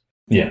end.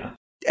 Yeah.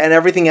 And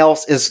everything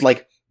else is,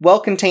 like,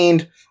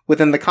 well-contained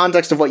within the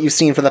context of what you've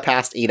seen for the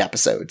past 8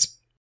 episodes.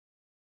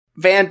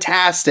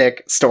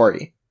 Fantastic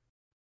story.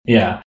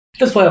 Yeah. It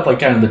does play up, like,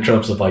 kind of the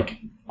tropes of, like,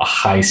 a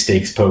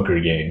high-stakes poker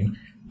game.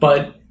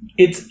 but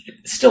it's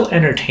still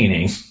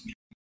entertaining.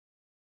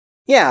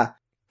 Yeah,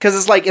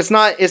 because it's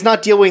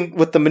not dealing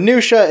with the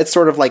minutia. It's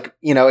sort of like,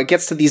 it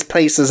gets to these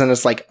places and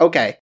it's like,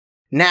 okay,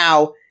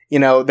 now,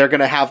 they're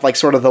gonna have like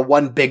sort of the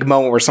one big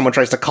moment where someone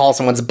tries to call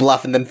someone's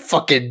bluff and then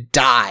fucking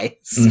dies.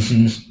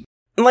 Mm-hmm.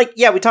 And like,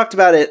 yeah, we talked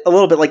about it a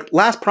little bit, like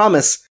Last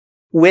Promise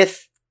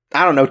with,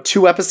 I don't know,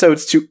 2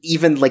 episodes to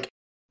even like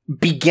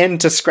begin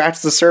to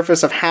scratch the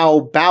surface of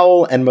how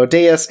Baal and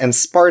Modeus and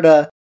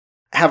Sparta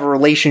have a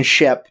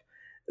relationship,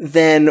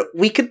 then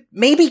we could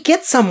maybe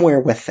get somewhere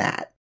with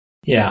that.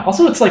 Yeah,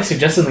 also it's like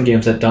suggested in the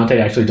games that Dante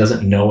actually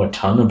doesn't know a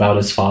ton about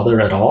his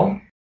father at all,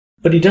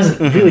 but he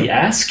doesn't really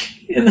ask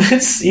in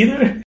this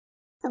either.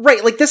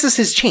 Right, like this is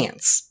his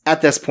chance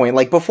at this point.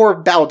 Like before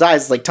Baal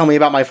dies, like, tell me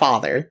about my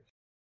father.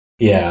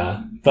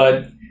 Yeah,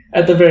 but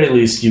at the very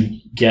least you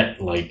get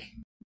like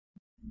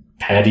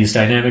Paddy's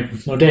dynamic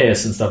with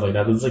Modeus and stuff like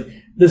that. It's like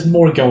there's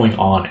more going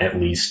on at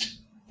least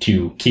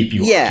to keep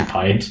you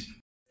occupied.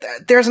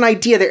 There's an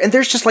idea there, and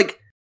there's just like,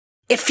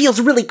 it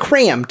feels really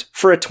crammed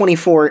for a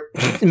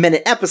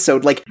 24-minute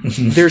episode. Like,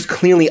 there's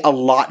clearly a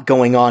lot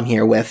going on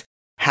here with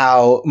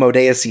how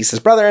Modeus sees his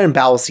brother and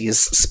Baal sees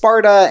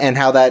Sparta and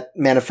how that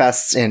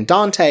manifests in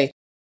Dante.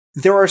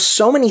 There are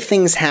so many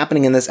things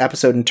happening in this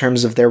episode in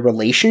terms of their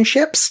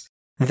relationships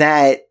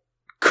that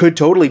could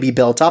totally be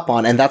built up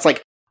on, and that's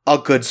like a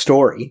good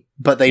story,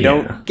 but they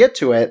don't get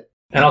to it.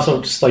 And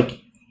also just like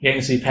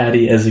getting to see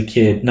Paddy as a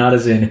kid, not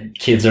as in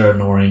kids are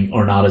annoying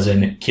or not as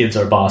in kids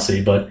are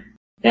bossy, but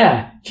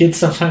yeah, kids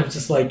sometimes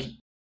just like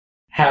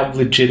have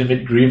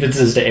legitimate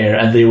grievances to air,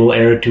 and they will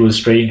air it to a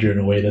stranger in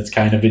a way that's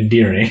kind of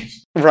endearing.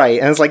 Right,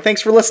 and it's like,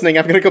 thanks for listening,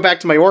 I'm gonna go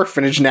back to my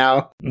orphanage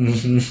now.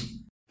 Mm-hmm.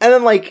 And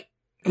then like,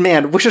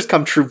 man, Wishes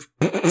Come True,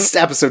 this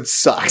episode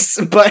sucks,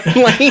 but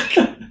like...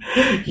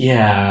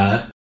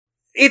 yeah.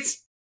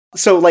 It's...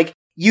 So like,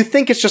 you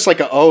think it's just like,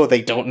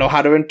 they don't know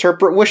how to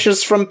interpret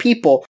wishes from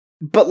people,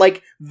 but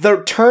like,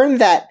 the turn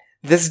that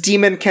this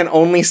demon can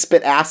only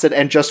spit acid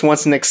and just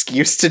wants an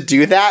excuse to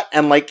do that,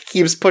 and like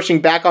keeps pushing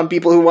back on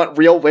people who want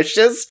real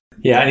wishes.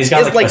 Yeah, and he's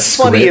got like a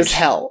funny as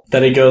hell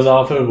that he goes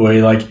off of where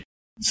he like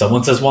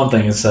someone says one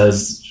thing and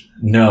says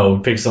no,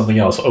 pick something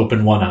else,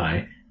 open one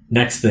eye.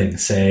 Next thing,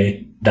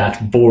 say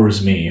that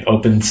bores me,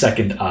 open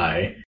second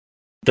eye.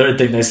 Third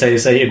thing they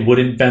say it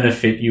wouldn't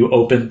benefit you,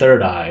 open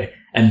third eye.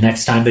 And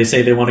next time they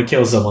say they want to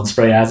kill someone,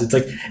 spray acid.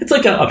 It's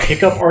like a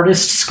pickup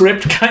artist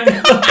script, kind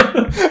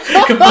of.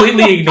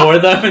 Completely ignore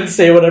them and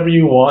say whatever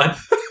you want.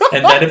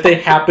 And then if they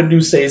happen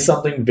to say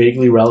something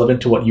vaguely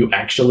relevant to what you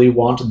actually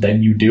want,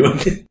 then you do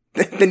it.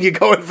 Then you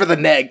go in for the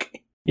neg.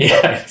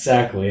 Yeah,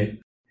 exactly.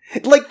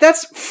 Like,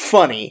 that's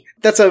funny.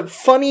 That's a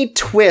funny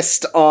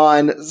twist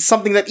on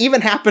something that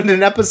even happened in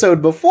an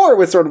episode before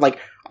with sort of like,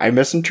 I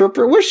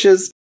misinterpret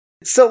wishes.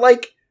 So,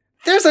 like,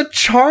 there's a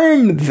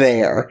charm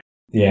there.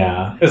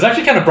 Yeah. It was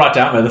actually kind of brought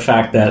down by the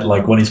fact that,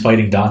 like, when he's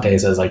fighting Dante, he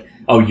says, like,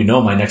 oh,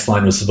 my next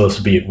line was supposed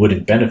to be, it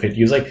wouldn't benefit you.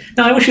 He was like,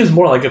 no, I wish he was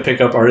more like a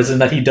pickup artist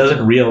and that he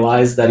doesn't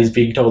realize that he's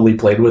being totally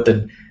played with,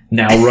 and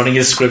now running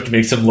his script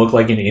makes him look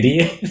like an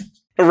idiot.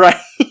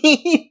 Right.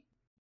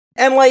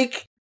 And,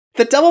 like,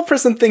 the Devil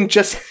Prison thing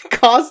just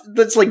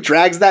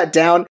drags that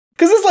down.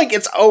 Because it's like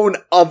its own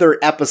other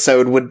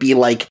episode would be,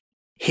 like,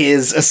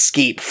 his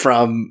escape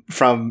from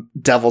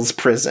Devil's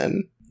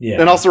Prison. Yeah.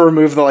 And also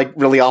remove the, like,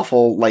 really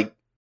awful, like,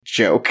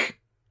 joke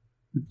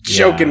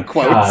in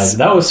quotes. God,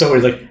 that was so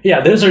weird. Like, yeah,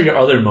 those are your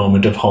other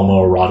moment of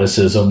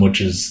homoeroticism, which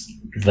is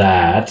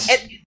that.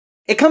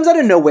 It comes out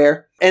of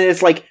nowhere, and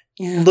it's like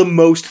the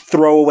most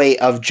throwaway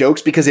of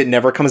jokes because it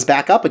never comes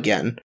back up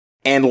again.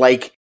 And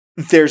like,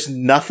 there's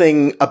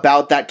nothing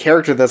about that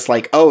character that's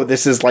like, oh,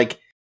 this is like,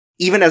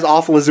 even as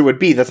awful as it would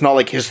be, that's not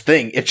like his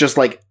thing. It's just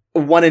like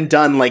one and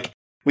done. Like,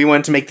 we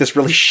wanted to make this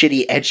really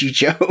shitty, edgy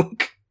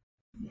joke.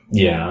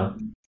 Yeah.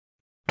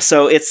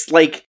 So it's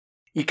like,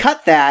 you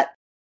cut that,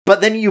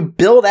 but then you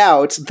build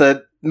out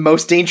the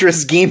most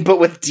dangerous game, but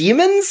with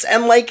demons,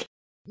 and like,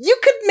 you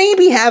could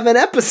maybe have an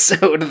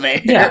episode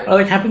there. Yeah, or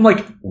like have him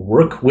like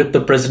work with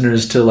the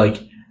prisoners to like,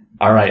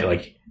 all right,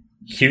 like,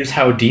 here's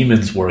how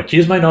demons work.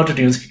 Here's my knowledge of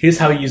demons. Here's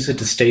how he used it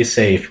to stay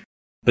safe.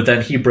 But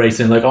then he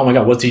breaks in like, oh my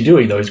god, what's he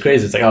doing though? He's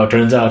crazy. It's like, oh, it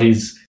turns out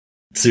he's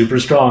super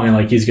strong and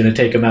like he's gonna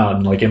take him out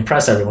and like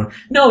impress everyone.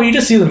 No, you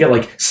just see them get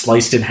like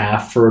sliced in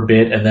half for a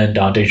bit, and then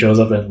Dante shows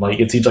up and like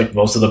it seems like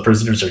most of the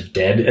prisoners are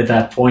dead at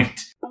that point.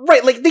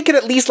 Right, like they could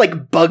at least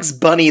like Bugs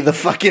Bunny the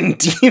fucking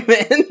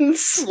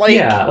demons. Like,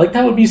 yeah, like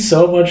that would be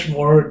so much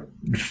more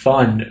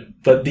fun.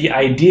 But the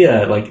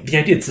idea,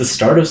 it's the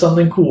start of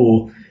something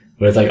cool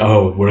where it's like,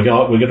 oh, we're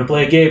gonna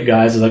play a game,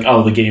 guys. It's like,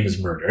 oh, the game is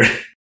murder.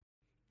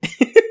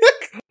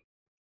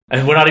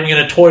 And we're not even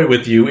gonna toy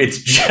with you, it's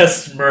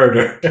just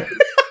murder.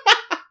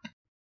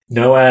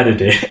 No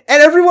editing.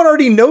 And everyone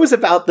already knows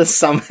about this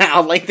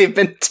somehow, like they've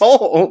been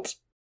told.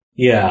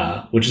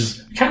 Yeah, which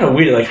is kind of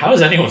weird. Like, how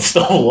is anyone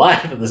still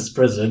alive in this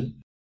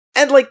prison?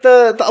 And like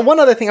the one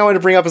other thing I wanted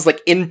to bring up is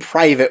like in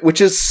private,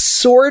 which is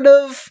sort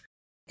of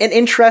an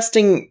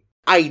interesting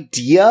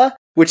idea,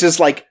 which is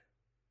like,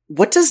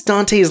 what does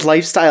Dante's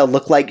lifestyle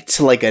look like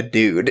to like a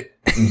dude?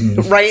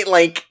 Right?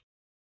 Like,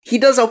 he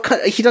does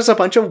a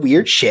bunch of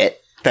weird shit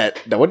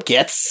that no one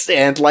gets,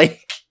 and like,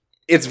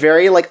 it's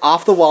very like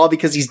off the wall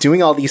because he's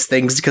doing all these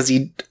things because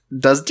he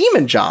does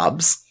demon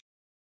jobs.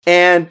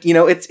 And, you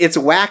know, it's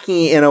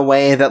wacky in a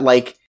way that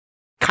like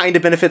kind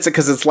of benefits it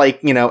because it's like,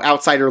 you know,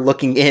 outsider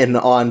looking in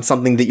on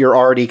something that you're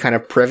already kind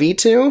of privy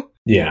to.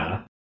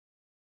 Yeah.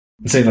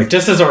 I'm saying, like,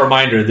 just as a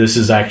reminder, this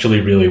is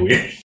actually really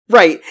weird.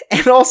 Right.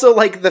 And also,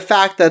 like, the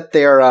fact that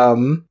they're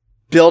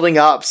building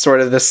up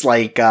sort of this,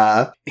 like,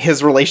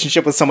 his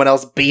relationship with someone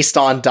else based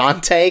on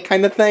Dante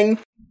kind of thing.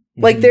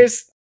 Like,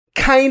 there's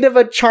kind of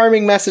a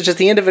charming message at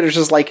the end of it. It's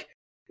just like,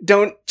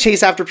 don't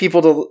chase after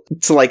people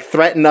to like,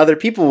 threaten other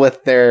people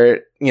with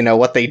their, you know,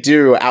 what they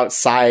do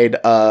outside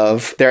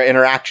of their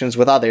interactions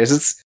with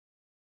others.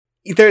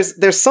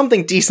 There's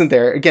something decent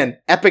there. Again,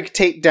 epic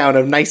takedown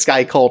of nice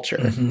guy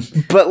culture.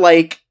 But,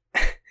 like,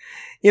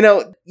 you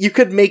know, you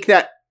could make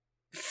that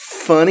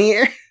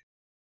funnier.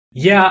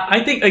 Yeah,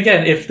 I think,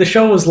 again, if the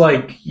show was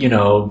like, you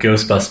know,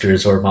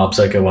 Ghostbusters or Mob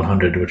Psycho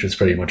 100, which is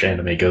pretty much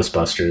anime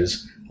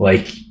Ghostbusters,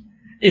 like,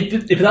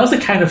 if that was the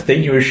kind of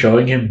thing you were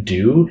showing him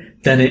do,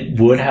 then it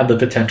would have the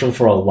potential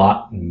for a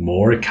lot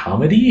more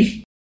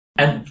comedy.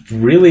 And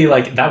really,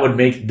 like, that would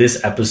make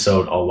this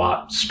episode a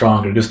lot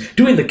stronger. Because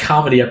doing the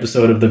comedy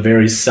episode of the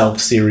very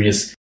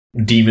self-serious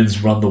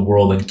demons run the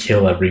world and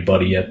kill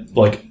everybody at,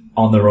 like,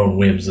 on their own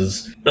whims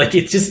is, like,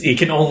 it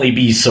can only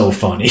be so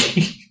funny.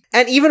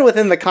 And even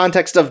within the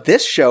context of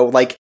this show,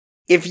 like,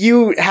 if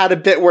you had a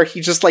bit where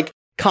he just, like,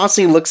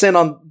 constantly looks in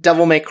on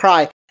Devil May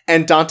Cry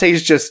and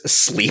Dante's just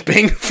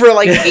sleeping for,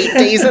 like, 8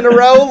 days in a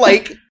row,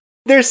 like,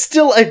 there's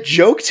still a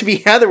joke to be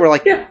had that we're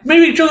like... Yeah,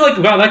 maybe just like,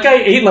 wow, that guy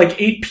ate, like,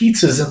 8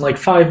 pizzas in, like,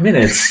 5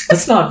 minutes.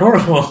 That's not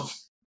normal.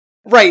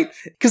 Right,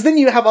 because then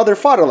you have other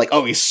fodder, like,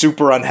 oh, he's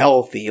super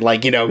unhealthy,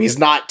 like, you know, he's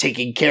not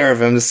taking care of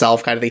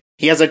himself kind of thing.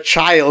 He has a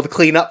child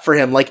clean up for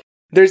him, like,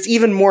 there's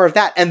even more of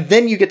that, and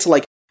then you get to,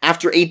 like,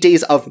 after 8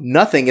 days of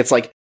nothing, it's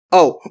like,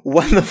 oh,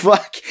 what the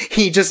fuck?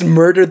 He just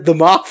murdered the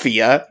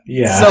mafia.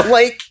 Yeah. So,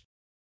 like,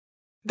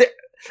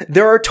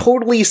 there are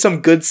totally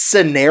some good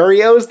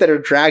scenarios that are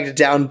dragged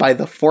down by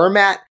the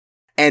format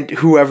and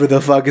whoever the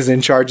fuck is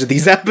in charge of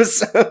these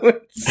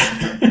episodes.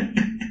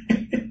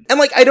 And,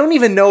 like, I don't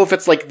even know if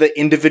it's, like, the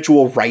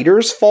individual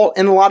writer's fault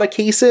in a lot of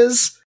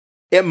cases.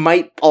 It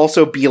might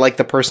also be, like,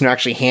 the person who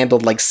actually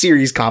handled, like,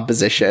 series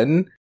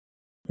composition.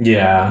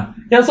 Yeah.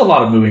 There's a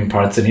lot of moving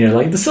parts in here.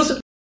 Like,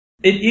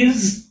 it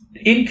is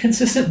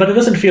inconsistent, but it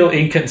doesn't feel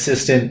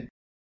inconsistent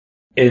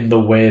in the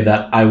way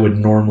that I would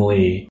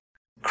normally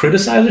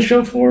criticize a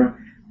show for.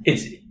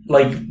 It's,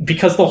 like,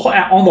 because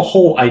on the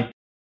whole, I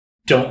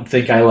don't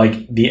think I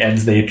like the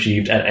ends they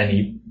achieved at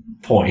any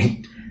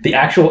point. The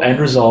actual end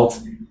result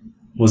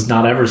was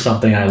not ever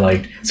something I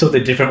liked, so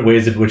the different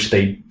ways in which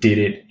they did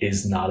it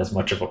is not as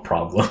much of a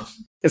problem.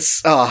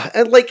 It's,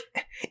 like,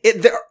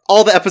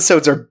 all the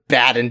episodes are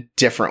bad in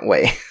different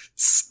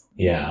ways.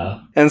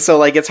 Yeah. And so,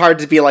 like, it's hard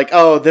to be like,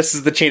 oh, this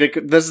is the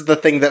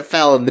thing that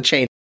fell in the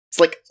chain. It's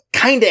like,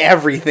 kind of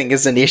everything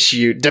is an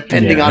issue,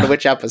 depending on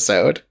which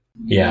episode.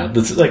 Yeah,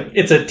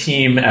 it's a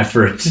team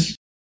effort.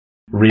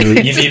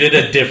 Really, you needed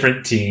a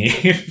different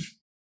team.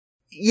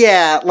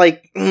 Yeah,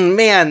 like,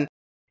 man,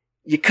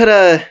 you could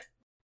have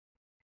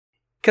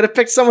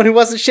picked someone who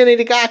wasn't Shin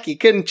Itagaki,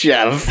 couldn't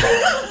you?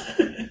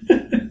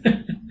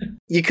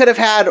 You could have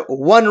had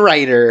one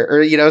writer,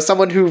 or, you know,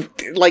 someone who,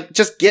 like,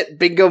 just get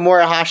Bingo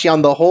Morihashi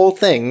on the whole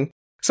thing,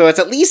 so it's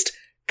at least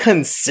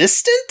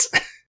consistent?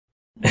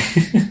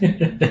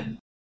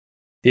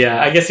 Yeah,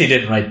 I guess he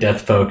didn't write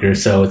Death Poker,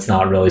 so it's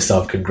not really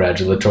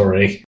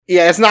self-congratulatory.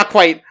 Yeah, it's not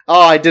quite,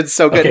 oh, I did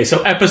so good. Okay,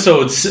 so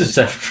episodes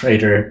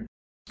separator,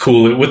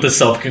 cool, with the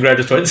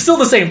self-congratulatory. It's still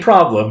the same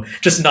problem,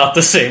 just not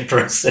the same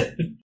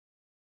person.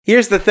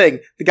 Here's the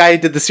thing. The guy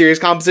who did the series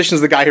composition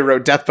is the guy who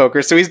wrote Death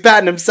Poker, so he's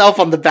patting himself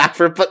on the back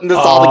for putting this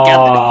all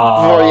together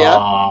for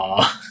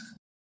you.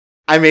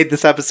 I made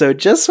this episode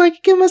just so I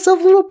could give myself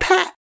a little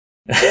pat.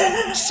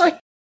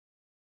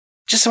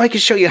 just so I could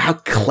show you how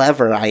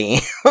clever I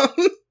am.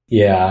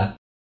 Yeah.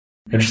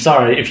 I'm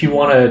sorry, if you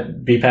want to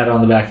be patted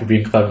on the back for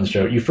being clever in the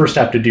show, you first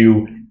have to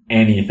do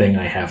anything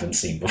I haven't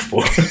seen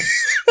before.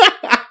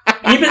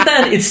 Even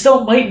then, it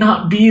still might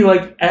not be,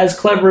 like, as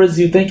clever as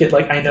you think it.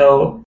 Like, I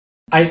know...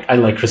 I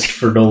like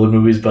Christopher Nolan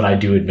movies, but I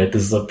do admit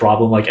this is a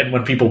problem. Like, and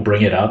when people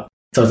bring it up,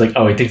 so I was like,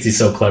 oh, he thinks he's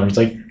so clever. It's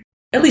like,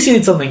 at least he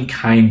did something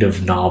kind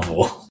of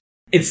novel.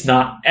 It's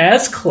not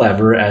as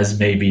clever as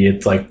maybe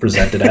it's, like,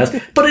 presented as,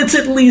 but it's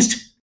at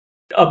least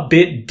a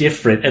bit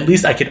different. At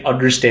least I can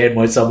understand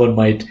why someone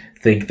might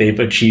think they've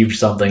achieved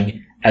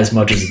something as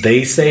much as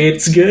they say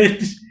it's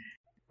good.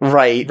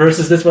 Right.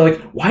 Versus this, where,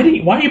 like, why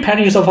are you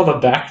patting yourself on the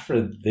back for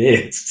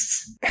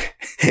this?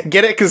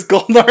 Get it? Because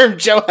Golden Arm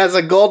Joe has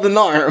a golden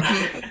arm.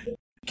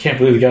 Can't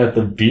believe the guy with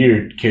the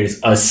beard carries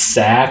a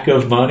sack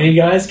of money,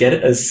 guys. Get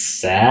it? A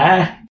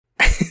sack?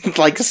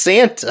 Like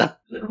Santa.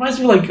 It reminds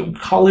me of, like,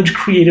 college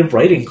creative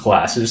writing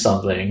class or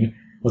something.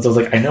 Was I was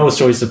like, I know a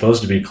story's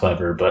supposed to be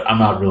clever, but I'm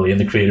not really in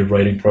the creative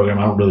writing program.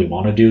 I don't really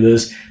want to do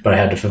this, but I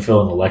had to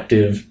fulfill an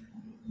elective.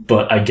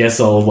 But I guess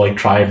I'll like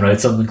try and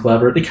write something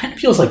clever. It kind of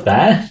feels like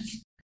that.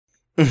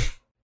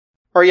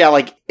 Or yeah,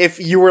 like if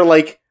you were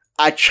like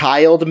a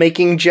child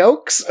making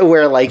jokes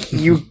where like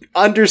you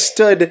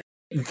understood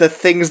the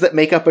things that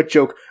make up a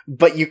joke,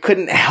 but you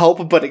couldn't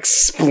help but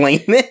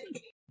explain it.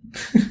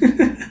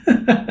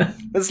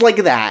 It's like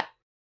that.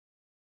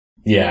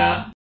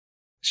 Yeah.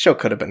 Show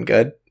could have been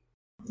good.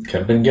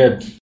 Could have been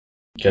good.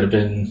 Could have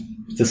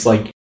been just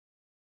like,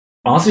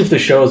 honestly, if the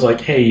show was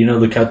like, hey, you know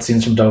the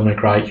cutscenes from Devil May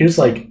Cry, here's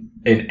like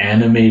an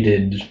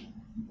animated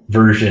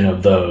version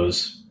of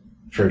those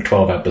for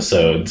 12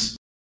 episodes,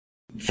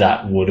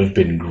 that would have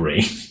been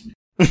great.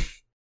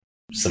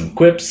 Some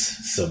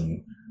quips,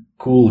 some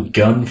cool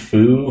gun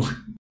foo.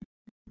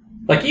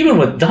 Like, even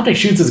with Dante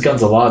shoots his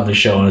guns a lot in the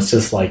show, and it's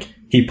just like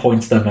he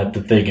points them at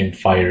the thing and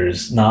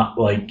fires, not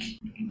like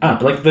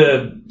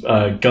the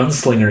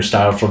gunslinger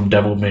style from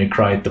Devil May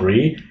Cry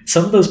 3.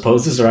 Some of those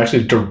poses are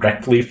actually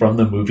directly from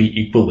the movie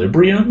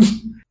Equilibrium.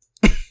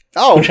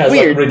 Oh, which has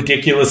weird. like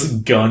ridiculous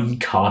gun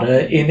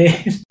kata in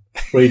it,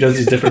 where he does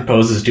these different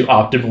poses to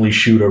optimally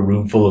shoot a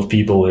room full of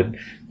people in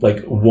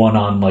like 1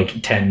 on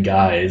like 10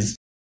 guys.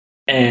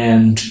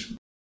 And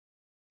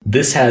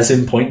this has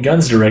him point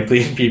guns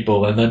directly at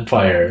people and then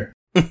fire.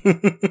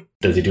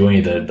 Does he do any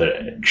of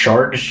the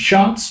charged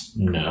shots?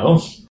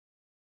 No.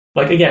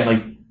 Like, again,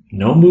 like,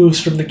 no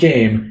moves from the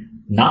game,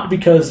 not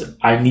because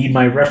I need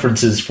my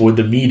references for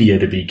the media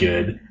to be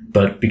good,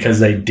 but because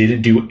they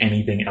didn't do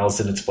anything else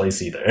in its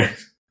place either.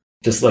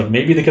 Just like,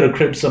 maybe they could have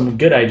cribbed some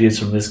good ideas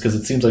from this, because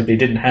it seems like they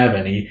didn't have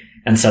any,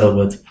 and settled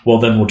with, well,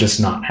 then we'll just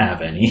not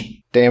have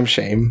any. Damn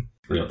shame.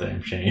 Real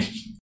damn shame.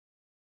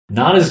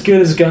 Not as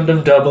good as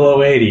Gundam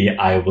 0080,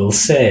 I will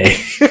say.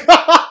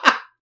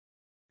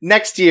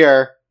 Next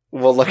year,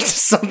 we'll look to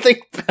something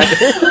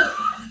better.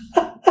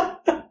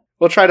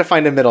 We'll try to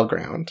find a middle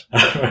ground.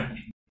 Alright.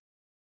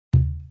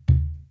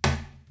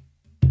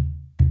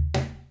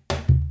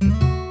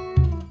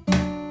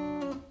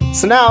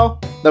 So now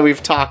that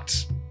we've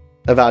talked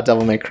about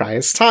Devil May Cry,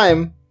 it's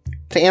time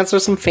to answer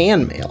some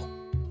fan mail.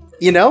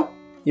 You know,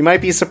 you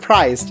might be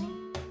surprised.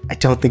 I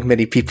don't think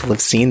many people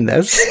have seen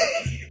this.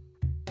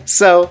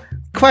 So,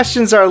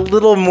 questions are a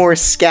little more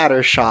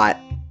scattershot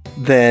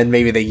than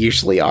maybe they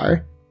usually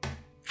are.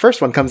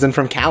 First one comes in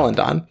from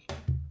Calendon.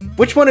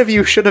 Which one of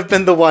you should have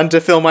been the one to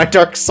fill my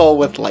dark soul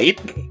with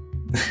light?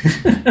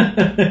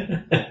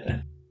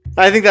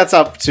 I think that's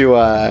up to,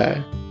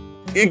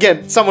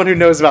 again, someone who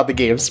knows about the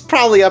games.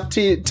 Probably up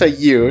to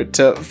you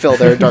to fill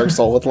their dark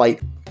soul with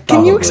light.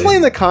 Can you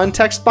explain the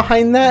context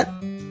behind that?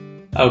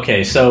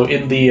 Okay, so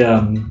in the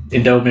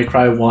in Devil May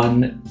Cry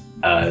 1,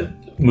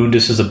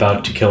 Mundus is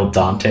about to kill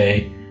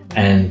Dante,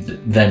 and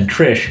then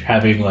Trish,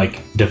 having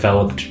like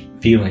developed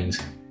feelings,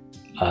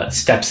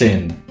 steps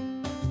in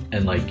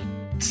and like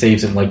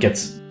saves him, like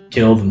gets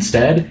killed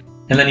instead.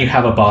 And then you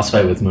have a boss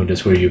fight with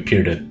Mundus where you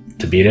appear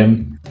to beat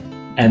him.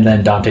 And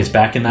then Dante's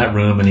back in that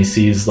room and he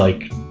sees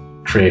like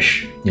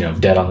Trish, you know,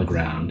 dead on the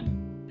ground,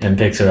 and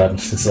picks her up and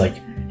it's like,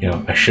 you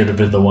know, I should have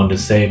been the one to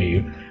save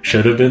you.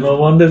 Should have been the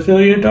one to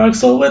fill your dark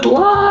soul with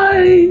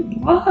light.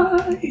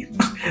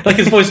 Like,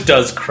 his voice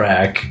does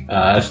crack.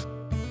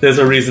 There's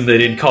a reason they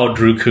didn't call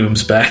Drew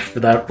Coombs back for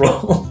that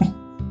role.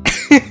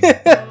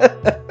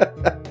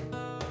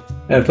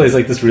 And it plays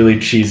like this really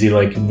cheesy,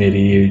 like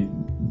MIDI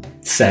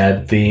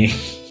sad theme.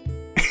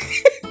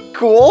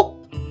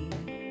 Cool.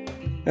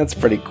 That's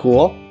pretty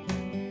cool.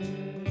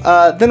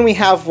 Then we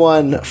have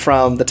one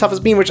from The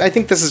Toughest Beam, which I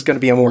think this is going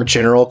to be a more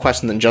general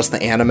question than just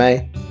the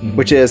anime,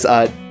 which is,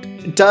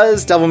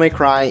 does Devil May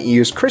Cry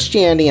use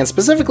Christianity and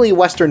specifically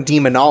Western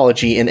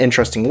demonology in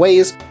interesting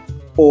ways,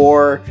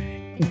 or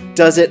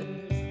does it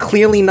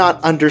clearly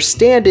not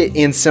understand it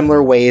in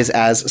similar ways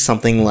as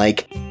something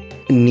like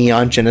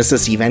Neon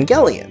Genesis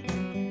Evangelion?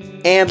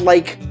 And,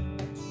 like,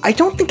 I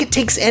don't think it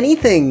takes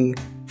anything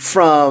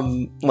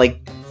from,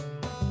 like,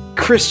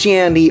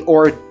 Christianity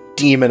or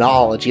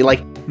demonology.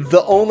 Like,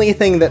 the only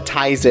thing that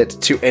ties it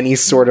to any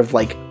sort of,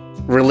 like,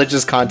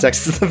 religious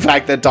context is the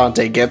fact that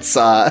Dante gets,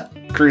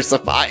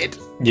 crucified.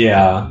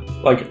 Yeah,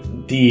 like,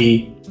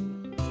 the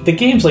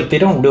games, like, they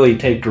don't really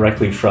take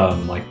directly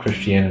from, like,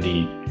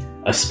 Christianity,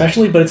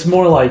 especially, but it's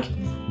more like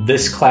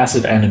this class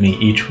of enemy,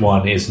 each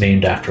one is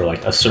named after,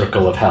 like, a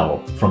circle of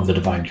hell from the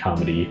Divine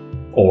Comedy,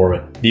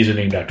 or these are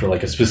named after,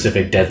 like, a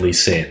specific deadly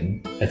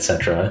sin,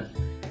 etc.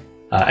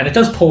 And it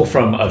does pull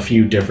from a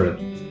few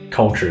different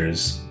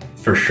cultures,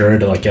 for sure,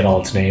 to, like, get all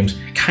its names.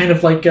 Kind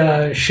of like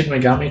Shin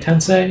Megami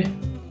Tensei.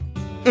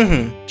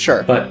 Mm-hmm,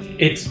 sure. But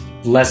it's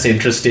less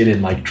interested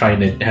in, like,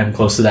 trying to hem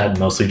close to that and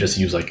mostly just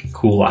use, like,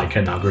 cool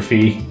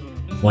iconography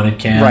when it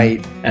can.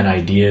 Right. And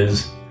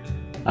ideas.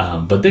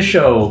 But this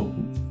show,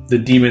 the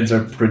demons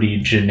are pretty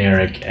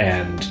generic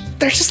and...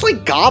 they're just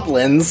like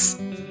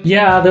goblins.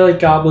 Yeah, they're like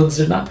goblins.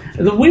 They're not...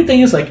 The weird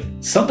thing is, like,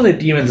 some of the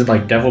demons in,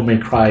 like, Devil May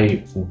Cry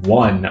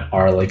 1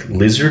 are, like,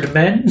 lizard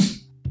men.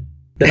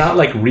 They're not,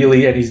 like,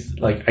 really any...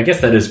 Like, I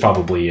guess that is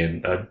probably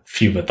in a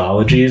few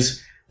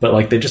mythologies, but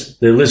like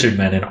they're lizard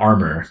men in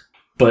armor.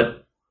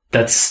 But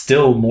that's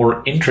still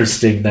more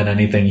interesting than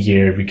anything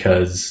here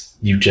because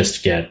you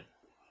just get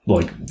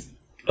like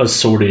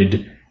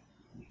assorted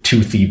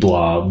toothy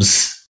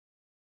blobs.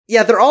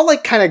 Yeah, they're all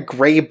like kind of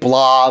gray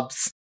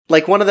blobs.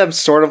 Like one of them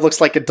sort of looks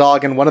like a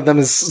dog and one of them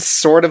is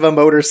sort of a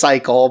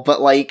motorcycle,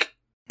 but like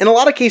in a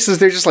lot of cases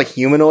they're just like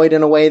humanoid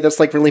in a way that's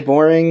like really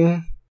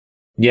boring.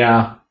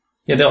 Yeah.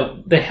 Yeah,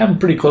 they have them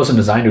pretty close in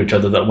design to each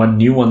other that when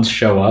new ones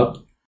show up,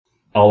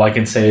 all I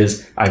can say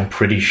is I'm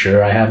pretty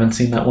sure I haven't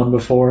seen that one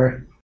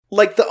before.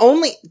 Like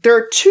there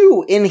are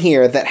two in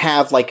here that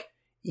have like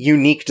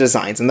unique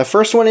designs. And the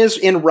first one is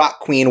in Rock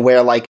Queen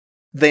where like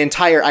the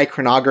entire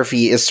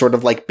iconography is sort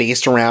of like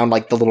based around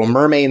like the Little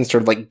Mermaid and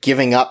sort of like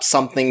giving up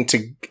something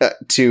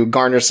to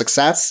garner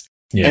success.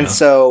 Yeah. And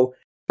so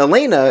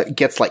Elena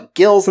gets like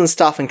gills and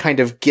stuff and kind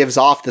of gives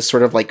off this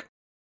sort of like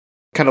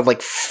kind of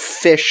like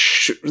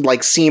fish,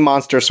 like sea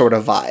monster sort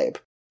of vibe.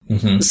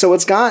 Mm-hmm. So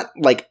it's got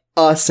like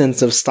a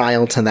sense of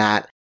style to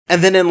that.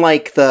 And then in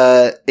like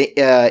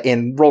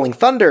in Rolling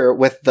Thunder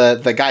with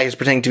the guy who's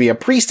pretending to be a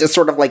priest, it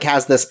sort of like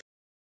has this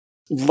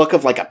look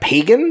of like a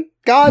pagan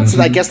god. Mm-hmm.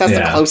 So I guess that's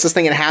the closest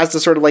thing it has to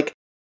sort of like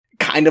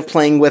kind of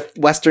playing with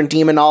Western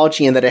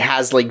demonology, and that it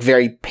has like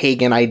very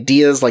pagan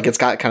ideas. Like it's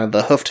got kind of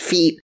the hoofed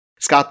feet,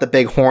 it's got the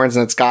big horns,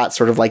 and it's got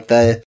sort of like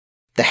the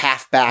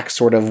half-back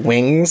sort of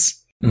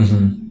wings.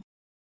 Mm-hmm.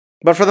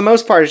 But for the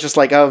most part, it's just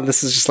like, oh,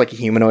 this is just like a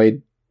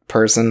humanoid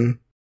person.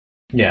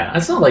 Yeah,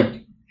 it's not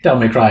like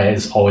Devil May Cry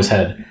has always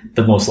had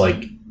the most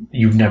like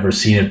you've never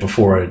seen it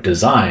before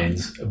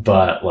designs,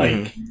 but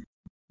like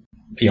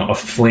a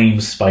flame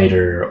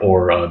spider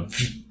or a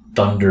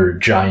thunder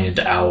giant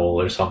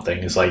owl or something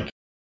is like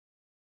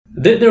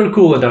they were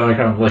cool in Devil May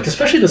Cry. Like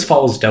especially this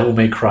follows Devil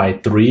May Cry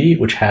 3,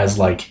 which has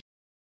like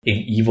an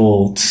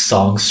evil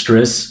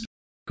songstress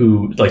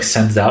who like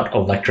sends out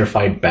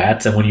electrified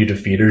bats, and when you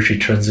defeat her, she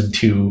turns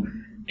into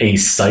a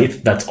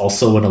scythe that's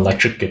also an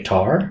electric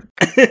guitar.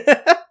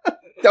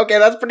 Okay,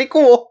 that's pretty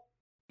cool.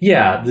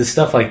 Yeah, the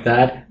stuff like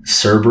that.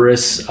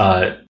 Cerberus,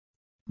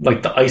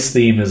 like the ice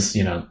theme is,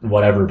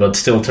 whatever, but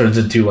still turns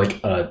into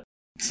like a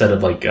set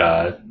of like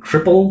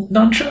triple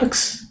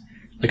nunchucks,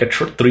 like a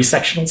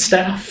 3-sectional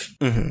staff,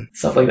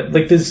 stuff like that.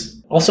 Like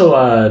there's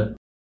also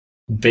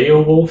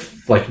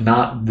Beowulf, like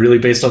not really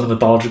based on the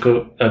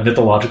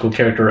mythological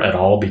character at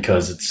all,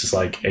 because it's just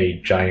like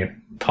a giant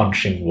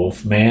punching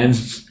wolf man.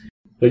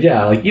 But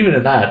yeah, like even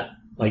in that,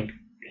 like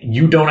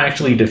you don't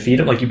actually defeat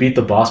him. Like you beat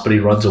the boss, but he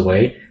runs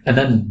away, and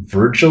then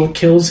Virgil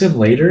kills him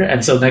later.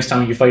 And so next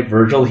time you fight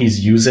Virgil,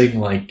 he's using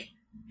like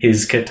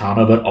his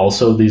katana, but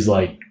also these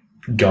like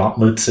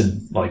gauntlets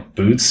and like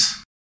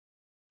boots.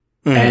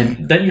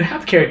 And then you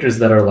have characters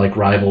that are like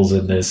rivals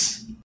in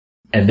this,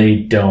 and they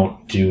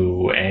don't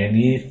do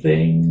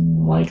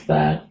anything like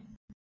that.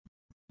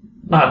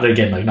 Not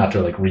again, like not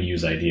to like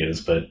reuse ideas,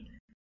 but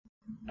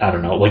I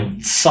don't know, like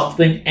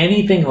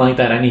anything like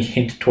that, any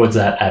hint towards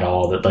that at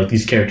all, that like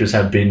these characters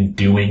have been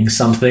doing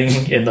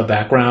something in the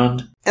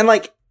background. And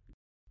like,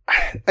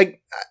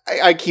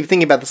 I keep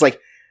thinking about this, like,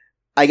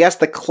 I guess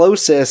the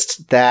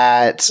closest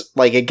that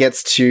like it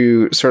gets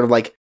to sort of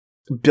like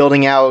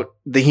building out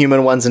the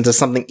human ones into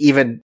something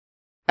even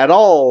at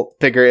all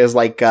bigger is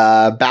like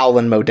Baal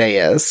and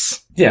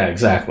Modeus. Yeah,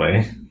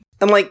 exactly.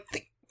 And like,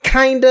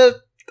 kind of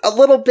a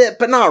little bit,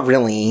 but not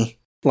really.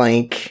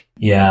 Like,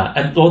 yeah,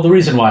 and well, the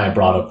reason why I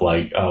brought up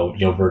like,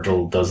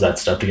 Virgil does that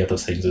stuff to get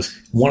those things is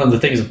one of the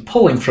things of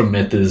pulling from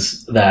myth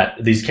is that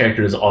these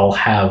characters all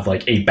have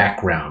like a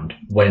background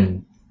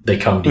when they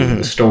come to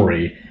the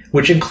story,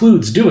 which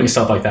includes doing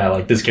stuff like that.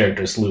 Like this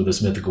character slew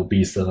this mythical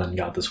beast and then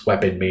got this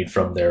weapon made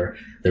from their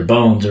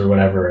bones or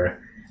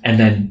whatever, and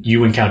then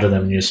you encounter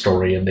them in your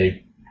story, and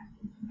they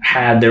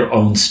had their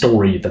own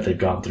story that they've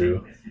gone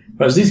through.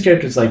 Whereas these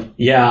characters, like,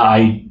 yeah,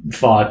 I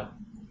fought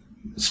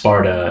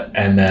Sparta,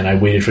 and then I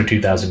waited for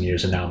 2,000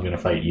 years, and now I'm going to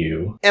fight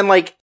you. And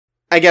like,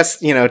 I guess,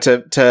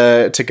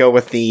 to go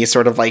with the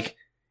sort of like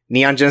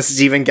Neon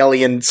Genesis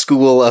Evangelion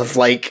school of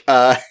like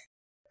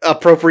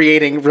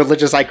appropriating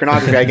religious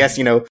iconography, I guess,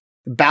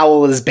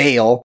 Baal is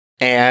Baal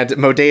and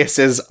Modeus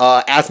is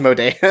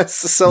Asmodeus.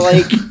 So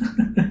like,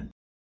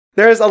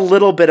 there's a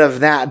little bit of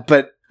that,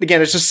 but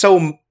again, it's just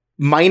so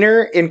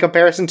minor in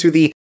comparison to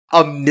the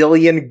 1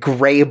 million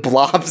gray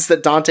blobs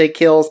that Dante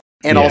kills.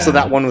 And also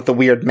that one with the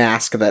weird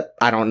mask that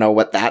I don't know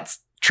what that's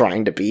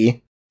trying to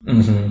be.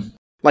 Mm-hmm.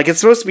 Like,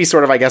 it's supposed to be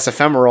sort of, I guess,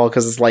 ephemeral,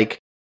 because it's like,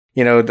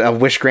 a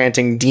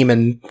wish-granting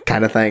demon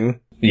kind of thing.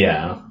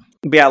 Yeah.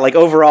 But yeah, like,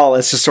 overall,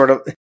 it's just sort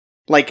of,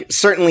 like,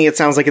 certainly it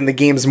sounds like in the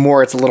games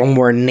more, it's a little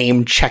more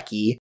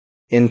name-checky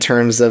in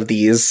terms of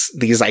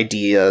these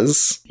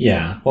ideas.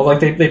 Yeah. Well, like,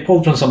 they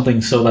pulled from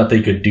something so that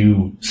they could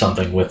do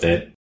something with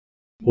it.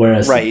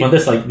 Whereas when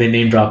this, like, they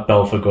name drop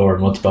Belphegor,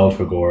 and what's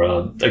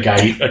Belphegor?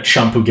 A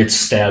chump who gets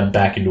stabbed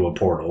back into a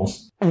portal.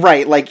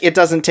 Right, like, it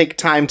doesn't take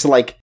time to,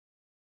 like,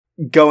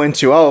 go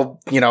into,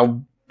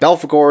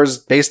 Belphegor is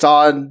based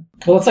on...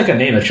 Well, it's like a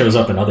name that shows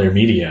up in other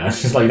media.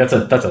 It's like, that's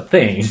a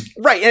thing.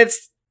 Right, and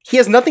he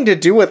has nothing to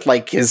do with,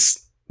 like,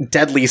 his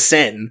deadly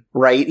sin,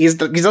 right? He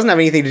doesn't have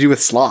anything to do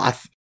with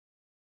sloth.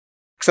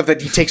 Except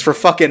that he takes for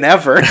fucking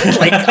ever.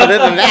 Like, other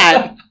than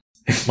that.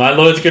 My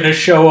lord's gonna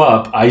show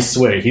up, I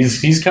swear.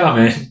 He's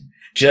coming.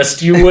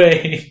 Just you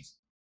wait.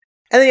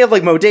 And then you have,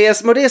 like,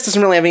 Modeus. Modeus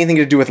doesn't really have anything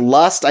to do with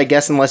lust, I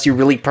guess, unless you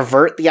really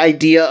pervert the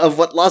idea of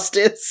what lust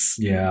is.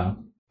 Yeah.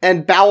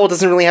 And Bowel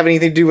doesn't really have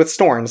anything to do with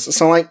Storms,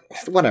 so, like,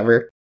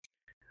 whatever.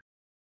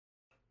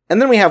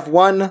 And then we have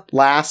one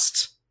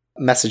last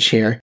message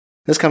here.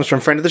 This comes from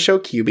friend of the show,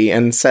 QB,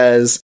 and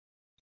says,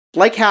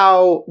 like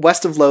how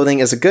West of Loathing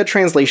is a good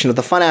translation of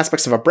the fun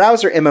aspects of a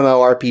browser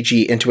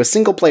MMORPG into a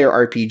single-player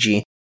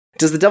RPG,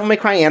 does the Devil May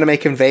Cry anime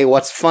convey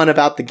what's fun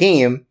about the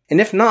game?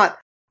 And if not,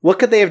 what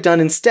could they have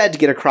done instead to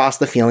get across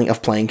the feeling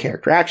of playing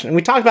character action? And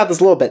we talked about this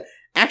a little bit.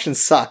 Action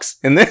sucks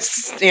in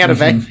this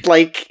anime.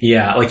 Like,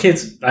 yeah, like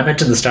I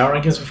mentioned the style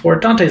rankings before.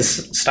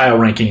 Dante's style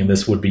ranking in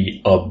this would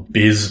be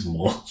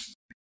abysmal.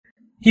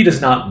 He does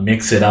not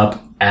mix it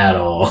up at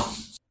all.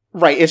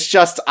 Right, it's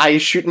just I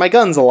shoot my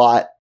guns a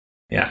lot.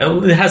 Yeah,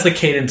 it has the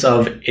cadence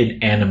of an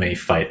anime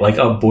fight, like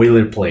a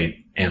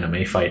boilerplate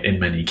anime fight in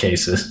many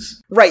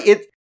cases. Right,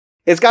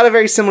 it's got a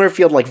very similar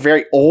feel to, like,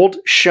 very old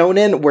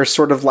shonen, where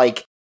sort of,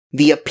 like,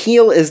 the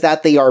appeal is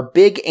that they are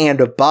big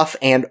and buff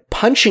and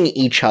punching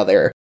each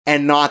other,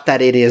 and not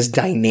that it is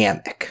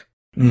dynamic.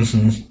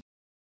 Mm-hmm.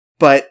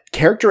 But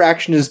character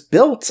action is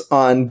built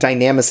on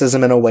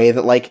dynamicism in a way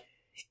that, like,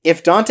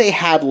 if Dante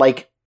had,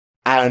 like,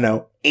 I don't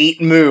know,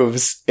 8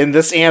 moves in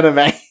this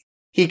anime,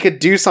 he could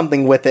do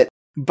something with it.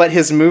 But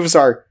his moves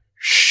are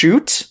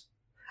shoot,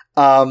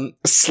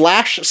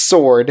 slash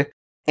sword,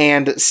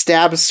 and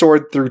stab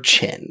sword through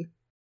chin.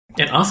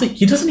 And honestly,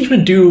 he doesn't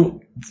even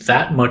do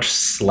that much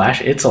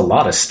slash. It's a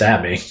lot of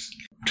stabbing,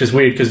 which is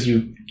weird because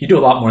you do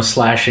a lot more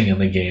slashing in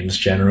the games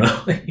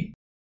generally.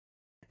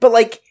 But,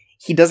 like,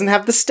 he doesn't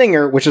have the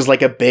stinger, which is,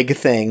 like, a big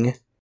thing.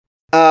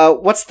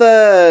 What's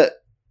the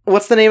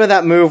name of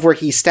that move where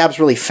he stabs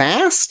really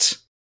fast?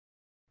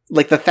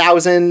 Like the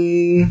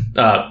 1,000...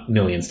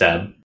 million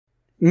stab.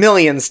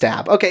 Million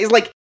stab. Okay, it's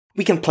like,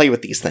 we can play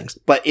with these things,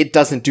 but it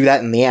doesn't do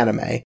that in the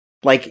anime.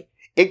 Like,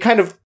 it kind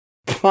of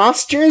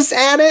postures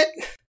at it.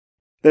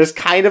 There's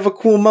kind of a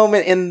cool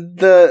moment in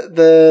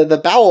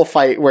the Bowel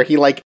fight where he,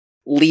 like,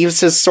 leaves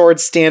his sword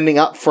standing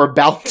up for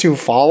Bowel to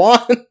fall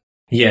on.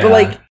 Yeah. But,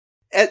 like,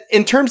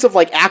 in terms of,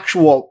 like,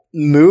 actual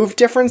move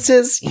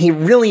differences, he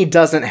really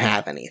doesn't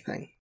have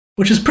anything.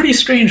 Which is pretty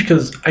strange,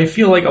 because I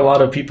feel like a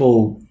lot of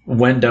people,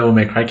 when Devil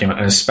May Cry came out,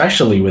 and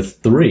especially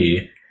with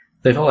 3,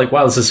 they felt like,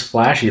 wow, this is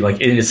flashy.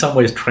 Like, it in some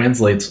ways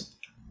translates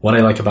what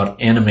I like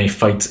about anime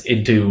fights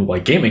into,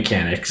 like, game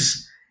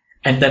mechanics.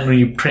 And then when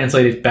you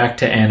translate it back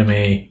to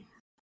anime,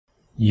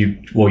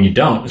 you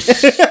don't.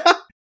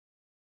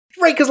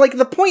 Right, because, like,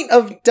 the point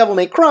of Devil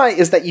May Cry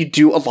is that you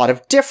do a lot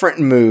of different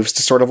moves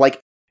to sort of,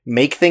 like,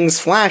 make things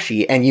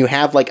flashy, and you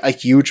have, like, a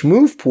huge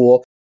move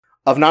pool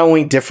of not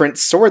only different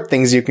sword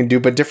things you can do,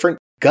 but different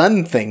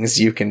gun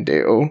things you can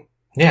do.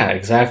 Yeah,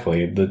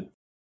 exactly.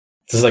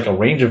 There's, like, a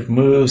range of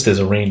moves, there's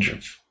a range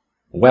of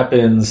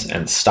weapons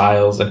and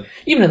styles, and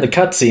even in the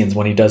cutscenes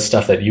when he does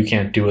stuff that you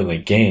can't do in the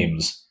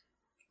games,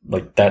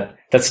 like, that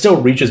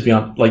still reaches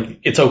beyond, like,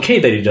 it's okay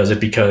that he does it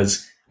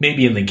because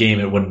maybe in the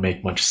game it wouldn't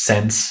make much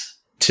sense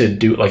to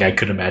do, like, I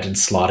could imagine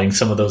slotting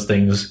some of those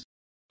things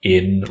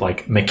in,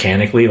 like,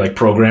 mechanically, like,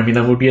 programming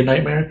them would be a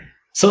nightmare.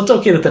 So it's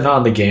okay that they're not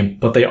in the game,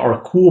 but they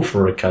are cool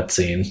for a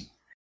cutscene.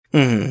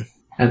 Mm-hmm.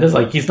 And there's,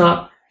 like, he's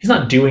not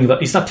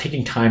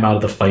taking time out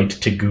of the fight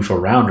to goof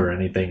around or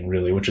anything,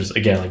 really, which is,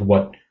 again, like,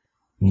 what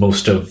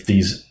most of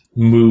these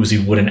moves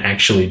you wouldn't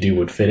actually do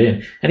would fit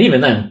in. And even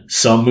then,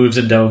 some moves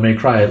in Devil May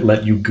Cry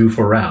let you goof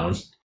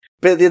around.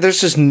 But there's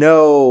just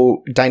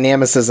no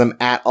dynamicism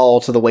at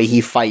all to the way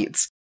he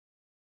fights.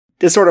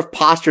 It sort of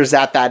postures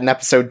at that in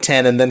episode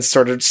 10, and then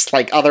sort of just,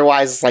 like,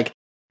 otherwise, it's like,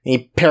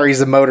 he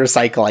parries a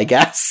motorcycle, I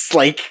guess.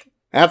 Like,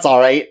 that's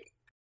alright.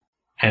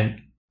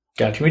 And,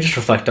 God, can we just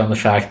reflect on the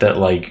fact that,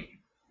 like,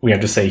 we have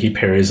to say he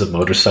parries a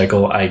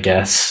motorcycle, I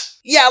guess?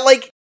 Yeah,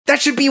 like,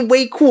 that should be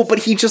way cool, but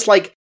he just,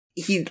 like,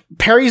 he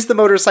parries the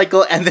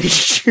motorcycle and then he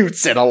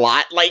shoots it a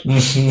lot. Like,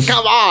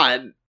 come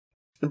on!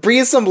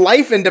 Breathe some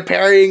life into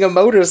parrying a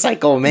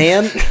motorcycle,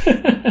 man!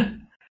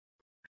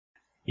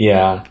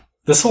 Yeah.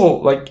 This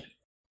whole, like,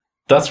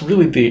 that's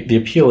really the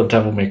appeal of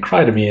Devil May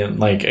Cry to me, and,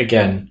 like,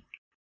 again,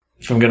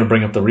 if I'm going to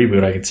bring up the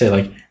reboot, I could say,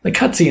 like, the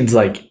cutscenes,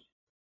 like,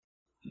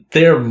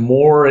 they're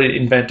more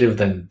inventive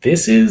than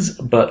this is,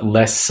 but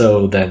less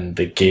so than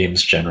the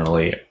games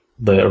generally,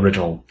 the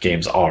original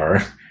games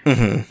are.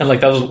 Mm-hmm. And,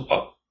 like, that was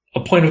a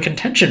point of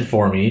contention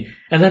for me.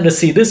 And then to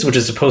see this, which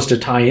is supposed to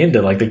tie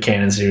into, like, the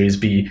canon series,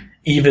 be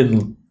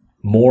even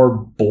more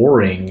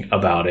boring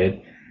about it,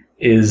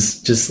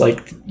 is just,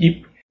 like,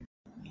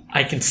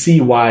 I can see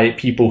why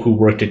people who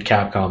worked at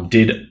Capcom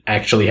did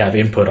actually have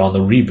input on the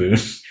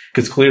reboot.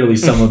 Because clearly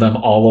some of them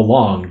all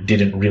along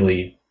didn't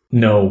really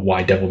know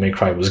why Devil May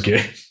Cry was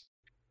good.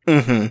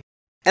 Mm-hmm.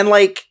 And,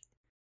 like,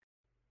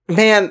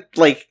 man,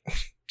 like,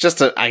 just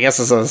to, I guess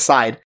as an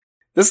aside,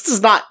 this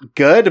is not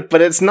good,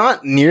 but it's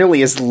not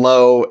nearly as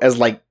low as,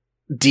 like,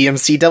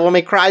 DMC Devil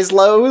May Cry's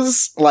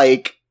lows.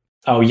 Like,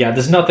 oh yeah,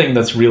 there's nothing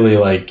that's really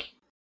like.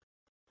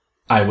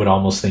 I would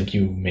almost think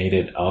you made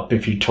it up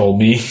if you told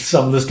me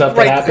some of the stuff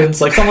that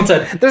happens. Like someone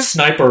said, there's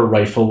sniper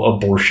rifle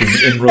abortion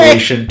in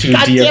relation to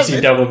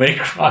DMC Devil May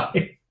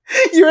Cry.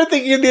 You were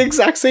thinking the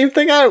exact same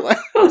thing I was.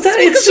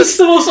 It's just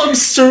the most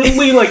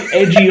absurdly like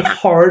edgy,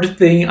 hard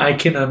thing I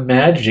can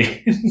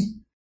imagine.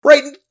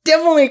 Right,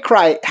 Devil May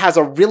Cry has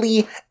a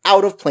really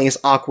out of place,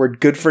 awkward,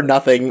 good for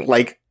nothing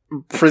like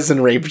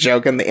prison rape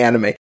joke in the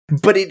anime,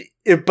 but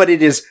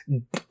it is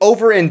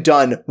over and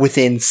done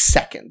within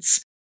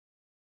seconds.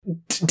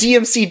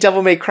 DMC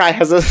Devil May Cry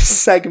has a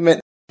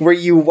segment where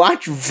you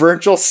watch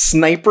Virgil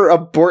sniper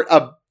abort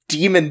a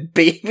demon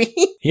baby.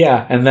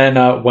 Yeah, and then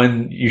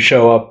when you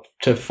show up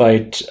to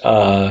fight,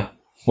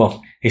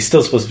 well, he's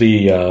still supposed to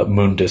be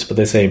Mundus, but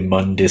they say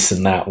Mundus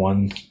in that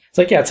one. It's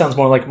like, yeah, it sounds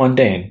more like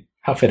mundane.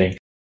 How fitting.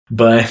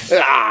 But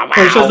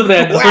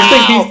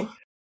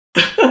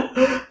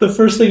the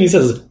first thing he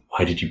says is,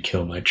 "Why did you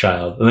kill my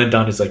child?" And then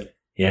Dante's like,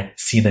 "Yeah,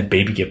 seeing that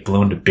baby get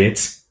blown to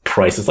bits."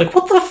 Price is like,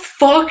 "What the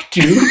fuck,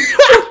 dude?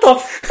 What the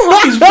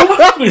fuck is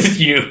wrong with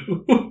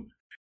you?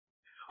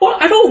 Well,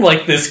 I don't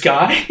like this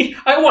guy.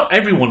 I want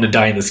everyone to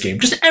die in this game.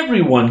 Just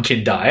everyone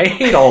can die. I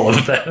hate all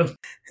of them."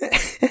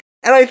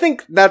 And I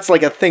think that's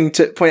like a thing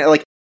to point out.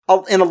 Like,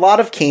 in a lot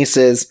of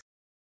cases,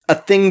 a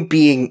thing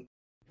being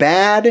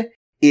bad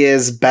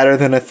is better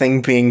than a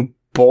thing being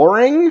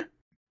boring.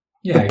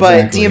 Yeah,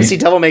 but DMC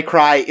Devil May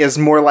Cry is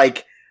more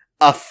like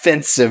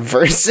offensive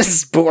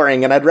versus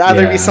boring, and I'd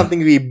rather be something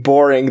to be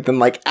boring than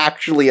like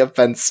actually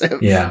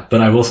offensive. Yeah,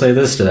 but I will say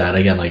this to that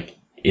again, like,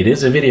 it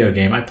is a video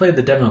game. I played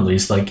the demo at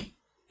least, like,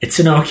 it's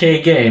an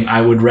okay game.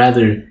 I would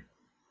rather,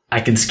 I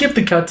can skip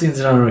the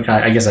cutscenes and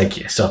I guess I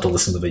still have to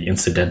listen to the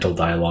incidental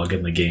dialogue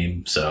in the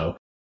game,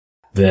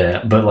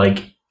 but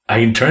like, I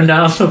can turn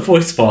down the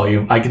voice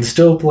volume, I can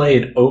still play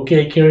an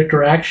okay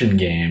character action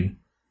game,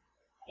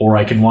 or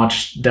I can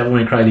watch Devil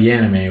May Cry the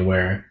anime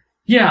where,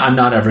 yeah, I'm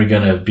not ever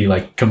gonna be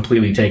like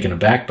completely taken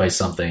aback by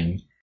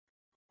something,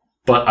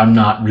 but I'm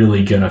not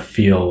really gonna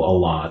feel a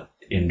lot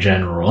in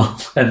general.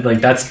 And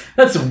like that's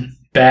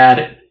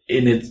bad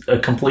in it's a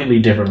completely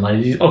different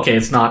light. Okay,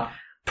 it's not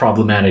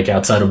problematic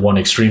outside of one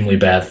extremely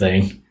bad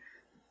thing,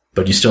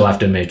 but you still have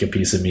to make a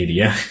piece of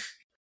media.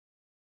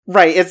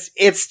 Right,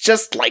 it's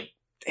just like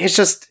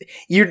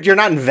you're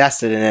not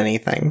invested in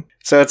anything.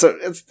 So it's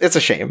a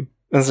shame.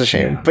 It's a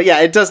shame. Yeah. But yeah,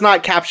 it does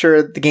not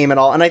capture the game at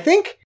all. And I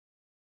think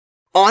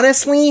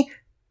honestly,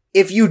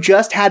 if you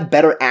just had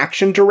better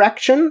action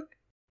direction,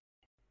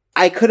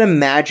 I could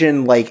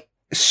imagine, like,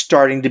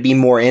 starting to be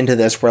more into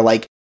this, where,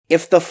 like,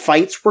 if the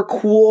fights were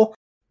cool,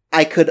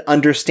 I could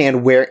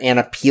understand where an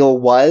appeal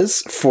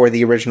was for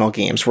the original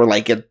games, where,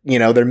 like,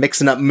 they're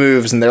mixing up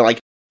moves and they're, like,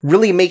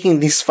 really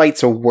making these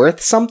fights worth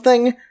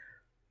something.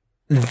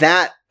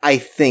 That, I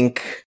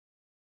think,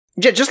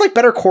 just like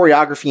better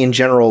choreography in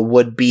general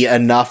would be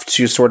enough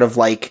to sort of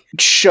like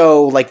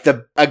show like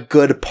a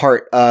good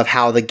part of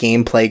how the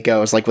gameplay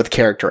goes, like with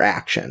character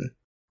action.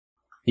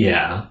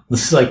 Yeah,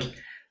 this is like,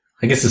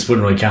 I guess this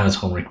wouldn't really count as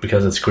homework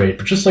because it's great,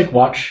 but just like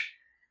watch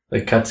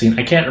the cutscene.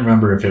 I can't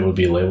remember if it would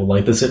be labeled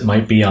like this. It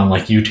might be on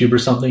like YouTube or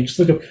something. Just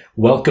look up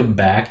 "Welcome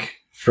Back"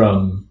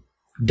 from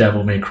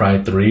Devil May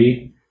Cry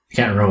 3. I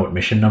can't remember what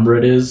mission number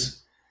it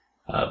is,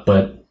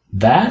 but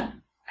that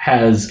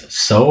has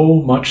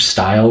so much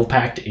style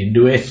packed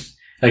into it.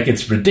 Like,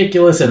 it's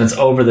ridiculous and it's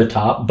over the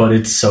top, but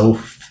it's so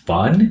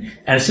fun.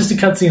 And it's just a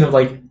cutscene of,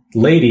 like,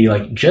 lady,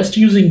 like, just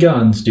using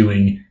guns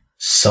doing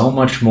so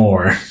much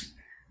more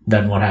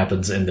than what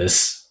happens in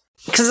this.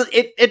 Because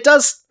it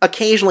does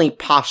occasionally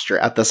posture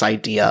at this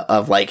idea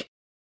of, like,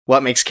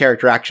 what makes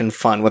character action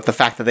fun with the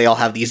fact that they all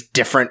have these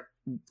different,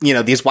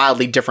 these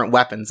wildly different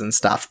weapons and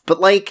stuff.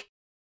 But, like,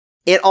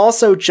 it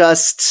also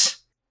just,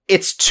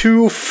 it's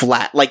too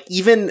flat. Like,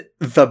 even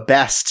the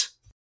best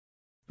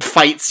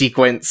fight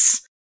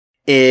sequence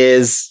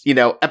is,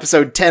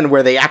 episode 10,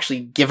 where they actually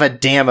give a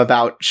damn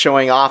about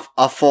showing off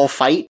a full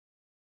fight.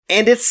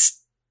 And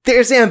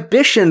there's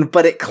ambition,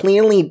 but it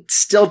clearly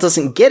still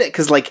doesn't get it,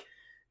 because, like,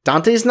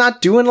 Dante's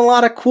not doing a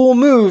lot of cool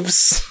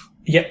moves.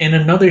 Yeah, in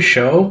another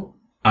show,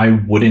 I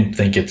wouldn't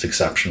think it's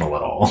exceptional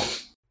at all.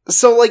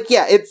 So, like,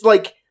 yeah, it's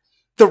like,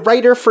 the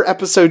writer for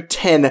episode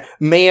 10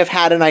 may have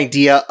had an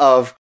idea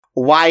of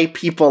why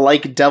people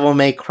like Devil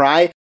May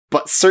Cry,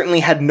 but certainly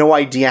had no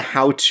idea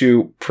how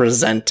to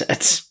present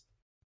it.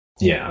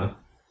 Yeah.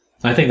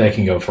 I think that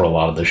can go for a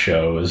lot of the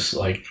shows.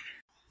 Like,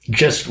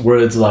 just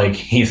words like,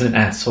 he's an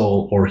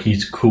asshole or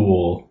he's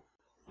cool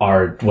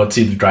are what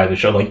seem to drive the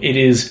show. Like, it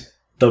is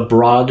the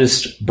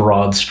broadest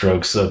broad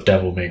strokes of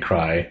Devil May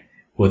Cry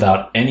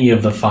without any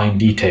of the fine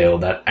detail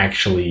that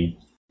actually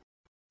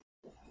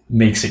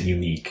makes it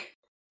unique.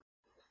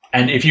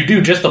 And if you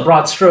do just the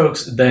broad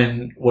strokes,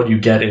 then what you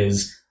get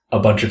is a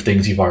bunch of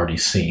things you've already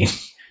seen.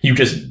 You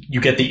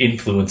get the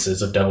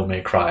influences of Devil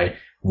May Cry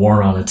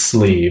worn on its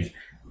sleeve,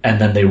 and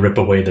then they rip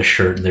away the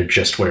shirt and they're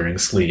just wearing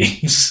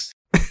sleeves.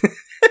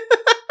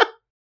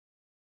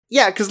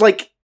 Yeah, because,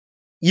 like,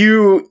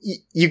 you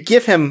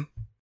give him,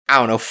 I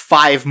don't know,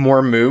 5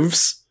 more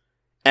moves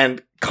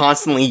and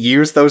constantly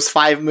use those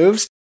 5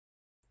 moves,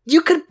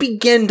 you could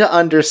begin to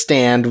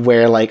understand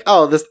where, like,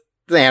 oh, the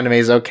anime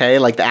is okay,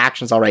 like, the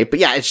action's alright. But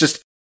yeah, it's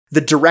just,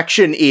 the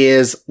direction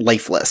is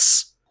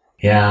lifeless.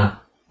 Yeah.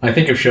 I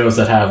think of shows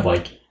that have,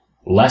 like,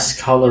 less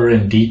color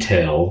and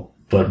detail,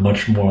 but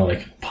much more,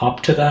 like,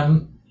 pop to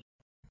them.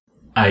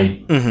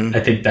 I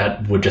think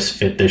that would just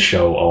fit this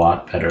show a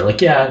lot better.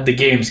 Like, yeah, the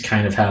games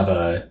kind of have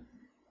a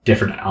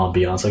different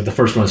ambiance. Like, the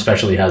first one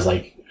especially has,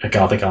 like, a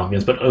gothic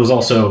ambiance, but it was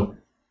also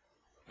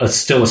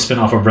still a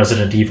spin-off of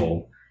Resident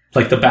Evil.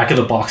 Like, the back of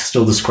the box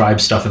still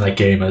describes stuff in that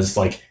game as,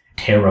 like,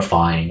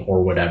 terrifying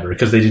or whatever,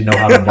 because they didn't know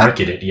how to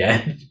market it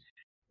yet.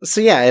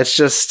 So yeah, it's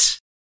just...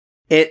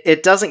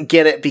 It doesn't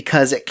get it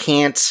because it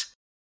can't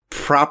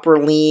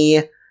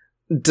properly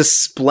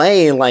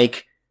display,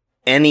 like,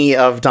 any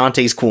of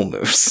Dante's cool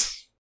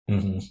moves.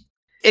 Mm-hmm.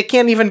 It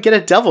can't even get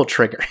a devil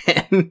trigger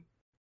in.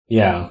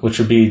 Yeah, which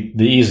would be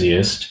the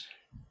easiest.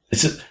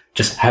 It's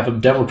just have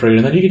him devil trigger,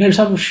 and then you can just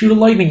have him shoot a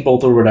lightning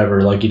bolt or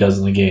whatever, like he does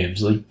in the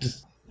games. Like,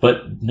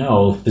 but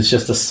no, it's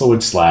just a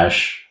sword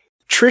slash.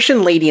 Trish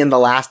and Lady in the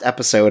last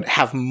episode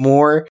have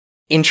more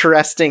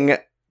interesting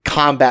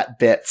combat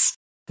bits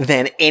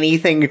than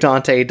anything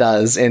Dante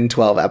does in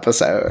 12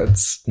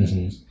 episodes.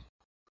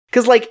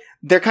 Because, like,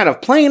 they're kind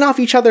of playing off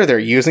each other, they're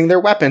using their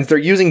weapons, they're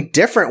using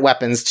different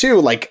weapons,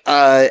 too. Like,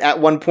 at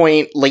one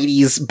point,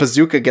 Lady's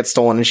bazooka gets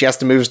stolen, and she has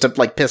to move to,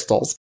 like,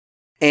 pistols.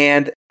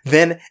 And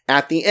then,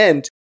 at the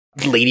end,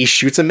 Lady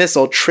shoots a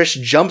missile, Trish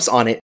jumps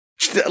on it,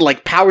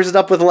 like, powers it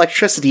up with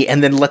electricity,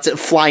 and then lets it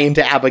fly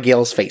into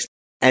Abigail's face.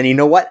 And you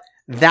know what?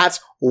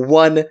 That's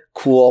one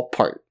cool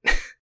part.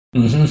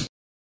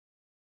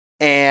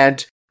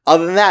 And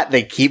other than that,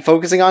 they keep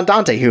focusing on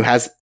Dante, who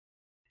has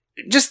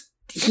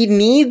he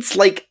needs,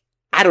 like,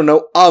 I don't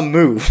know, a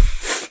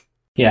move.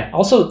 Yeah,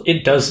 also,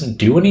 it doesn't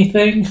do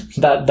anything.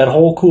 That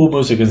whole cool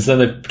music, instead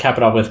they cap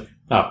it off with,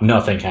 oh,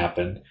 nothing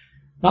happened.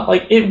 Not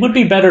like, it would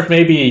be better if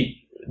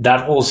maybe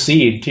that whole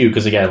scene, too,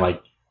 because again,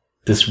 like,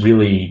 this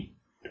really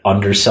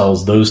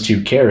undersells those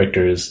two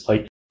characters.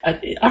 Like, I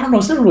don't know,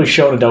 it's never really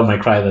shown in Devil May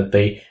Cry that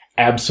they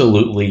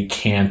absolutely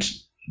can't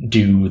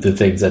do the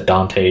things that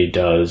Dante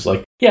does.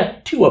 Like, yeah,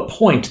 to a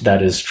point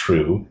that is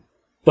true,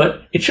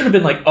 but it should have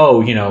been like,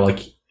 oh, you know, like,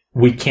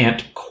 we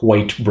can't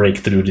quite break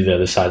through to the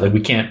other side. Like, we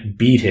can't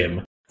beat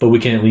him, but we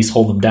can at least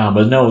hold him down.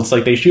 But no, it's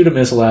like they shoot a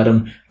missile at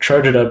him,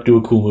 charge it up, do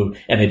a cool move,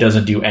 and it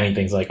doesn't do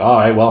anything. It's like,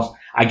 alright, well,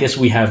 I guess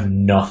we have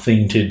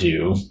nothing to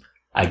do.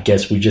 I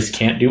guess we just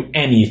can't do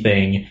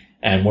anything,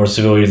 and more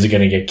civilians are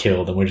gonna get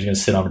killed, and we're just gonna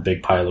sit on a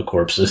big pile of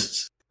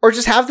corpses. Or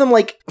just have them,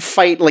 like,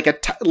 fight,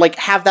 like,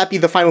 have that be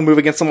the final move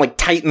against some, like,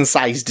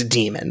 Titan-sized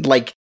demon.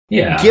 Like,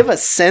 yeah. Give a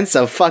sense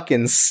of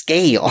fucking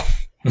scale.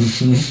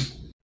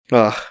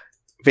 Ugh.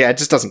 But yeah, it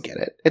just doesn't get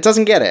it. It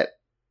doesn't get it.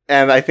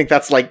 And I think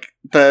that's, like,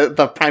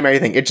 the primary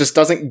thing. It just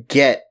doesn't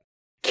get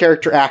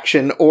character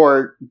action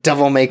or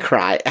Devil May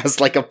Cry as,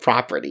 like, a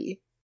property.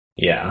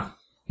 Yeah.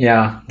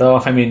 Yeah, though,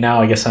 I mean,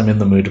 now I guess I'm in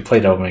the mood to play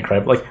Devil May Cry.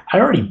 But, like, I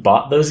already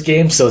bought those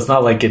games, so it's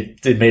not like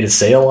it made a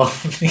sale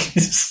off of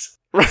these.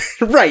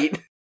 Right.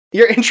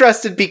 You're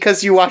interested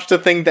because you watched a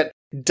thing that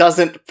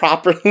doesn't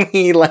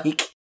properly,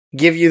 like,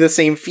 give you the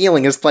same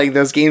feeling as playing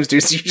those games do,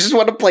 so you just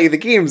want to play the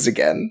games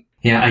again.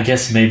 Yeah, I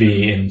guess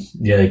maybe in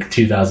like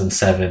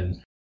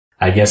 2007,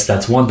 I guess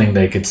that's one thing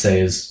they could say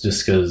is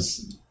just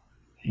because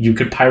you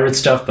could pirate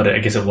stuff, but I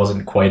guess it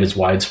wasn't quite as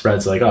widespread.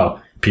 It's like, oh,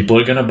 people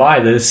are going to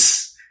buy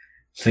this.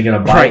 They're going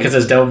to buy it because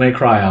there's Devil May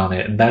Cry on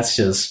it. And that's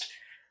just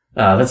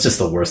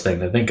the worst thing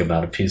to think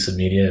about a piece of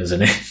media,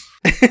 isn't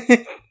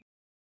it?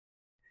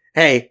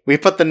 Hey, we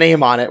put the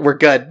name on it. We're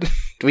good.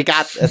 We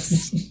got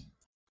this.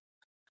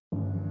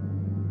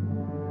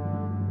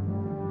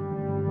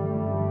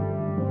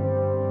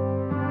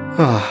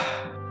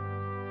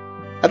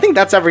 I think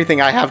that's everything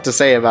I have to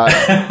say about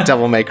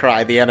Devil May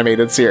Cry, the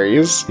animated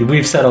series.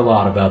 We've said a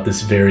lot about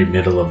this very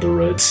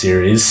middle-of-the-road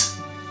series.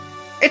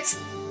 It's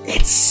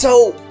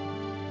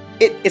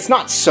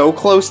not so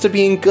close to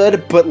being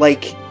good, but,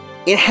 like,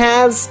 it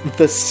has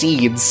the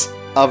seeds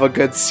of a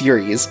good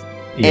series.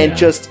 Yeah. And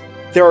just,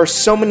 there are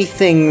so many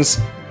things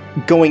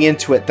going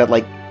into it that,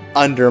 like,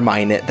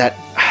 undermine it, that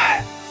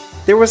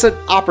there was an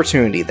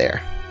opportunity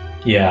there.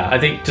 Yeah, I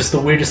think just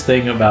the weirdest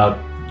thing about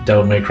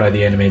Devil May Cry,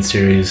 the animated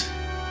series,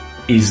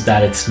 is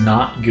that it's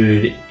not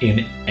good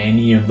in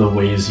any of the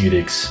ways you'd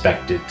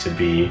expect it to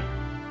be.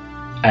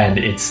 And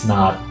it's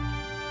not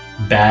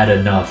bad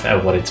enough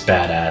at what it's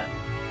bad at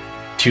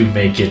to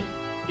make it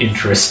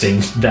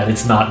interesting that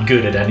it's not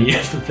good at any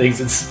of the things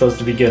it's supposed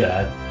to be good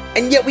at.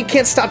 And yet we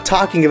can't stop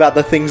talking about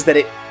the things that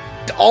it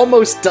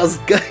almost does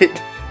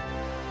good.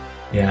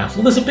 Yeah,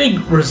 well, there's a big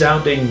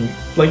resounding...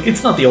 Like,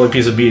 it's not the only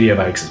piece of media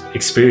I've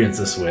experienced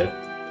this with.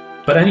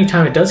 But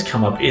anytime it does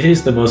come up, it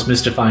is the most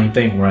mystifying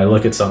thing where I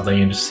look at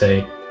something and just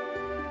say,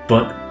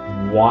 but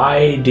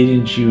why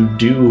didn't you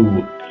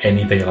do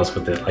anything else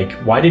with it? Like,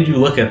 why did you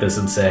look at this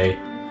and say,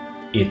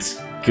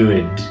 it's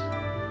good?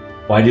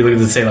 Why do you look at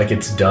this and say, like,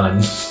 it's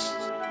done?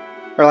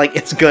 or like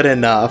it's good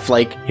enough.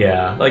 Like,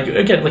 yeah, like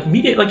again, like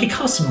media, like it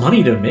costs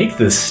money to make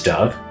this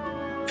stuff.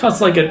 It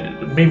costs like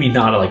maybe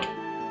not like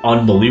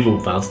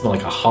unbelievable amounts, not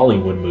like a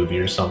Hollywood movie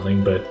or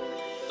something, but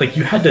like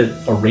you had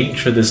to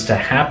arrange for this to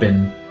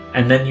happen,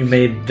 and then you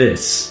made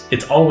this.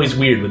 It's always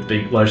weird with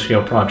big, large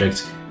scale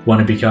projects when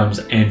it becomes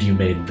 "and you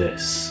made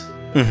this."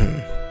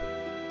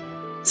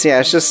 Mm-hmm. So yeah,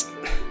 it's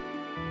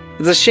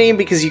a shame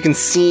because you can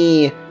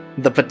see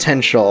the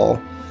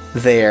potential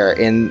there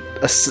in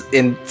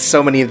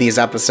so many of these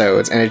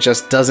episodes, and it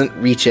just doesn't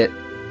reach it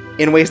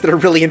in ways that are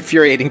really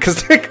infuriating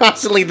because they're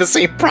constantly the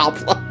same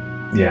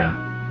problem. Yeah.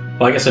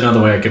 Well, I guess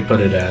another way I could put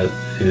it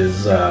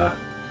is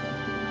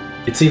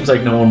it seems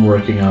like no one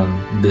working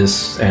on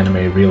this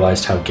anime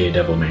realized how gay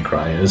Devil May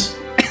Cry is.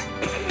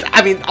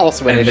 I mean,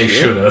 also an and issue. They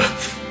should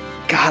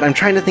have. God, I'm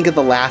trying to think of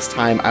the last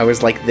time I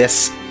was like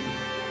this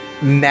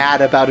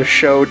mad about a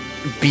show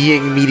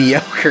being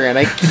mediocre, and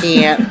I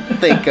can't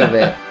think of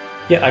it.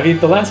 Yeah, I mean,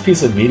 the last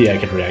piece of media I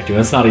could react to,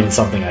 and it's not even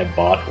something I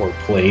bought or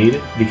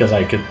played, because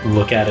I could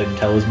look at it and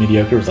tell it was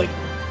mediocre, was like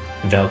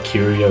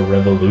Valkyria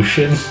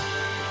Revolution.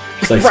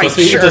 It's like right,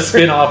 sure.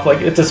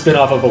 It's a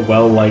spin-off of a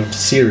well-liked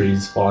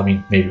series. Well, I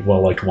mean, maybe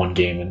well-liked one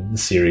game in the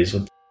series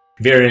with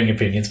varying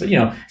opinions, but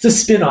it's a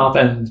spin-off,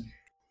 and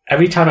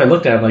every time I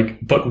looked at it, I'm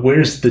like, but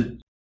where's the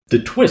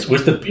twist?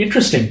 Where's the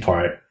interesting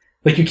part?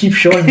 Like, you keep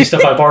showing me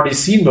stuff I've already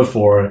seen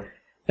before,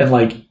 and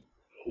like,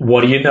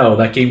 what do you know?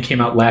 That game came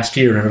out last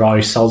year, and it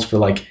already sells for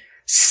like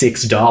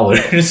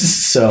 $6.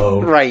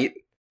 So right,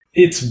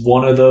 it's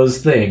one of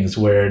those things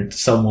where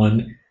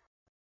someone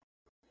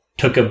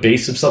took a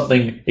base of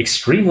something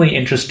extremely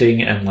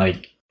interesting and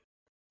like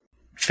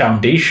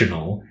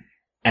foundational,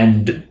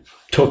 and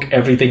took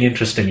everything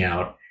interesting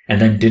out,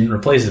 and then didn't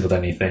replace it with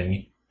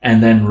anything,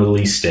 and then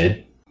released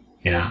it.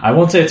 Yeah, I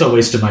won't say it's a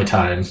waste of my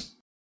time,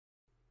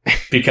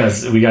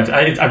 because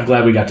I'm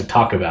glad we got to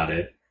talk about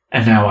it,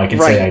 and now I can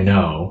say I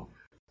know.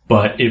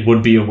 But it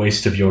would be a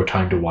waste of your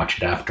time to watch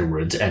it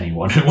afterwards,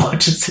 anyone who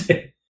watches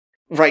it.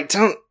 Right,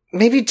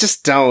 maybe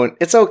just don't.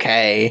 It's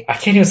okay. I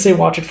can't even say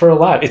watch it for a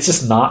laugh. It's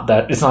just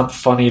it's not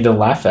funny to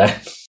laugh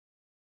at.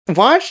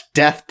 Watch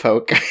Death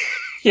Poker.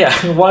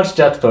 Yeah, watch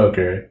Death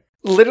Poker.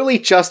 Literally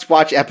just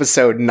watch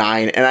episode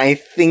 9, and I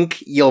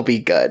think you'll be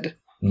good.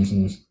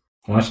 Mm-hmm.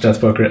 Watch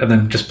Death Poker, and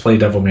then just play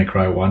Devil May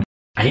Cry 1.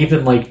 I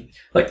even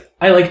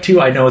I like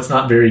 2. I know it's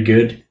not very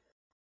good,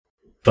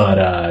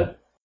 but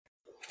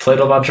played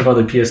a bunch of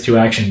other PS2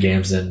 action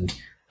games, and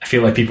I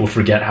feel like people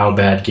forget how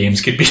bad games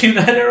could be in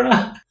that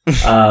era.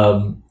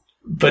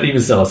 But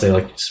even still, I'll say,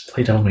 like, just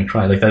play Devil May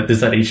Cry. Like, there's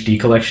that HD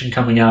collection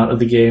coming out of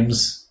the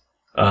games,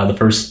 the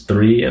first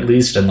 3 at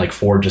least, and like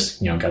 4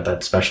 just got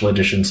that special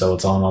edition, so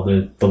it's on all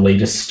the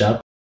latest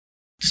stuff.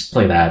 Just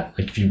play that.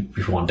 Like, if you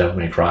want Devil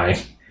May Cry,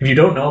 if you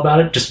don't know about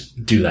it,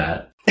 just do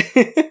that.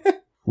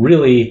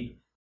 Really.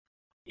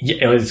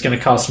 Yeah, it's going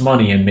to cost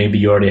money, and maybe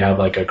you already have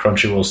like a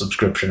Crunchyroll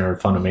subscription or a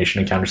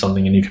Funimation account or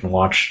something, and you can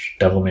watch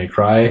Devil May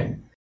Cry.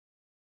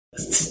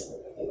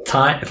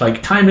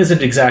 Time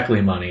isn't exactly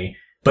money,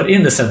 but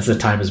in the sense that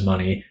time is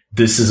money,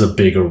 this is a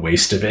bigger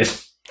waste of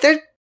it.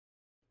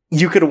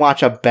 You could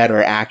watch a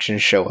better action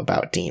show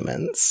about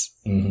demons.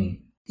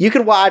 Mm-hmm. You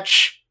could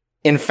watch,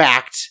 in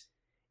fact,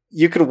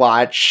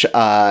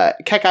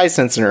 Kekkai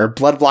Sensen or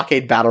Blood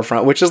Blockade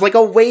Battlefront, which is like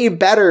a way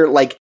better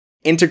like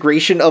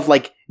integration of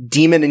like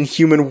demon and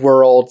human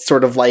world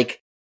sort of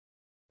like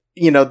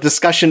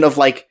discussion of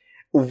like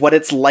what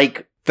it's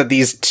like that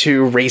these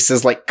two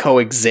races like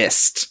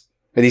coexist,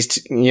 or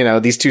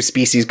these two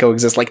species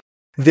coexist. Like,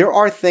 there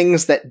are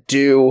things that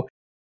do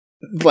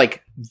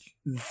like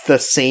the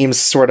same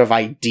sort of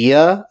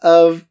idea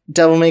of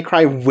Devil May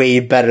Cry way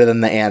better than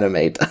the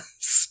anime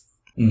does.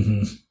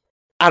 Mm-hmm.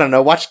 I don't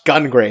know, watch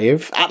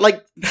Gungrave.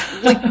 Like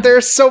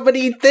there's so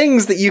many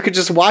things that you could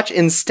just watch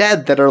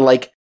instead that are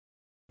like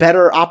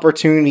better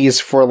opportunities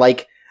for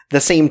like the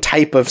same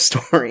type of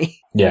story.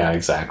 Yeah,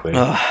 exactly.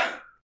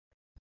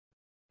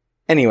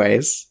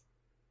 Anyways,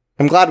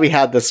 I'm glad we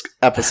had this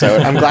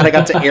episode. I'm glad I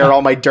got to air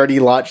all my dirty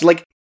laundry.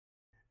 Like,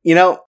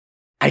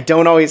 I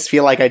don't always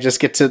feel like I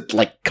just get to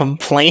like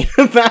complain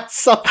about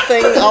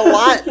something a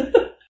lot.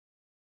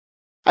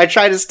 I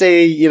try to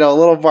stay, a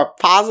little more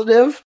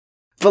positive,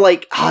 but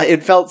like,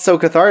 it felt so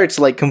cathartic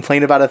to like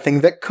complain about a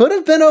thing that could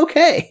have been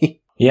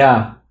okay.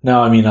 Yeah.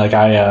 No, I mean, like,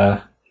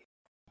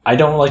 I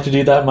don't like to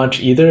do that much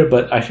either,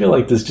 but I feel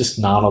like there's just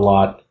not a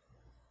lot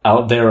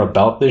out there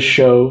about this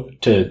show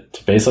to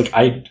base. Like,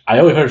 I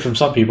always heard from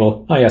some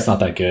people, oh yeah, it's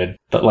not that good.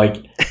 But like,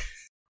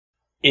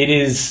 it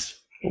is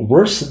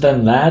worse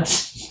than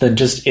that, than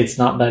just it's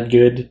not that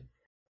good.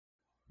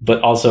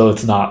 But also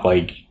it's not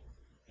a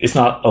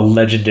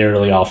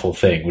legendarily awful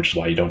thing, which is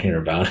why you don't hear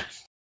about it.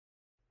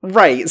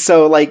 Right,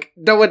 so like,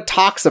 no one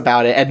talks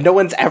about it, and no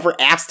one's ever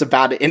asked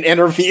about it in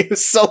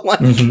interviews, so like...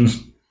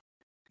 Mm-hmm.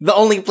 The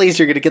only place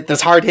you're going to get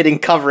this hard-hitting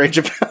coverage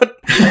about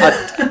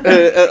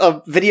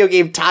a video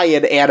game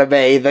tie-in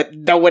anime that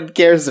no one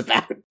cares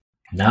about.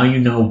 Now you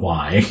know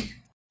why.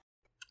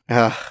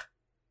 At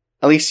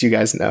least you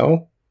guys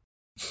know.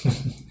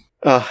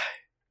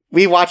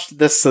 We watched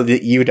this so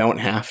that you don't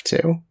have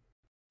to.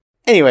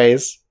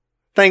 Anyways,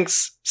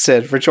 thanks,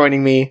 Sid, for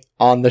joining me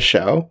on the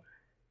show.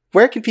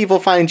 Where can people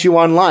find you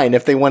online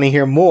if they want to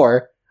hear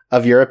more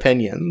of your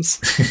opinions?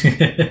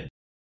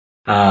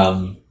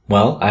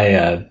 Well,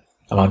 I'm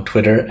on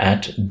Twitter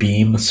at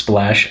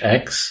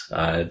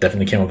BeamSplashX.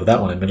 Definitely came up with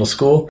that one in middle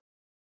school.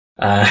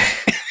 And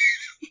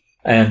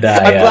I'm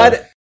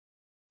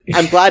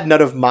glad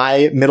none of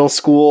my middle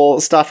school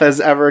stuff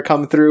has ever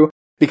come through,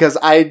 because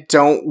I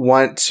don't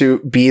want to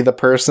be the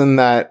person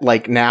that,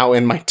 like, now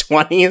in my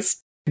 20s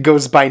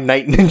goes by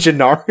Night Ninja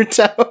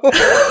Naruto.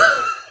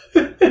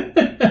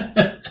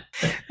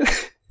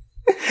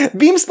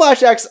 Beam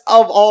Splash X,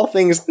 of all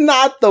things,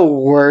 not the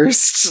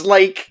worst,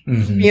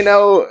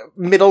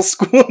 middle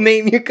school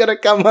name you could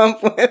have come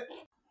up with.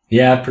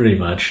 Yeah, pretty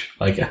much.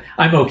 Like,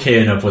 I'm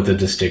okay enough with it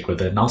to stick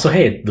with it. And also,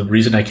 hey, the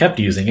reason I kept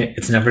using it,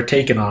 it's never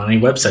taken on any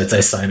websites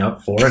I sign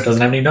up for. It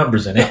doesn't have any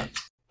numbers in it.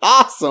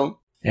 Awesome.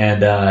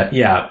 And,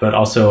 but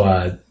also,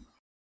 I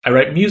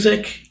write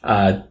music.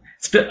 I've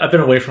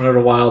been away from it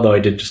a while, though I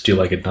did just do,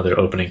 like, another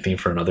opening theme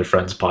for another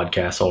friend's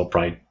podcast, so I'll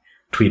probably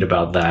tweet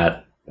about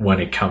that when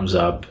it comes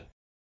up.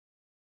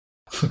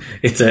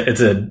 It's a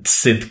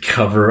synth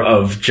cover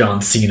of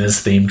John Cena's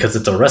theme because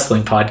it's a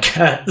wrestling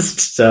podcast,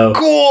 so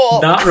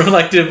cool. Not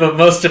reflective of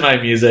most of my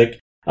music.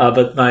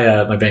 But my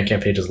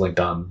Bandcamp page is linked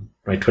on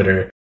my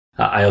Twitter.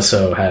 I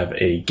also have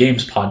a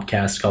games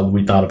podcast called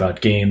We Thought About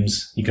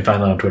Games. You can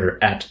find that on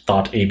Twitter at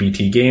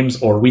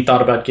ThoughtABTGames or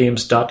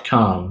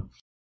WeThoughtAboutGames.com.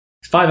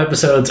 It's 5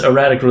 episodes,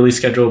 erratic release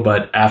schedule,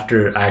 but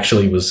after I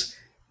actually was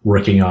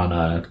working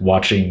on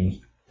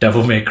watching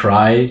Devil May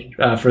Cry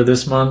for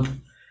this month.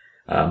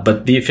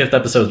 But the 5th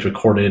episode is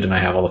recorded and I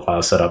have all the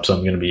files set up, so I'm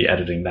going to be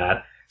editing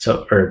that.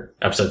 Or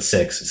episode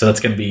 6. So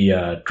that's going to be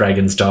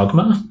Dragon's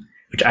Dogma,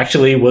 which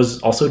actually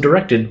was also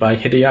directed by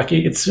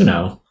Hideaki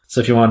Itsuno. So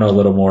if you want to know a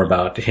little more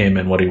about him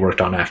and what he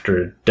worked on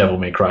after Devil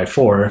May Cry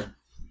 4,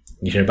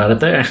 you hear about it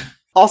there.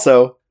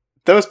 Also,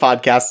 those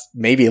podcasts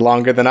may be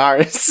longer than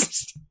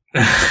ours.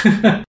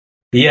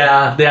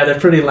 Yeah, they're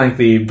pretty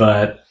lengthy,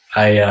 but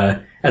I,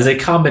 as a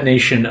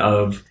combination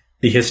of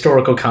the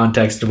historical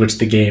context of which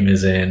the game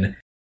is in,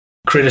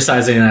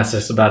 criticizing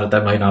aspects about it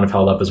that might not have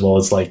held up, as well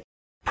as like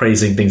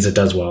praising things it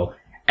does well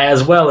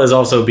as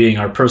also being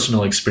our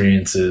personal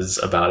experiences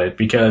about it,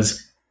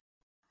 because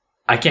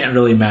I can't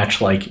really match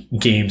like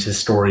games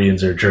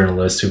historians or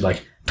journalists who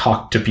like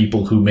talk to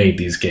people who made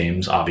these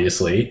games,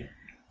 obviously.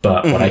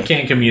 But what I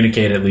can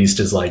communicate at least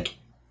is like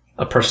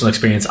a personal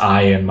experience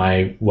I and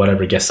my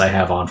whatever guests I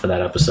have on for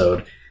that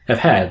episode have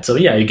had. So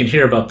yeah, you can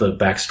hear about the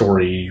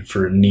backstory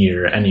for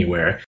Nier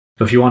anywhere.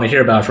 But if you want to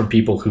hear about it from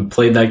people who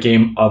played that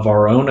game of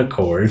our own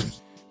accord,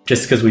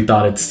 just because we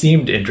thought it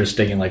seemed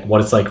interesting and like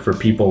what it's like for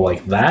people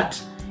like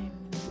that,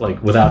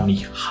 like without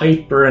any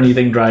hype or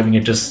anything driving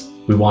it, just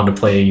we wanted to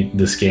play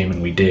this game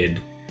and we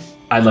did.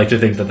 I'd like to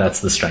think that that's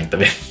the strength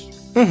of it.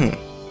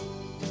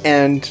 Mm-hmm.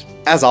 And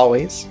as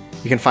always,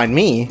 you can find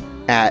me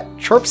at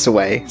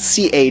Chorpsaway,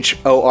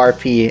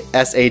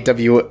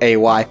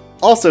 CHORPSAWAY.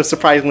 Also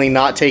surprisingly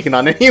not taken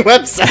on any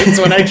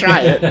websites when I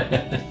try it.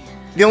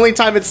 The only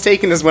time it's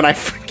taken is when I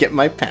forget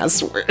my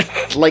password,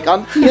 like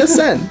on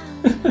PSN.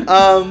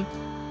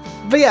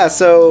 But yeah,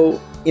 so,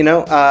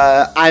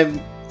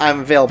 I'm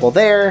available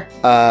there.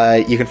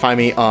 You can find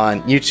me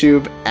on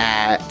YouTube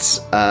at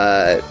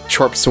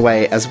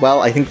Chorpsaway as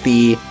well. I think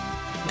the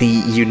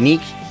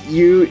unique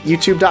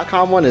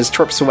YouTube.com one is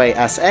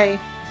ChorpsawaySA.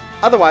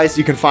 Otherwise,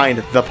 you can find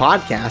the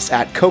podcast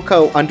at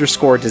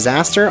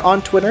Coco_disaster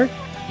on Twitter.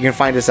 You can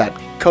find us at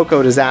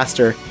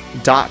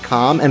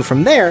cocodisaster.com, and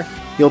from there,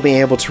 you'll be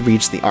able to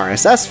reach the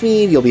RSS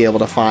feed, you'll be able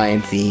to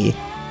find the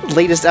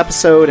latest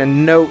episode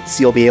and notes,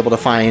 you'll be able to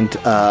find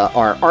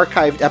our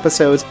archived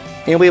episodes,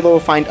 and you'll be able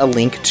to find a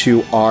link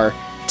to our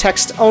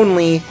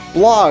text-only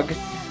blog,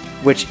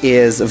 which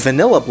is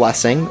Vanilla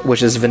Blessing,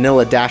 which is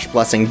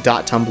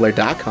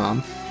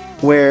vanilla-blessing.tumblr.com,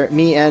 where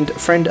me and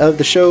friend of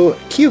the show,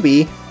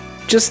 QB,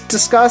 just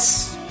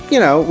discuss,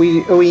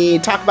 we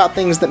talk about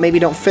things that maybe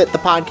don't fit the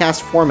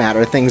podcast format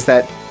or things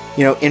that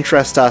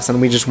interest us, and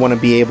we just want to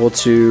be able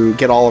to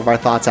get all of our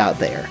thoughts out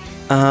there.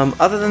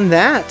 Other than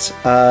that,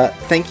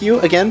 thank you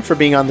again for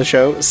being on the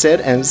show,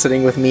 Sid, and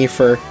sitting with me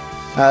for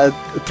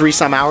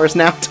 3-some hours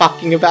now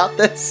talking about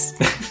this.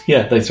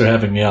 Yeah, thanks for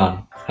having me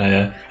on.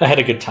 I had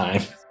a good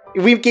time.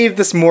 We gave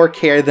this more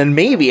care than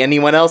maybe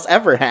anyone else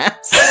ever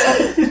has.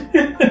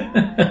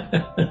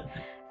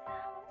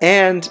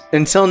 And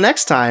until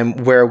next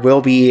time, where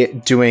we'll be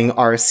doing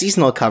our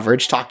seasonal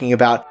coverage, talking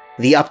about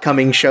the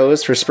upcoming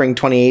shows for spring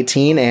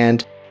 2018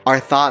 and our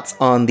thoughts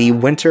on the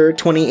winter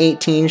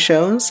 2018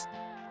 shows.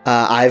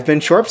 I've been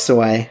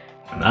Chorpsaway.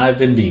 And I've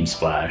been Beam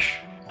Splash.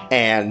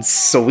 And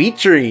sweet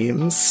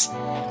dreams.